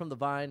fall down from the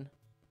vine,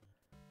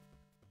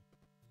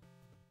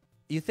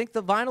 you think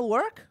the vine will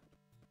work?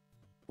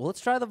 Well,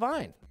 let's try the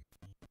vine.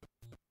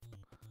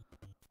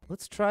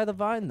 Let's try the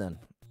vine then.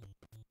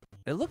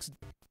 It looks...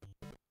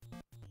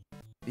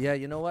 Yeah,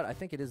 you know what? I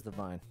think it is the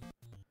vine.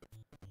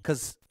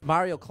 Because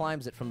Mario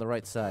climbs it from the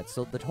right side.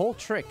 So the whole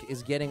trick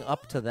is getting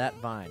up to that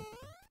vine.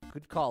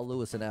 Good call,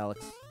 Lewis and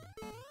Alex.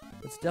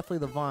 It's definitely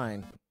the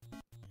vine.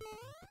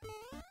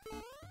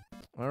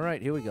 All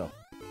right, here we go.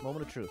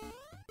 Moment of truth.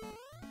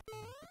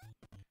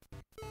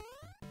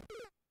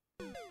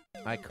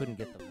 I couldn't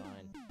get the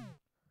vine.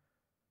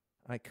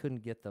 I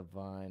couldn't get the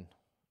vine.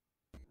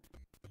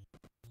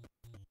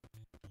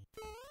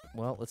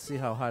 Well, let's see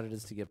how hard it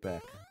is to get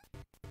back.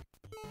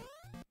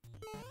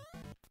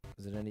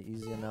 Is it any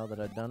easier now that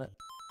I've done it?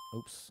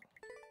 Oops.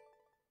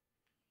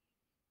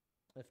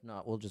 If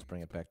not, we'll just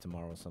bring it back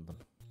tomorrow or something.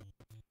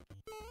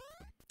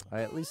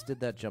 I at least did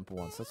that jump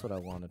once. That's what I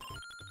wanted.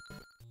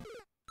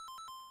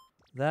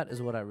 That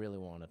is what I really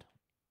wanted.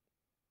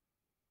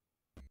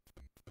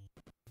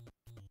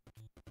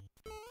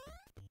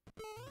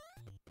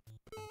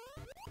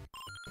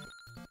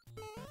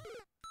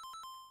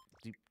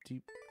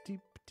 deep,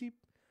 deep, deep.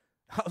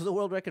 How's the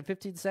world record?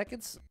 15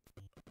 seconds?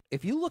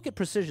 If you look at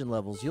precision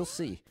levels, you'll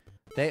see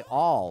they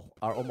all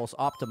are almost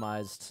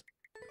optimized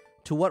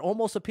to what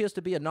almost appears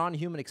to be a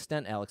non-human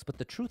extent, Alex. But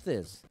the truth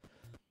is,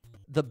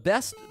 the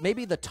best,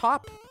 maybe the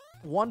top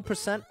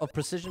 1% of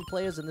precision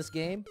players in this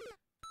game,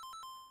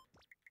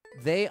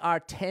 they are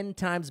 10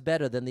 times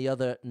better than the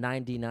other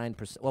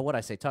 99%. Well, what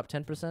I say, top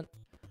 10%?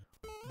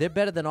 They're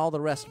better than all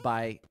the rest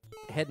by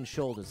head and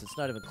shoulders. It's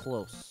not even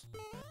close.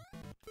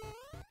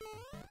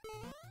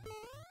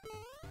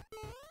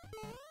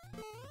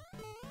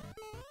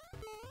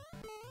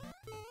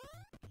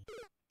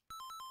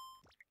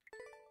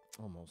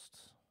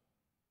 Almost.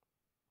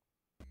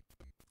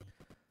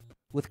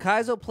 With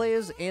Kaizo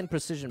players and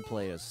precision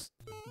players,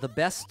 the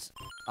best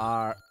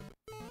are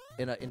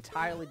in an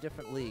entirely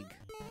different league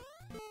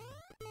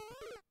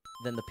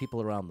than the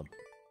people around them.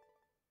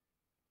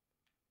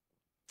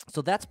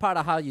 So that's part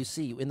of how you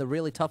see, in the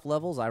really tough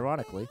levels,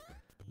 ironically,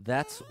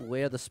 that's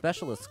where the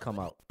specialists come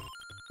out.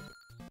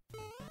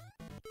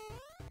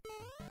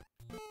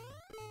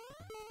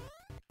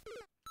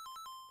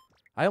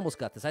 I almost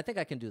got this. I think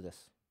I can do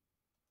this.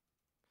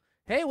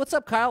 Hey, what's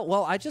up, Kyle?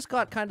 Well, I just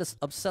got kind of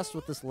obsessed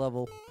with this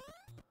level.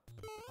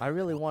 I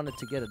really wanted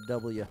to get a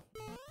W.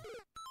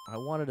 I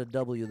wanted a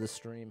W this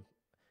stream.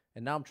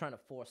 And now I'm trying to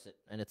force it,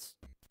 and it's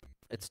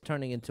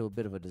turning into a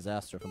bit of a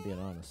disaster, if I'm being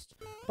honest.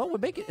 But we're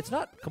making it's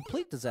not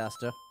complete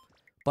disaster,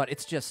 but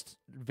it's just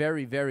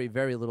very, very,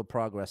 very little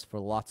progress for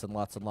lots and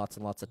lots and lots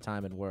and lots of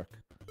time and work.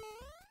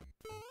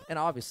 And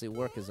obviously,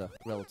 work is a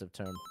relative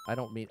term. I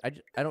don't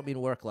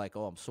mean work like,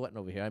 oh, I'm sweating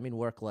over here. I mean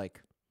work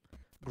like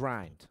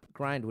grind.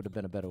 Grind would have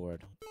been a better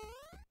word.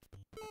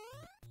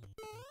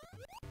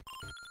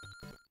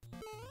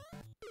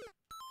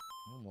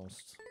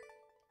 Almost.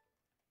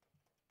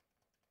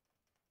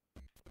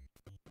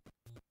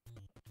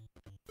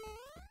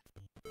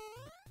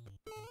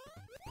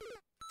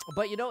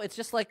 But, you know, it's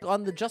just like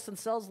on the Justin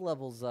Cells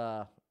levels,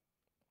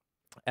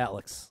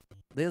 Alex.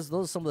 Those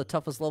are some of the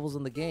toughest levels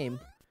in the game.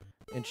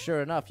 And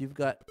sure enough, you've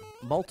got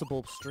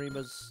multiple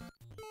streamers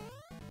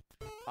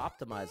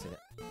optimizing it.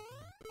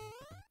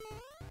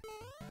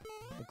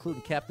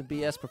 Including Captain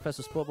BS,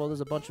 Professor Sportbo,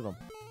 there's a bunch of them.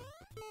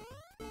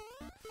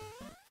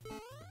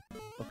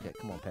 Okay,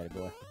 come on, Patty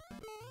boy.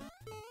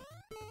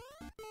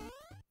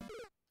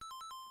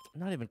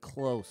 Not even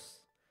close.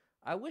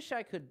 I wish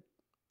I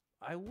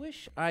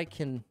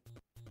can...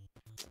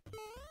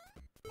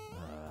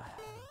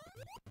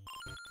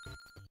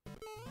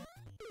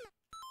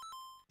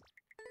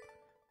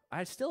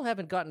 I still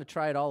haven't gotten to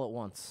try it all at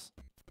once.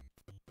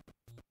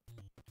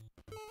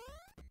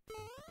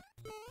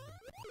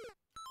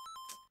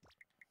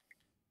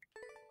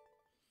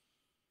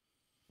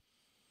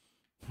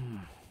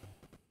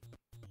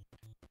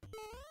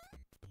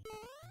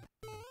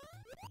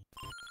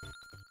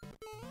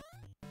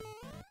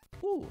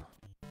 Ooh.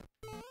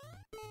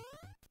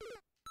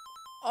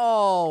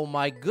 Oh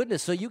my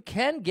goodness. So you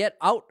can get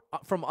out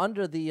from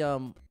under the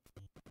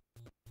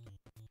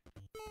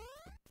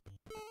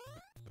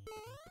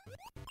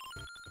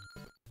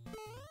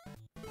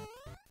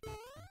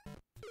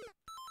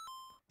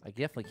I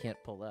definitely can't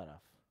pull that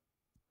off.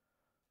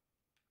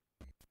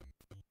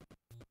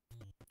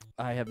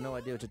 I have no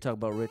idea what to talk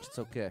about, Rich. It's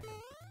okay.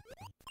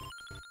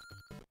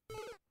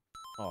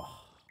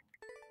 Oh.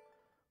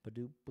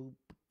 Ba-doop boop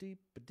ba-deep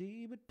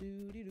ba-dee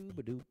ba-doo-dee-doo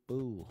ba-doop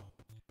boo.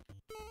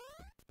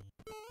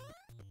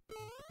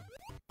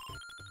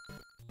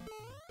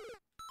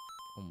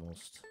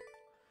 Almost.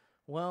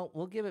 Well,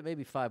 we'll give it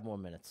maybe 5 more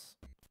minutes.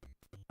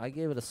 I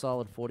gave it a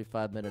solid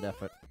 45-minute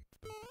effort.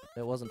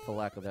 It wasn't for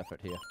lack of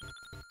effort here.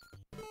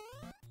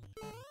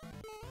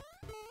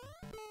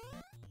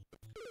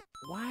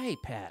 Why,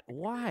 Pat?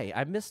 Why?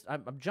 I'm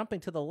jumping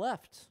to the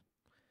left.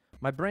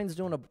 My brain's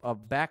doing a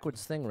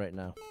backwards thing right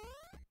now.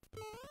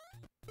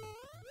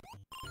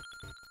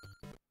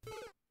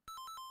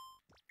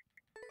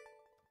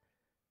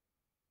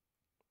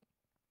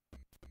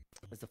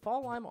 Is the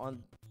fall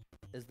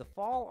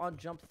on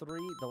jump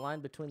 3 the line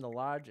between the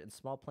large and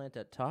small plant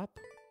at top?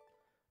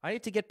 I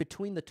need to get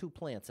between the 2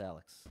 plants,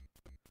 Alex.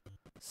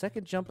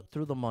 Second jump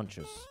through the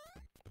munchers.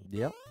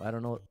 Yep, I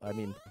don't know. I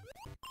mean,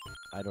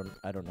 I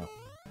don't know.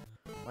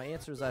 My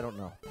answer is I don't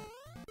know.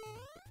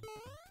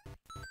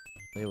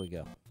 There we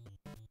go.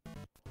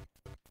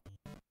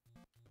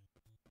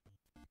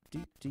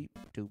 Deep, deep,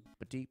 doop,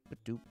 ba deep, ba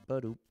doop, ba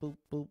doop, boop,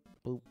 boop,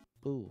 boop,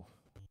 boo.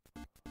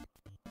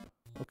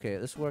 Okay,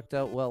 this worked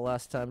out well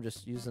last time,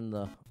 just using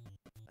the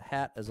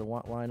hat as a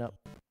lineup.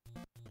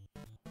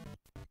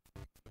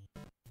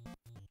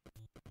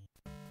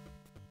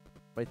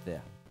 Right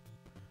there.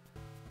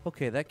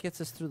 Okay, that gets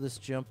us through this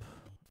jump.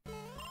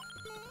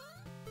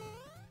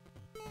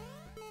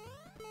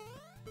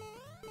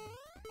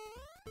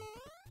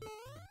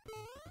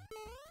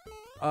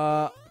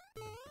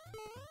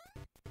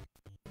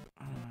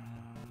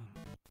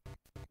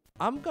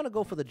 I'm gonna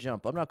go for the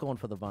jump. I'm not going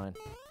for the vine.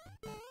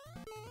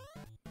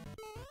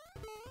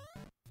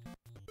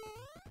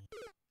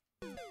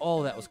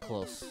 Oh, that was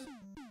close.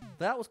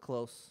 That was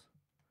close.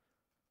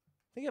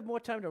 think you have more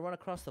time to run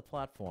across the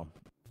platform.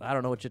 I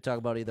don't know what you're talking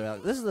about either,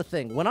 Alex. This is the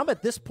thing. When I'm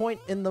at this point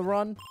in the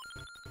run,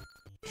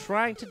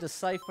 trying to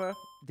decipher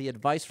the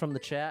advice from the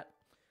chat,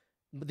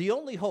 the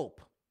only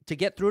hope to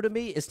get through to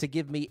me is to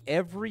give me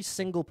every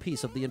single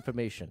piece of the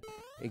information.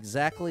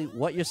 Exactly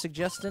what you're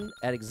suggesting,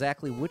 at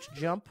exactly which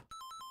jump,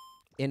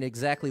 in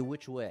exactly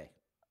which way.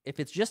 If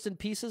it's just in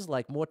pieces,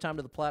 like more time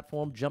to the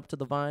platform, jump to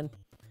the vine,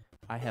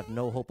 I have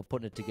no hope of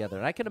putting it together.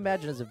 And I can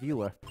imagine as a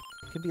viewer,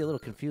 it can be a little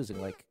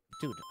confusing. Like,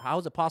 dude, how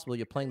is it possible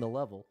you're playing the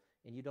level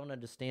and you don't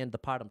understand the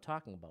part I'm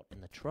talking about?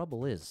 And the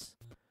trouble is,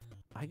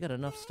 I got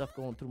enough stuff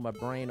going through my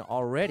brain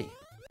already.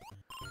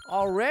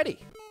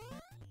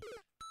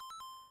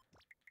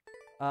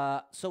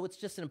 So it's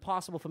just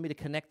impossible for me to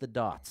connect the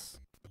dots.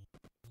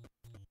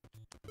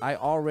 I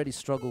already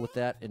struggle with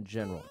that in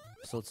general.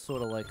 So it's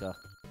sort of like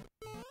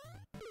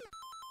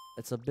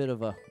it's a bit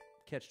of a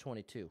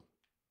catch-22.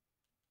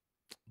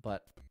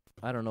 But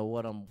I don't know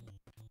what I'm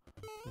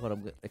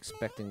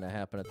expecting to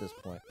happen at this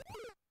point.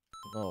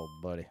 Oh,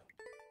 buddy.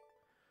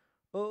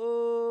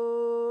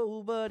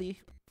 Oh,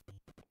 buddy.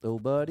 Oh,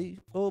 buddy.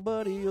 Oh,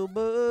 buddy. Oh,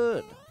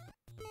 bud.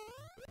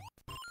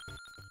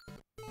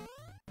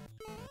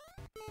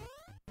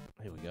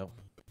 Here we go.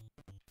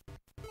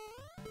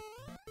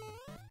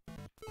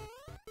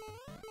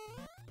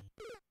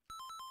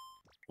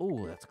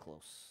 Ooh, that's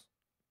close.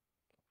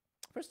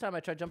 First time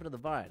I tried jumping to the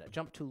vine, I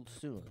jumped too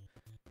soon.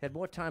 Had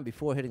more time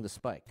before hitting the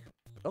spike.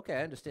 Okay,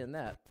 I understand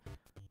that.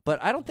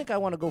 But I don't think I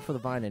want to go for the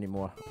vine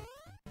anymore.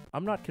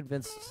 I'm not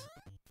convinced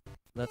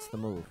that's the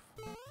move.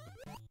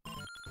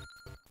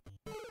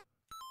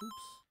 Oops.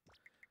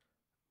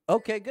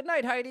 Okay, good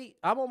night, Heidi.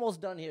 I'm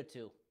almost done here,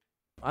 too.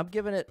 I'm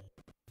giving it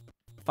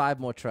 5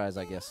 more tries,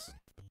 I guess.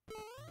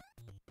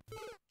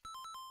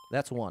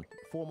 That's 1.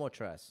 4 more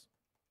tries.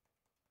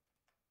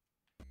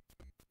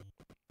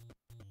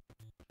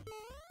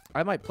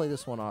 I might play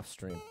this one off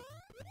stream.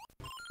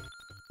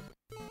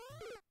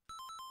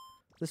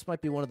 This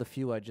might be one of the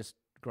few I just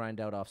grind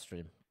out off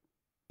stream.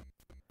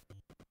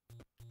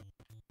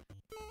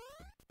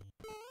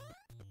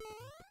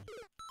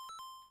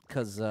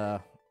 Because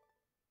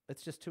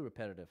it's just too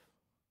repetitive.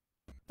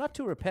 Not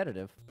too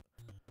repetitive.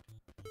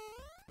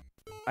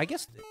 I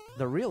guess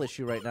the real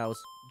issue right now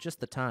is just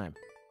the time.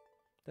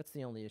 That's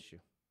the only issue.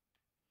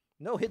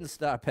 No hidden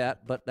star,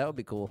 Pat, but that would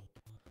be cool.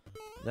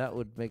 That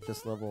would make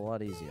this level a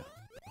lot easier.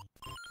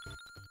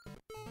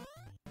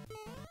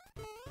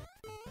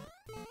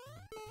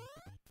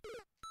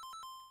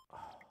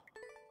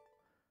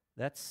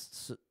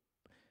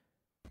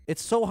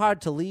 It's so hard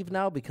to leave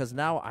now because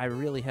now I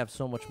really have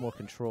so much more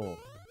control.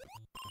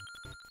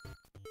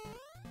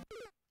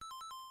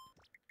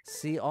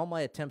 See, all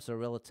my attempts are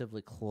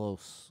relatively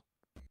close.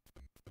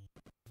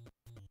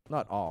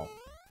 Not all.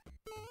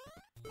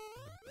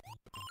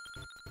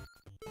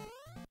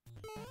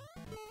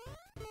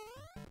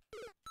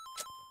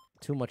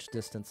 Too much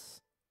distance.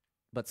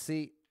 But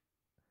see,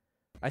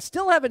 I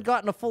still haven't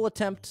gotten a full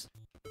attempt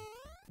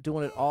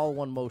doing it all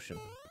one motion.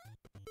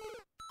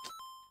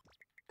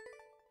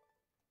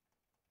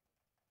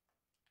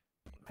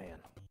 Man,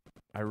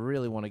 I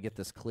really want to get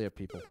this clear,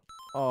 people.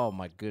 Oh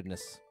my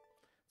goodness.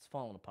 It's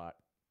falling apart.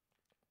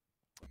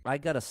 I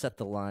gotta set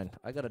the line.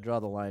 I gotta draw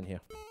the line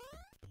here.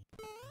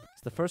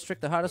 Is the first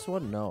trick the hardest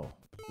one? No.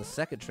 The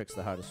second trick's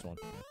the hardest one.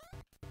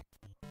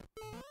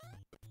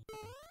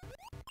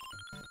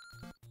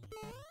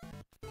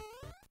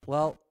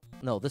 Well,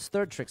 no, this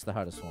third trick's the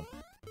hardest one.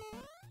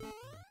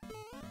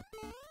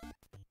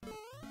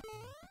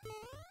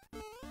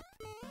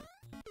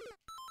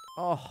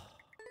 Oh.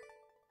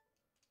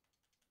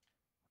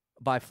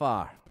 By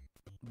far.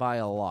 By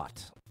a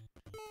lot.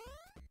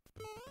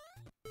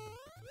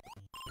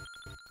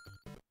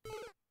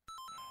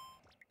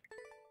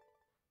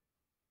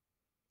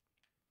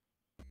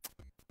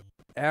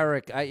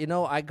 Eric,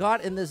 I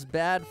got in this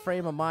bad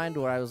frame of mind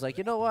where I was like,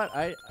 you know what?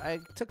 I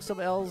took some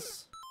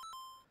L's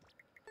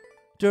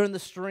during the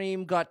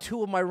stream, got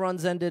 2 of my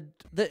runs ended.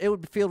 It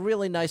would feel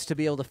really nice to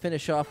be able to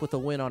finish off with a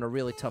win on a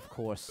really tough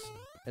course.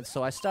 And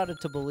so I started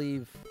to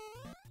believe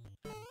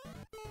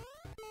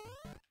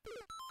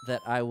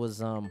that I was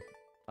going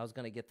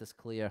to get this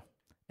clear.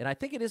 And I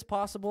think it is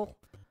possible.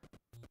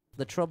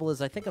 The trouble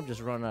is I think I'm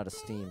just running out of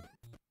steam.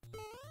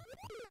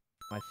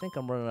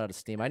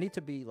 I need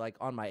to be like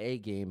on my A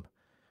game.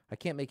 I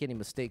can't make any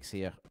mistakes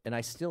here. And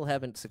I still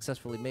haven't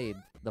successfully made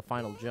the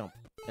final jump.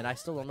 And I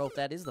still don't know if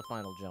that is the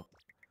final jump.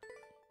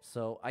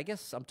 So I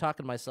guess I'm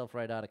talking myself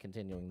right out of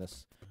continuing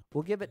this.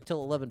 We'll give it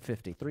till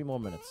 11:50. 3 more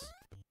minutes.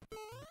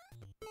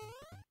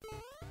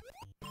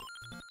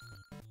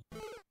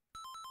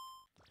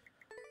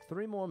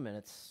 Three more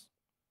minutes.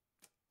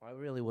 I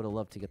really would have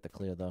loved to get the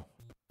clear, though.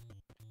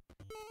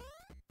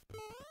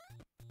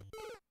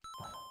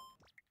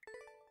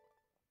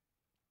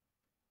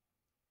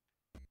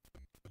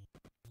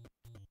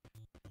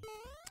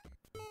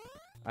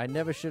 I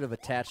never should have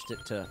attached it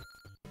to...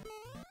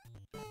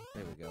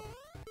 There we go.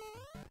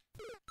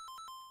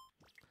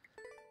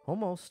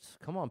 Almost.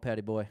 Come on,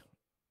 Patty boy.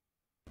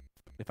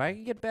 If I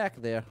can get back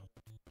there,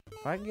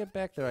 I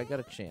got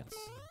a chance.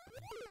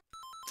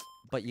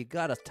 but you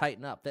gotta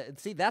tighten up.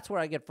 See, that's where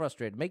I get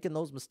frustrated. Making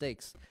those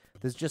mistakes.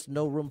 There's just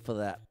no room for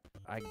that.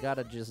 I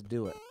gotta just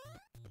do it.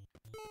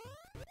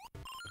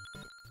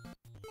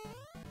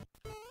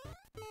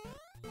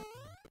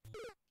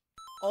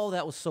 Oh,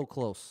 that was so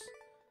close.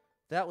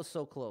 That was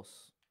so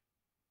close.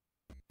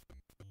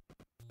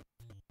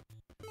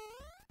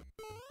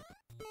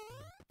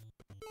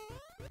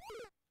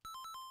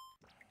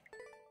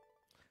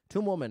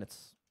 Two more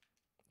minutes.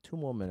 2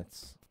 more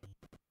minutes.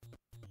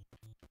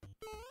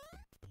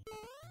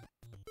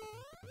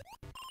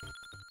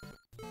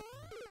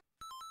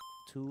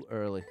 Too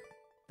early.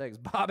 Thanks,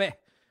 Bobby.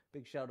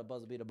 Big shout out to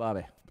Buzzbeater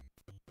Bobby.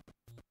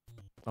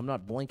 I'm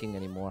not blinking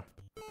anymore.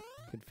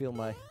 I can feel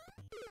my...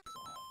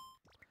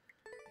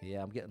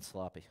 Yeah, I'm getting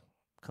sloppy.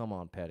 Come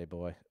on, Patty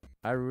boy.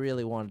 I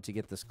really wanted to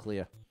get this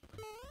clear.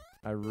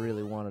 I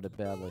really wanted it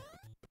badly.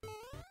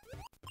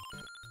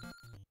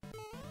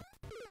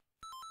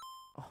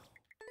 Oh.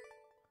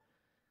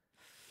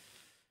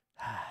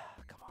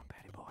 Come on,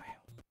 Patty boy.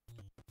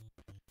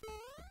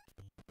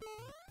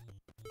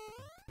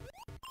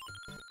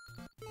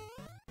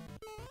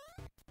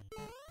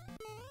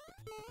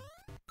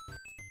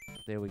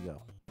 There we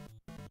go.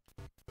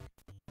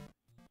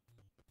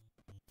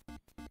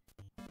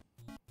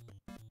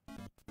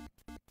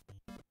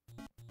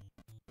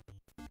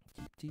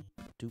 Deep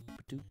doop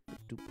doop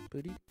doop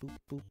doop boop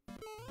boop.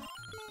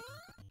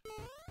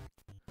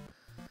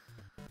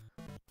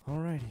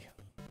 Alrighty.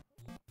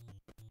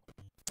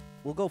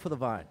 We'll go for the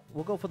vine.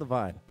 We'll go for the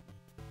vine.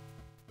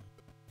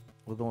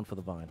 We're going for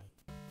the vine.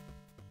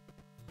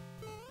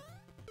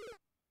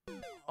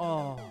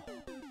 Oh.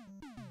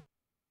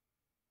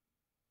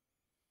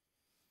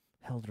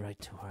 Held right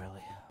too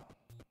early.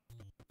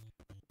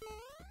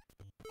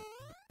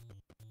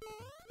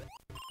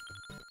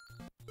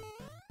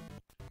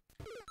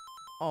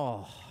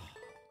 Oh,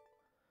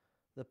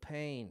 the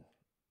pain.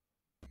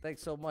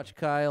 Thanks so much,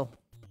 Kyle.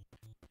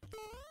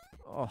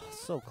 Oh,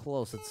 so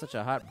close. It's such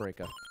a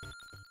heartbreaker.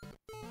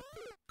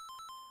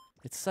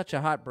 It's such a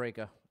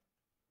heartbreaker.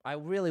 I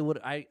really would.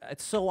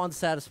 It's so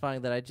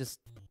unsatisfying that I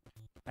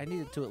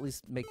needed to at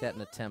least make that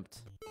an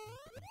attempt.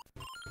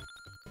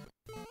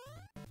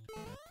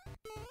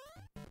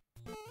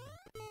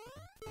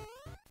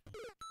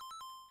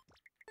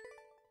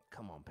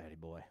 Come on, Patty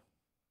boy.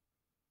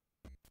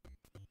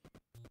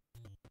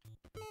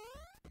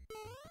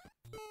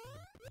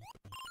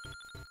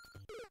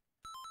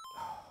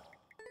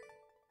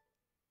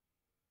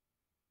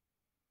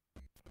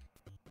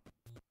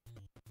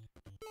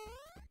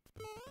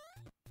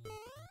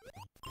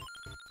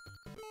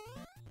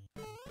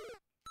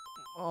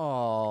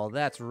 Oh,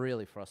 that's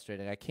really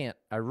frustrating.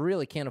 I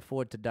really can't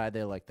afford to die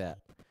there like that.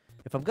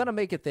 If I'm gonna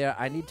make it there,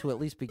 I need to at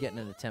least be getting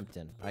an attempt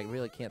in. I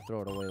really can't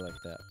throw it away like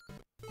that.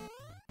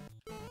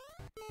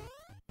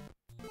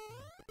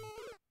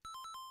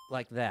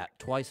 Like that,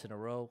 twice in a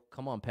row.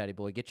 Come on, Patty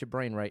boy, get your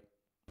brain right.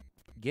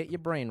 Get your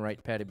brain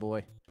right, Patty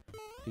boy.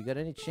 If you got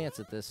any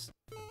chance at this,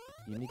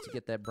 you need to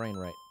get that brain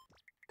right.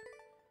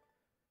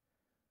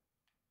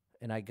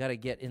 And I gotta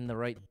get in the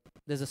right...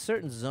 There's a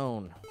certain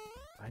zone.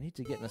 I need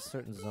to get in a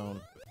certain zone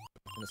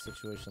in a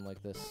situation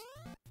like this.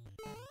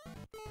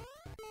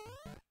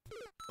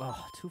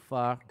 Oh, too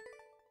far.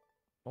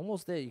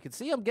 Almost there. You can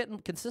see I'm getting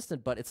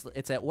consistent, but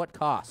it's at what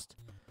cost?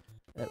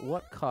 At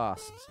what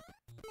cost?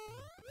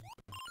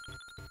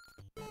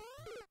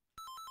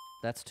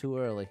 That's too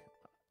early.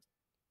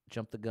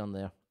 Jump the gun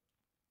there.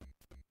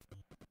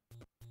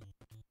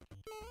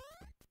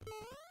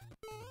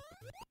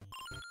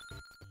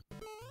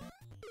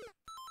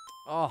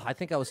 Oh, I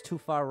think I was too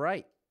far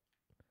right.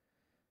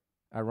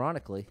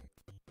 Ironically,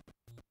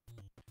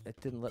 it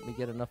didn't let me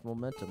get enough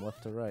momentum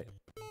left to right.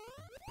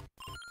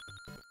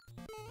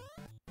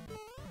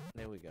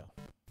 There we go.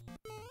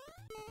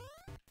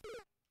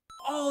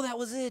 Oh, that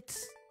was it.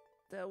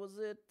 That was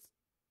it.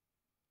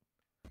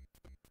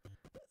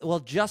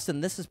 Well,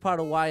 Justin, this is part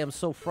of why I'm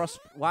so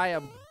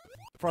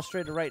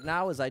frustrated right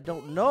now is I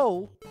don't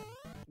know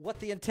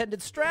what the intended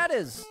strat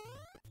is.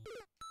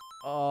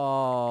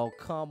 Oh,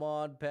 come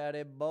on,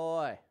 Patty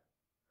boy.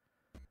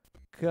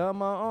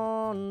 Come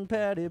on,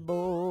 Patty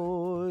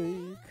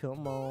boy.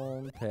 Come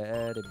on,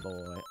 Patty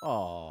boy.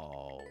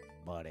 Oh,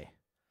 buddy.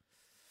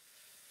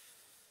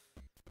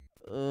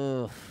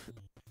 Ugh.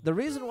 The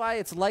reason why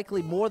it's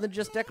likely more than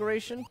just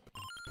decoration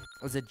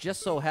is it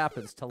just so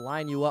happens to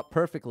line you up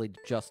perfectly,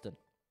 Justin.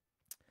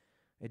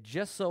 It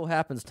just so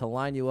happens to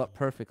line you up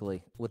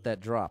perfectly with that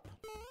drop.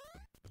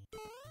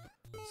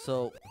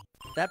 So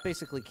that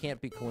basically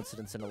can't be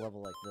coincidence in a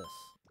level like this.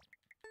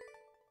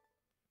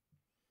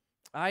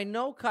 I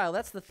know, Kyle.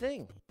 That's the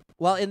thing.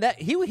 Well, in that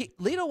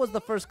Lito was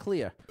the first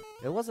clear.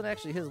 It wasn't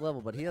actually his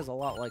level, but he has a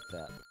lot like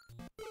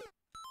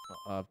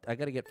that. I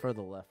got to get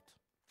further left.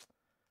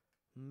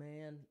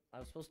 Man, I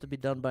was supposed to be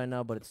done by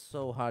now, but it's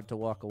so hard to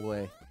walk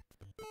away.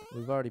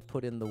 We've already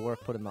put in the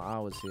work, put in the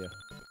hours here.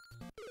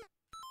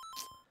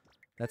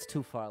 That's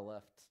too far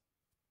left.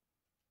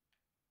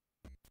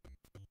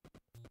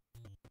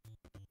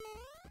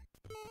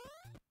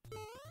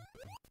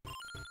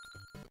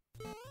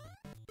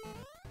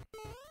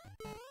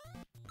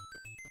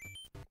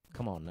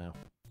 Come on now.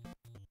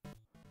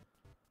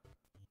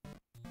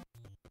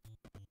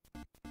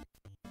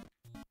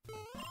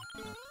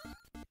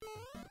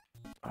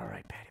 All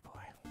right, Patty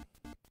boy.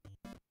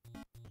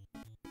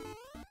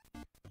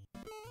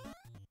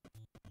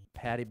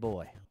 Patty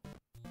boy.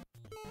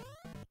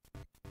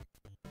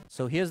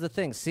 So here's the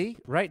thing. See,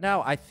 right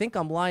now, I think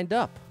I'm lined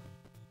up.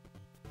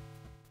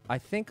 I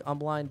think I'm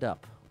lined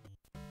up.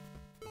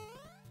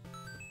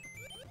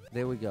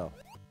 There we go.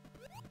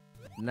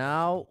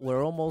 Now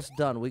we're almost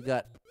done. We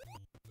got...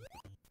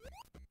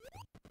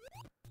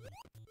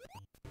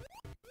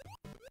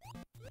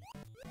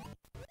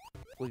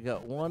 We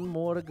got one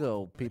more to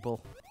go, people.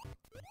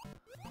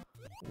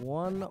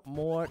 One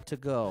more to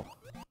go.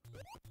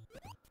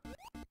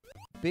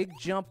 Big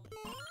jump.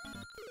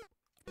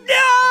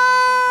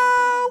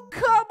 No!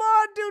 Come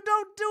on, dude.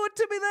 Don't do it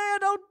to me there.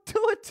 Don't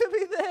do it to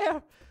me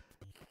there.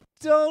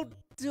 Don't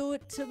do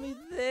it to me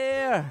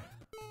there.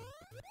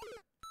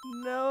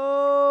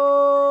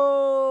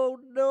 No.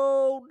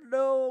 No,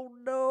 no,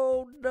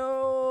 no,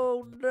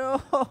 no,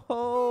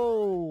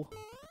 no.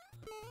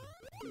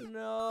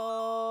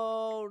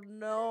 No,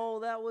 no,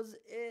 that was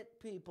it,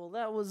 people.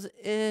 That was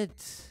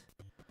it.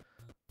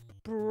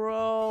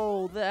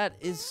 Bro, that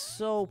is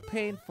so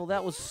painful.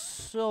 That was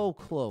so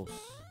close.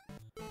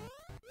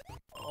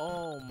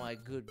 Oh, my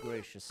good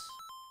gracious.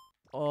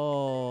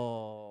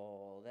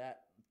 Oh,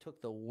 that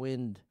took the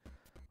wind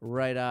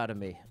right out of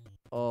me.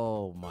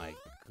 Oh, my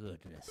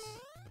goodness.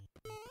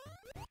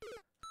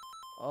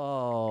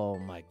 Oh,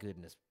 my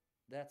goodness.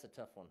 That's a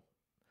tough one.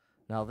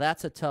 Now,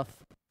 that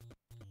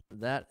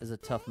is a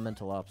tough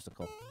mental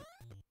obstacle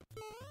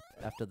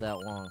after that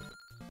long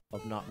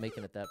of not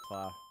making it that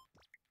far.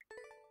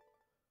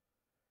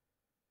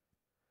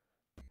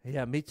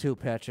 Yeah, me too,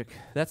 Patrick.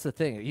 That's the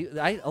thing.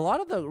 A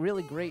lot of the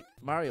really great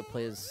Mario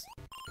players,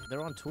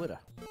 they're on Twitter.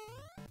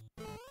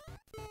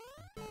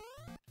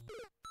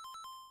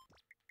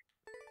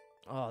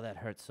 Oh, that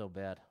hurt so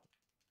bad.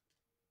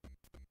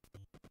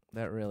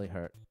 That really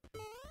hurt.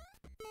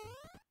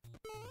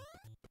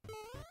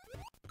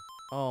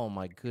 Oh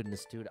my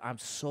goodness, dude. I'm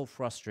so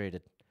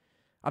frustrated.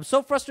 I'm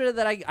so frustrated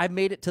that I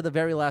made it to the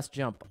very last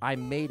jump. I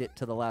made it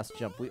to the last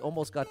jump. We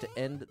almost got to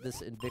end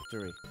this in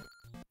victory.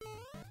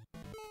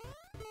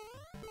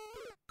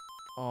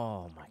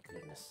 Oh my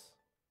goodness.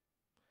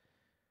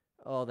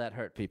 Oh, that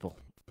hurt, people.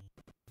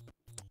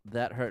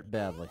 That hurt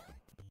badly.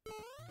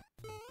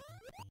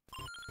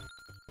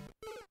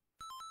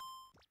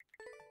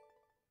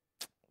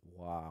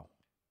 Wow.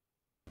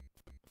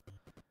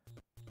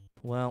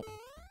 Well,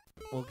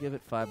 we'll give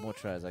it 5 more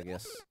tries, I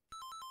guess.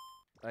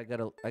 I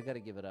gotta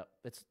give it up.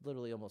 It's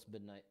literally almost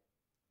midnight.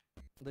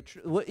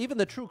 Even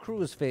the true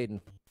crew is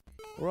fading.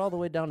 We're all the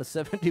way down to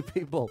 70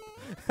 people.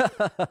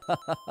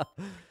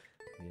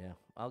 Yeah,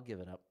 I'll give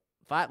it up.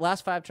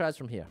 Last 5 tries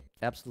from here.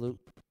 Absolute,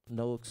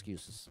 no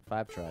excuses.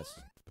 5 tries.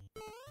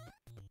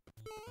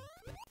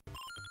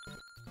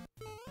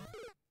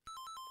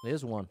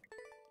 There's one.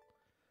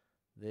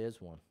 There's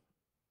one.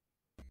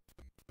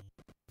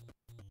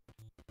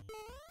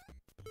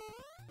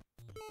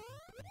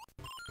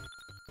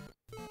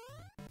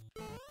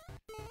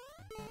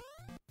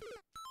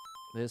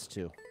 There's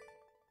 2.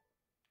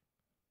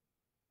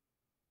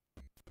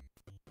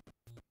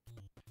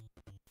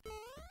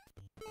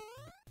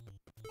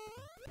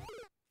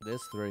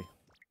 There's 3.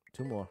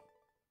 2 more.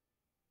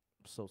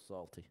 I'm so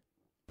salty.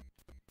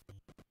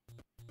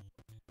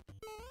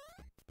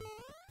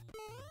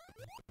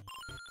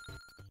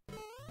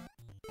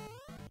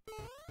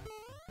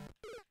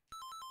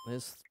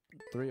 There's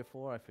 3 or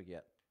 4, I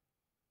forget.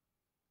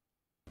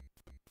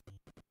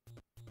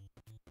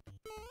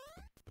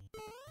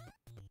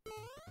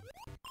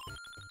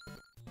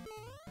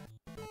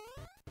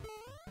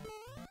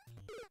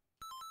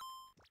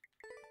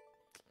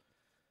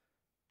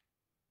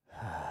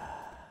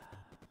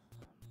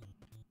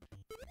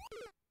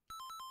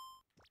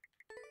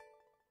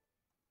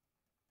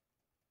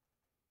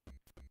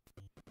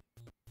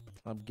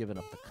 I'm giving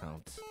up the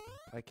count.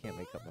 I can't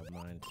make up my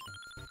mind.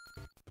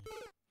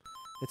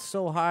 It's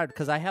so hard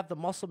because I have the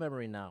muscle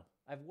memory now.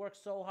 I've worked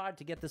so hard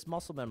to get this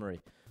muscle memory.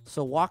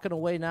 So walking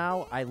away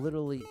now, I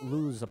literally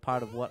lose a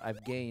part of what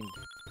I've gained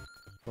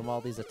from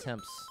all these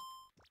attempts.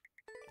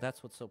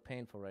 That's what's so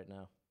painful right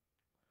now.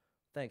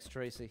 Thanks,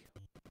 Tracy.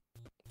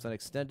 It's an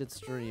extended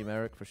stream,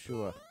 Eric, for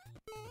sure.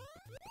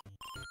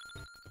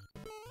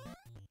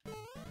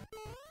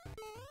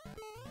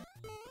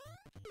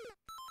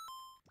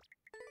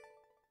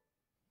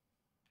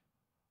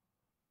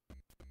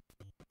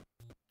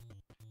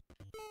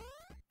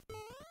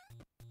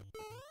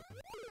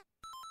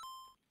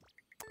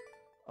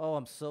 Oh,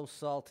 I'm so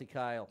salty,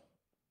 Kyle.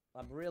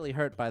 I'm really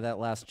hurt by that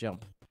last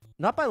jump.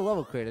 Not by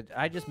level created.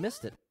 I just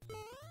missed it.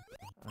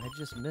 I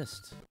just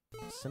missed.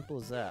 Simple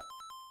as that.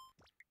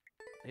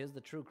 Here's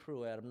the true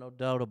crew, Adam. No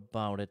doubt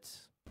about it.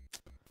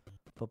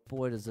 But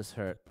boy, does this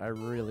hurt. I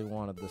really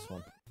wanted this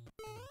one.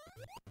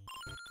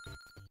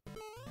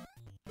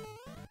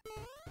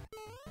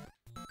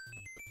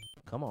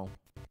 Come on.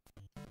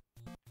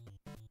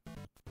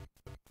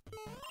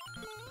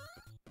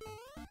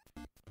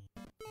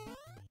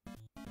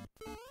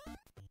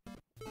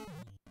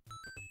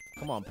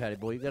 Come on, Patty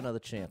boy. You got another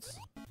chance.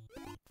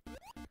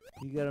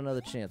 You got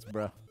another chance,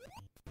 bruh.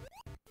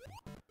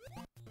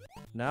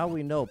 Now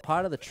we know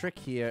part of the trick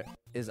here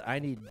is I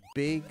need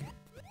big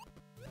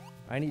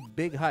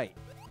height.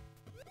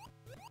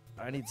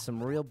 I need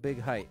some real big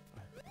height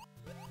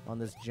on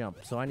this jump.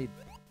 So I need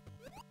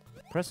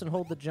press and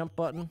hold the jump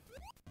button.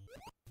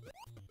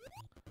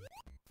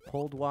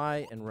 Hold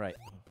Y and right.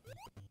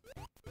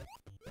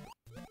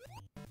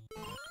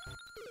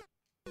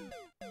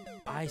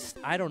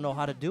 I don't know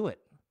how to do it.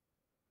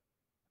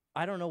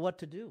 I don't know what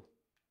to do.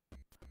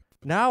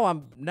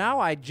 Now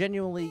I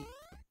genuinely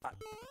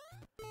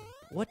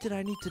what did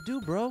I need to do,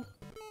 bro?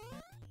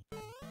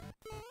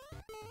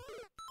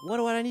 What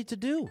do I need to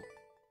do?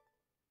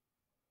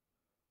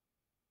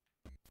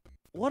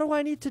 What do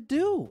I need to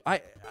do?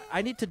 I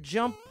need to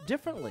jump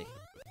differently.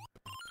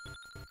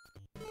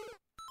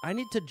 I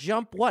need to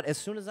jump what? As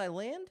soon as I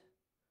land?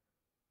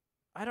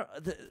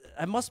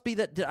 I must be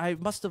that I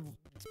must have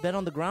been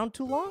on the ground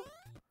too long?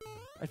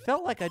 I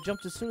felt like I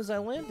jumped as soon as I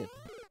landed.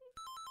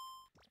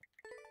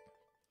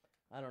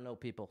 I don't know,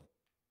 people.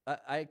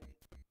 I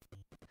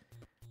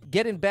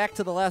getting back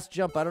to the last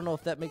jump, I don't know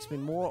if that makes me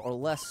more or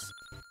less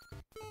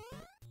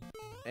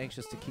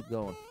anxious to keep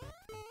going.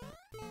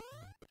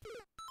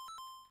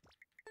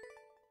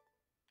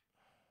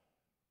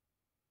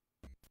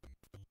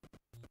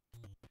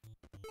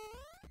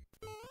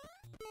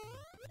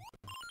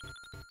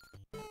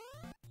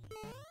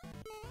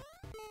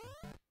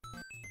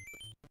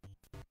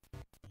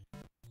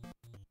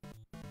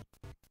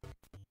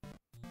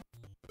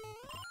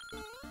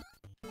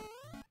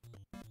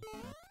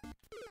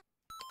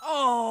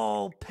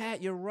 Oh,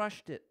 Pat, you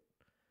rushed it.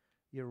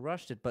 You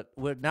rushed it, but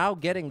we're now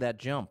getting that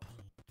jump.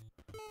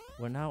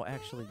 We're now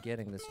actually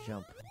getting this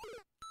jump.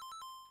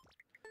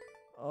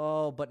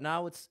 Oh, but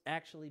now it's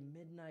actually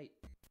midnight.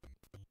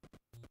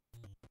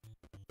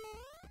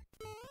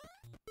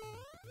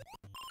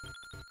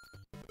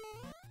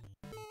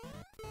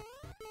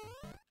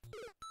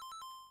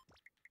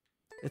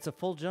 It's a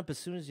full jump as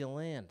soon as you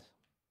land.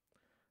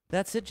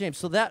 That's it, James.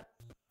 So that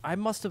I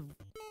must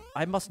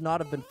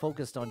not have been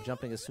focused on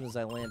jumping as soon as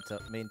I land to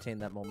maintain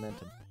that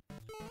momentum.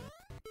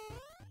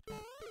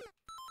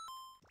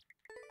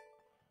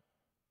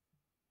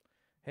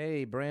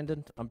 Hey,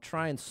 Brandon, I'm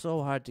trying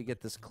so hard to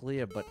get this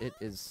clear, but it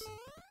is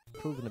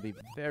proven to be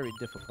very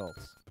difficult.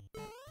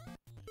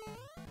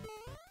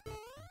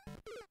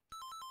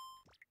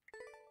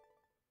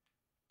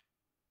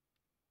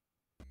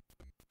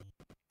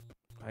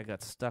 I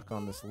got stuck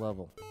on this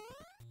level.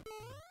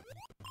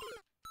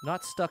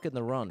 Not stuck in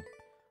the run.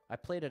 I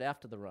played it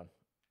after the run.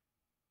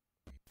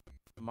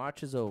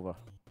 March is over.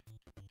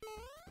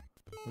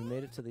 We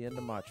made it to the end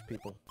of March,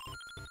 people.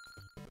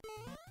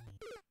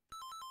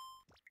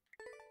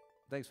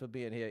 Thanks for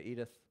being here,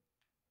 Edith.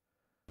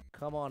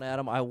 Come on,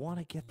 Adam. I want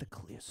to get the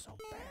clear so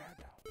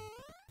bad.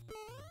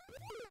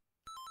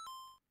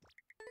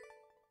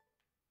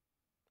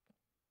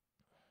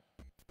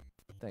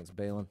 Thanks,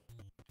 Balin.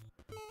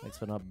 Thanks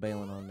for not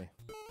bailing on me.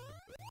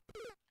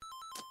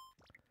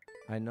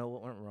 I know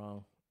what went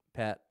wrong.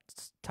 Pat,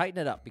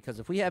 tighten it up, because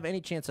if we have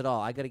any chance at all,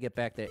 I got to get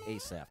back there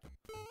ASAP.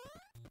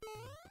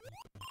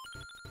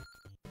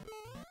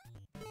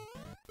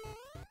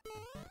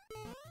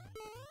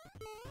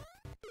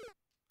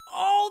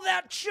 Oh,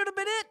 that should have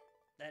been it.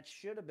 That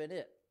should have been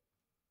it.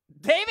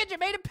 David, you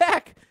made it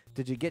back.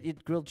 Did you get your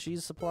grilled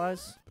cheese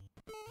supplies?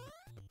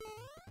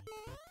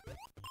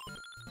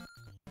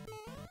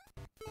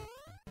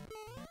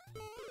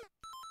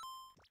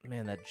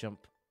 Man, that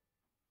jump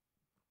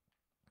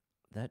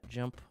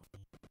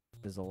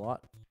is a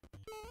lot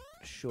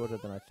shorter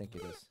than I think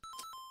it is.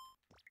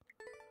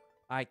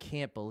 I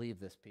can't believe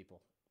this,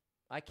 people.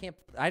 I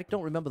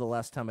don't remember the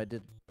last time I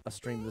did a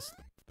stream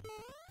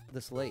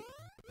this late.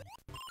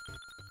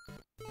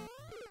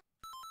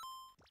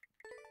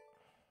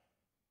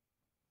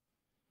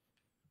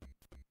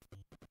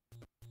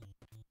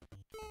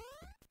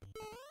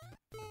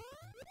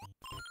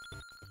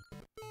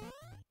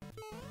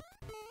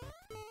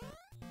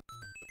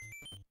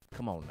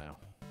 Come on now.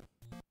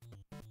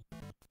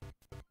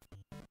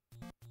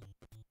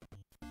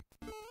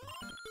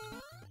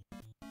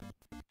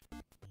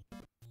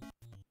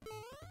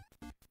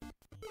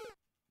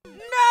 No!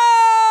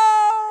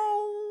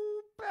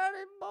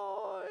 Patty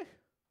boy!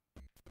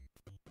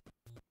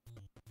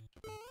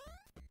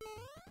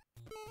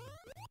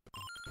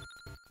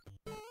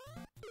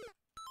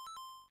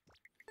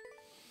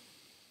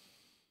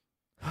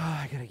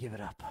 I gotta give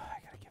it up. I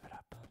gotta give it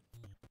up.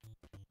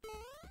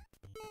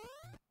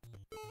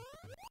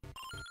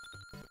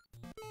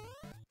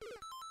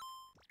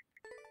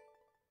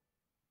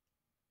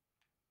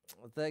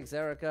 Well, thanks,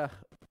 Erica.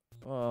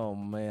 Oh,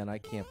 man, I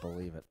can't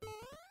believe it.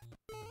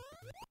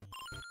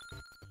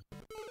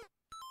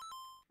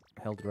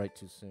 Held right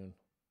too soon.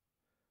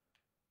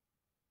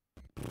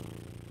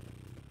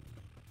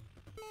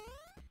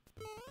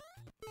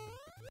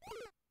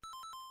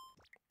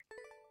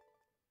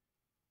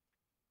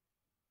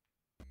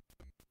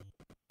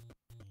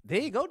 There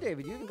you go,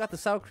 David. You even got the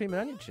sour cream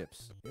and onion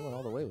chips. You went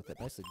all the way with it.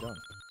 Nicely done.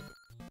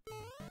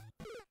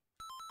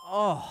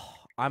 Oh,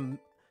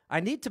 I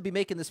need to be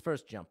making this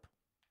first jump.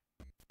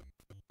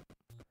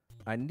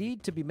 I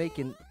need to be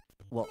making,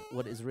 well,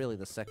 what is really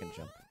the second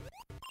jump.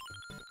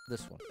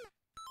 This one.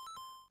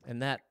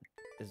 And that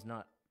is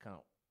not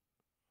count.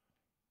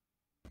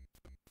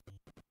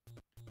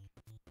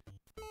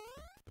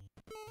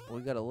 We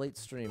got a late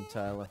stream,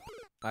 Tyler.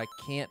 I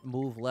can't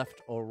move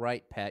left or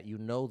right, Pat. You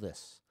know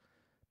this.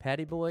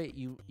 Patty boy,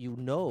 you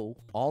know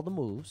all the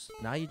moves.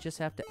 Now you just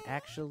have to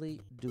actually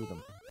do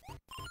them.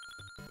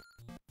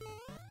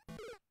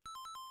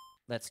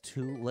 That's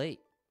too late.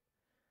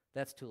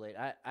 That's too late.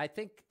 I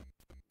think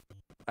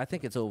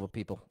it's over,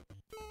 people.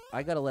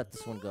 I gotta let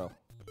this one go.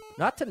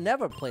 Not to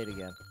never play it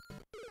again.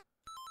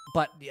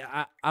 But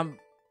yeah, I'm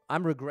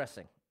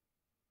regressing.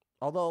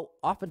 Although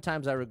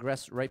oftentimes I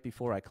regress right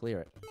before I clear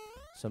it.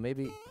 So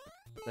maybe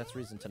that's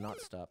reason to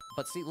not stop.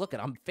 But see, look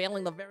I'm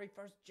failing the very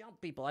first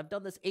jump, people. I've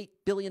done this 8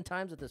 billion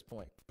times at this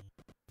point.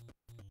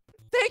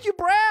 Thank you,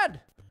 Brad!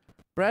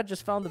 Brad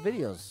just found the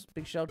videos.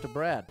 Big shout out to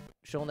Brad,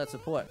 showing that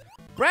support.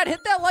 Brad,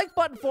 hit that like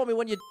button for me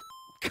when you...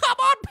 Come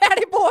on,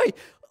 Patty boy!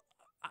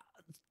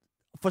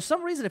 For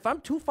some reason, if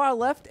I'm too far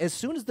left, as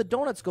soon as the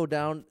donuts go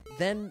down,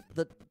 then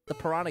the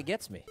piranha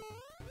gets me.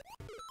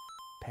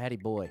 Patty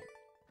boy.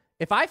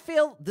 If I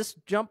fail this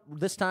jump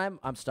this time,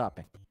 I'm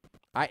stopping.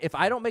 If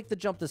I don't make the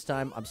jump this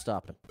time, I'm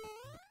stopping.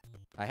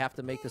 I have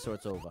to make this or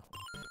it's over.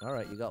 All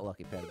right, you got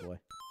lucky, Patty boy.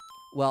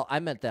 Well, I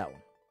meant that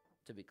one,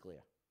 to be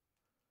clear.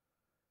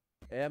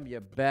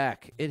 You're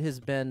back. It has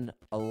been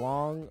a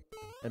long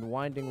and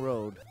winding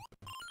road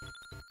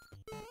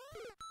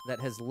that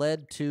has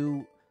led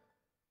to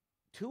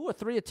 2 or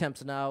 3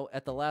 attempts now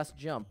at the last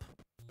jump.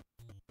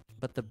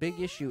 But the big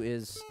issue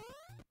is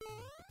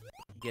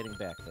getting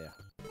back there.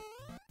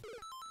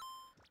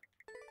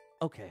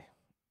 Okay.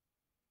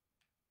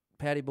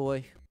 Patty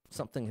boy,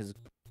 something's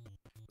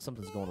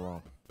going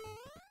wrong.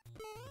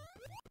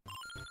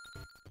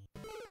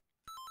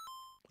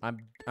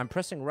 I'm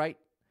pressing right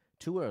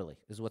too early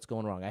is what's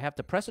going wrong. I have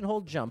to press and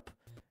hold jump,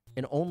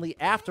 and only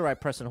after I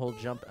press and hold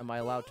jump am I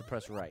allowed to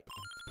press right.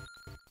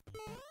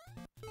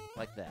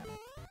 Like that.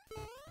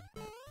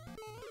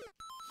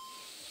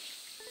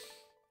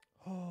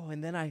 Oh,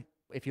 and then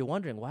if you're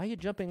wondering, why are you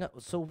jumping up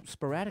so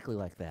sporadically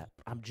like that?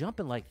 I'm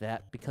jumping like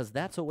that because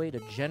that's a way to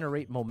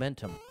generate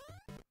momentum.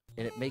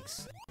 And it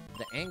makes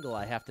the angle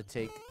I have to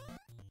take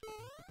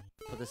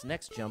for this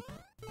next jump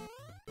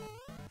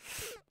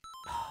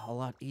a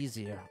lot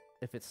easier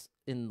if it's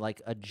in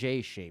like a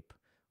J shape,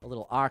 a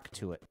little arc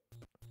to it.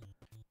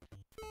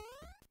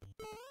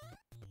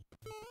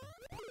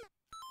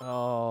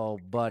 Oh,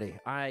 buddy,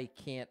 I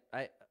can't.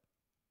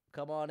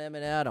 Come on, Em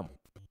and Adam.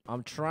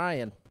 I'm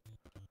trying,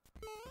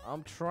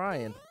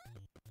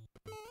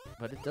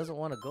 but it doesn't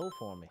want to go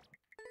for me.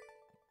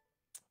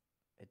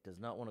 It does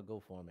not want to go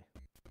for me.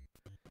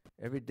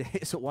 Every day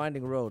is a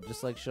winding road,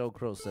 just like Show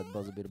Crow said,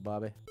 Buzzabee to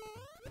Bobby.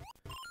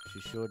 She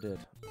sure did.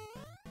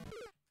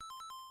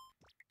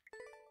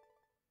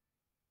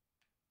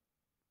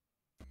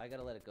 I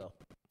gotta let it go.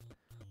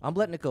 I'm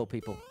letting it go,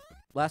 people.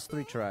 Last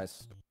 3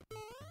 tries.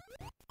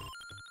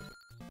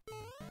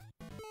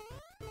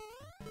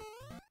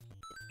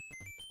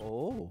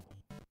 Oh.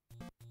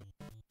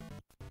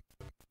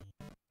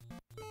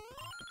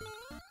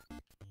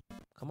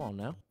 Come on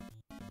now.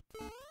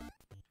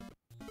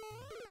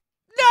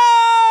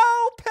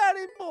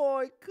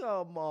 Boy,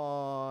 come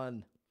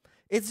on.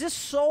 It's just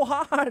so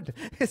hard.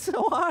 It's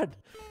so hard.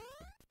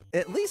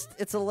 At least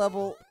it's a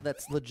level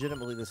that's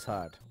legitimately this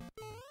hard.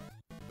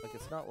 Like,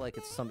 it's not like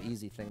it's some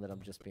easy thing that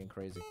I'm just being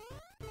crazy.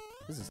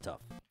 This is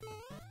tough.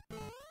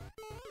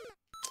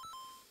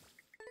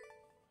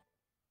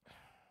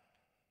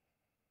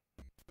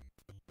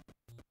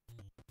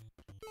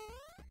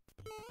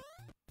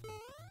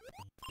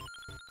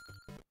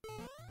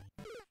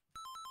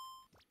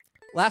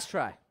 Last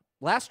try.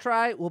 Last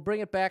try, we'll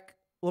bring it back.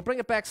 We'll bring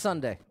it back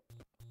Sunday.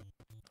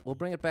 We'll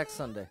bring it back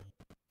Sunday.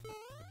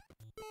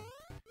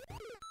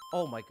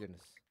 Oh my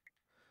goodness.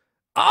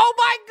 Oh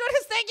my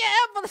goodness, thank you,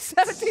 Em, for the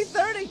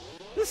 1730.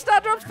 The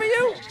star drops for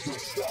you.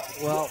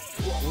 Well,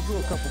 we'll do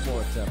a couple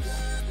more attempts.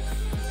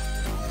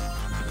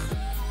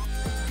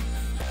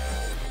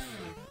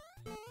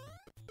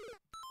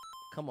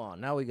 Come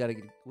on, now we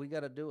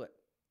gotta do it.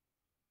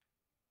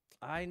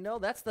 I know,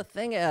 that's the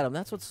thing, Adam.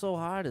 That's what's so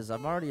hard is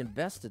I've already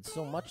invested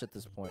so much at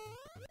this point.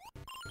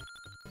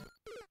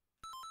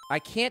 I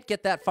can't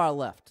get that far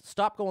left.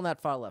 Stop going that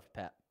far left,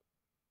 Pat.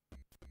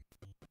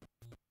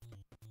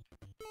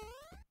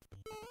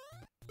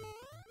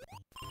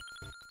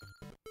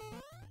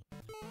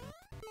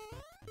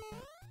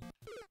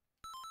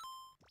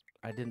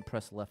 I didn't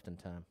press left in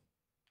time.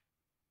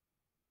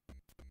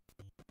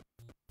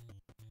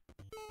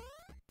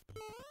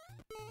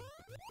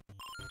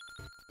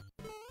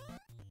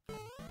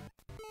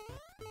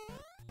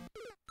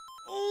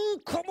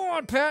 Oh, come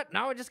on, Pat.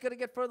 Now I just got to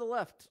get further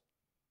left.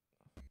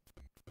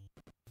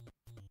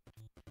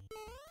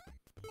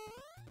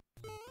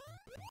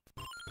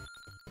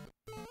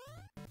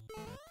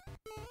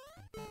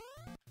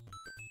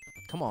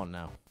 Come on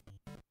now.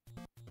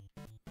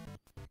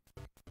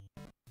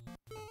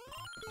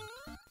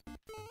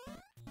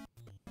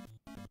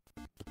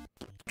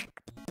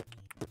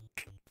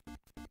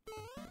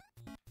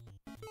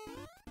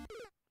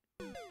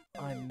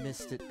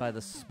 missed it by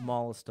the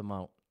smallest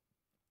amount.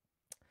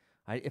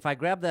 If I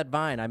grab that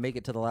vine, I make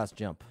it to the last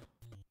jump.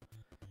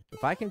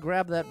 If I can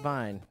grab that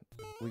vine,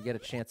 we get a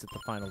chance at the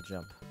final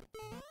jump.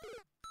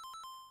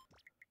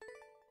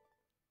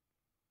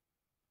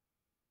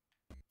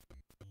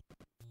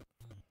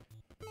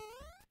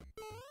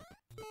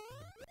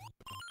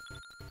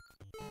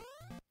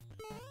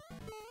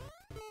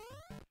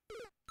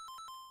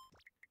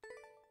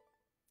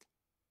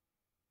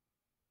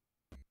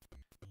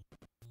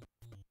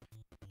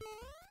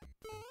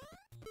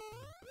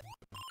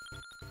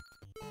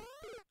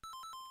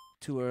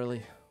 Too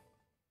early.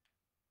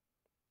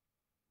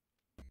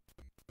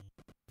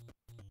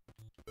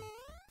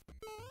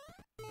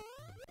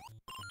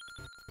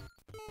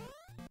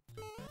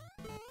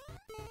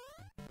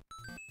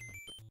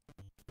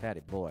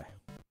 Patty boy.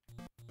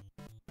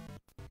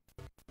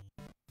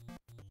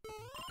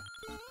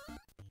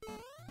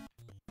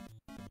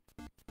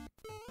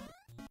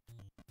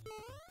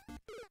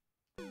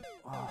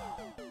 Oh.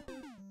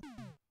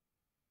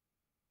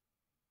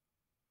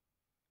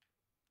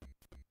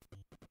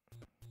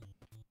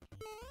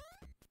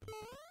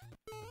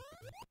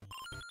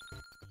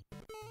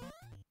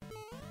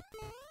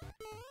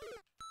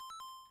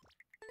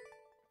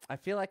 I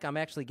feel like I'm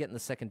actually getting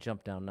the second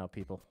jump down now,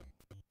 people.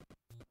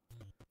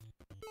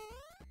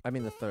 I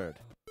mean the third.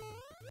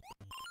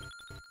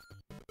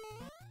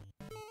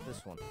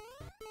 This one.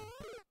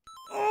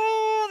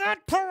 Oh,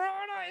 that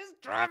piranha is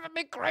driving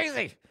me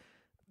crazy.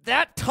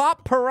 That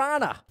top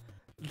piranha.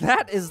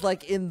 That is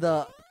like in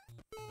the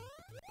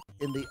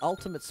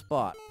ultimate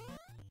spot.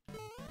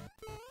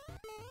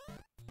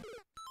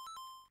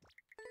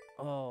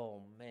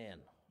 Oh, man.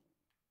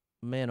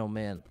 Man, oh,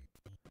 man.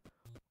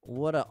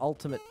 What a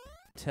ultimate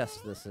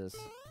test this is.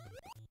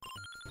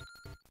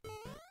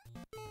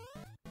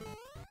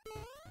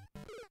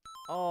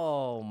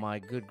 Oh, my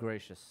good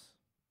gracious.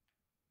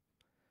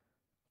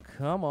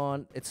 Come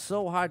on. It's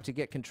so hard to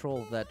get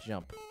control of that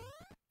jump.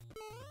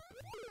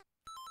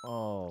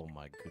 Oh,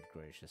 my good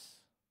gracious.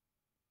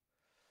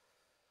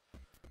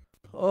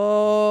 Oh,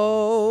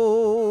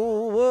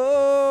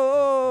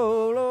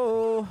 oh,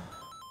 oh,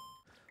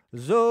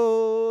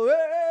 Zoe.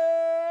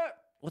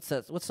 What's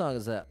that? What song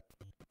is that?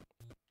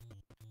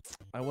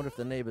 I wonder if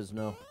the neighbors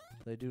know.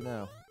 They do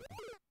now.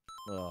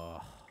 Oh.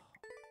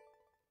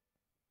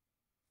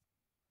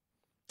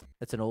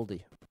 It's an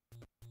oldie.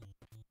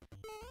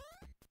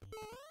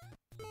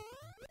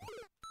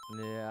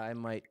 Yeah, it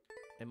might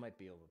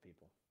be over,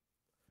 people.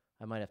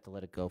 I might have to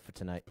let it go for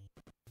tonight.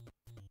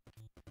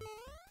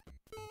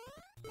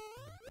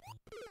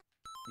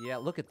 Yeah,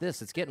 look at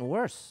this. It's getting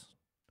worse.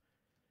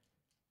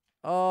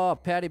 Oh,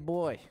 Patty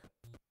boy.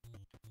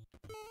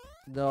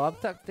 No, I'm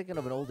thinking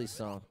of an oldie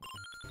song.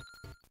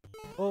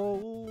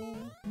 Oh,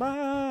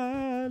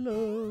 my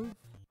love.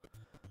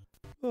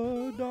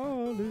 Oh,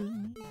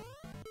 darling.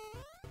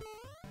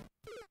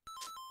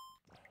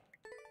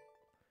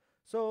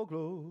 So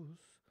close.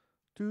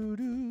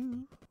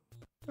 Do-do.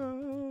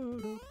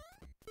 Do-do.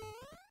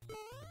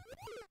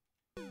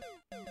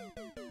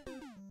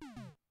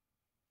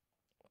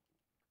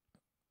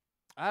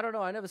 I don't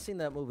know. I never seen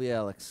that movie,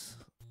 Alex.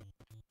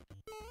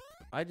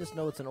 I just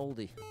know it's an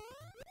oldie.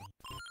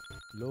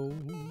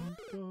 Long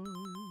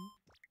time.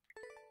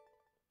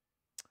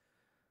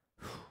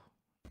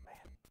 Man.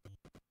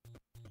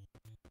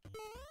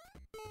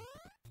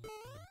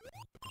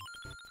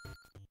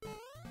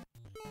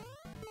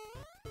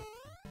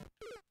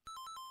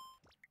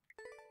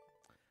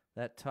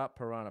 That top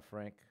piranha,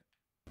 Frank.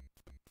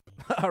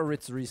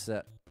 Ritz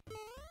reset.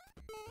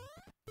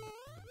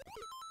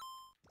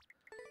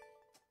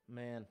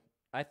 Man,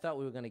 I thought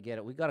we were gonna get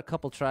it. We got a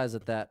couple tries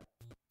at that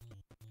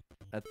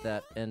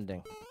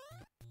ending.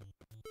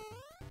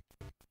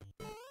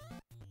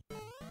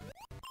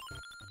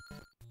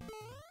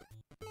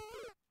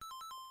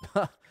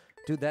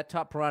 Dude, that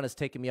top piranha's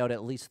taken me out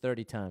at least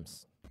 30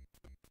 times.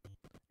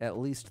 At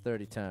least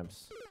 30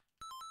 times.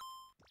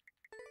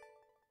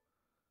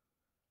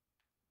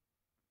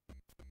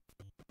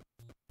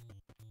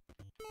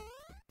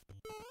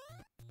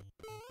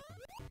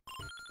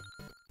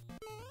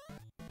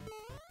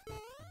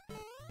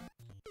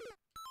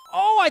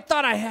 Oh, I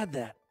thought I had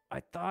that. I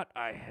thought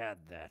I had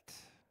that.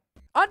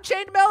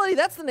 Unchained Melody,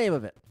 that's the name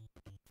of it.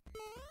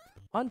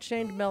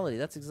 Unchained Melody,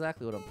 that's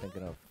exactly what I'm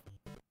thinking of.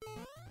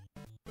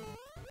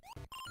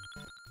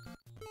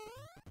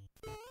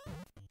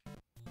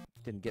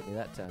 Didn't get me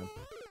that time.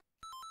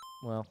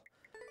 Well,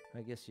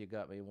 I guess you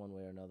got me one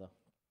way or another.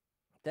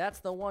 That's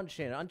the one,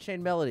 Shane.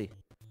 Unchained Melody.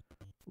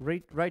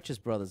 Righteous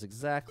Brothers,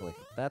 exactly.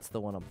 That's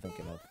the one I'm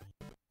thinking of.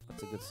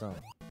 That's a good song.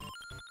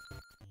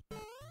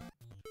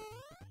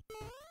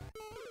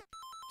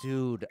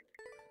 Dude.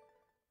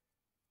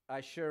 I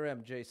sure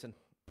am, Jason.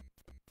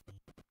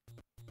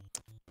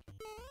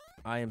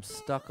 I am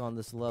stuck on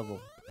this level.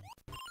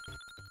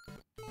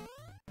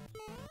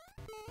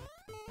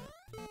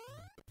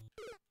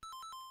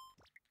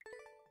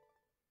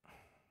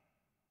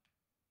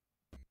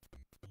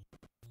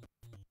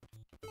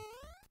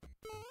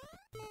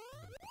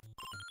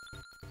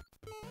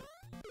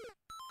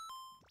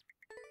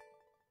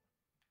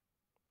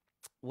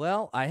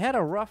 Well, I had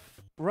a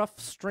rough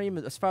stream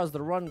as far as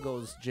the run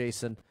goes,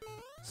 Jason.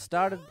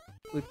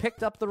 We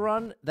picked up the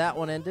run, that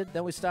one ended.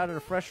 Then we started a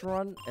fresh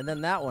run, and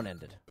then that one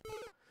ended.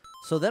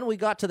 So then we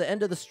got to the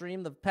end of the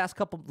stream, the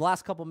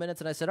last couple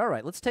minutes, and I said, all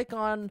right, let's take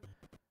on,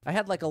 I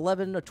had like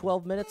 11 or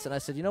 12 minutes, and I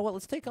said, you know what,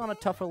 let's take on a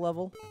tougher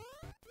level.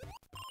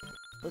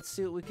 Let's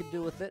see what we can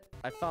do with it.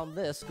 I found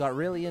this, got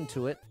really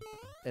into it,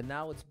 and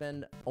now it's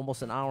been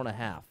almost an hour and a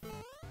half.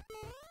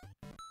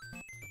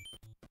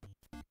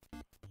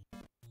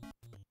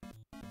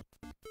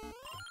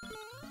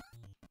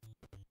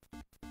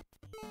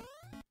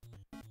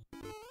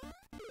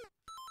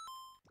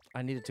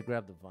 I needed to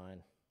grab the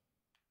vine.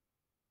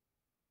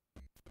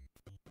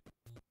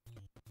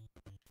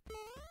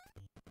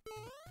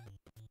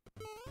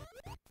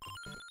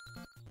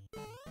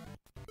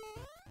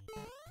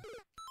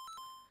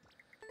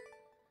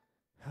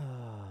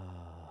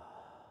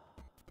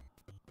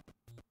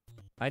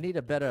 I need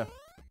a better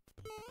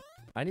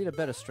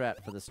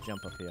strat for this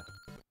jump up here.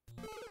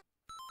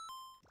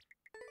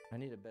 I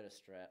need a better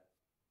strat.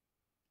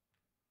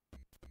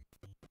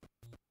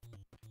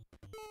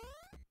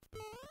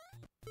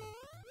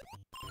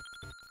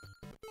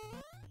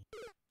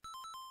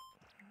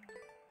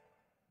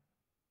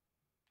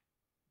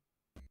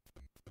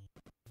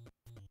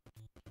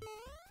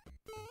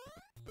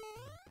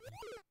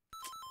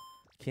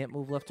 Can't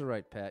move left or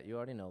right, Pat. You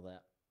already know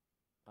that.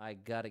 I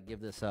gotta give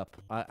this up.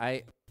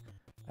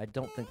 I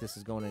don't think this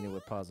is going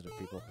anywhere positive,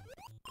 people.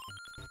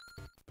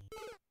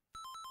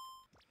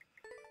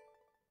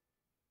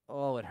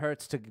 Oh, it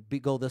hurts to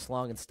go this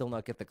long and still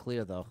not get the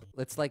clear, though.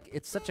 It's like,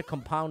 it's such a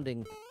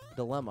compounding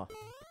dilemma.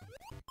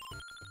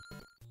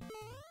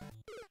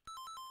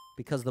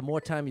 Because the more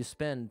time you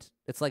spend,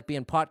 it's like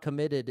being pot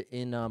committed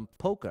in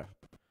poker.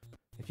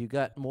 If you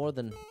got more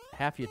than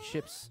half your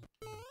chips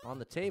on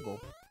the table,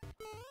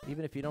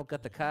 even if you don't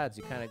got the cards,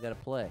 you kind of got to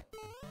play.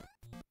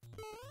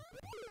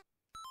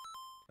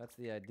 That's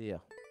the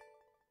idea.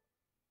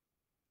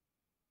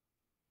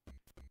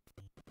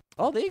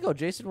 Oh, there you go,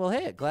 Jason. Well,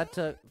 hey, glad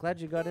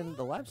you got in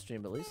the live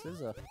stream at least.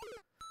 There's a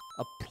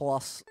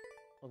plus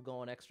of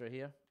going extra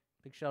here.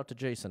 Big shout out to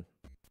Jason.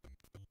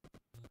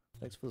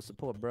 Thanks for the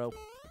support, bro.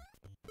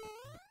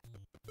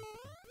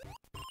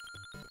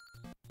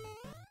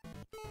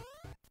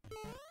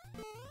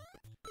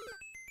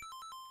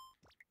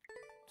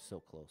 So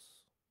close.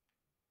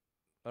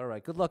 All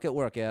right, good luck at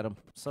work, Adam.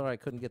 Sorry I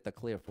couldn't get the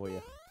clear for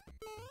you.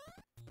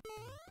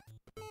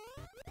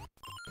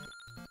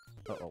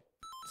 Uh-oh.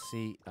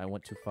 See, I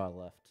went too far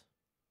left.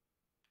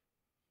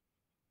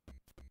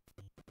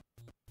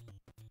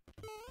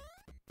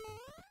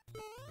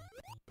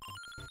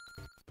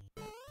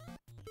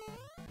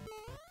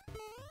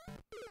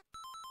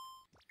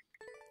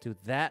 Dude,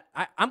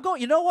 I'm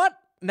going, you know what?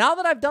 Now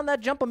that I've done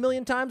that jump a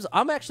million times,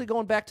 I'm actually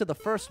going back to the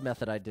first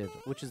method I did,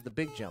 which is the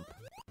big jump.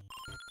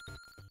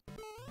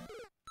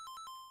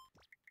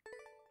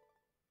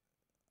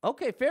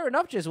 Okay, fair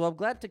enough, Jason. Well, I'm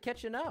glad to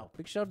catch you now.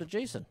 Big shout out to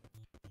Jason.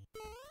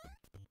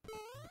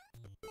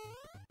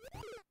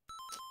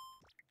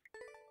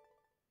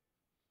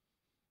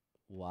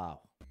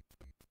 Wow.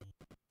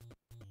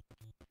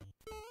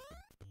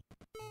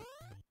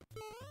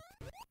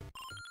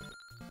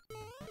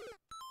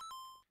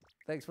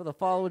 Thanks for the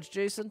followers,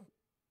 Jason.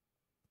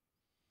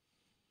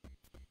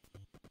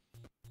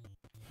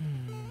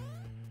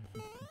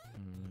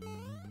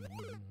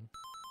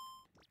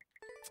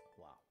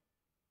 Wow.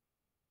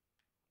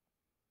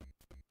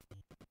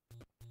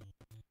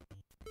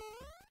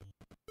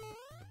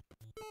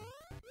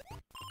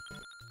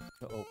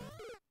 Uh-oh.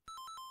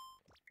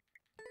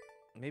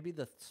 Maybe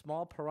the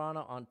small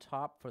piranha on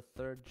top for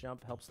third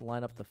jump helps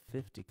line up the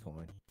 50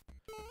 coin.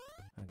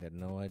 I got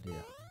no idea.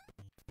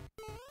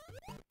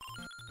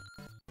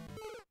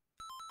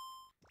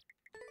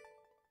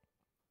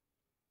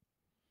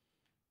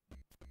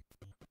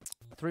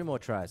 Three more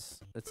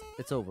tries.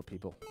 It's over,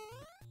 people.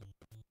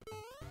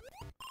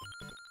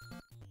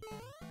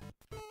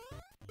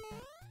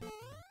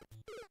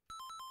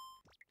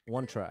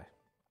 One try.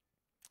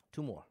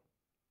 Two more.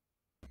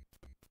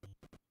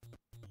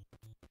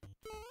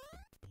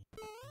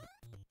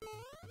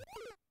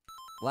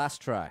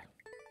 Last try.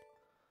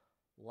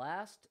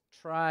 Last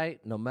try,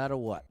 no matter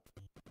what.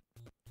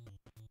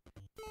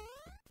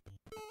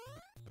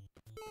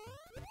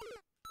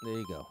 There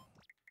you go.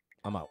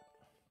 I'm out.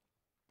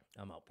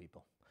 I'm out,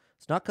 people.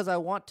 It's not because I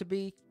want to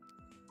be.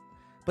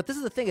 But this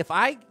is the thing. If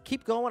I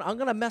keep going, I'm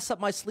going to mess up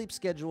my sleep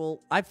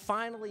schedule. I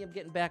finally am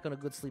getting back on a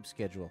good sleep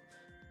schedule.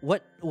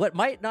 What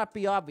might not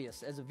be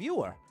obvious as a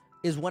viewer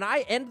is when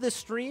I end this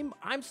stream,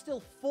 I'm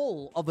still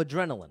full of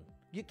adrenaline.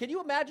 Can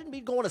you imagine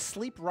me going to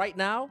sleep right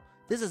now?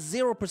 There's a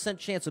 0%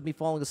 chance of me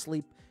falling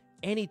asleep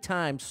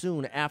anytime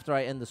soon after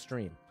I end the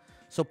stream.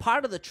 So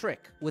part of the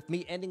trick with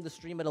me ending the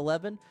stream at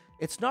 11,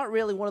 it's not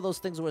really one of those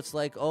things where it's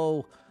like,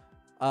 well,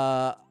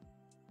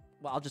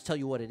 I'll just tell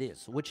you what it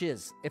is, which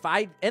is if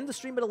I end the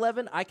stream at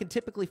 11, I can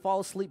typically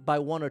fall asleep by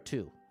 1 or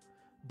 2.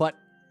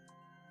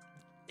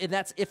 And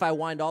that's if I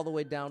wind all the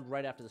way down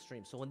right after the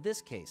stream. So in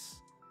this case,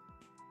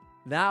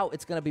 Now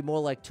it's going to be more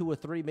like 2 or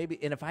 3, maybe.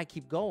 And if I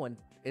keep going,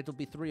 it'll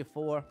be 3 or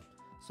 4.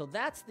 So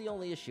that's the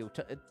only issue.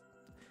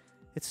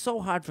 It's so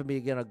hard for me to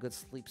get a good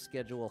sleep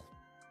schedule.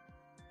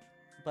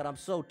 But I'm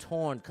so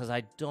torn because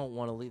I don't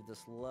want to leave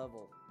this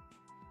level.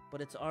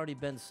 But it's already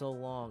been so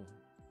long.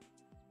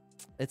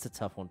 It's a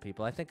tough one,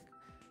 people. I think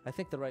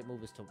the right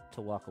move is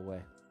to walk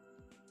away.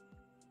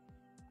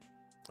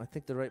 I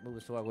think the right move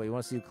is to walk away. You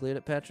want to see who cleared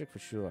it, Patrick? For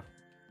sure.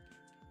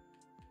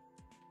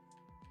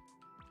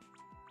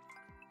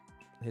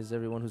 Here's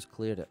everyone who's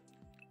cleared it.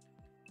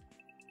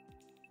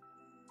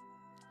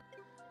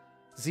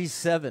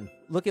 Z7.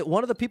 Look at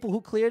one of the people who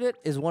cleared it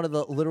is one of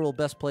the literal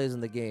best players in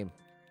the game.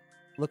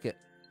 Look at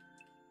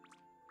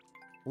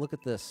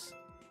this.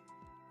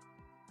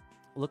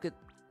 Look at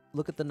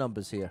the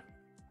numbers here.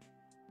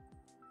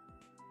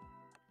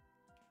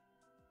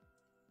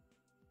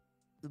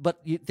 But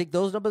you think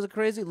those numbers are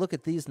crazy? Look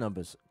at these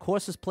numbers.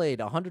 Courses played,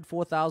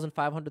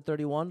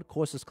 104,531.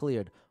 Courses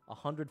cleared,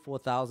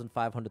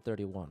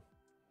 104,531.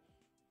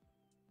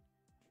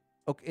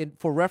 Okay, and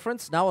for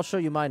reference, now I'll show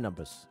you my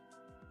numbers.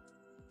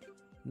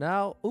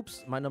 Now,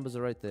 oops, my numbers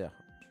are right there.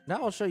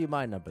 Now I'll show you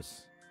my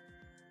numbers.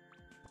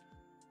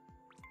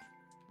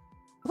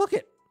 Look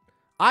it.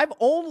 I've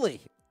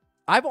only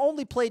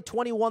played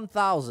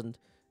 21,000,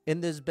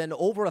 and there's been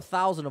over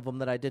 1,000 of them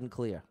that I didn't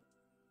clear.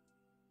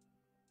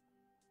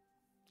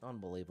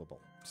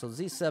 Unbelievable. So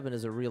Z7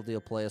 is a real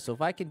deal player. So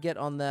if I can get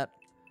on that,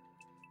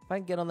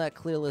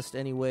 clear list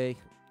anyway,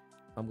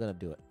 I'm gonna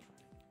do it.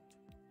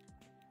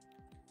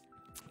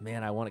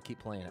 Man, I want to keep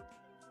playing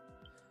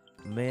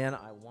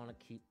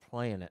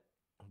it.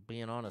 I'm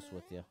being honest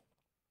with you.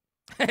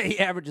 He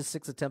averages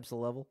 6 attempts a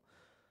level.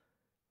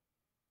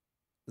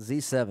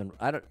 Z7.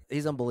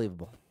 He's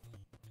unbelievable.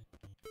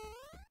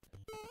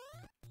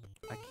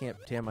 I can't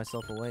tear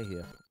myself away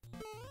here.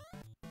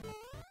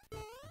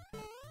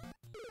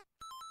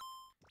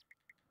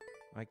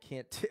 I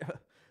can't tear.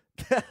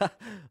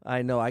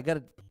 I know. I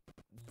got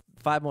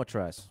 5 more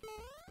tries.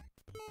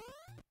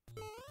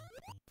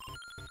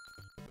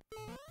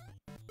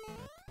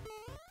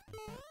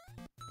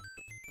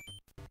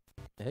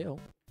 Hey-o.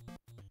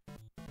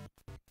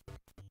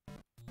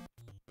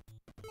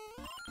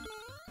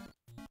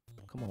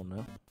 Come on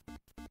now.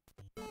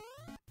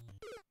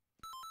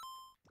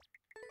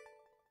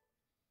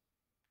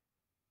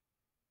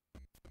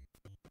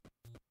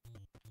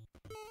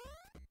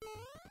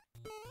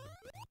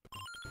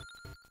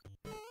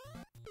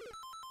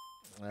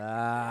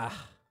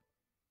 Ah.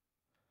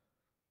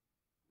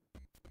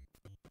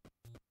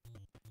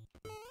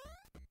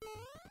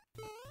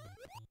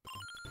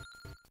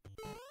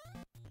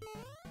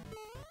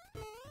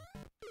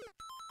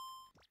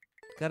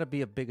 Gotta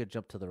be a bigger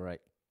jump to the right.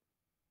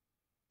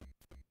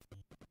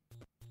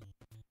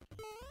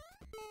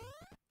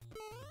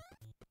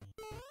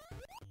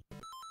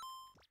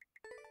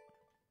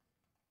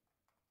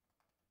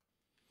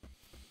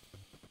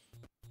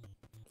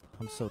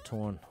 I'm so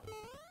torn.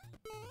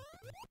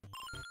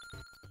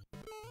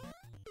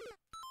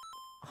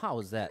 How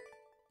is that?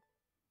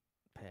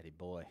 Patty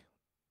boy.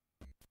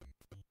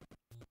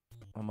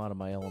 I'm out of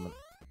my element.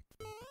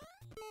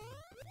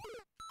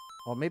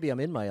 Or maybe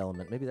I'm in my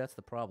element. Maybe that's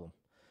the problem.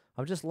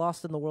 I'm just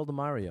lost in the world of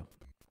Mario.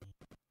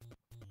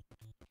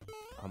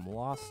 I'm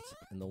lost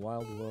in the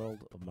wild world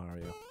of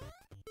Mario.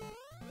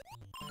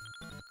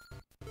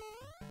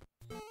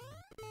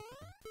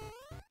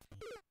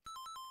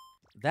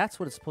 That's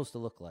what it's supposed to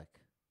look like.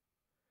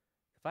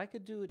 If I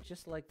could do it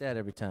just like that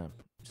every time.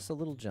 Just a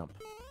little jump.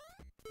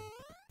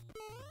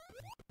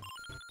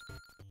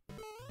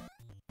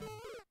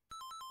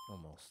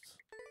 Almost.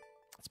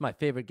 It's my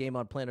favorite game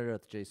on planet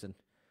Earth, Jason.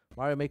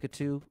 Mario Maker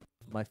 2,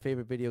 my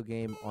favorite video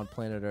game on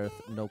planet Earth,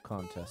 no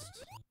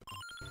contest.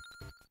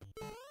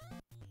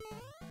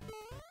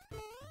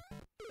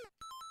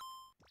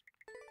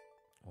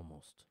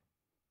 Almost.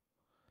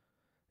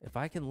 If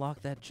I can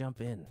lock that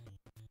jump in,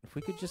 if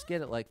we could just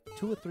get it like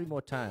 2 or 3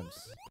 more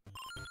times,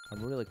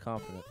 I'm really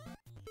confident.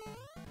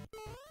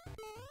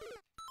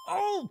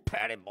 Oh,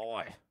 Patty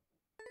boy.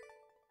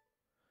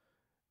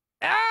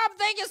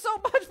 Thank you so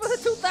much for the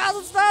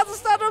 2,000 stars and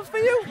stars for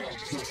you.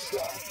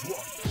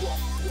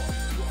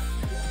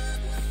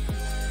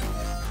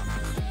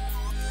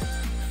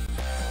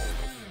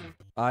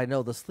 I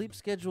know, the sleep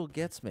schedule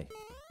gets me.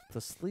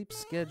 The sleep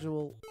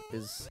schedule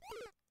is...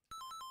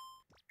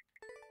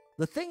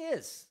 The thing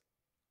is,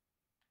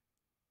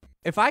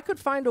 if I could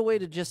find a way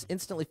to just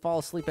instantly fall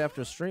asleep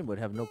after a stream, would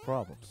have no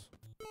problems.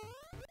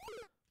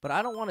 But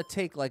I don't want to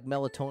take like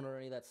melatonin or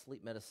any of that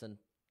sleep medicine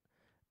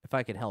if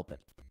I can help it.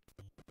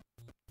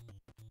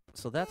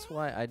 So that's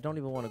why I don't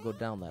even want to go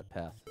down that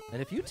path. And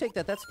if you take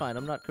that, that's fine.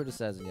 I'm not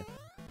criticizing you.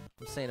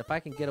 I'm saying if I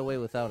can get away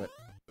without it.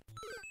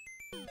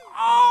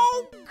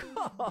 Oh,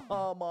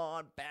 come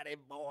on, Patty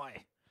boy.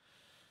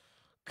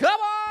 Come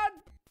on!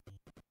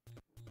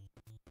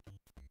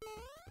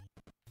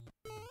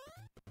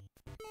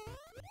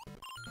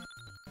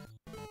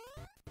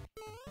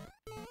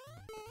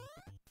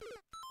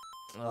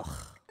 Ugh.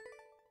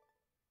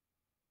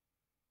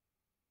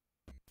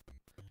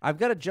 I've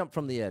got to jump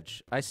from the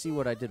edge. I see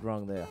what I did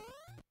wrong there.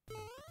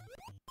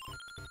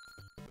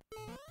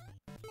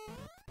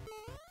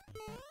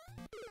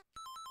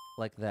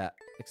 Like that,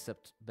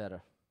 except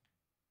better.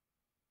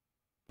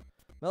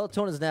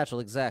 Melatonin is natural,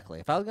 exactly.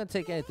 If I was going to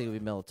take anything, it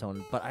would be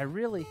melatonin. But I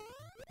really...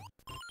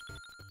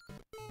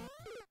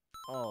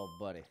 Oh,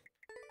 buddy.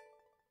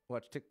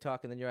 Watch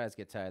TikTok and then your eyes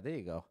get tired. There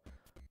you go.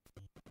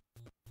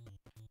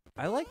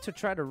 I like to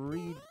try to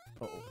read...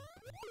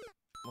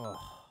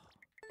 Oh.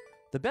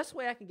 The best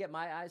way I can get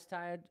my eyes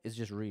tired is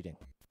just reading.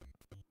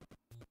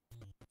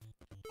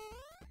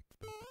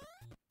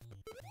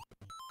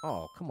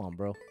 Oh, come on,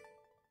 bro.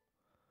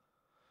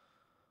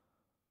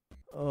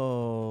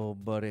 Oh,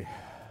 buddy.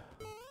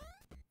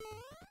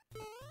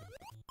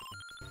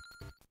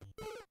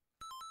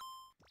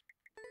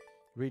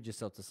 Read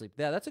yourself to sleep.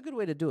 Yeah, that's a good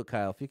way to do it,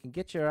 Kyle. If you can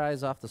get your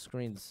eyes off the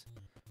screens.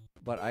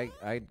 But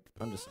I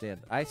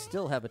understand. I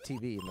still have a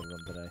TV in the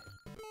room today.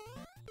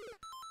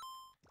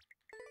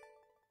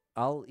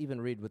 I'll even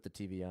read with the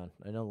TV on.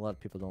 I know a lot of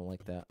people don't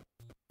like that.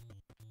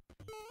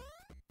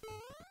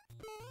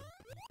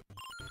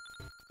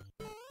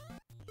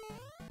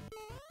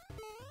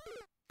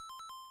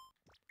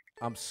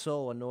 I'm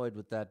so annoyed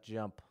with that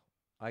jump.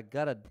 I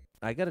gotta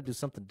do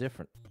something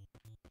different.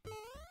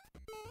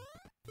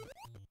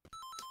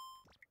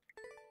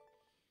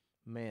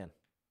 Man.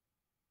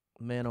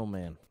 Man, oh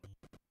man.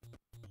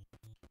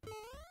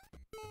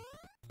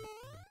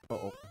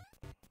 Uh-oh.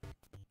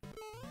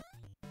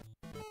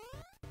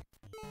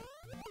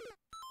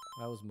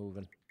 I was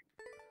moving.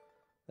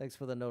 Thanks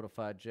for the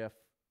notified, Jeff.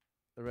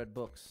 The red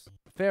books.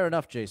 Fair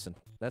enough, Jason.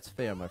 That's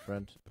fair, my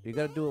friend. You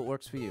gotta do what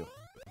works for you.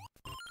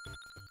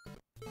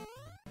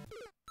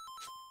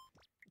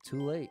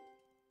 Too late.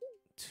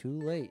 Too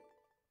late.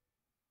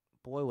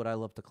 Boy, would I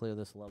love to clear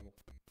this level.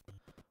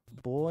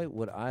 Boy,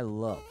 would I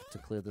love to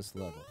clear this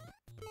level.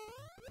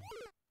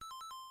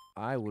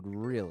 I would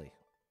really,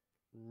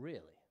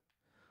 really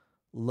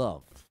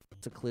love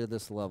to clear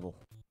this level.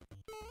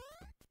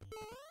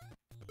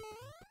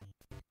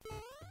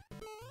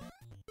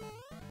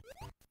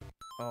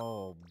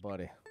 Oh,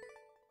 buddy.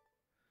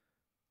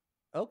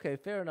 Okay,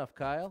 fair enough,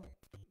 Kyle.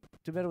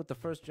 Too bad with the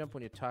first jump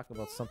when you're talking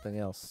about something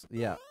else.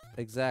 Yeah,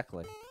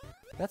 exactly.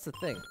 That's the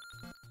thing.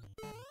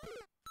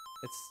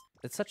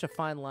 It's such a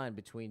fine line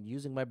between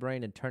using my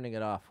brain and turning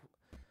it off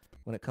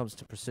when it comes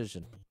to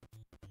precision.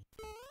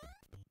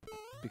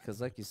 Because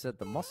like you said,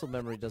 the muscle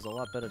memory does a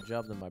lot better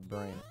job than my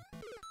brain.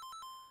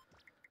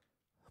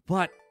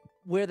 But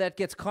where that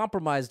gets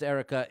compromised,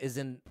 Erica, is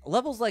in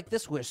levels like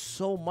this where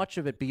so much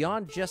of it,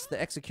 beyond just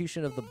the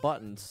execution of the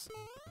buttons,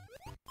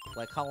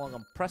 like how long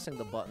I'm pressing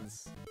the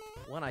buttons,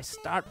 when I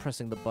start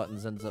pressing the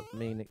buttons ends up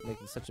making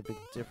such a big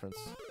difference.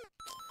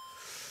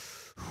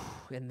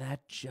 And that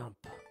jump,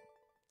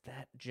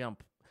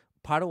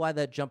 part of why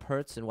that jump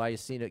hurts and why you're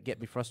seeing it get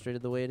me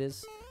frustrated the way it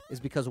is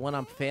because when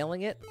I'm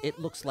failing it, it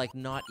looks like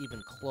not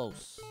even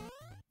close.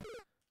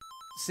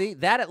 See,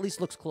 that at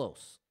least looks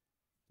close.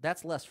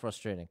 That's less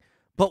frustrating.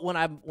 But when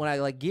I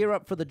like gear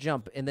up for the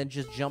jump and then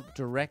just jump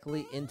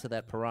directly into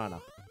that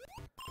piranha,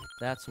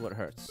 that's what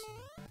hurts.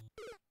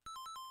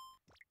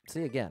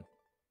 See, again,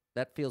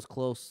 that feels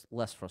close,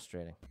 less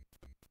frustrating.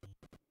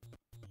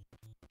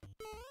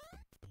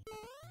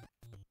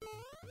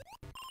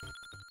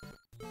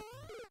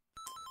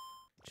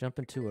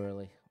 Jumping too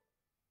early.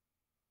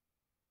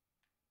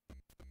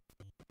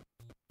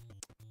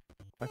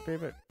 My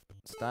favorite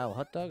style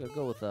hot dog? I'll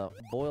go with a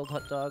boiled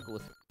hot dog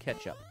with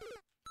ketchup.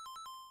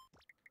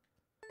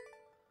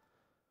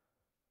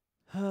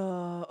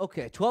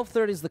 Okay,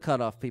 12:30 is the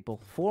cutoff, people.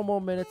 4 more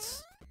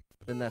minutes,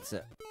 then that's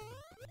it.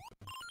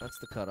 That's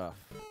the cutoff.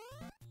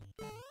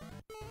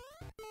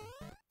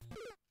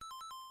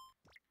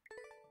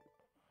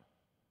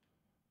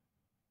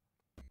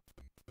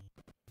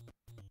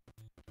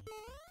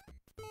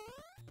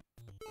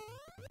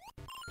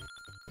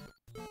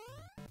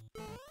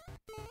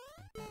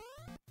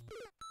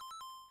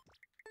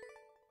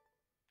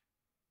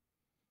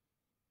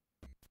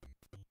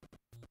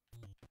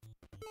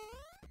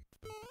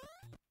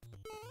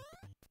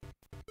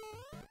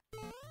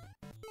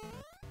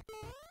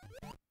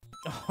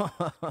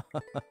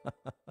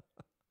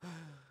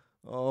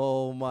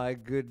 Oh my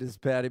goodness,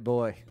 Patty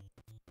boy.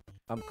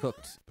 I'm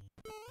cooked.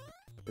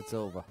 It's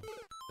over.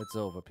 It's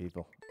over,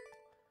 people.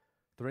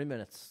 3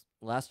 minutes.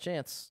 Last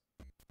chance.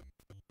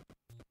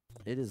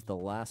 It is the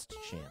last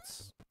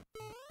chance.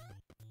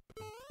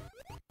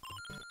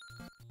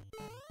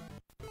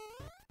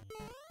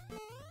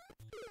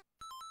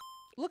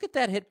 Look at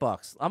that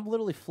hitbox. I'm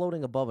literally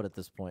floating above it at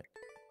this point.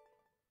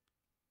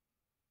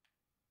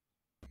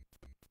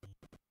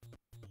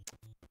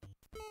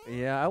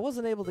 Yeah, I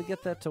wasn't able to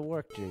get that to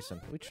work, Jason.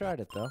 We tried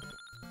it, though.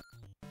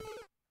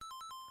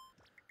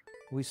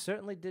 We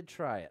certainly did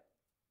try it.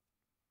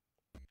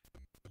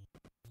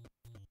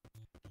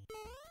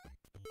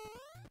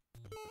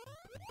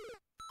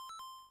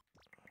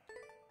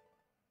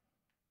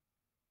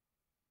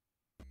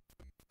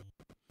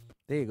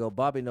 There you go.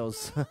 Bobby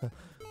knows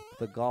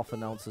the golf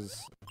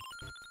announces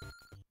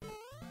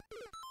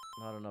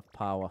not enough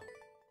power.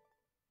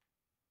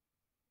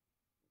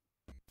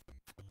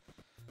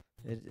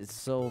 It is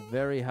so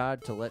very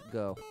hard to let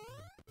go.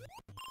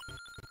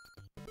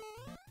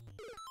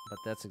 But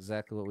that's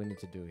exactly what we need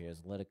to do here,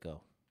 is let it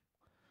go.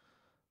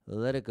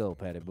 Let it go,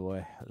 Patty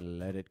boy.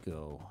 Let it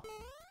go.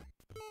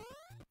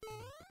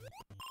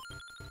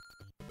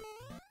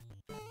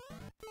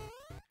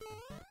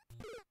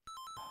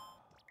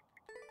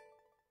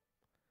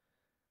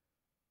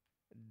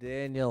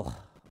 Daniel,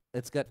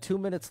 it's got 2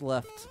 minutes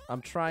left.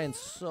 I'm trying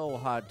so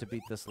hard to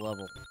beat this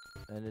level,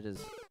 and it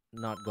is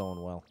not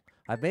going well.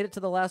 I've made it to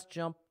the last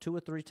jump 2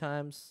 or 3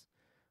 times,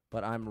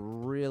 but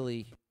I'm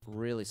really,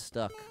 really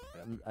stuck.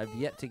 I've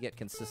yet to get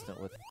consistent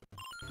with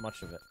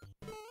much of it,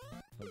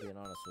 if I'm being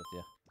honest with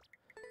you.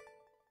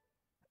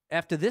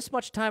 After this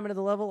much time into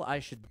the level, I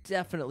should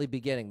definitely be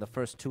getting the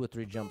first 2 or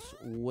 3 jumps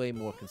way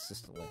more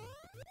consistently.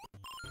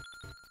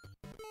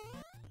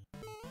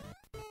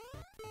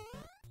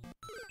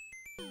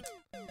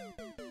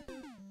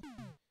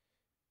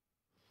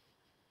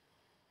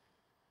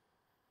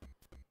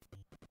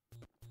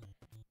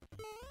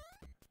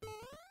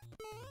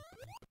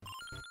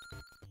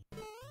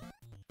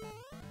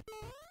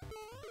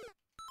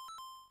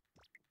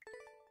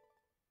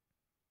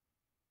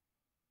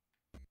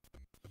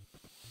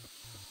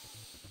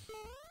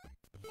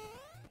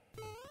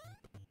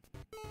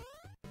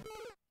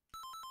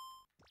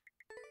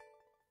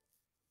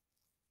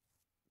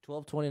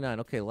 $12.29.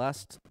 Okay,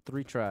 last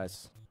 3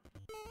 tries.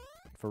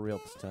 For real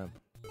this time.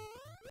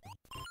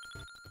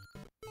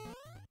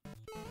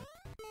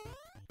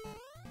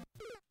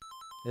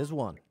 There's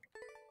one.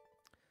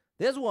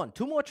 There's one.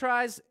 2 more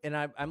tries, and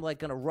I'm like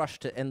gonna rush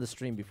to end the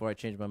stream before I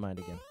change my mind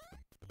again.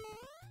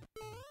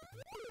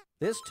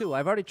 There's 2.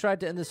 I've already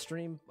tried to end this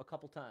stream a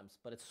couple times,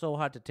 but it's so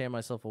hard to tear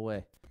myself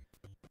away.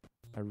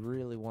 I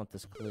really want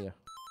this clear.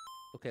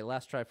 Okay,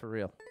 last try for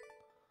real.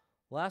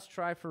 Last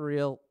try for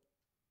real.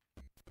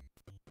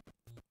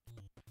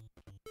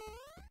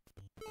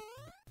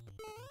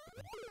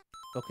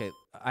 Okay,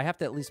 I have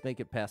to at least make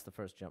it past the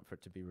first jump for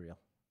it to be real.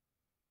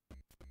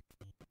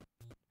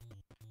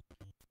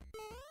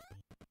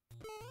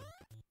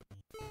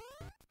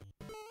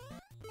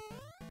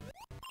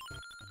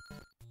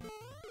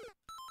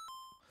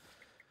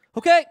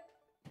 Okay,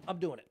 I'm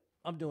doing it.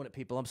 I'm doing it,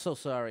 people. I'm so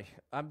sorry.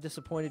 I'm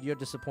disappointed. You're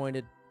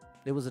disappointed.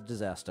 It was a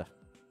disaster.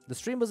 The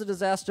stream was a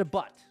disaster,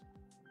 but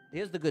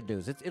here's the good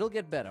news. It'll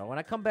get better. When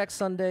I come back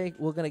Sunday,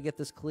 we're going to get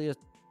this clear.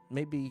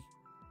 Maybe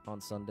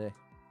on Sunday.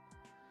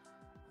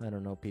 I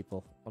don't know,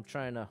 people. I'm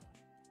trying to...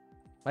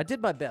 I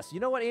did my best. You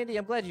know what, Andy?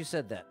 I'm glad you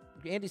said that.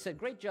 Andy said,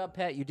 great job,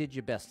 Pat. You did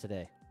your best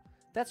today.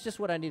 That's just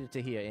what I needed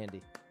to hear,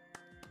 Andy.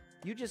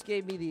 You just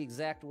gave me the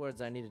exact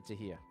words I needed to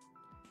hear.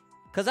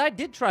 Because I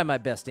did try my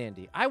best,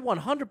 Andy. I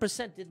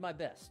 100% did my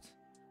best.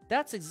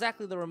 That's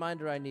exactly the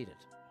reminder I needed.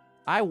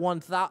 I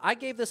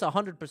gave this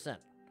 100%.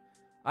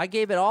 I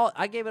gave it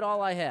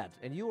all I had.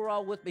 And you were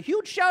all with me.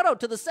 Huge shout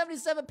out to the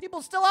 77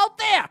 people still out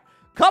there.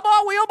 Come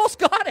on, we almost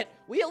got it.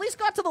 We at least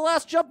got to the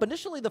last jump.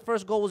 Initially, the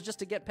first goal was just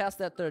to get past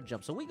that 3rd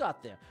jump. So we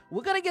got there.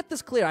 We're going to get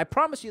this clear. I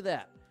promise you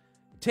that.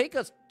 Take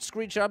a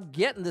screenshot. I'm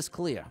getting this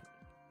clear.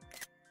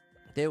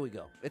 There we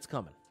go. It's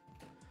coming.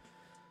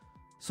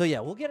 So, yeah,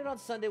 we'll get it on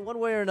Sunday one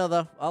way or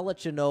another. I'll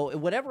let you know.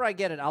 Whenever I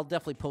get it, I'll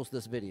definitely post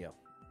this video.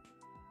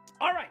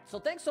 All right. So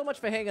thanks so much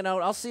for hanging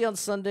out. I'll see you on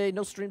Sunday.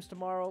 No streams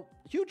tomorrow.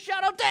 Huge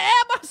shout out to Em,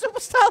 our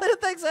superstar leader.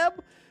 Thanks, Em.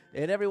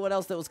 And everyone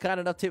else that was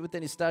kind enough to hit with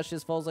any star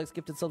shares, follows, likes,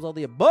 gifted subs, all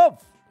the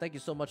above. Thank you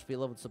so much for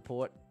your love and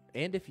support.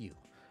 And if you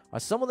are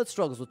someone that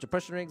struggles with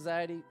depression or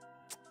anxiety,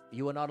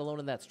 you are not alone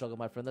in that struggle,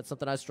 my friend. That's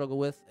something I struggle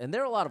with. And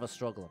there are a lot of us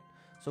struggling.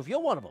 So if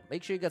you're one of them,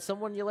 make sure you got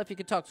someone in your life you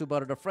can talk to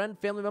about it. A friend,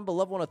 family member,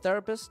 loved one, a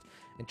therapist.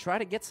 And try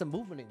to get some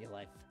movement in your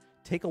life.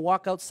 Take a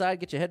walk outside,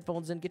 get your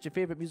headphones in, get your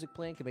favorite music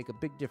playing. Can make a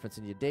big difference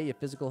in your day, your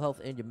physical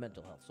health, and your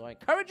mental health. So I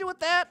encourage you with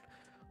that.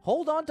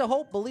 Hold on to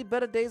hope. Believe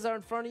better days are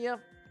in front of you.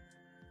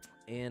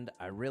 And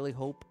I really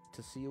hope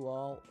to see you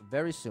all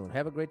very soon.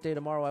 Have a great day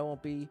tomorrow. I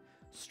won't be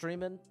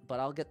streaming, but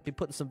I'll be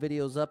putting some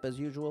videos up as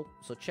usual.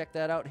 So check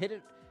that out.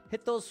 Hit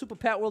those Super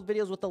Pat World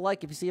videos with the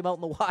like if you see them out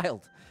in the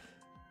wild.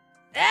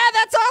 Yeah,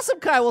 that's awesome,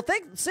 Kai. Well,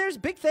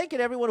 big thank you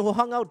to everyone who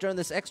hung out during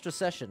this extra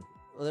session.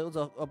 There was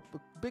a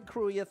big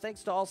crew of you.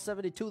 Thanks to all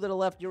 72 that are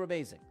left. You're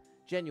amazing.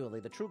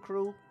 Genuinely, the true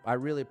crew. I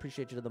really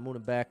appreciate you to the moon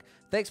and back.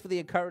 Thanks for the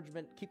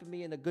encouragement, keeping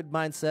me in a good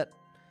mindset.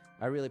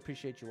 I really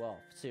appreciate you all.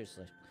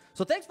 Seriously.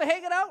 So thanks for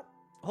hanging out.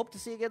 Hope to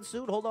see you again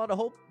soon. Hold on to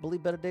hope.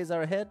 Believe better days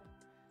are ahead.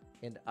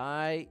 And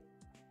I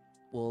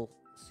will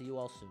see you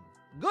all soon.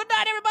 Good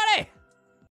night, everybody.